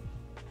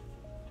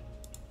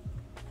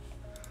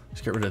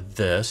 Let's get rid of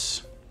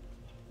this.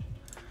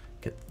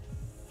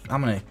 I'll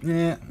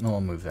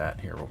move that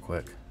here real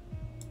quick.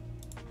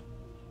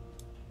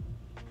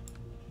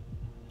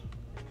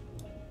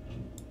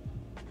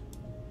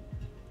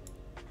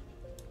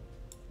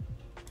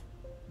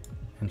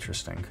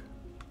 Interesting.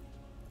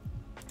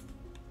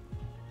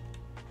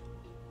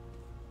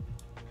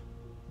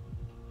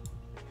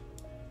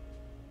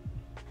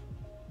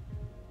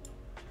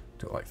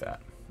 Do it like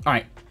that. All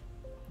right.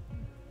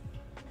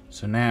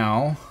 So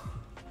now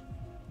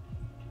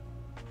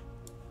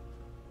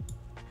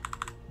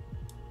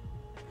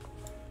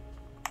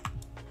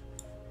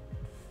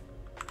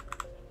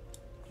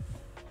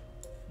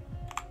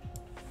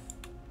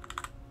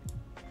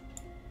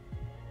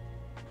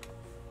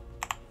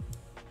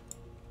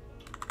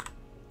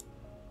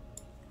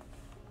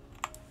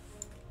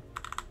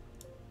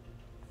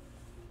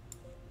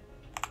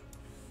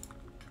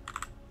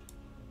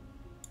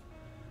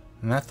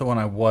and that's the one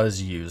I was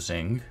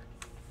using.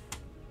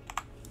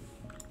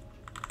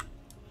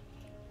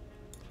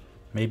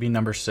 Maybe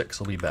number 6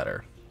 will be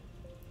better.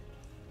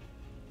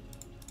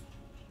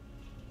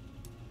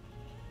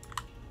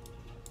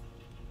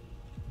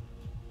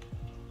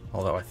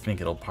 Although I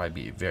think it'll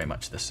probably be very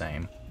much the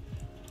same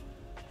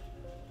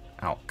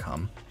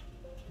outcome.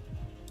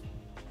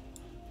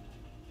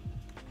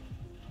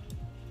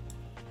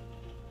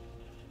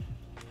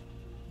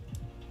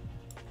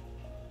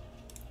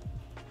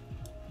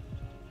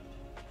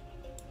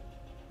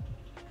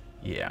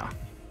 Yeah.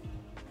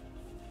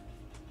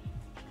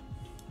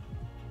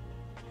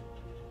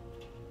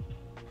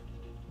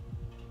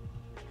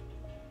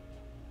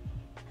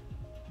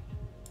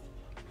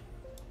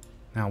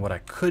 Now what I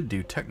could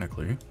do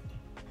technically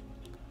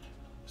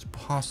is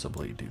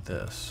possibly do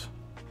this.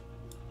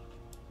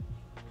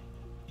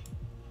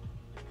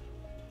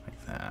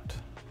 Like that.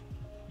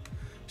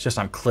 It's just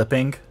I'm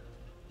clipping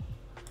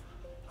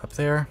up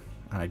there,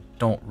 and I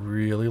don't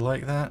really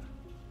like that.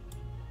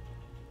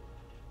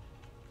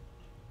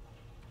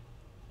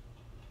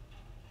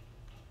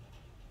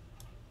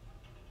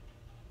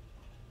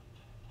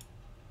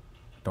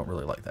 Don't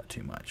really like that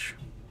too much.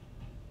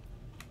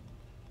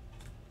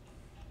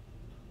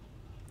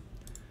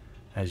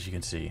 As you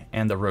can see,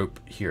 and the rope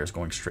here is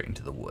going straight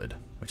into the wood,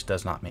 which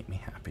does not make me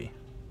happy.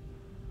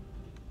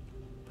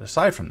 But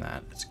aside from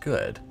that, it's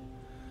good.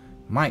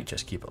 Might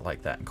just keep it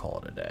like that and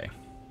call it a day.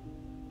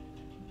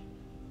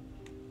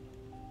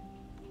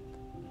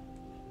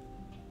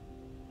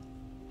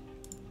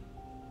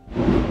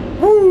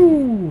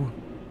 Woo!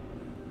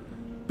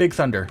 Big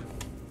thunder.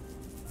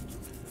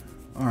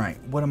 All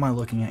right, what am I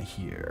looking at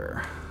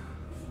here?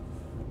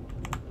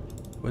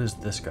 What is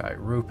this guy?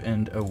 Rope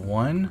end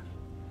 01.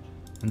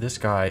 And this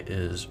guy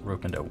is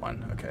rope end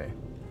 01. Okay.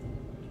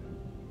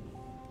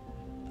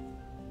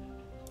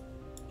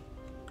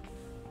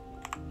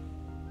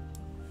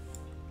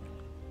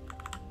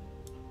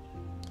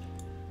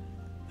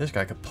 This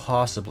guy could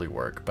possibly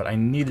work, but I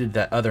needed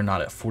that other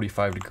knot at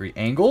 45-degree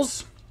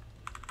angles,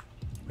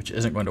 which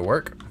isn't going to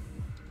work.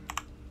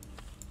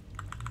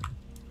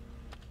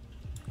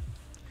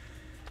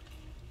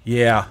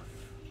 Yeah.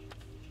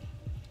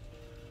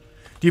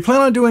 Do you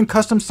plan on doing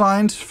custom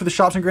signs for the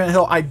shops in Granite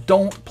Hill? I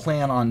don't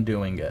plan on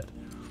doing it.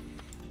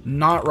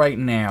 Not right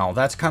now.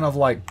 That's kind of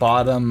like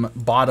bottom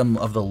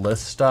of the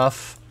list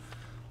stuff.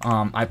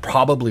 I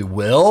probably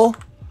will.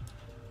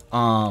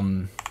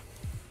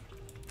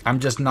 I'm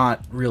just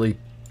not really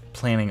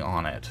planning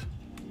on it.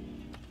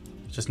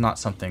 It's just not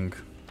something,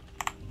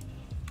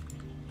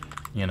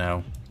 you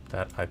know,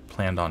 that I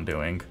planned on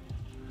doing.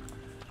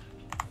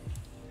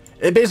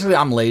 Basically,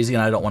 I'm lazy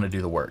and I don't want to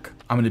do the work.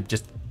 I'm going to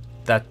just...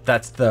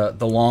 That's the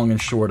long and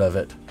short of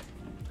it,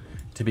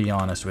 to be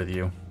honest with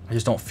you. I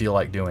just don't feel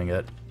like doing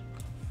it.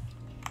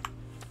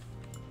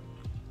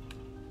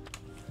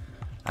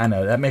 I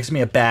know, that makes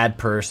me a bad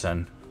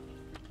person.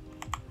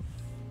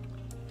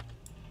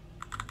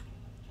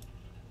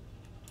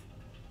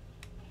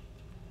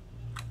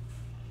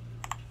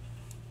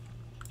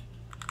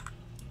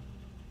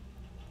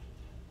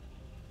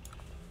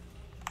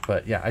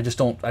 But yeah, I just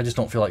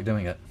don't feel like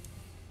doing it.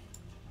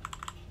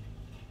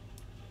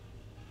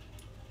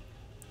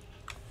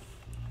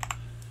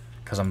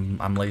 Because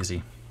I'm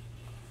lazy.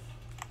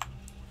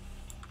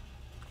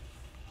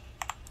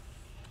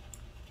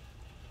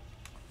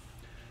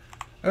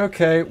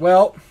 Okay,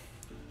 well,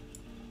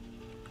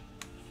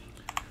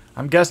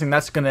 I'm guessing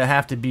that's going to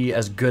have to be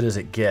as good as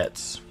it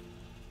gets.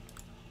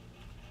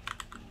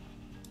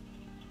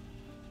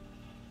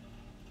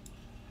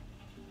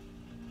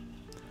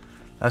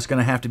 That's going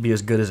to have to be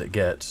as good as it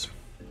gets.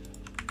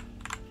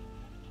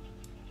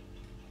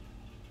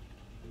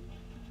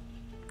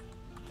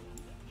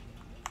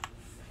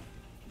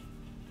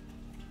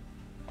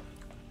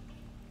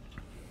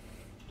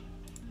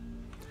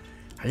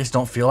 I just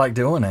don't feel like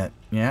doing it.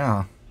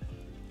 Yeah.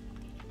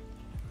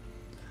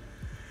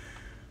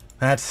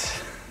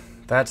 That's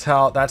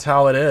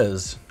how it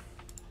is.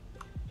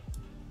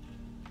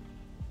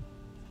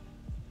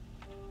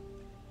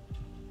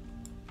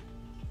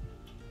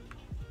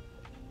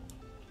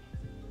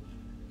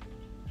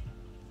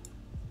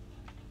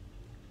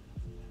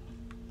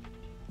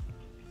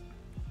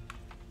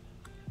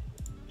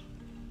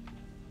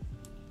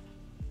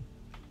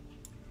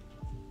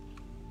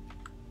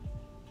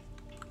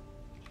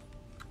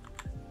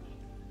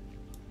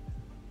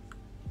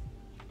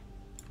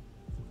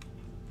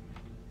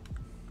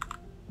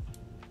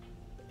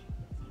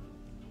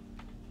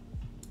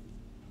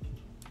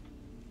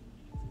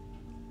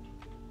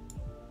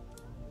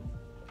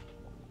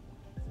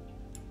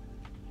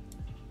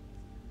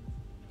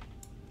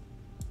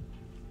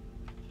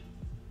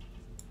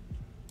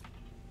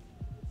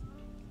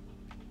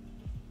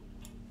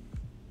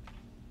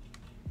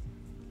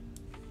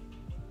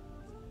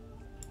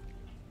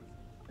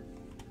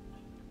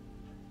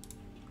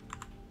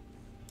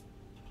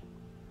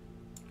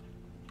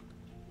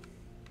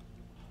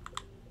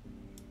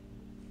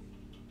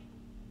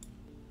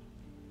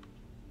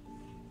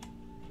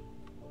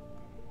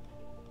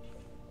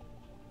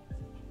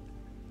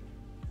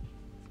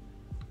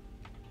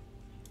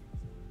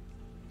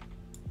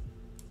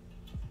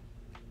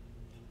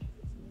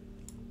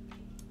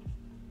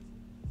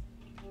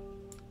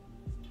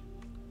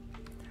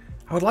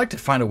 I would like to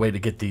find a way to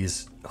get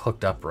these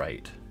hooked up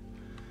right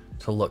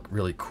to look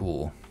really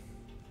cool.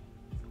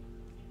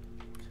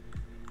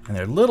 And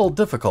they're a little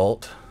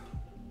difficult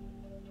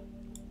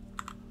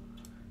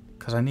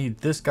because I need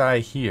this guy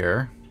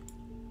here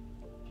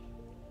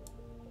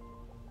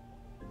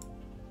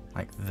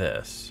like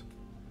this,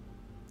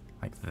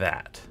 like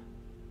that,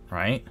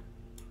 right?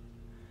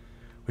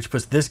 Which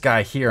puts this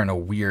guy here in a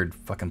weird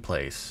fucking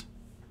place.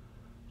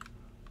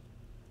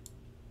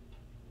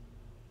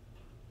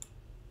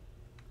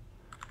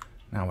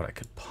 Now what I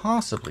could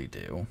possibly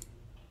do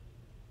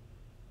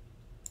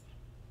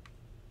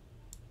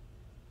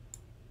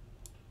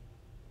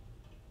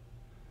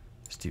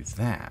is do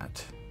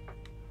that,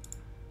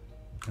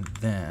 and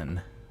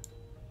then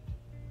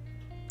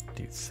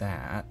do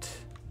that.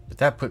 But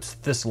that puts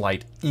this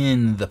light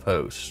in the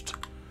post.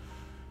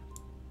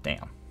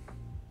 Damn.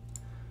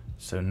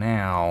 So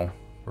now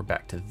we're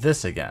back to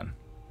this again.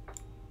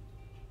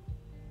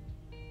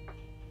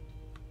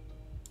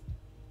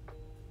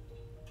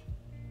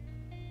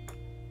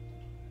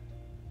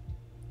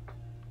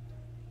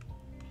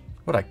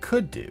 What I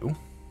could do,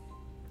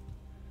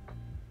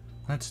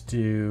 let's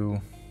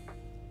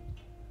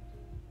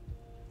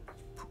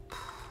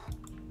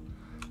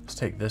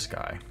take this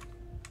guy,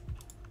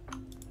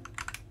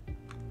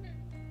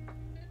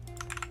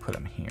 put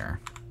him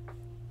here.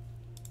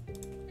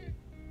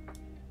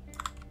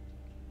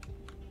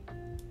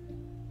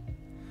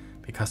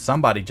 Because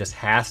somebody just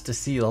has to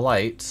see the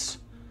lights.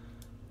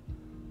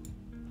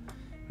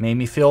 Made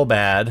me feel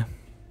bad.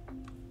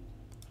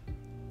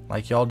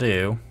 Like y'all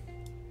do.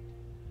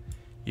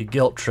 You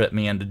guilt trip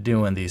me into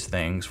doing these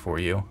things for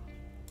you.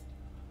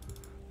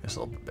 Just a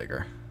little bit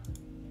bigger.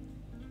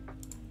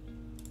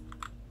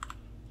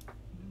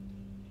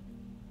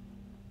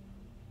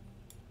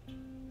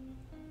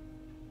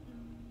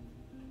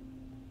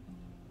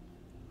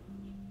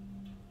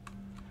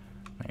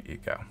 There you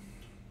go.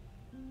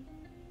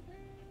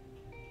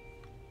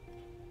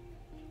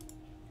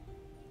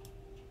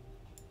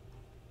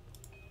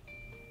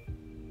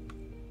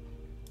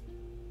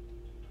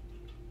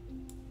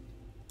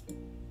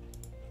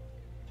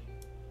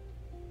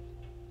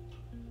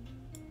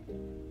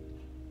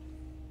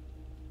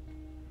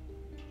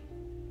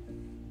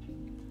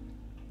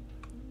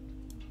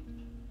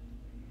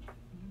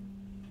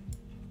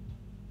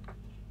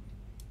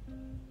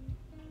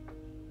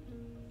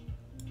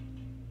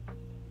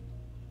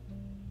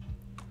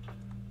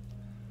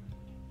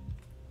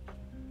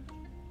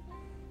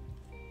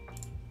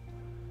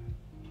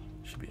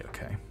 Should be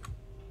okay.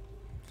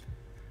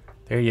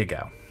 There you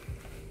go.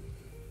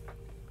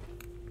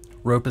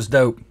 Rope is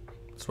dope.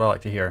 That's what I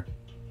like to hear.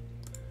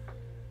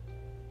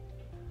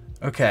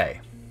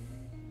 Okay.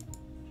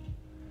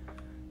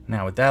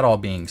 Now, with that all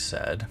being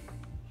said,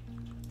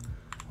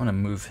 I want to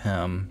move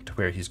him to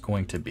where he's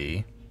going to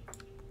be.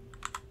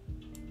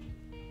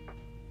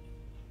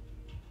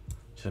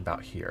 Just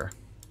about here.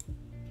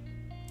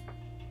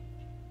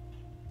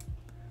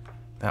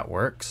 That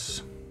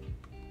works.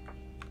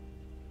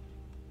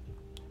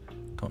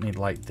 Don't need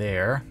light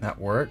there. That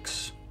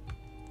works.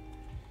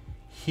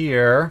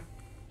 Here,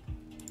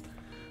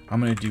 I'm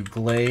going to do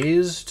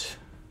glazed,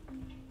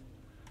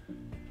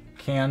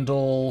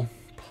 candle,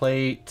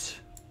 plate,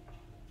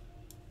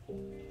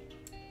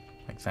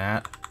 like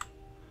that.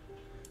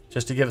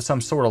 Just to give it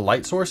some sort of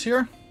light source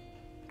here.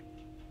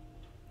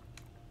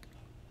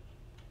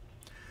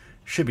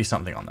 Should be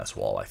something on this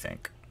wall, I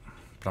think.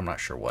 But I'm not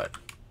sure what.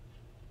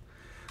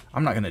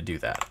 I'm not going to do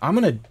that. I'm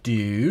going to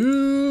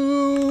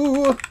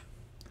do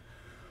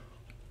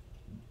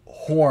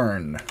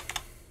horn.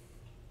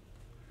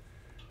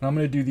 And I'm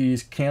going to do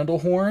these candle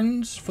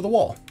horns for the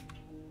wall.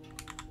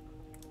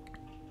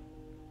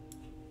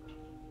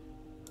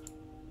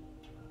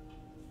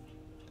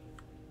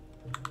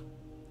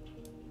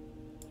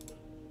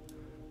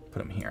 Put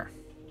them here.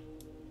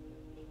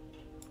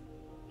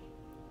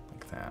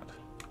 Like that.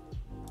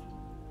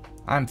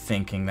 I'm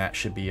thinking that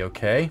should be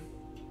okay.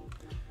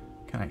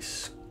 Can I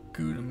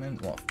scoot them in?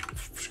 Well,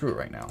 screw it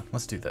right now.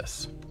 Let's do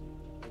this.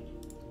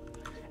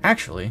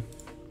 Actually,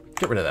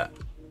 get rid of that.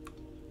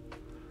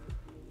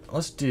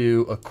 Let's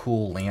do a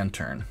cool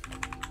lantern.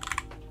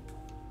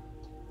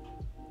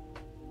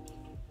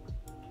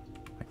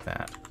 Like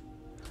that.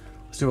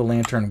 Let's do a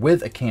lantern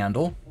with a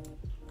candle.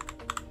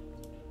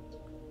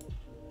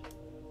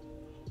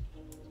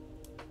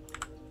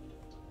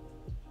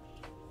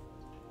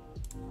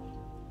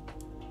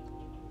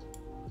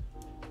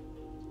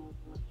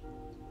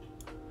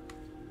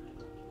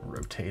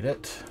 Rotate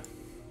it.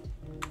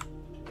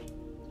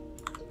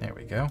 There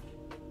we go.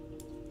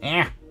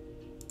 Eh.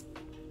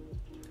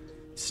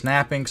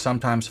 Snapping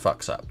sometimes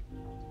fucks up.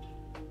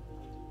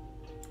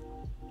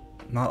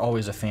 Not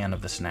always a fan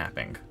of the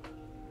snapping.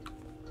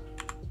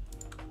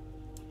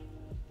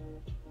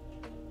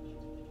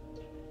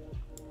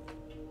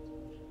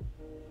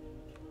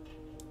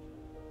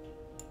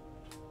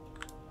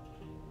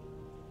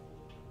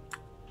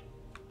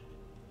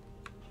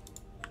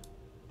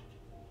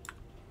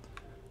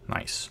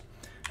 Nice.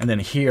 And then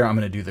here I'm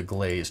going to do the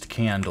glazed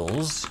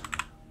candles.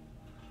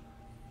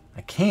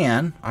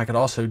 I could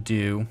also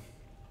do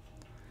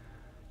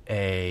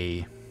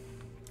a...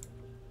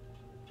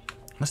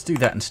 Let's do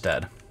that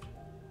instead.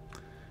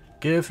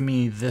 Give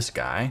me this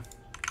guy.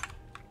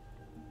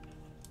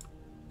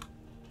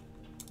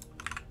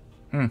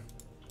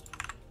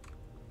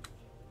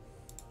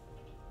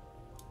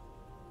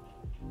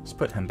 Let's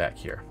put him back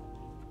here.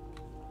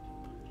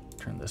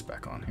 Turn this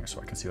back on here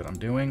so I can see what I'm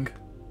doing.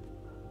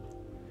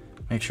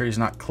 Make sure he's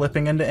not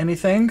clipping into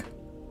anything.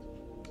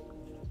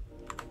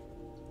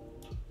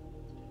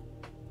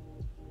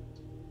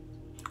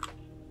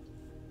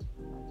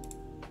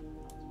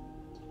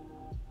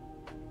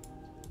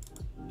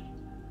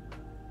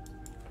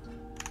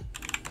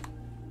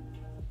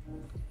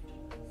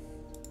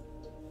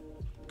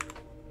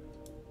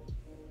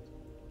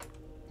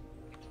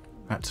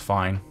 That's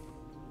fine.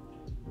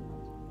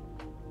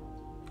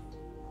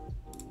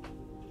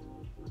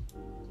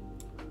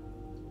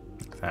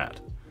 Like that.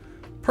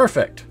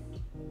 Perfect.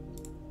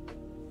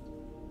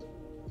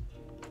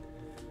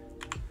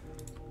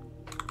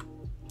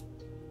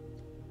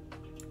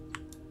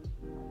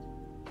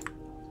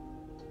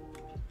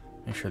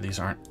 Make sure these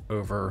aren't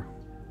overdoing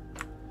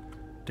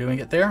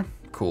it there.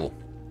 Cool.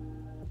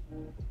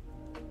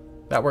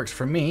 That works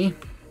for me.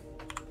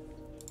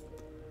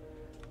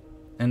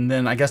 And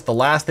then I guess the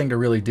last thing to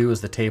really do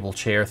is the table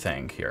chair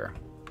thing here.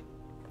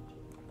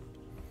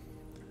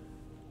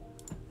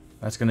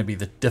 That's going to be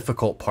the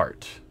difficult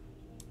part.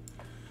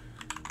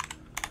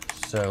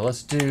 So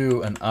let's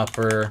do an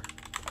upper.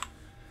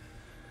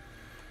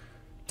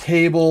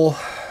 table.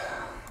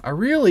 I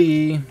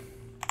really...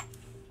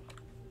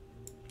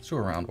 Let's do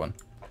a round one.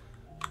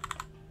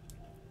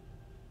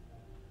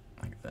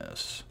 Like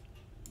this.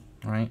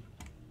 Right?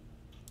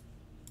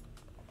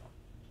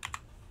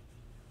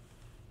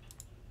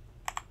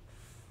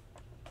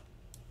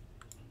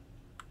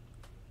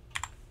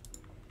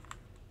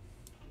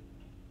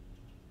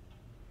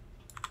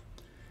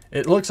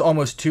 It looks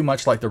almost too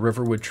much like the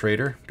Riverwood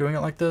Trader doing it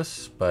like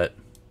this, but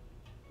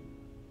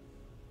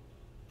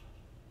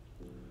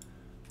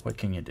what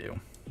can you do?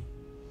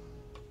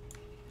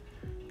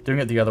 Doing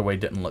it the other way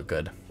didn't look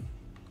good.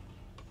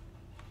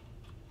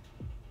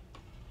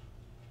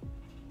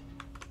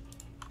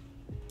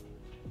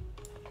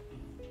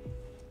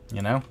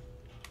 You know?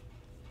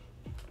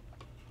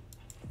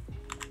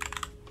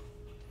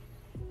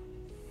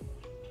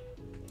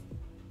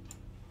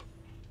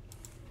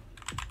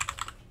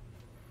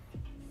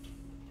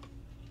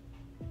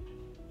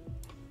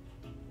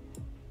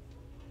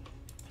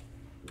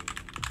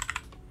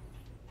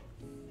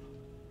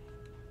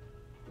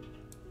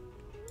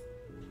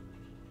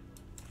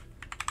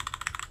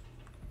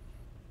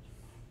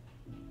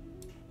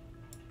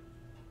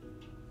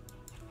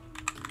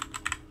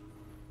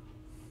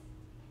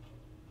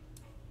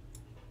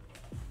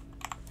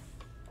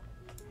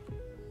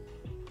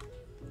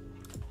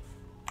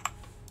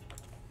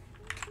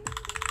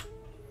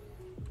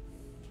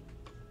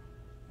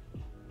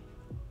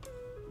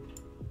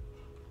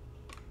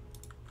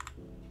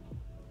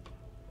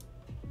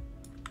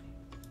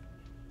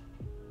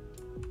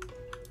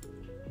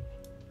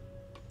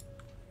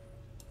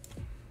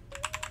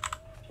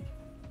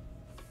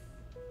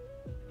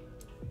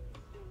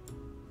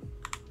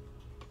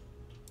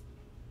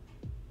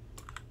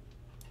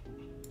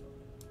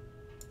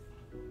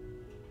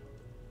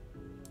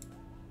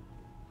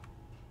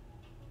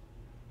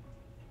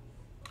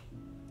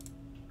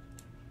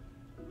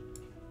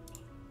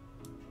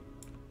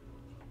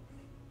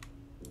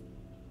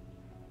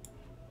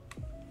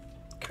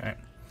 Okay.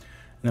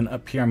 And then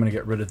up here, I'm going to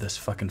get rid of this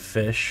fucking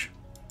fish.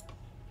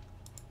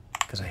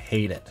 Because I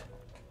hate it.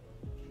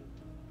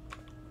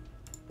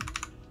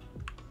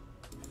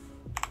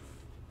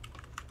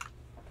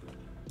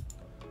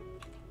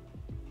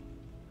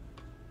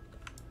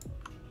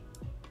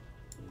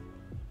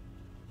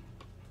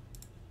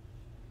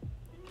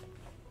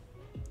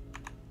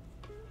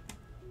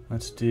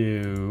 Let's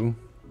do...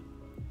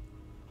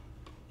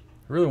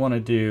 I really want to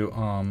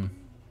do...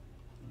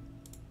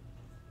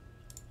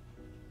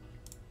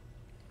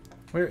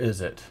 Where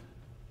is it?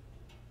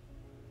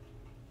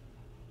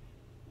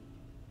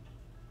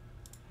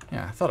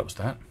 Yeah, I thought it was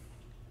that.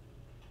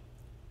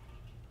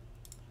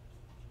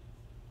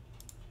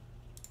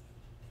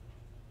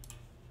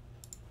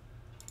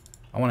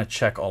 I want to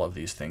check all of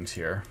these things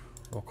here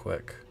real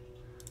quick.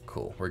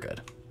 Cool, we're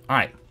good. All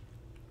right.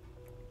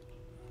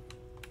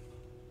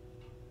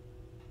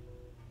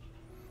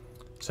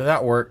 So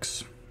that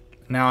works.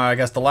 Now I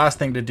guess the last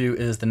thing to do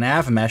is the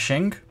nav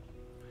meshing,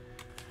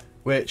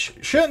 which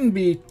shouldn't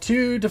be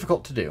too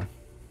difficult to do.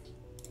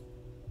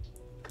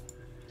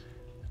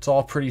 It's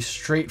all pretty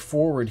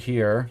straightforward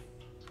here.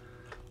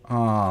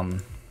 A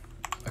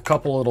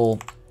couple little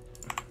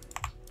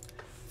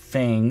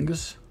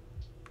things,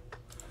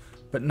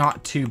 but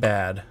not too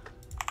bad.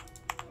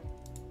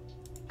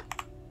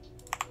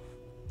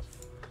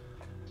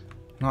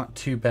 Not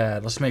too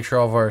bad. Let's make sure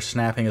all of our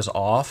snapping is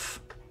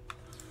off.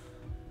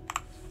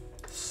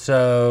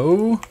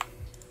 So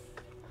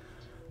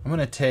I'm going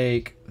to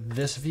take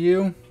this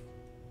view.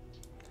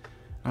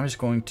 I'm just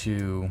going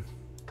to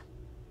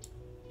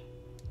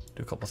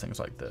do a couple things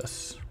like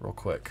this real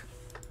quick.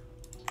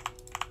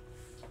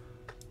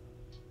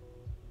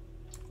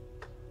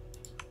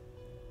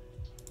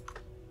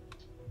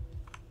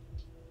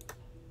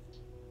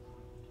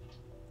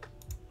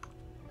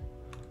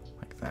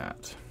 Like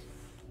that.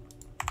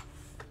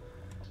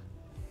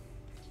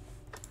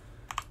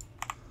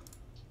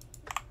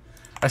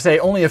 I say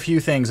only a few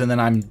things and then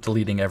I'm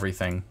deleting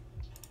everything.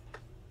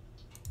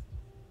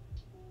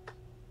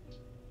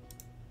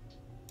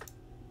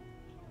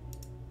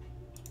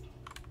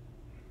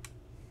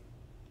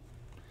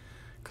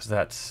 Because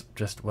that's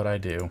just what I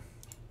do.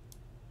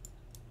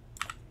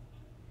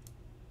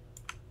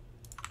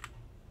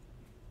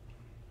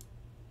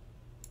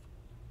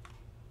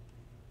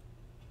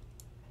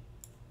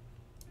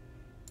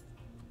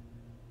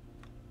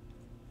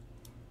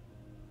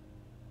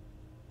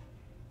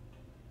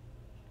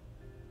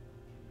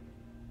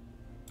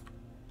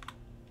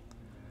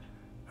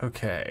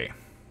 Okay.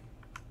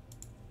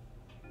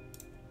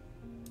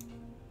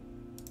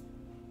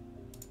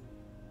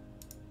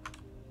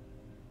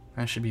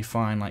 That should be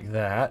fine like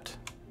that.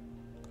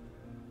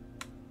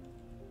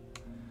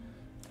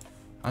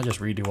 I'll just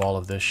redo all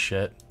of this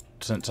shit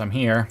since I'm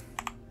here.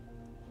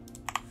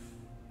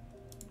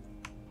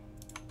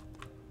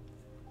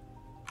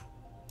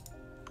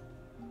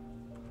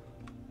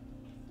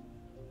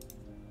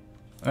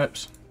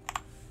 Oops.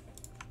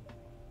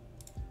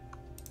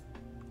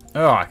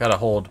 Oh, I gotta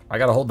hold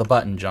the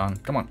button, John.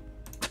 Come on.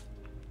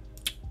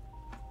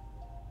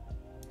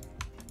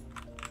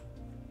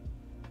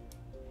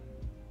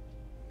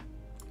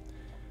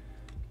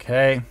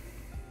 Okay.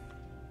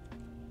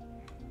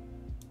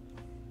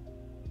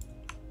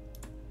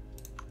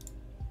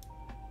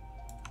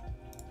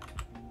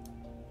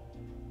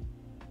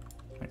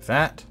 Like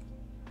that.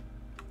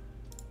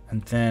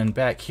 And then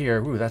back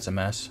here, ooh, that's a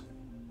mess.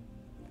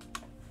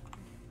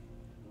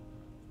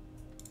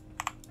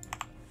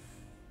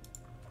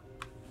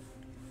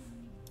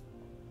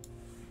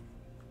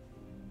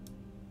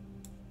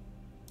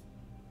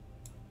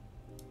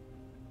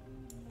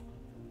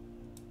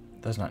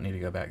 Does not need to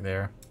go back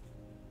there.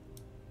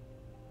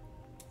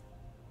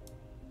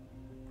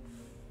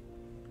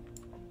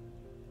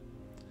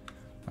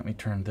 Let me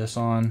turn this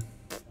on.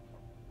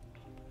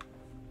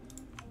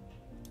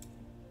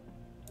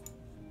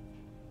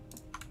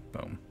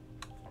 Boom.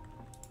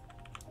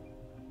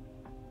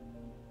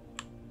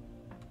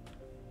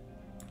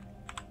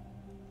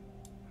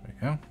 There we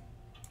go.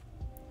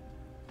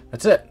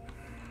 That's it.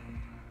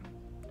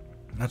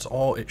 That's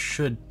all it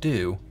should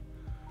do.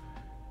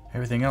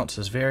 Everything else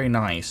is very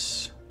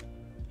nice.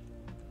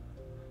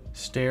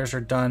 Stairs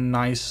are done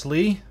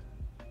nicely.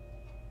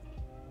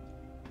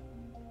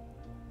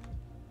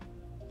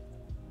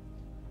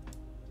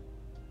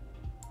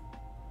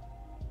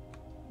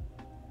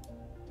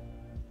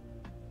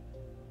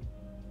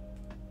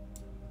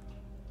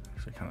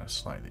 Actually, kind of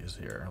slide these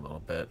here a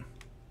little bit.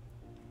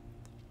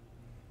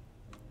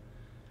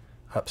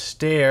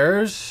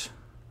 Upstairs.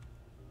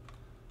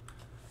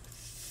 I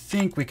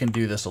think we can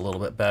do this a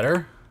little bit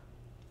better.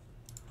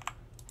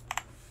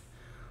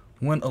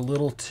 Went a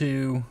little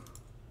too...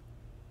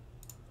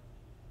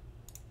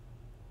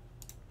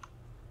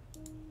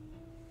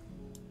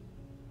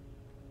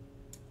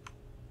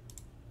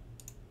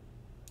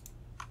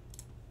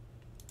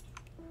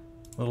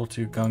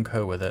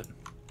 gung-ho with it.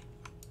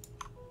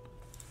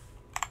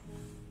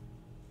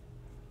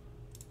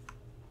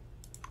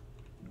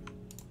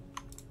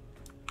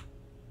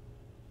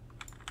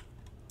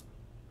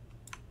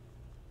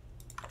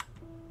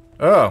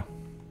 Oh!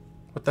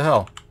 What the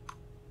hell?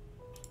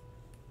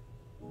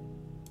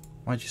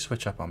 Why'd you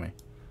switch up on me?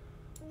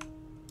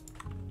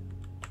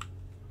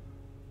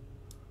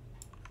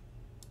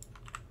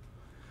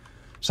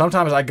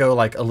 Sometimes I go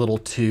like a little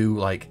too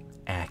like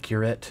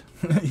accurate,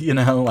 you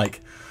know,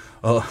 like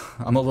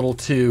I'm a little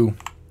too,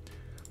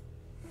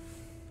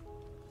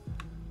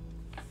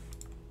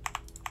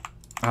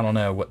 I don't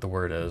know what the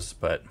word is,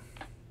 but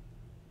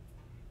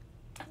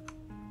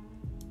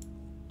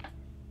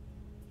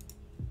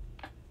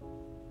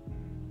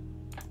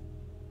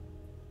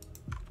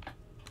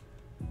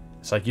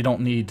it's like you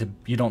don't need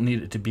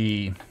it to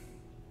be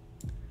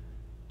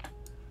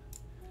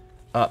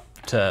up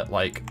to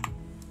like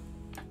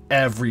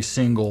every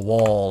single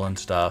wall and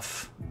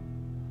stuff.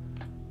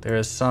 There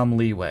is some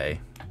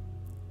leeway.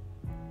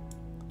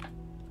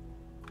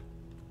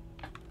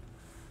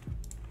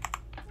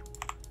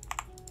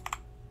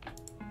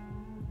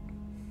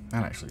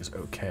 That actually is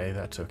okay.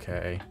 That's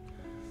okay.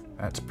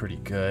 That's pretty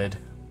good.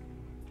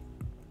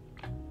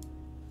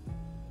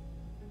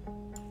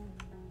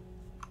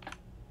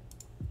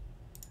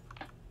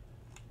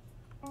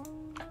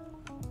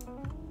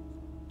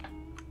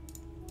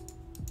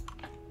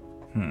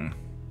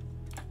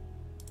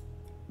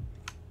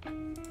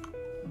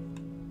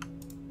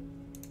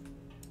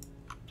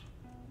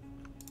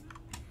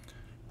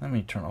 Let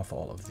me turn off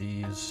all of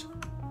these.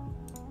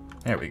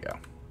 There we go.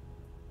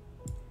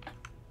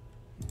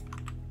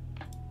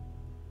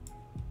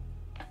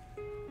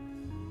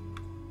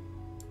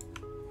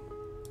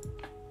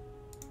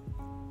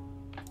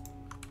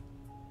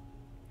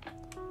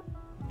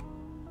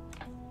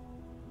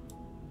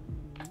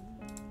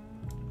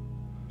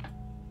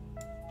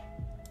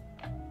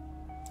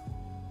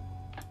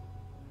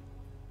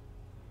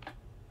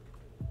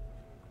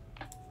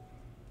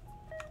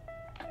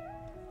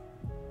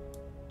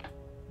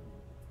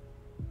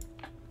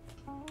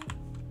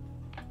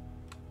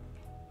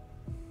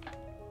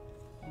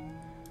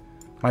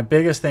 My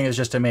biggest thing is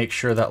just to make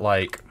sure that,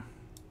 like,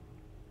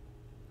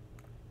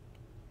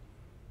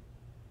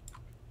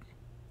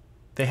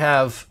 they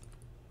have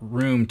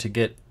room to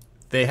get,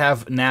 they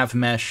have nav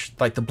mesh,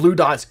 like the blue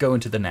dots go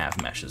into the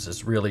nav meshes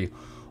is really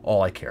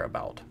all I care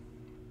about.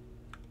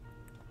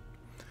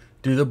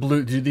 Do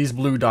these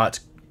blue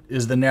dots,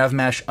 is the nav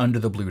mesh under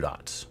the blue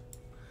dots?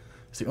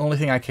 It's the only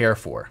thing I care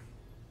for.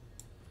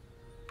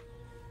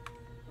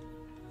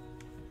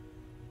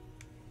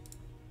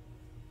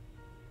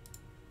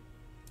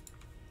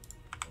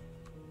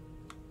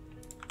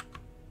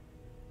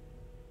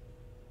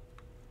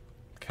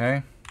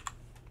 Okay.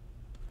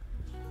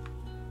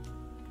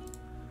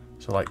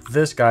 So like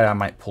this guy I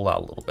might pull out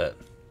a little bit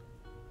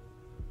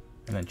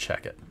and then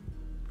check it.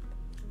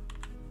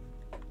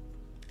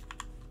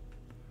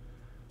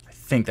 I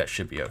think that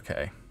should be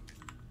okay.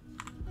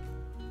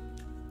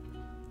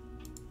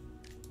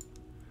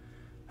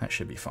 That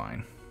should be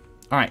fine.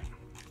 All right.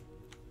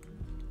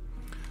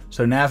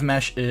 So nav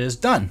mesh is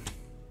done.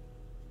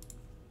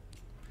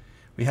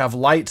 We have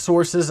light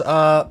sources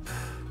up.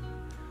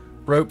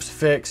 Ropes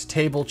fixed,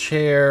 table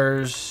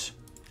chairs.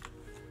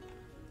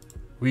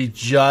 We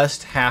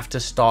just have to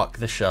stock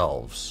the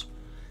shelves.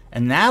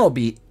 And that'll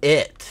be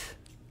it.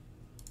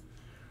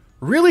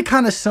 Really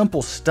kind of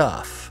simple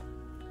stuff.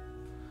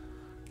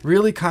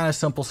 Really kind of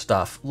simple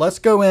stuff. Let's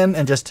go in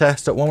and just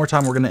test it one more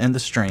time. We're going to end the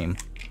stream.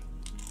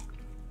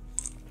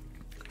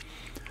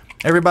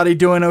 Everybody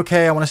doing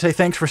okay? I want to say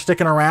thanks for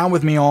sticking around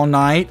with me all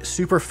night.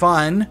 Super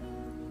fun.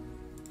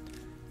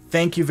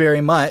 Thank you very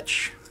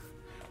much.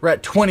 We're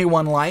at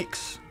 21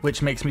 likes,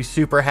 which makes me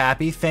super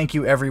happy. Thank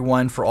you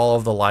everyone for all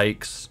of the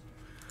likes.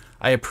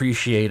 I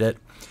appreciate it.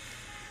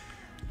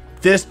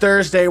 This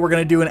Thursday, we're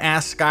going to do an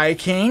Ask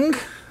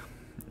Skyking.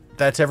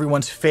 That's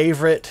everyone's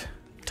favorite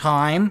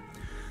time.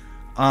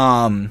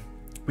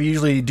 We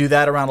usually do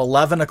that around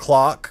 11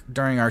 o'clock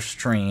during our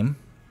stream.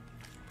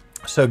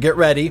 So get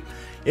ready.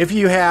 If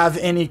you have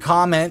any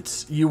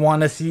comments you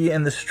want to see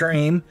in the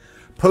stream,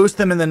 post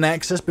them in the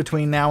Nexus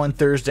between now and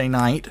Thursday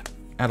night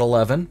at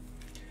 11.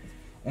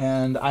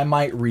 And I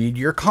might read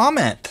your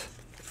comment.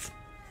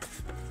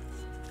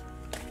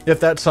 If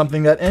that's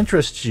something that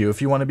interests you,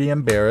 if you want to be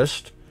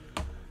embarrassed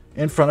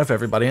in front of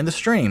everybody in the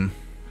stream.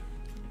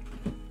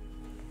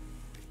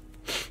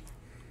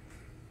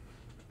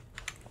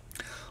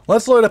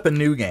 Let's load up a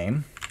new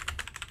game.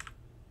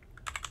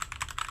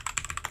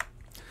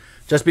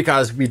 Just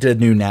because we did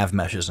new nav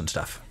meshes and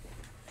stuff.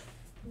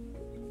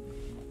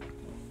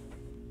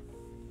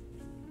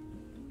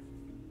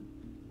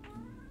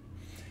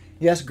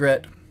 Yes,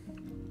 Grit.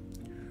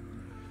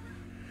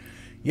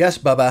 Yes,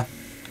 Bubba.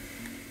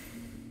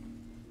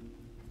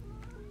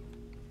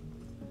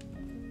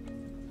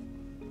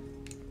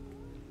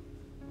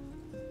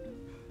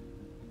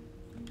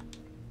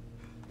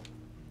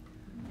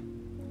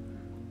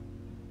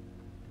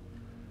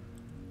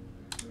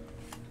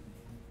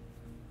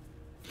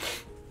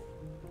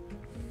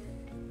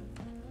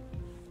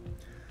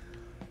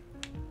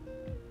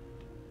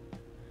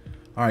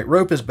 Alright,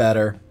 rope is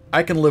better.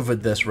 I can live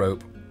with this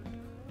rope.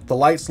 The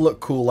lights look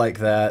cool like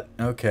that.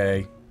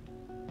 Okay.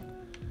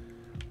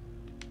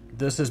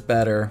 This is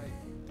better.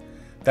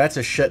 That's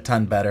a shit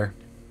ton better.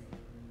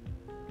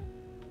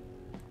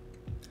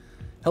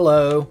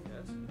 Hello.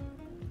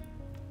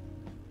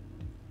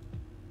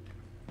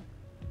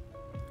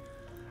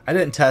 I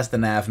didn't test the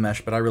nav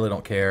mesh, but I really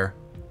don't care.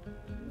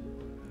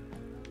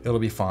 It'll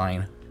be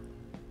fine.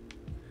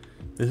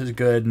 This is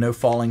good. No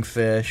falling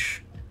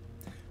fish.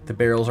 The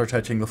barrels are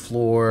touching the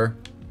floor.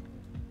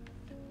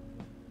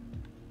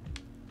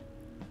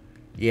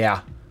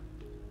 Yeah.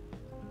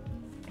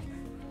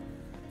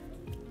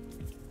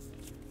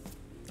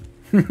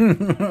 Do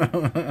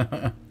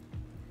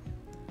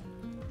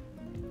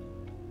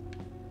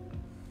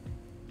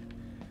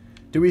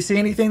we see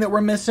anything that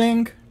we're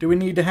missing? Do we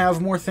need to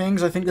have more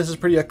things? I think this is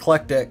pretty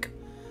eclectic.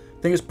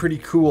 I think it's pretty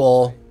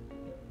cool.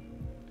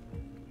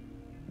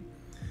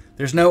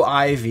 There's no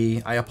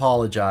ivy. I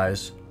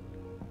apologize.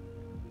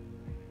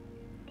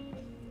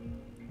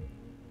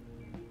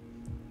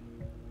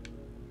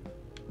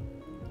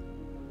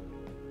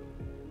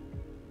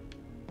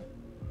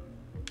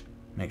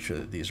 Make sure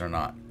that these are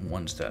not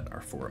ones that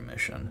are for a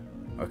mission.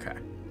 Okay.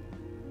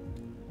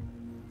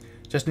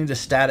 Just need to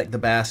static the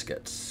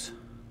baskets.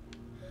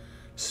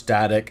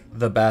 Static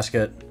the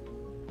basket.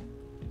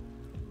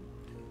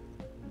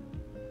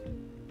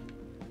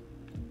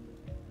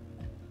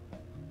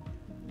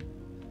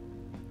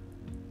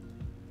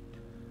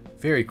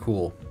 Very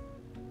cool.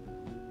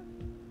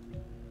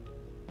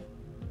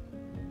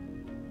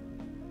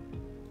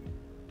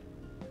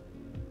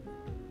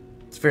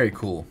 It's very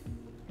cool.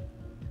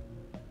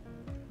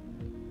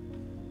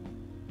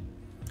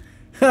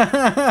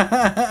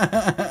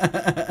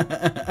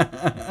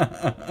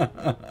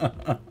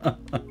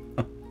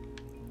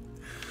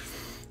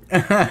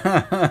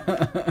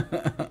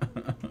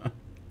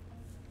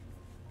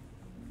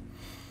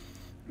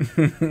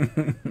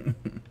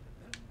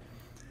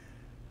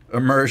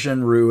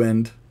 Immersion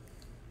ruined.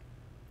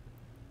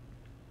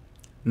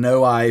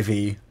 No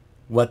ivy.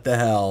 What the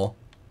hell?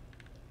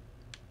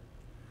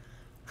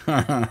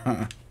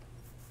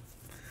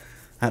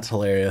 That's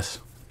hilarious.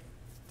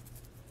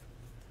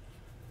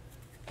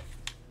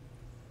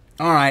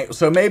 Alright,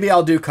 so maybe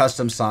I'll do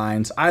custom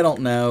signs. I don't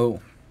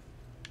know.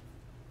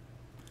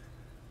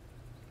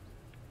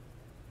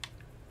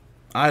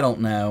 I don't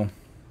know.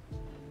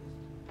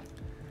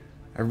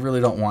 I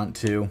really don't want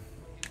to.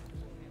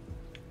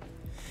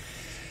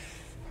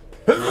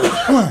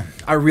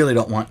 I really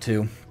don't want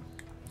to.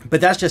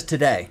 But that's just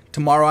today.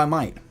 Tomorrow I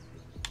might.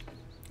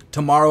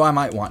 Tomorrow I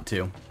might want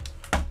to.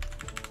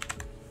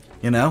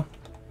 You know?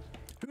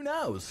 Who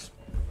knows?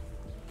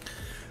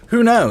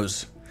 Who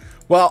knows?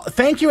 Well,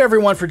 thank you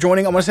everyone for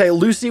joining. I want to say,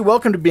 Lucy,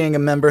 welcome to being a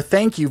member.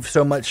 Thank you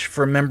so much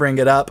for membering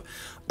it up.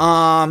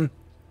 I'll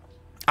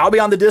be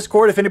on the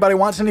Discord. If anybody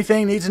wants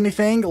anything, needs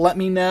anything, let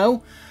me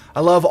know. I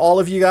love all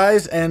of you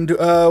guys, and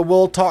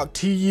we'll talk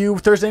to you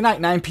Thursday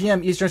night, 9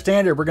 p.m. Eastern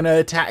Standard. We're going to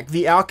attack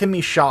the alchemy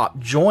shop.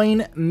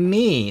 Join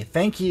me.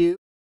 Thank you.